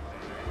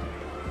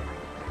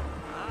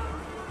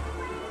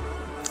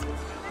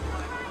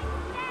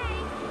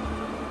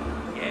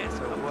 Yeah,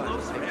 so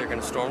what? Think they're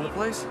gonna storm the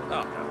place?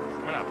 Oh, no,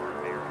 we're not part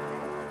of here.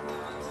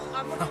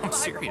 I'm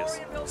serious.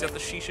 Is that the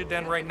shisha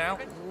den right now?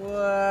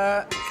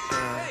 What?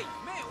 Hey,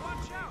 man,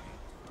 watch out!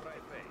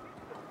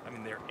 I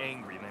mean, they're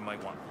angry and they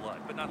might want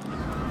blood, but not.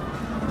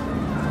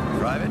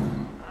 Private?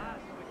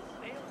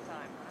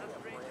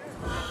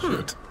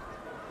 Shit.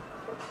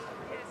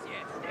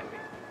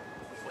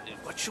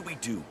 What should we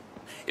do?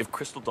 If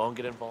Crystal Dawn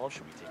get involved,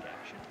 should we take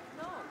action?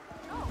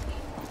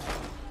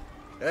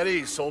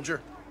 Eddie,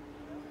 soldier.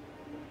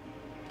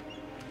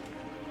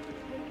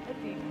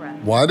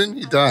 Why didn't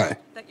he die?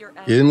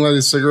 He didn't light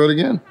his cigarette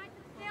again?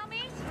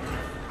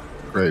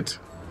 Great.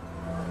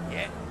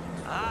 Yeah.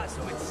 Ah,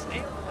 so it's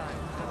snail time.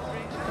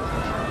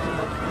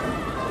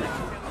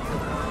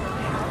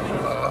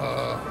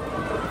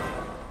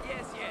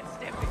 Yes,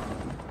 step it.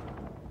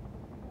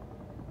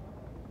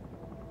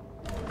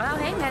 Well,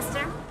 hey,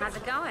 mister. How's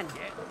it going?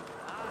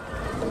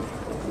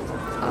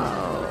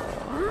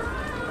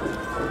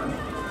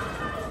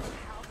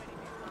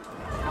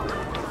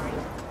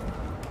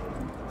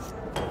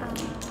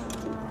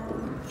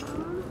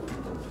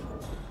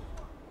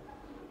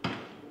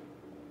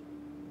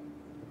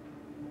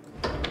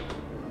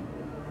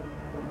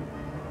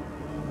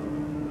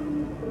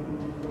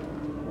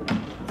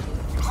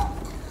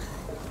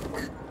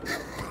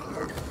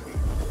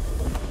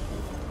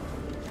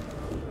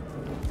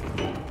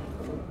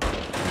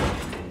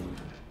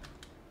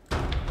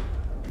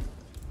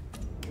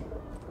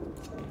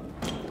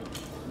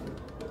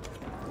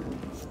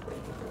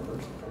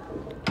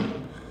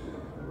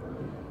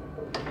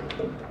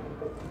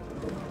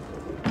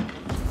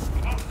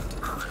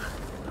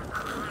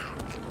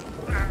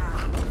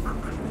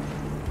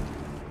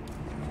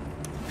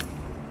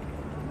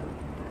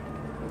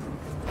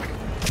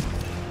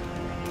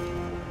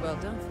 Well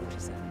done,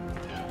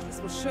 47. This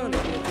will surely be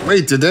a...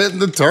 Wait, did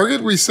the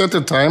target reset the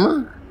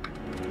timer?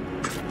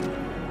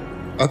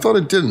 I thought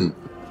it didn't.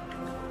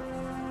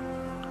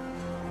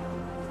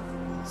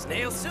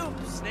 Snail soup,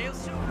 snail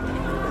soup.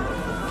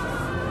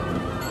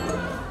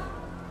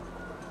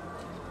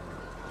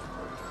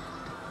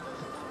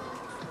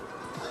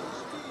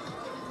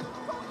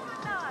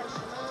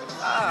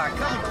 Ah,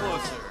 come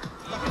closer.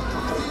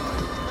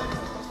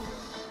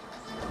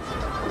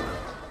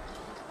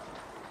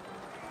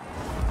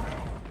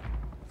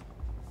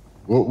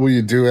 What will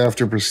you do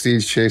after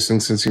Prestige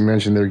chasing, since you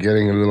mentioned they're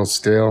getting a little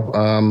stale?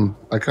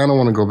 I kind of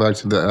want to go back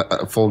to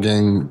the full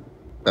game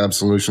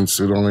Absolution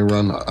suit only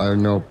run. I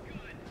know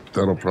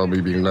that'll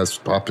probably be less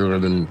popular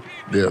than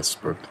this,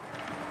 but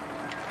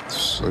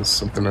it's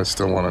something I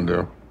still want to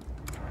do.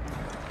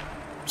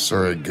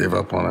 Sorry I gave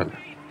up on it.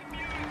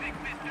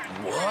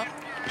 What?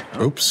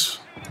 Oops.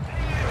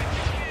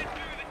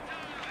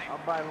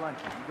 I'll buy lunch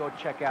if you go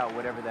check out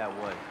whatever that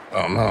was.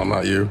 Oh no,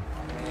 not you.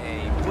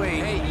 Hey,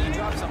 wait. Hey, you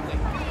dropped something.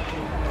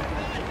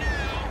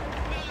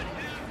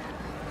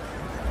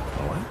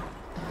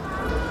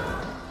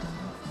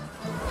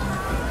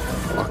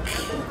 Fuck.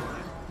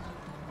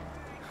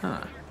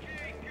 Huh.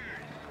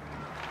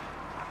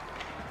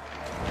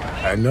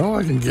 I know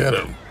I can get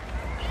him.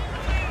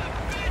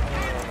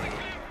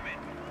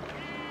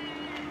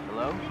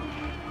 Hello?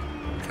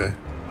 Okay.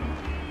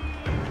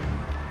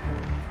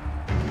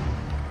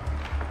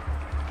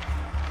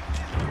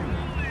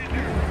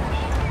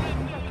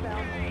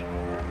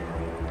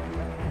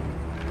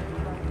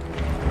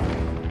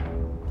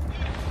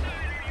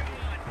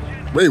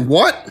 Wait,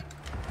 what?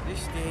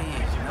 This day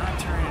is not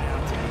turning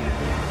out to be.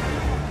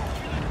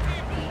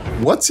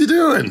 What's he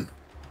doing?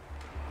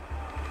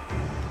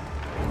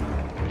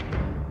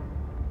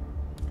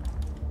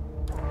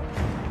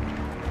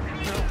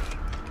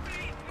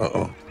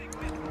 Uh-oh.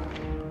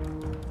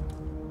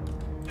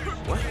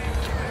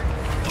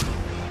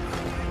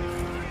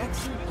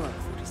 Excellent work,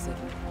 47.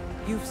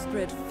 You've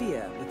spread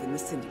fear within the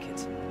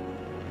Syndicate.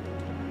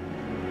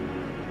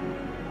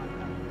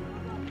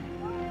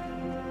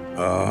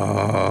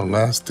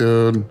 Last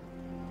dude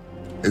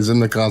is in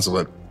the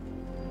consulate.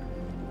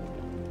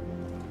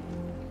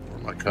 Where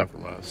am I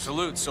compromised?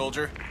 Salute,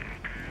 soldier.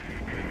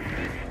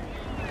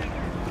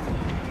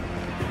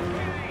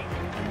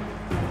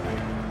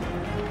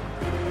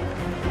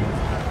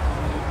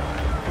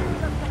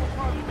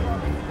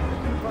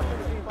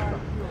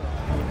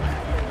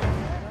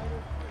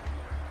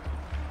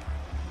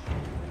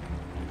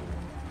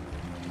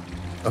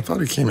 I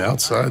thought he came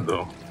outside,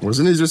 though.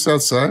 Wasn't he just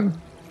outside?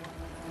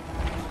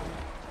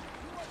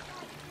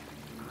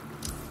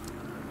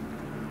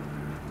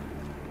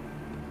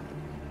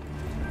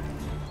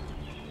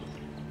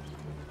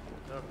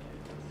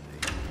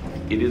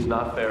 It is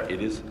not fair.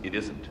 It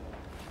isn't.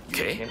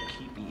 Okay. You can't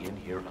keep me in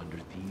here under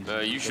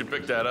these. You should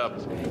pick that up.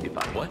 If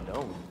I had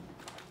known.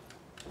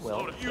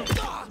 Well, you.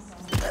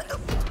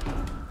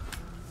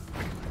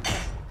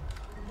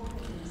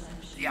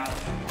 Yeah.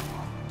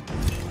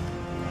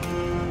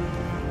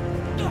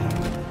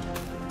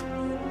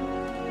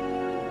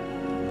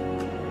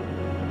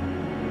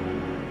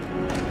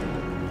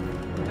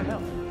 What the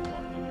hell?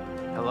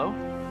 Hello?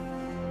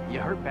 You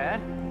hurt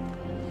bad?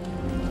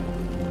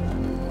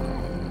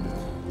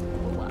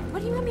 What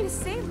do you want me to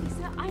say,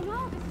 Lisa? I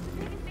know this is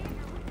the biggest day of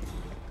your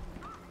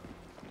life.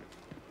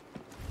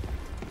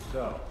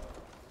 So,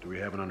 do we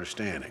have an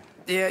understanding?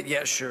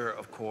 Yeah, sure,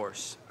 of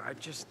course. I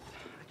just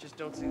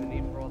don't see the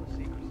need for all the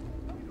secrecy.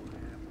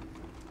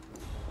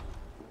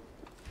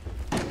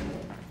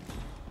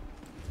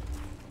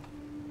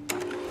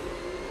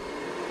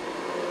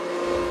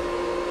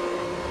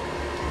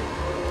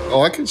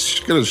 Oh, I could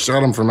have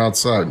shot him from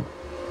outside.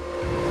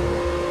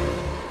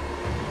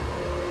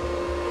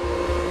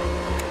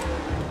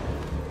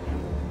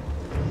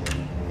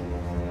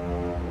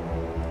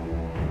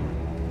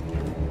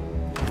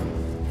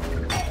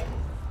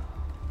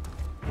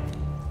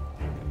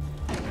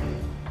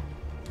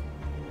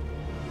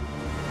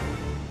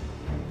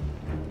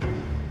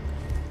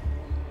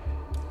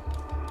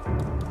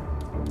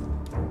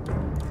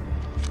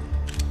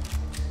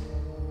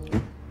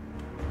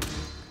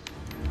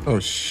 Oh,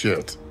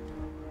 shit.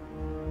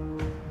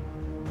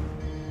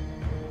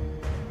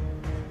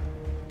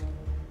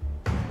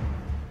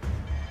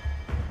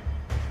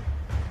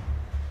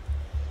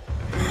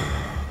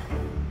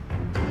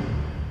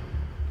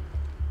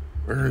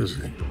 Where is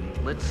he?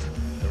 Blitz.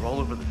 They're all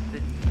over the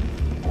city.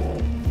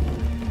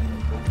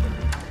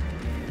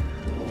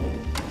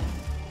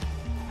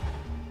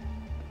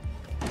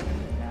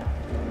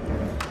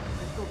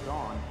 Crystal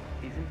Dawn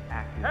isn't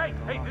active.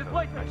 Hey, this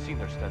place! I've seen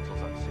their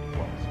stencils on city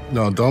walls.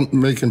 No, don't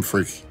make him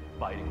freak.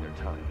 Biding their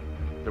time.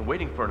 They're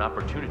waiting for an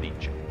opportunity.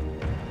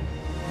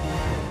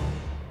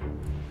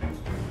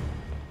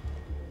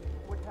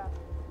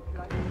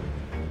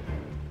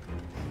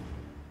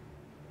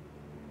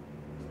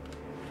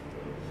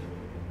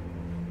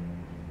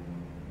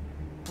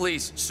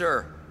 Please,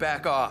 sir,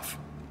 back off.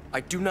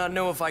 I do not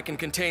know if I can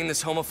contain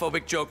this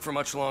homophobic joke for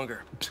much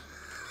longer.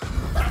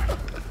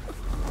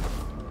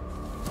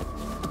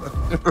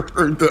 Never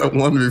heard that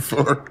one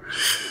before.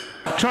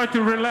 Try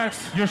to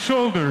relax your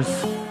shoulders.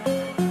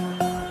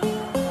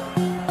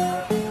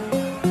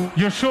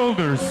 Your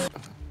shoulders.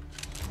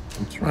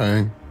 I'm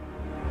trying.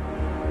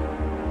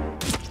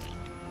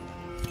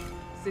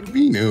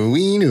 We knew.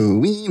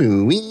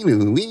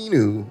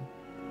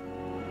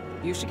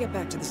 You should get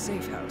back to the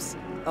safe house.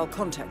 I'll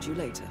contact you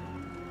later.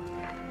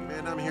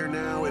 Man, I'm here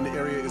now and the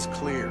area is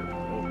clear.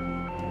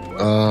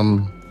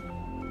 Command!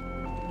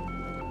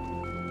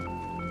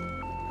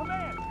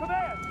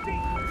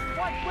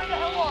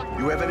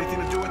 You have anything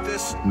to do with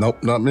this?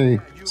 Nope, not me.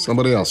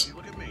 Somebody else.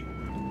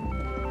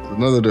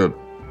 Another dude.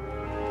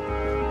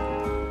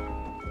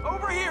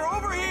 Over here,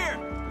 over here!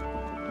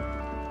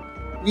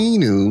 We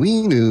knew.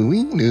 We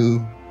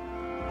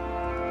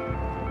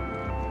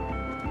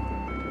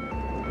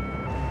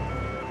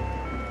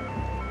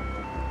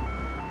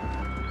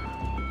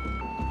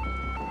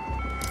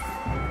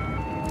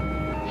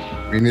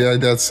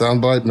need that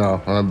soundbite?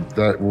 No, I'm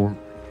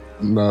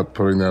not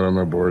putting that on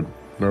my board.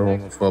 No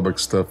homophobic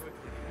stuff.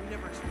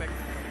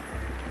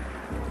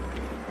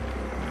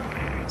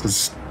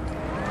 Just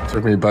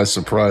took me by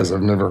surprise.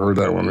 I've never heard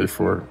that one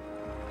before.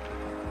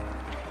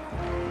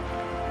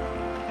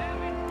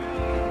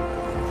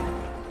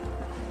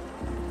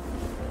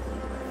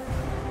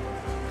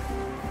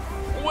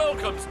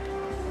 Welcome.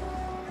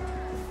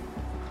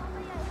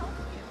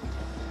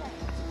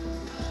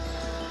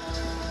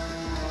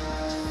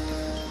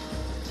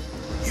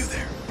 You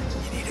there?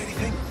 You need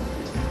anything?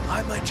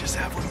 I might just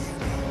have what you need.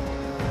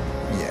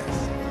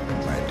 Yes,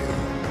 I do.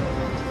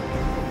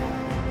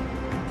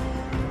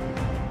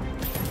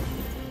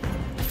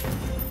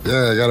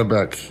 Yeah, I got it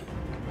back.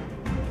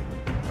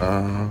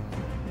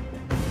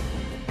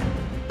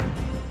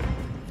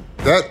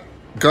 That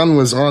gun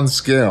was on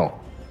scale.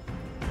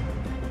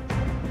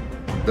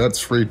 That's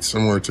free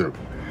somewhere too.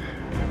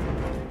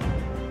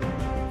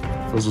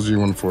 Those was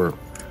G14.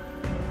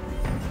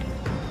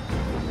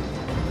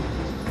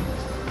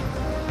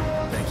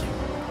 Thank you. You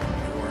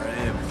know where I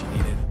am if you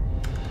need it.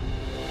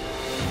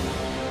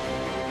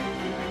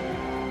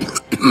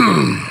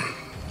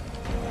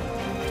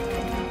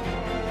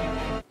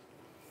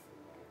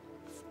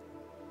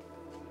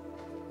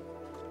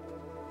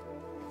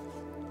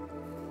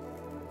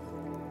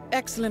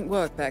 Excellent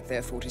work back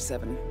there,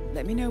 47.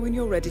 Let me know when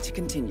you're ready to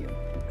continue.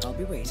 I'll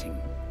be waiting.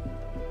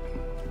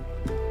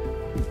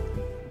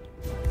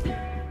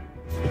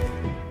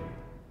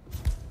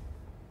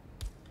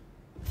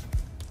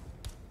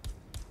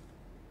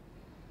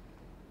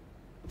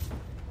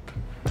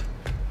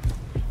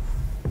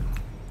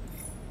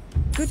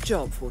 Good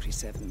job,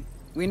 47.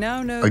 We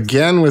now know...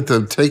 Again with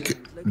the take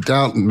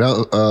out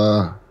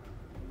melee.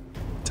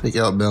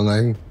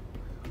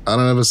 I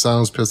don't have a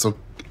silenced pistol.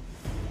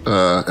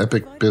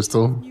 Epic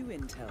pistol.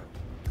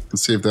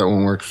 Let's see if that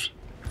one works.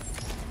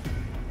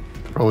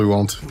 Probably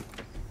won't.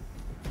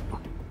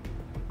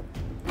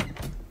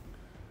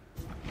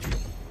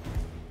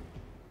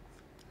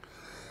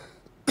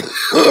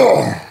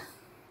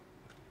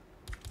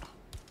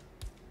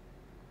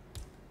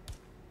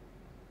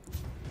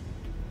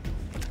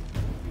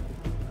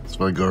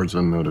 Spy guards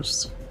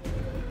unnoticed.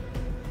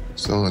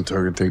 Silent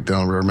target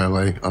takedown, rare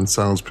melee,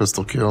 unsilenced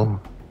pistol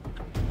kill.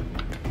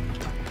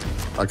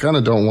 I kind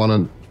of don't want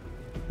to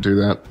do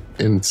that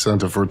in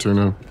Santa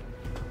Fortuna.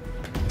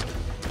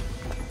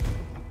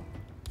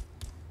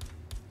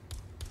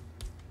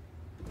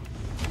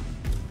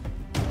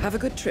 Have a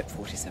good trip,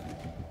 47.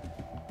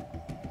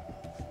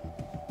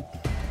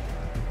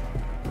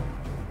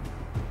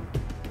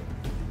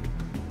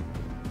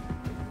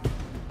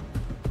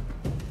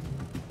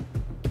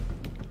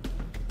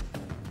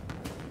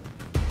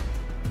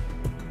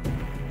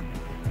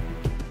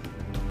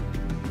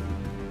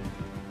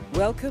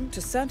 Welcome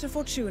to Santa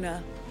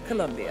Fortuna,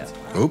 Colombia.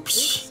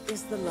 Oops. This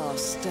is the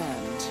last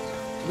stand.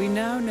 We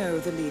now know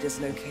the leader's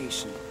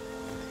location.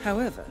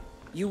 However,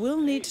 you will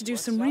need to do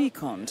some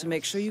recon to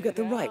make sure you get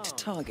the right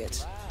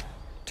target.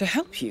 To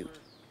help you,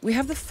 we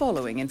have the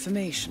following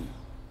information.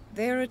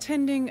 They are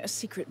attending a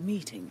secret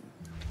meeting.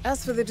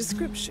 As for the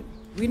description,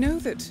 we know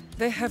that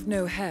they have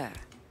no hair.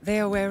 They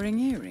are wearing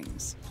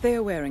earrings. They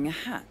are wearing a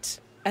hat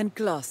and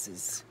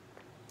glasses.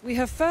 We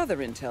have further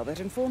intel that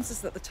informs us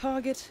that the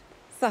target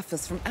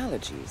suffers from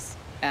allergies,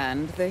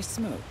 and they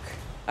smoke.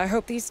 I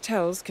hope these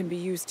tells can be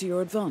used to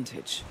your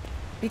advantage.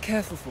 Be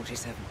careful,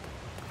 47.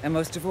 And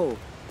most of all,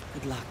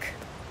 good luck.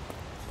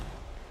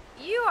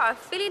 You are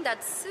filling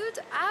that suit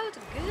out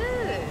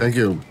good. Thank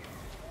you.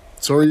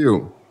 So are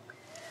you.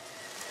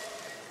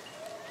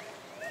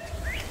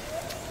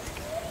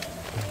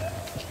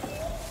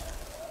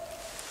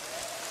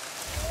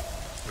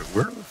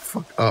 Where the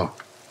fuck? Oh.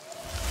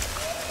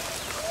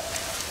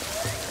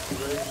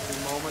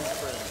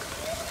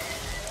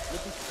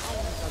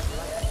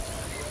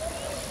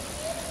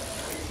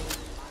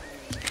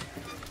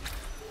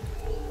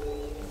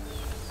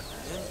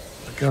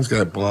 That guy's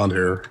got blonde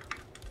hair.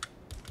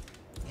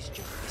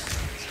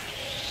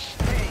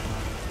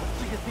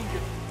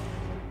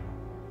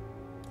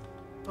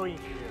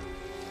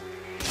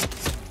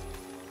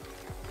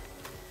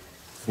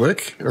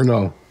 Flick or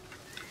no?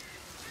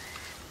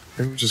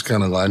 They were just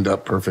kind of lined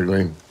up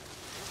perfectly.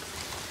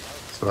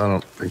 So I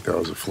don't think that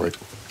was a flick.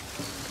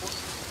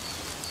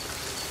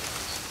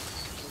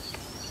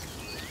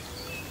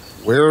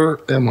 Where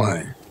am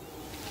I?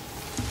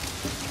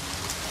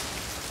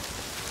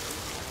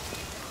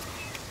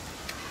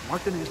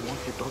 Martinez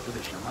wants to talk to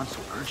the shaman so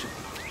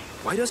urgently.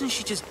 Why doesn't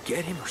she just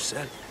get him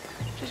herself?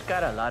 She's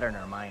got a lot on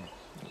her mind.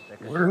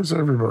 Where's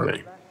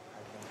everybody?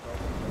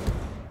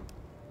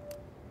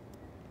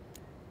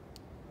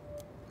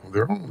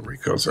 They're all in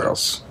Rico's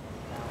house.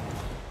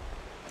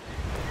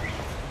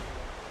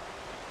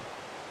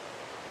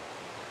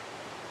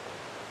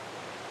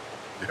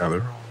 Yeah,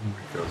 they're all in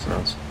Rico's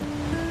house.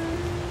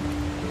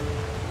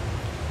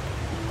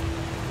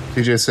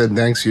 TJ said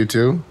thanks, you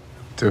too.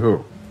 To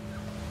who?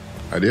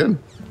 I did.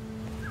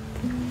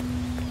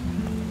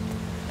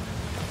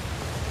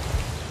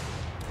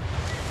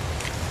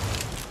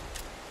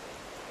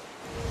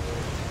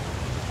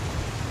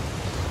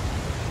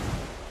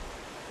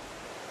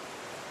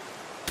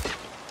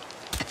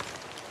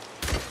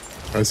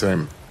 I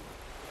same.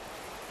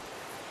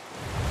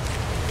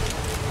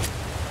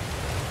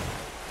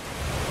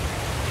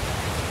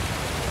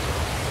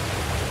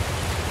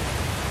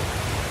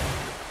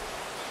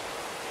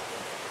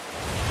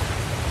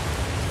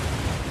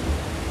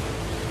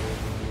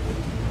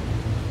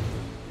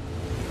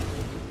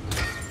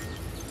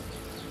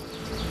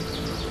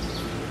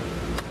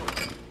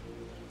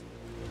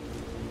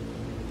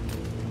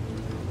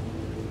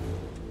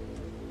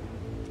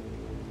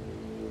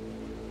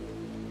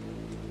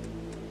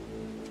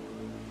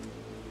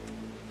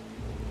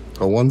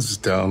 Oh, one's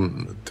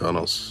down the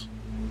tunnels.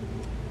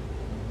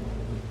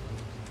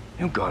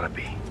 You gotta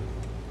be.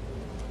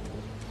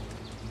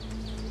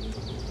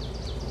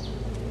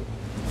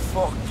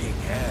 Fucking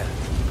hell.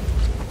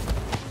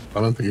 I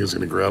don't think he's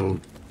gonna grab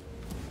him.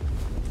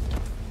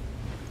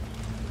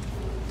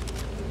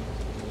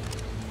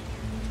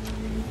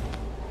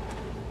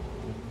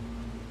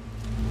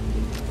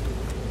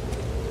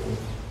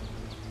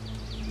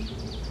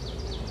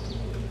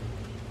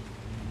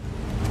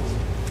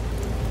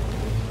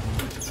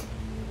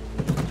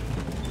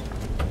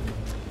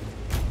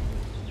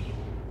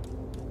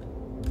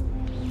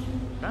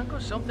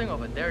 Franco's something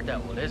of a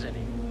daredevil, isn't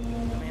he?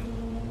 I mean...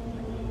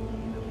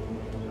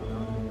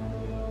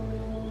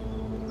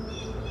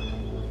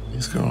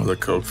 He's going to the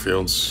coke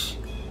fields.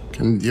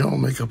 Can y'all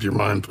make up your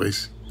mind,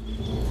 please?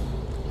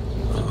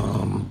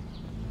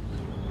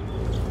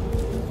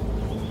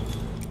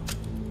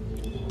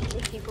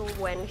 People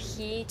when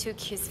he took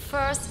his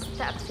first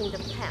steps in the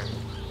pen.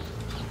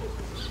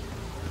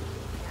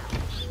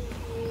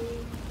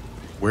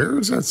 Where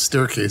is that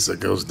staircase that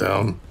goes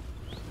down?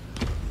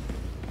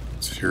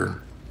 It's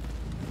here.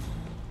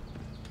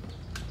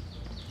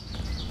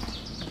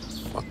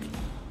 Fuck.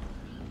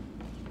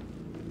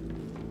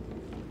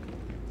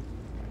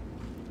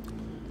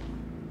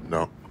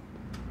 No.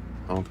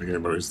 I don't think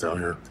anybody's down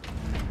here.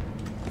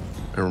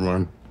 Never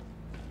mind.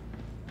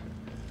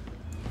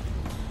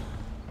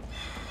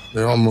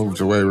 They all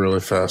moved away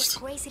really fast.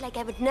 Crazy like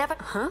I would never.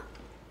 Huh?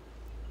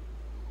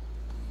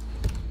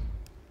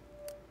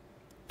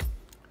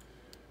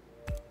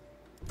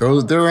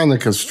 They're on the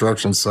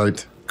construction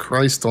site.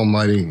 Christ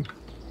almighty.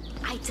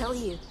 I tell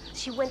you,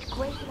 she went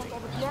crazy like I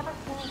would never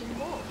fall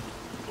before.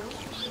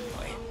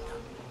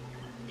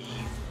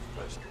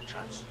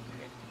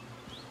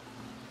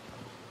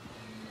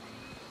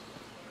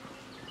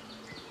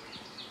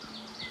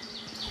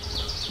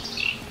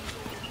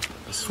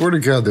 I swear to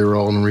God, they were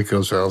all in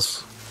Rico's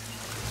house.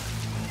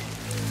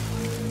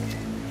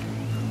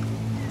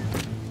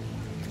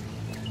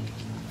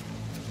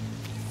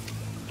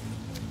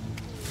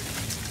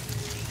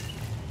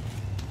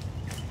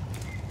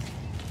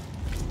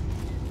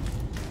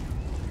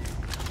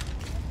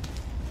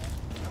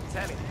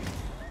 Sammy.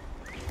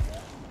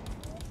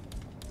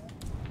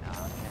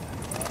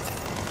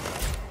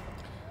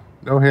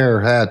 No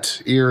hair,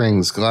 hat,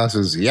 earrings,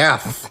 glasses,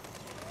 yaff.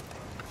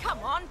 Come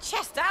on,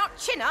 chest out,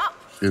 chin up.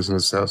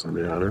 Business house on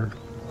the outer.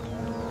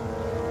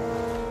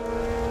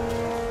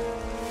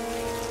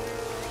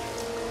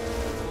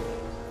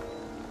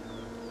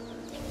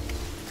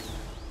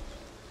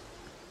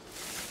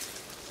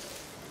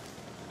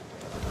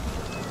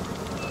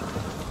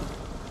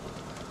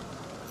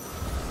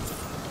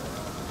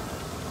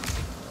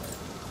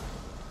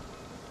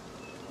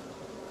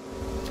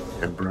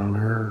 And brown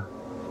hair.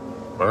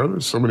 Why are there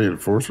so many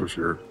enforcers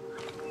here?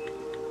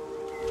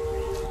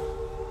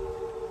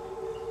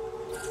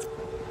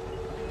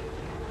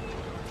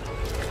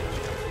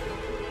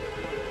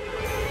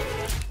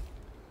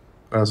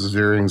 Glasses,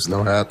 earrings,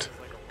 no hat.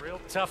 Real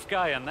tough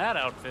guy in that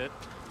outfit.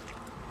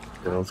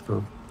 Yeah, let's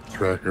go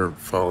track here,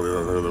 follow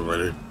the other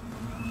lady.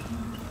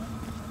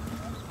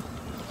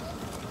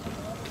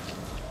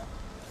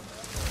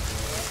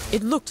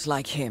 It looked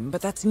like him,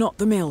 but that's not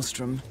the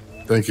Maelstrom.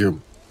 Thank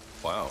you.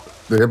 Wow.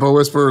 The Hippo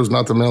Whisperer is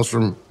not the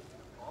Maelstrom.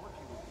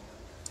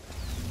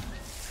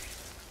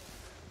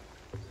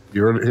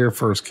 You heard it here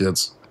first,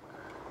 kids.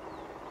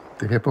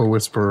 The Hippo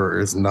Whisperer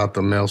is not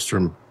the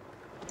Maelstrom.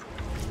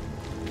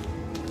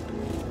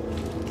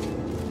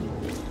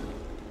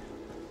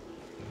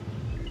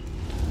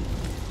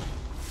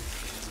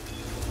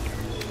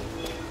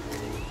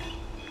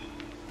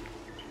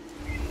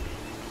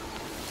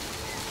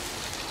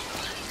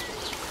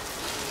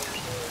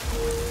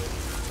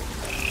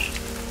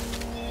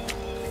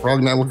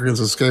 Frog Network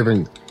is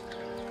escaping.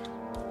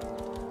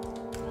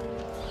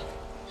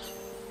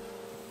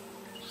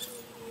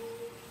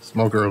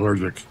 Smoker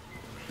allergic.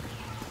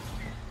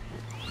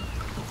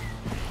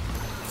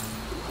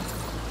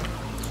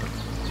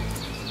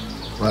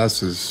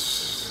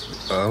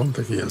 Glasses. I don't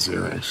think he has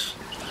earrings.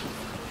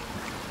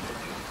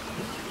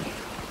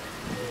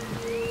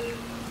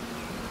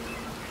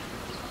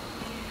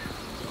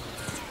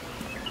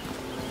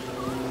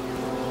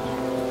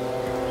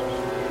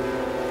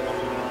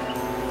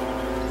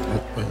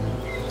 That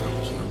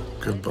was a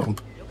good bump.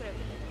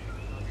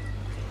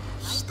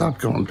 Stop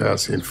going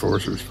past the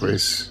enforcers,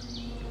 please.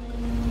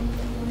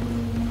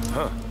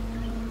 Huh.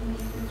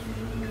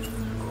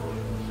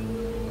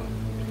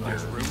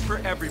 There's room for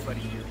everybody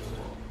here.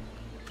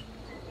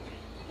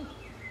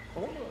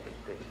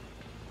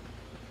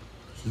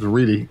 She's a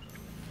Reedy.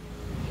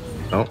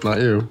 No,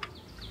 not you.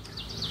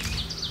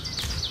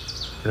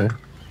 Okay.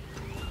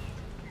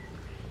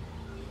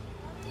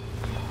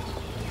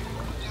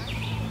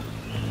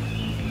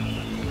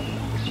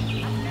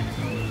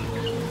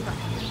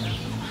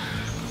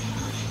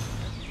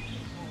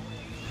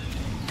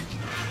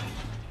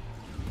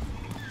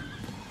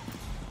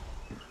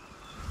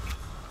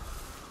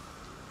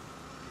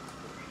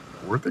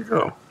 Where'd they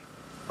go?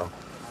 Oh.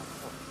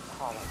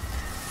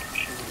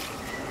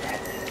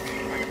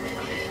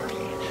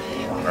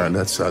 Alright,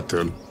 that's that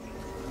dude.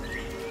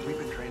 We've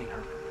been training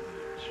her.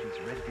 She's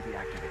ready to be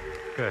activated.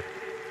 Good.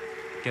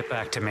 Get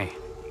back to me.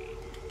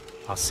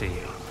 I'll see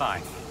you.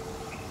 Bye.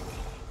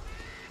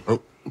 Oh,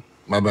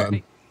 my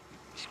bad.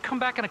 Just come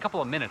back in a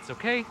couple of minutes,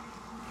 okay?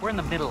 We're in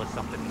the middle of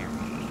something here.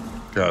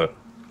 Got it.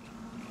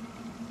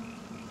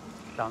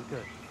 Sound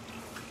good.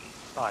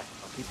 Bye.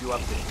 I'll keep you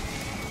updated.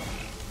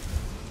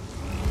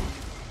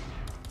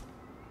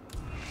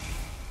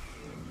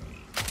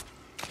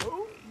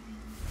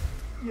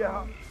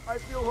 Yeah, I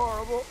feel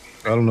horrible.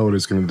 I don't know what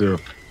he's gonna do.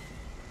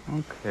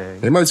 Okay.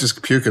 He might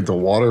just puke at the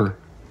water.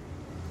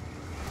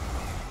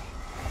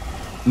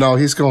 No,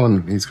 he's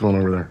going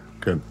over there.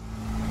 Good.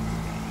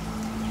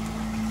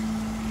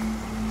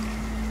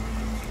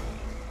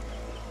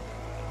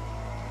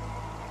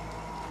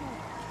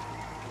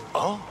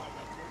 Oh.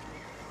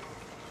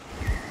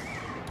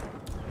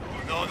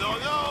 No, no,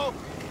 no!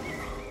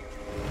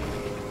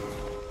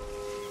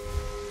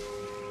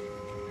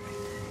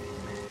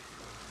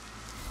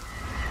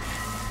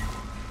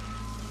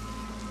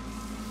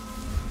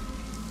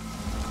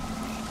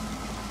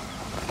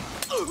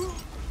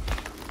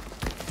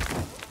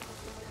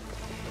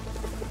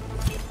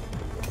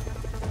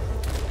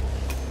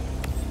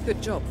 Good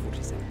job,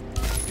 47.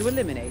 You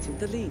eliminated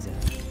the leader.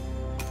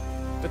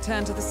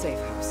 Return to the safe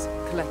house.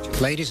 Collect your...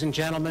 Ladies and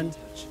gentlemen,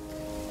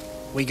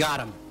 we got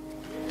him.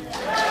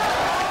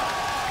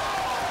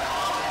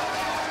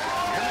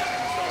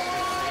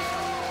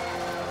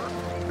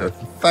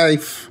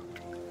 Faith.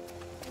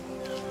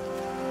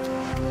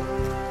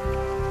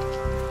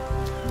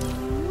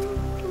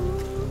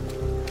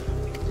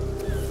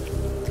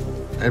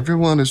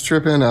 Everyone is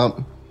tripping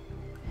out.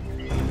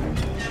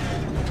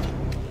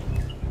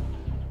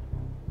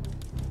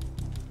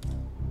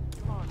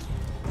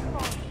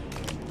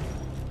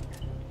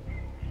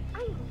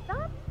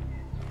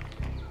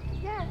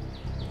 Yes,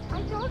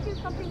 I told you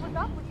something was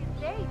up with your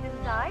day,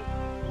 didn't I?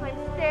 I'm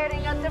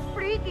staring at the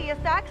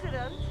freakiest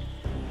accident.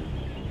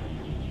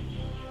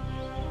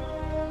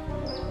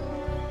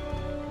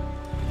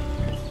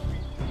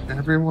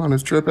 Everyone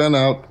is tripping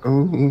out.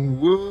 Oh,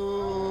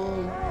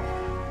 whoa.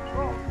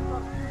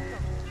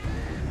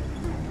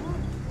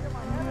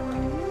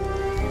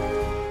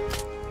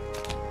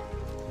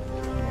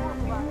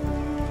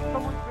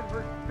 Someone's been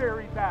hurt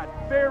very bad.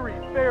 Very,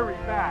 very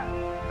bad.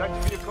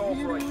 Thanks for your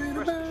cooperation.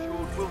 Rest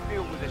assured, we'll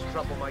deal with this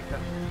troublemaker.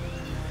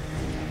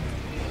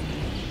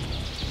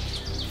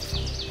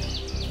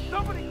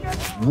 Somebody get...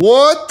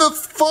 What the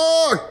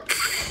fuck?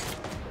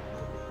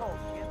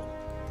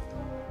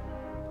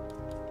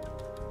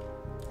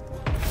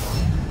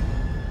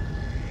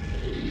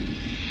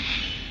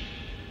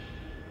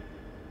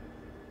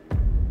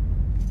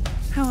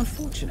 How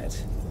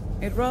unfortunate.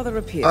 It rather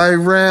appears... I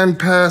ran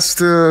past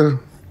a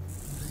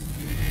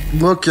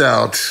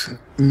lookout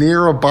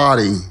near a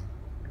body.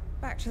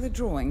 Back to the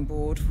drawing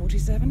board,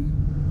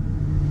 47.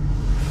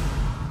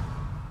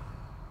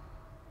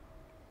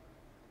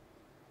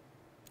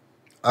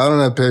 I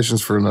don't have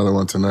patience for another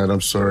one tonight.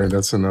 I'm sorry.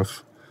 That's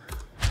enough.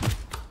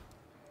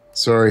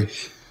 Sorry.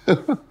 I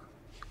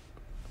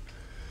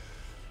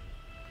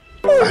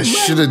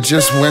should have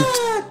just went...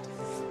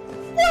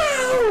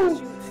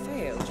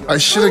 I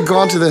should have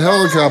gone to the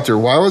helicopter.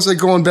 Why was I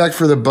going back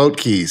for the boat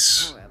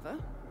keys?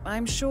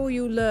 I'm sure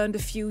you learned a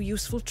few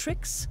useful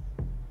tricks.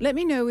 Let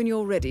me know when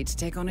you're ready to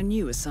take on a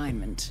new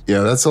assignment. Yeah,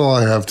 that's all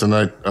I have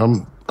tonight.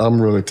 I'm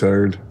really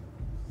tired.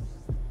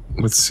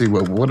 Let's see,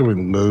 what do we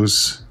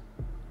lose?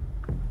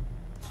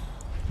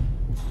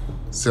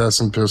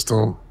 Assassin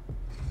pistol.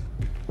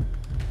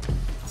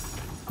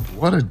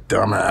 What a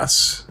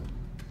dumbass.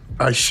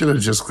 I should have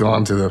just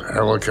gone to the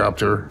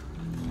helicopter.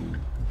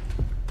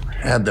 I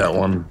had that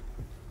one.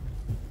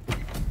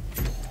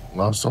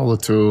 Lost all the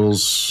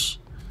tools.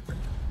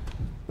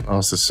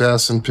 Lost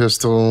assassin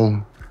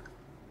pistol.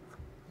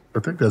 I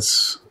think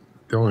that's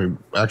the only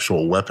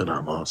actual weapon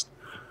I lost.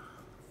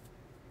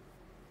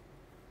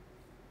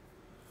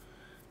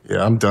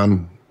 Yeah, I'm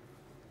done.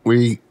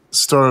 We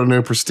started a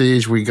new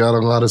prestige. We got a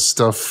lot of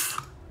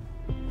stuff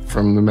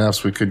from the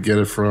maps we could get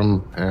it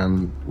from,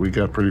 and we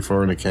got pretty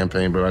far in the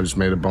campaign, but I just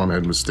made a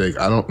bonehead mistake.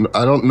 I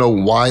don't know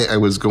why I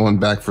was going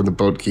back for the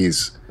boat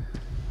keys.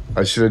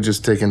 I should have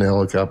just taken the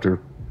helicopter.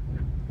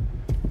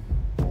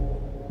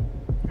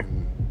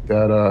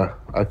 That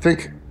I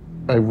think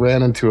I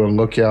ran into a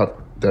lookout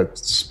that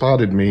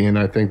spotted me, and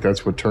I think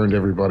that's what turned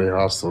everybody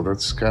hostile.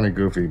 That's kind of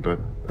goofy, but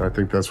I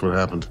think that's what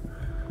happened.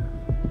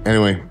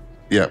 Anyway,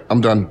 yeah,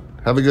 I'm done.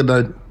 Have a good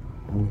night.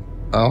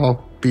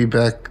 I'll be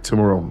back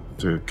tomorrow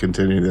to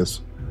continue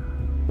this.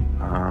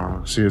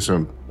 See you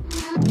soon.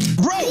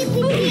 Bro, do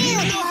you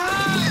know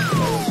how?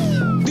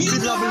 Do you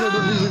know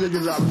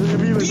how?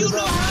 Do you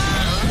know how?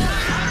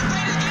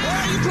 Where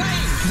are you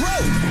playing? Bro,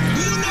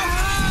 do you know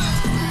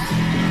how?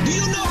 Do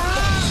you know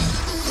how?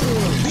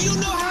 Do you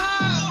know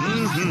how?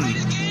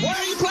 Where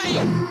are you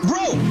playing?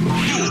 Bro, do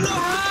you know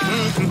how?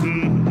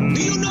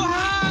 Do you know how?